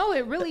 no,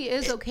 it really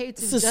is okay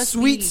to it's just a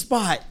sweet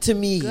spot to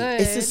me.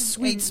 It's a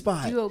sweet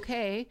spot. Do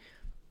okay.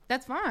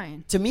 That's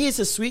fine. To me, it's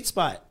a sweet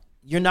spot.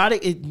 You're not,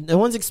 no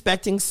one's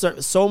expecting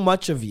so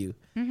much of you.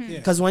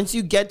 Because once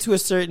you get to a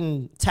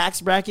certain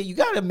tax bracket, you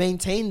got to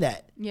maintain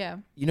that. Yeah.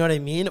 You know what I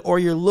mean? Or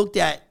you're looked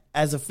at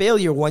as a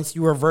failure once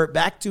you revert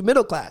back to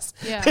middle class.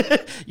 Yeah.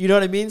 You know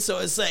what I mean? So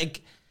it's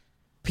like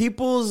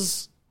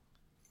people's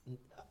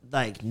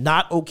like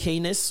not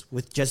okayness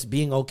with just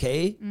being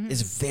okay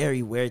is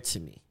very weird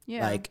to me.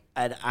 Yeah. Like,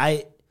 and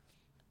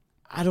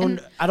I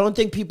don't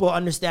think people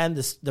understand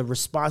the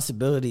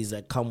responsibilities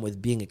that come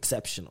with being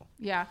exceptional.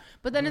 Yeah,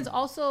 but then it's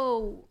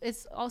also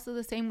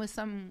the same with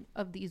some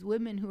of these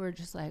women who are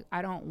just like,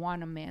 I don't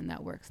want a man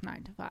that works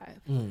 9 to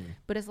 5.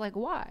 But it's like,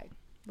 why?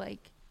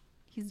 Like,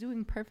 he's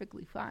doing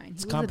perfectly fine.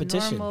 He lives a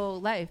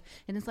normal life,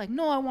 and it's like,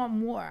 no, I want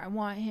more. I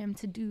want him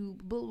to do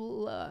blah blah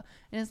blah.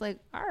 And it's like,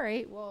 all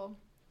right, well,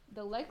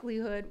 the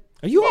likelihood.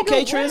 Are you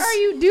okay, Tris? What are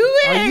you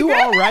doing? Are you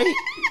all right?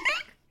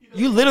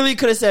 You literally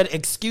could have said,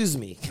 "Excuse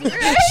me."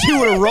 She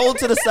would have rolled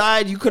to the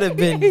side. You could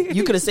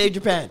have saved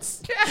your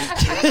pants.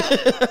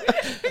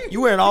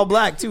 You wearing all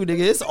black too,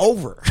 nigga. It's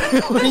over.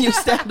 When you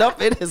stand up,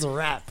 it is a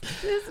wrap.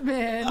 This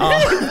man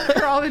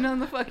crawling on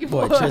the fucking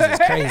floor. Boy, Tris is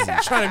crazy.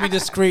 Trying to be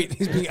discreet.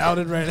 He's being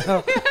outed right now.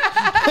 Look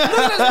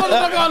at this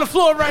motherfucker on the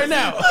floor right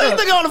now. This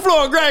nigga on the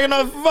floor, dragging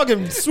on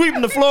fucking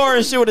sweeping the floor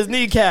and shit with his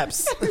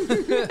kneecaps.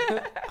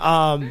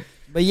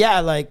 But yeah,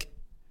 like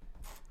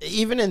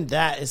even in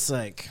that, it's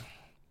like.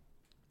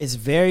 It's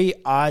very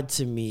odd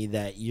to me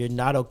that you're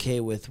not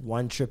okay with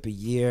one trip a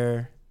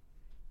year.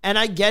 And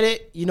I get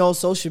it, you know,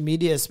 social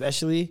media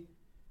especially.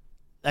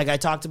 Like I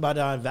talked about it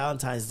on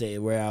Valentine's Day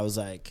where I was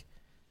like,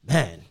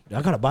 man, do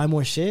I gotta buy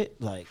more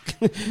shit? Like,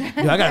 do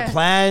I gotta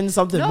plan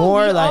something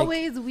more?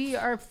 We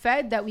are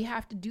fed that we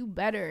have to do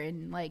better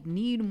and like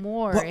need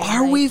more. But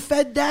are we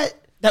fed that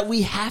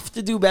we have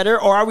to do better,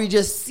 or are we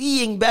just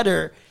seeing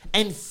better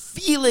and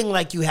feeling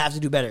like you have to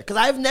do better? Because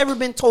I've never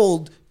been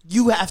told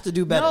you have to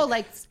do better. No,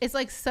 like it's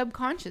like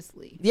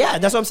subconsciously. Yeah,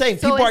 that's what I'm saying.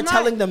 People are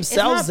telling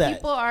themselves that.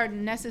 People are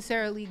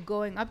necessarily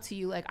going up to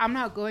you. Like, I'm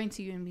not going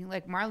to you and being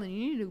like, Marlon, you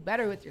need to do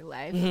better with your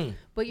life. Mm-hmm.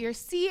 But you're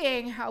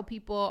seeing how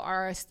people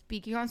are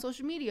speaking on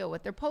social media,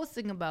 what they're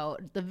posting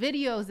about, the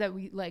videos that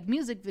we like,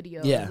 music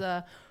videos.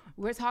 Yeah.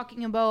 We're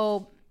talking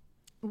about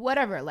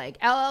whatever, like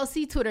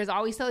LLC Twitter is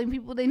always telling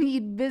people they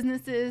need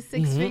businesses,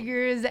 6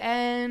 figures,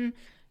 and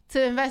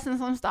to invest in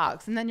some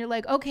stocks. And then you're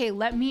like, okay,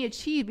 let me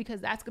achieve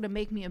because that's going to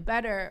make me a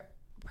better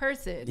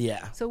person.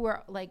 Yeah. So we're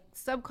like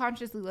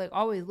subconsciously like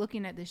always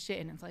looking at this shit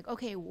and it's like,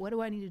 okay, what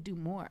do I need to do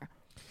more?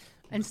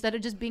 Instead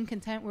of just being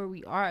content where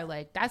we are.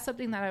 Like that's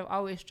something that I've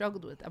always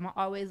struggled with. I'm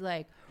always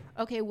like,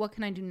 okay, what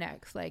can I do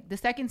next? Like the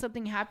second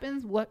something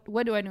happens, what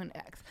do I do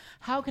next?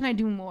 How can I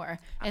do more?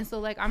 And so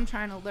like I'm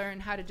trying to learn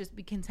how to just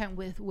be content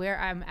with where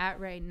I'm at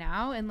right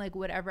now, and like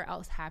whatever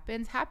else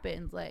happens.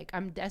 Like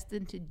I'm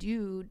destined to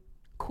do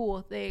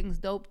cool things,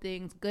 dope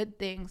things, good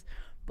things,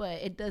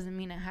 but it doesn't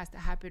mean it has to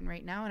happen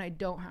right now, and I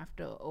don't have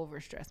to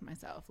overstress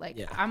myself. Like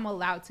I'm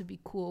allowed to be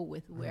cool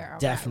with where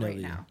I'm at right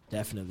now.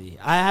 Definitely.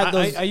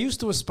 I used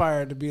to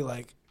aspire to be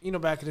like, you know,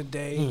 back in the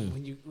day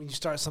when you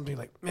start something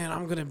like, man,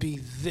 I'm gonna be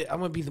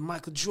the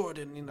Michael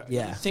Jordan, you know.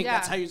 Yeah. You think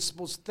that's how you're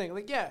supposed to think.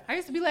 Like, I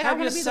used to be like, I'm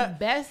gonna be the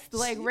best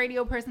like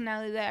radio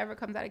personality that ever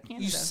comes out of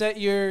Canada. You set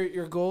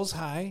your goals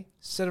high,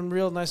 set them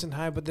real nice and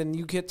high, but then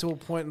you get to a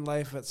point in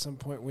life at some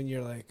point when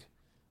you're like,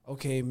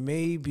 okay,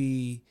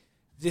 maybe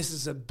this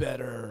is a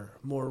better,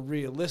 more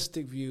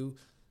realistic view,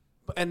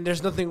 and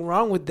there's nothing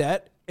wrong with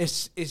that.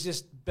 It's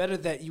just better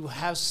that you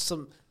have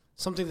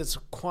something that's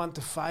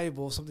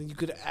quantifiable, something you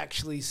could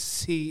actually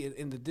see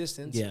in the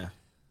distance,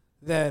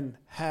 than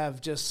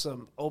have just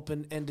some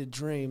open-ended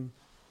dream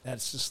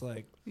that's just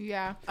like,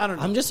 I don't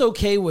know. I'm just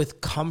okay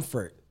with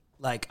comfort.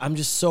 Like, I'm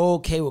just so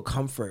okay with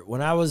comfort.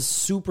 When I was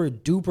super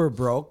duper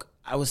broke,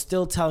 I was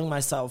still telling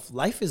myself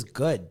life is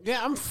good.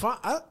 Yeah, I'm fine.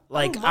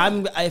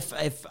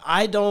 If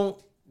I don't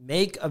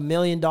make $1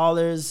 million,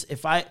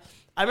 I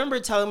remember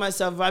telling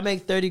myself if I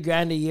make 30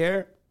 grand a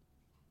year,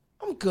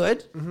 I'm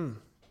good. Mm-hmm.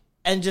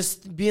 And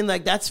just being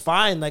like, that's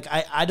fine. Like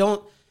I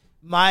don't,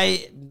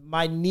 my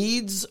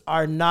needs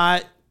are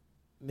not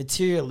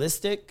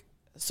materialistic.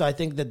 So I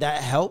think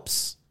that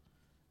helps,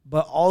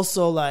 but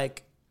also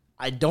like,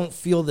 I don't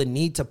feel the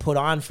need to put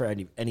on for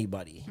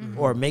anybody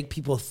or make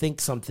people think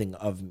something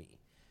of me.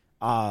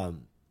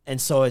 And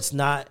so it's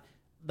not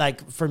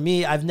like, for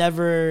me, I've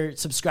never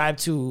subscribed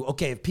to,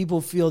 okay, if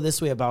people feel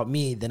this way about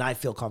me, then I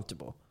feel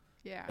comfortable.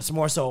 Yeah. It's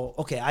more so,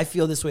 okay, I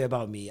feel this way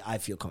about me, I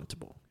feel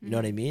comfortable. You know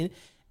what I mean?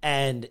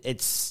 And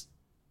it's,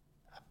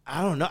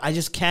 I don't know, I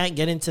just can't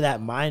get into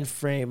that mind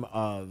frame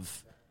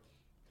of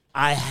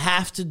I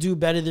have to do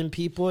better than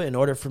people in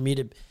order for me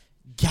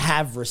to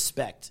have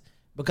respect.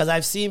 Because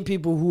I've seen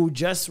people who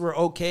just were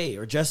okay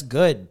or just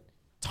good,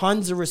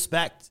 tons of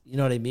respect, you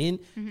know what I mean?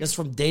 Mm-hmm. Just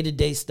from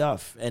day-to-day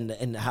stuff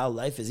and how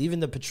life is. Even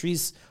the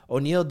Patrice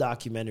O'Neal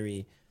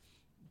documentary,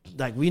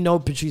 like we know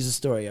Patrice's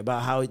story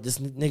about how this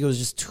nigga was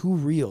just too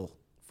real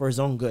for his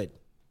own good.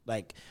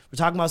 Like we're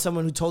talking about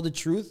someone who told the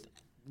truth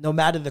no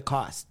matter the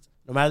cost,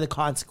 no matter the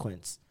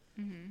consequence,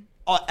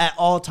 at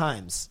all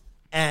times.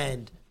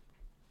 And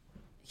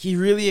he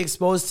really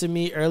exposed to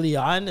me early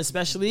on,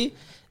 especially,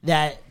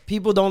 that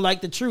people don't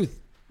like the truth.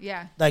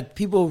 Yeah. Like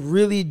people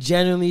really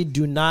genuinely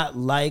do not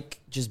like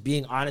just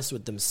being honest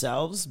with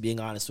themselves, being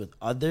honest with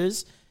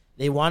others.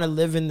 They want to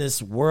live in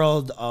this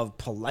world of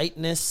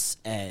politeness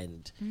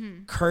and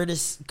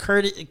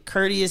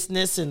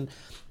courteousness and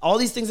all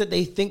these things that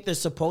they think they're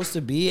supposed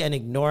to be, and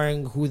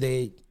ignoring who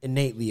they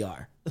innately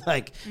are.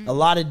 Like a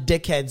lot of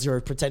dickheads are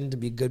pretending to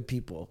be good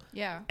people.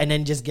 Yeah. And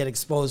then just get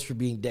exposed for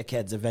being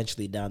dickheads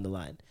eventually down the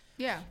line.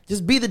 Yeah.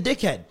 Just be the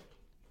dickhead.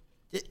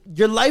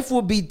 Your life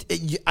will be,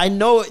 I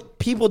know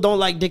people don't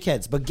like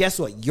dickheads, but guess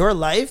what? Your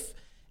life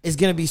is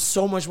going to be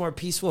so much more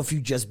peaceful if you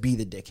just be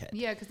the dickhead.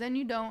 Yeah, because then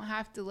you don't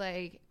have to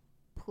like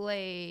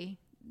play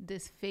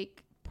this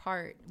fake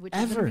part, which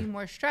is Ever. going to be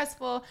more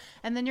stressful,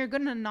 and then you're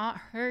going to not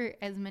hurt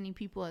as many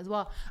people as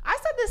well. I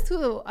said this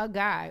to a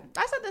guy.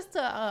 I said this to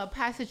a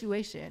past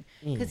situation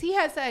because he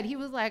had said, he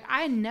was like,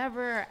 I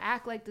never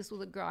act like this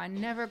with a girl. I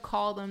never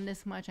call them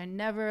this much. I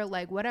never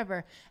like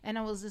whatever. And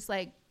I was just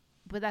like,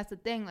 but that's the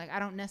thing. Like, I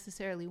don't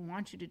necessarily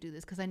want you to do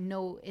this because I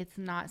know it's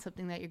not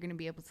something that you're going to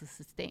be able to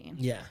sustain.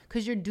 Yeah.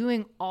 Because you're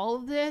doing all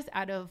of this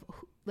out of,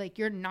 like,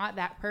 you're not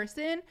that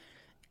person.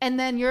 And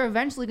then you're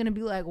eventually going to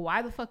be like,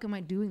 why the fuck am I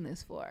doing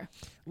this for?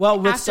 Well,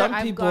 with After some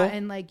I've people,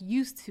 gotten, like,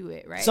 used to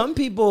it, right? some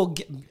people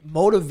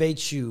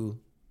motivate you.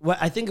 What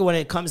I think when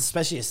it comes,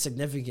 especially a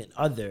significant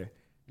other,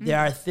 there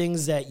are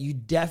things that you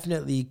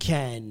definitely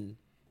can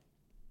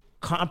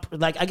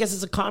like, I guess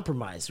it's a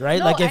compromise, right?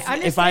 No, like I if I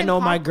understand know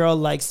my girl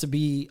likes to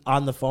be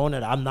on the phone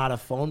and I'm not a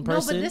phone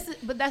person. No,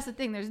 but that's the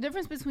thing. There's a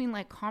difference between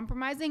like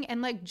compromising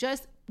and like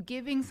just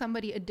giving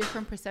somebody a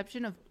different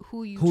perception of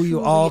who you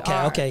truly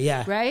are. Okay,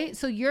 yeah. Right?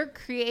 So you're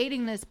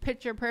creating this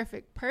picture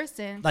perfect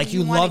person. Like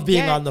you wanna love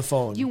being on the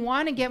phone. You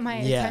want to get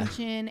my Yeah.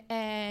 attention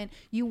and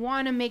you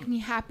want to make me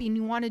happy and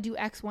you want to do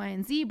X, Y,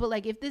 and Z. But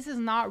like if this is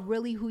not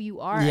really who you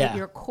are Yeah. at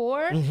your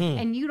core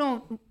and you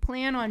don't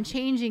plan on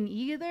changing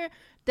either,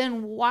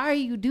 then why are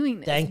you doing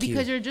this? Thank you.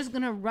 Because you're just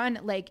going to run,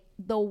 like,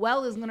 the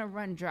well is going to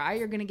run dry.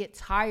 You're going to get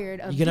tired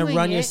of You're going to doing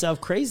run it.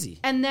 yourself crazy.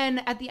 And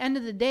then at the end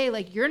of the day,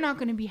 like, you're not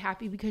going to be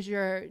happy because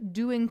you're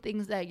doing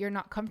things that you're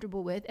not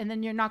comfortable with. And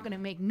then you're not going to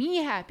make me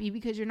happy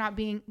because you're not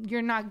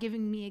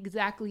giving me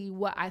exactly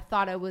what I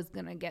thought I was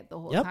going to get the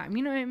whole time.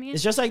 You know what I mean?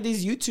 It's just like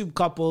these YouTube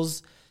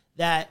couples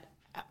that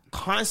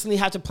constantly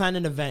have to plan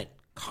an event,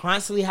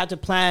 constantly have to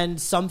plan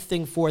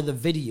something for the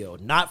video,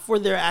 not for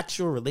their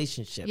actual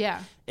relationship.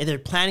 Yeah. And they're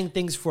planning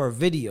things for a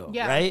video,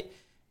 Yeah. right?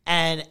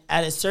 And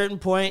at a certain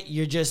point,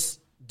 you're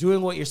just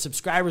doing what your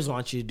subscribers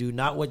want you to do,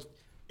 not what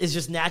is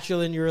just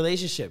natural in your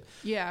relationship.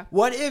 Yeah.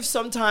 What if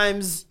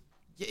sometimes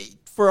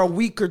for a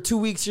week or 2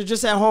 weeks, you're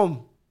just at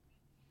home?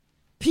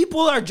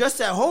 People are just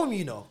at home,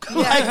 you know.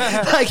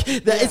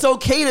 It's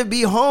okay to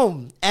be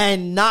home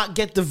and not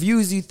get the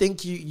views you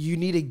think you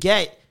need to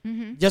get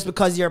just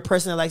because you're a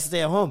person that likes to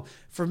stay at home.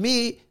 For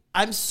me,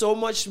 I'm so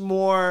much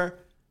more,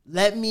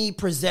 let me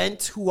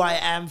present who I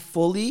am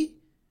fully.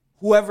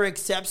 Whoever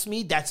accepts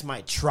me, that's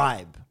my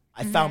tribe.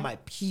 I found my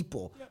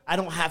people. I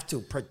don't have to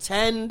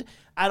pretend.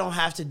 I don't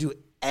have to do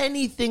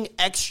anything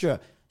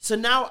extra. So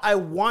now I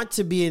want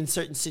to be in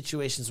certain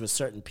situations with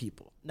certain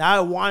people. Now I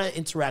want to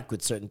interact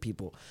with certain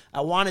people.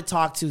 I want to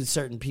talk to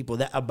certain people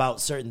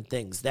about certain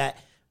things that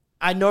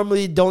I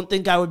normally don't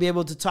think I would be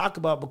able to talk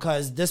about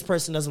because this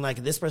person doesn't like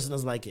it. This person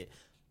doesn't like it.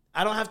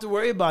 I don't have to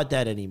worry about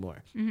that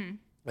anymore.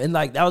 And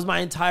like, that was my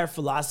entire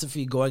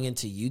philosophy going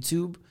into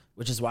YouTube,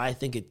 which is why I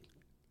think it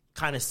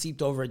kind of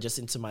seeped over just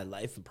into my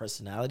life and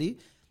personality.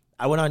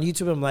 I went on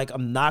YouTube and I'm like,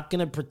 I'm not going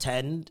to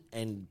pretend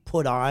and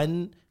put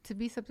on To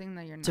be something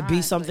that you're not. to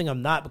be something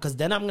I'm not, because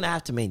then I'm going to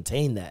have to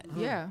maintain that.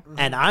 Yeah.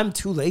 And I'm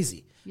too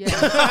lazy.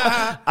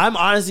 Yeah. I'm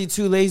honestly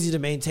too lazy to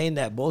maintain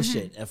that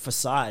bullshit, a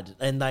facade.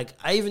 And like,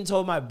 I even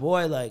told my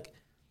boy, like,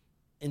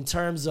 in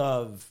terms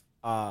of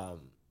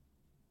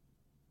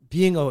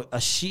being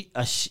a sheep,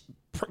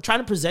 trying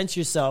to present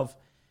yourself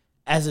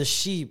as a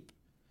sheep,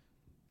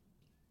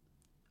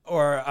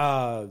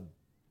 or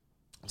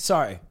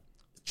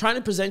trying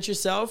to present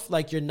yourself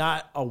like you're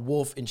not a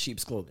wolf in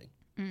sheep's clothing,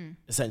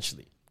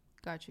 essentially.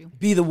 Got you.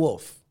 Be the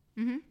wolf.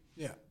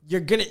 Yeah.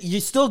 You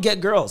still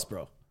get girls,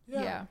 bro.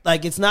 Yeah.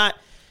 Like, it's not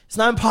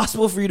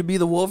impossible for you to be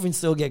the wolf and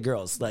still get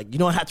girls. Like, you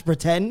don't have to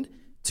pretend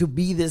to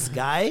be this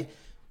guy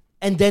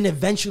and then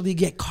eventually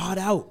get caught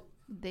out.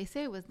 They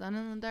say what's done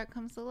in the dark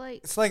comes to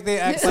light. It's like they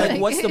act Like,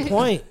 what's the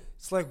point?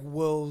 It's like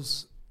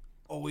wolves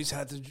always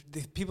had to.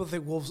 People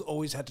think wolves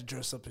always had to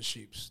dress up as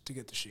sheep to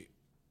get the sheep.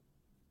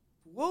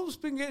 Wolves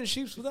been getting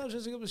sheep without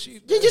dressing up as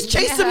sheep. You just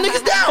chase them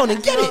niggas down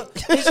and get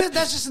it.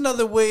 That's just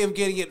another way of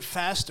getting it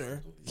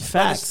faster.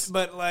 Facts.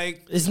 But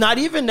like, It's not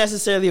even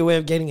necessarily a way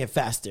of getting it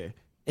faster.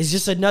 It's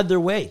just another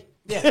way.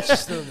 yeah, it's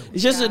just another way.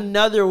 It's just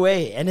another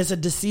way, and it's a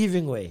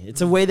deceiving way.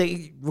 It's a way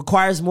that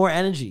requires more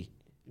energy.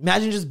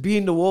 Imagine just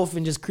being the wolf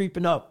and just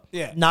creeping up.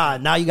 Yeah. Nah,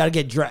 now you got to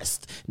get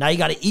dressed. Now you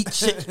got to eat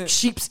shit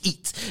sheeps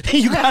eat.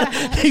 you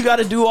got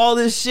to do all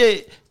this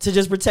shit to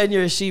just pretend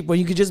you're a sheep when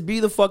you could just be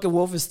the fucking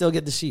wolf and still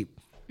get the sheep.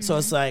 So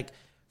it's like,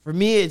 for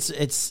me, it's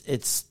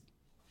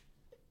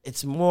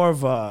more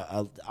of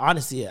a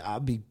honestly, I'll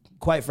be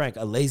quite frank,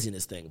 a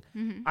laziness thing.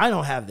 I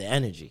don't have the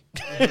energy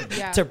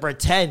to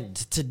pretend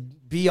to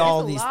be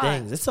all these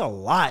things. It's a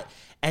lot.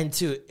 And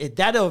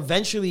that'll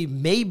eventually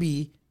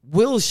maybe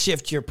will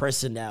shift your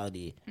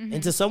personality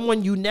into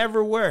someone you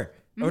never were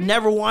or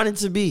never wanted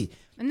to be.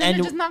 And then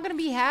you're just not going to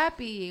be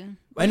happy.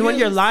 And when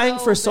you're lying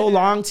for so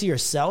long to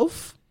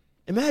yourself,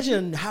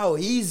 imagine how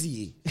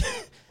easy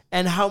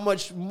and how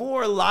much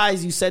more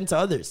lies you send to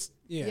others.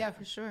 Yeah,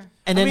 for sure.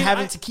 And then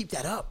having to keep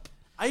that up.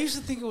 I used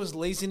to think it was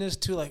laziness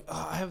too. Like,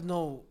 I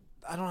don't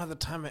have the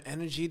time and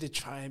energy to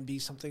try and be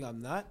something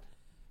I'm not.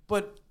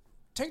 But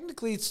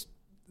technically, it's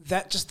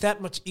that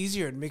much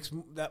easier. It makes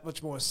that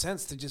much more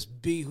sense to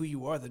just be who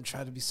you are than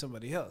try to be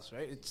somebody else,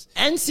 right?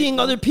 And seeing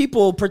other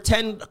people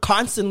pretend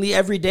constantly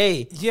every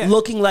day,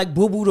 looking like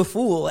Boo Boo the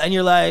Fool, and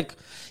you're like,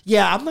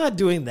 yeah, I'm not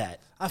doing that.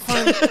 I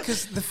find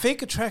because the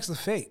fake attracts the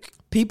fake.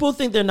 People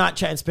think they're not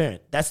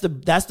transparent. That's the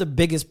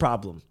biggest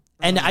problem.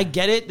 And I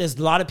get it. There's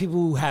a lot of people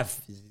who have,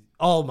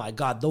 oh my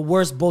God, the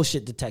worst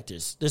bullshit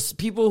detectors. There's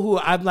people who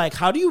I'm like,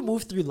 how do you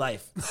move through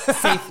life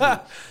safely?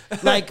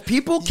 Like,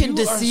 people can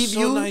deceive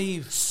you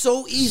naive,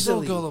 so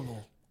easily. so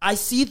gullible. I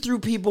see through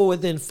people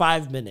within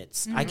 5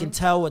 minutes. I can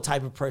tell what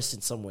type of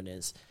person someone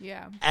is.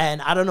 Yeah.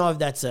 And I don't know if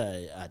that's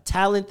a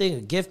talent thing,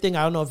 a gift thing.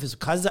 I don't know if it's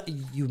because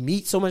you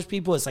meet so much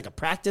people. It's like a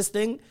practice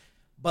thing.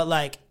 But,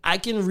 like, I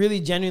can really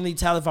genuinely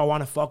tell if I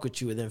want to fuck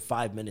with you within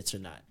 5 minutes or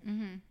not.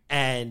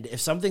 And if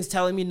something's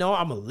telling me no,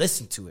 I'm going to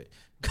listen to it.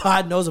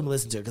 God knows I'm going to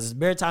listen to it. Because there's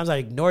many times I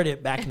ignored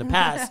it back in the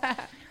past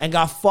and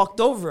got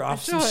fucked over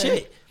off some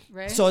shit.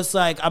 Right? So it's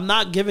like, I'm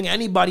not giving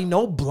anybody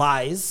no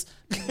blies.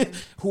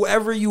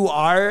 Whoever you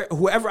are,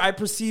 whoever I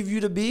perceive you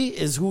to be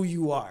is who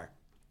you are.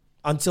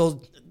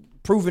 Until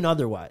proven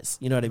otherwise.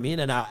 You know what I mean?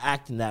 And I'll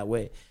act in that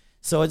way.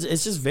 So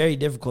it's just very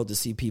difficult to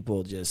see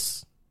people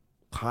just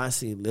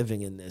constantly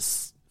living in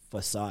this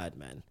facade,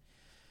 man.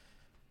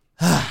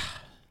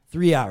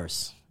 3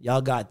 hours.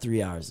 Y'all got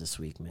 3 hours this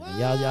week, man.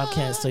 Y'all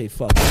can't say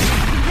fuck.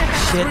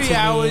 Shit 3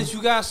 hours,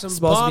 you got some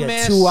supposed to be a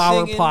bomb-ass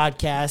 2-hour singing.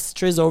 podcast.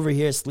 Triz over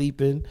here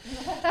sleeping.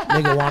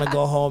 Nigga want to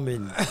go home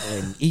and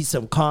eat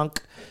some conch.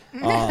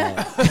 Some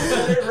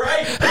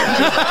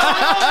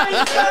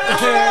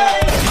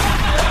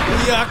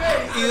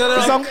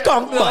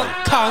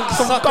conch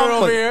sucker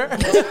over here.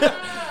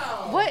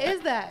 What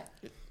is that?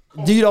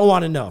 You don't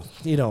want to know.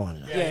 You don't want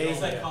to know. Yeah,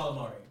 it's like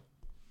calamari.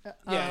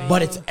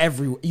 But it's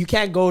everywhere. You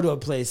can't go to a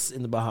place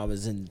in the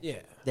Bahamas and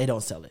they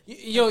don't sell it.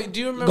 Yo, do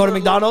you remember? Go to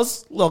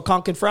McDonald's, little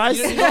conch and fries.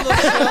 You know those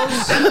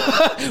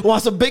shells?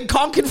 Want some big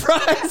conch and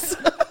fries?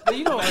 But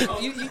you know,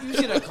 you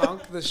see that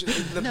conch,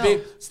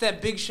 big. It's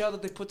that big shell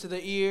that they put to the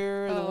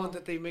ear, the one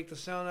that they make the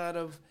sound out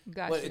of.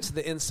 Gotcha. But it's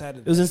the inside of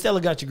it. It was in Stella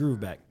Got Your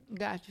Groove Back.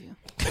 Got you.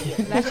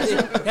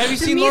 Have you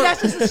To seen me,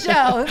 that's just a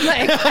shell.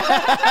 Like,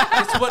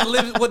 it's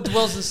what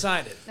dwells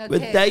inside it. okay,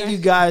 But thank you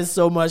guys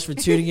so much for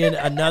tuning in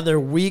another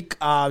week.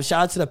 Shout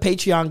out to the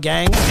Patreon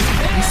gang.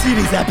 You see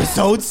these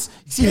episodes.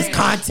 You see this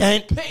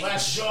content.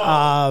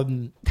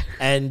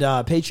 And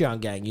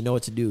Patreon gang, you know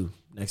what to do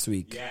next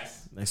week.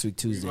 Yes. Next week,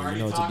 Tuesday. You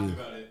know what to do.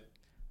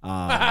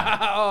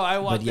 I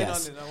walked in on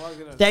yes. it. I walked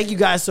in on it. Thank you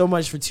guys so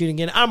much for tuning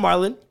in. I'm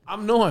Marlon.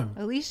 I'm Norm.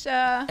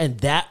 Alicia. And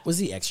that was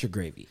the Extra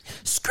Gravy.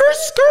 Skirt,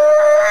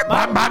 skirt.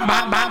 Yeah.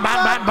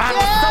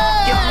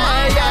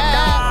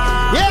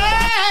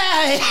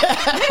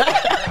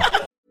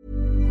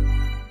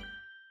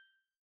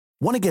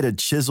 Want to get a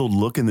chiseled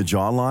look in the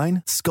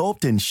jawline?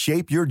 Sculpt and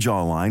shape your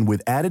jawline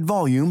with added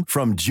volume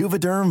from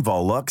Juvederm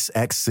Volux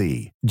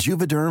XC.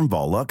 Juvederm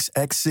Volux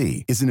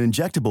XC is an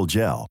injectable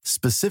gel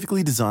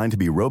specifically designed to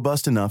be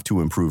robust enough to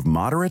improve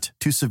moderate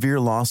to severe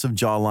loss of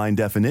jawline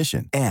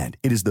definition. And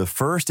it is the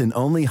first and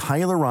only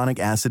hyaluronic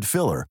acid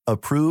filler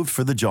approved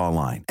for the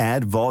jawline.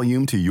 Add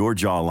volume to your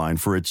jawline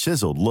for a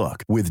chiseled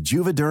look with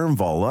Juvederm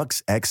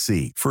Volux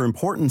XC. For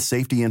important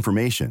safety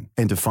information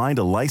and to find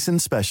a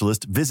licensed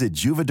specialist, visit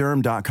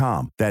Juvederm.com.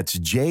 That's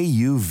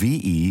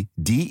Juvederm.com.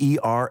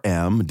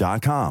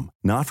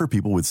 Not for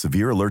people with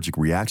severe allergic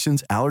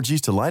reactions, allergies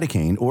to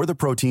lidocaine, or the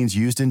proteins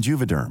used in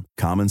Juvederm.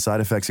 Common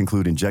side effects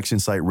include injection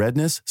site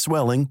redness,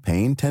 swelling,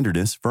 pain,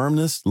 tenderness,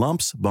 firmness,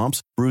 lumps,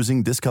 bumps,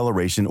 bruising,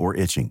 discoloration, or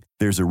itching.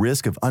 There's a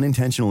risk of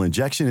unintentional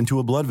injection into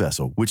a blood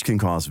vessel, which can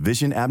cause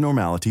vision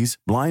abnormalities,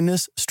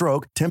 blindness,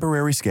 stroke,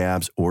 temporary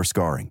scabs, or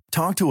scarring.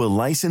 Talk to a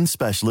licensed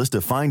specialist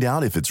to find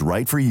out if it's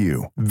right for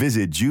you.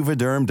 Visit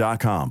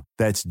Juvederm.com.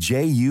 That's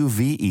Juvederm.com.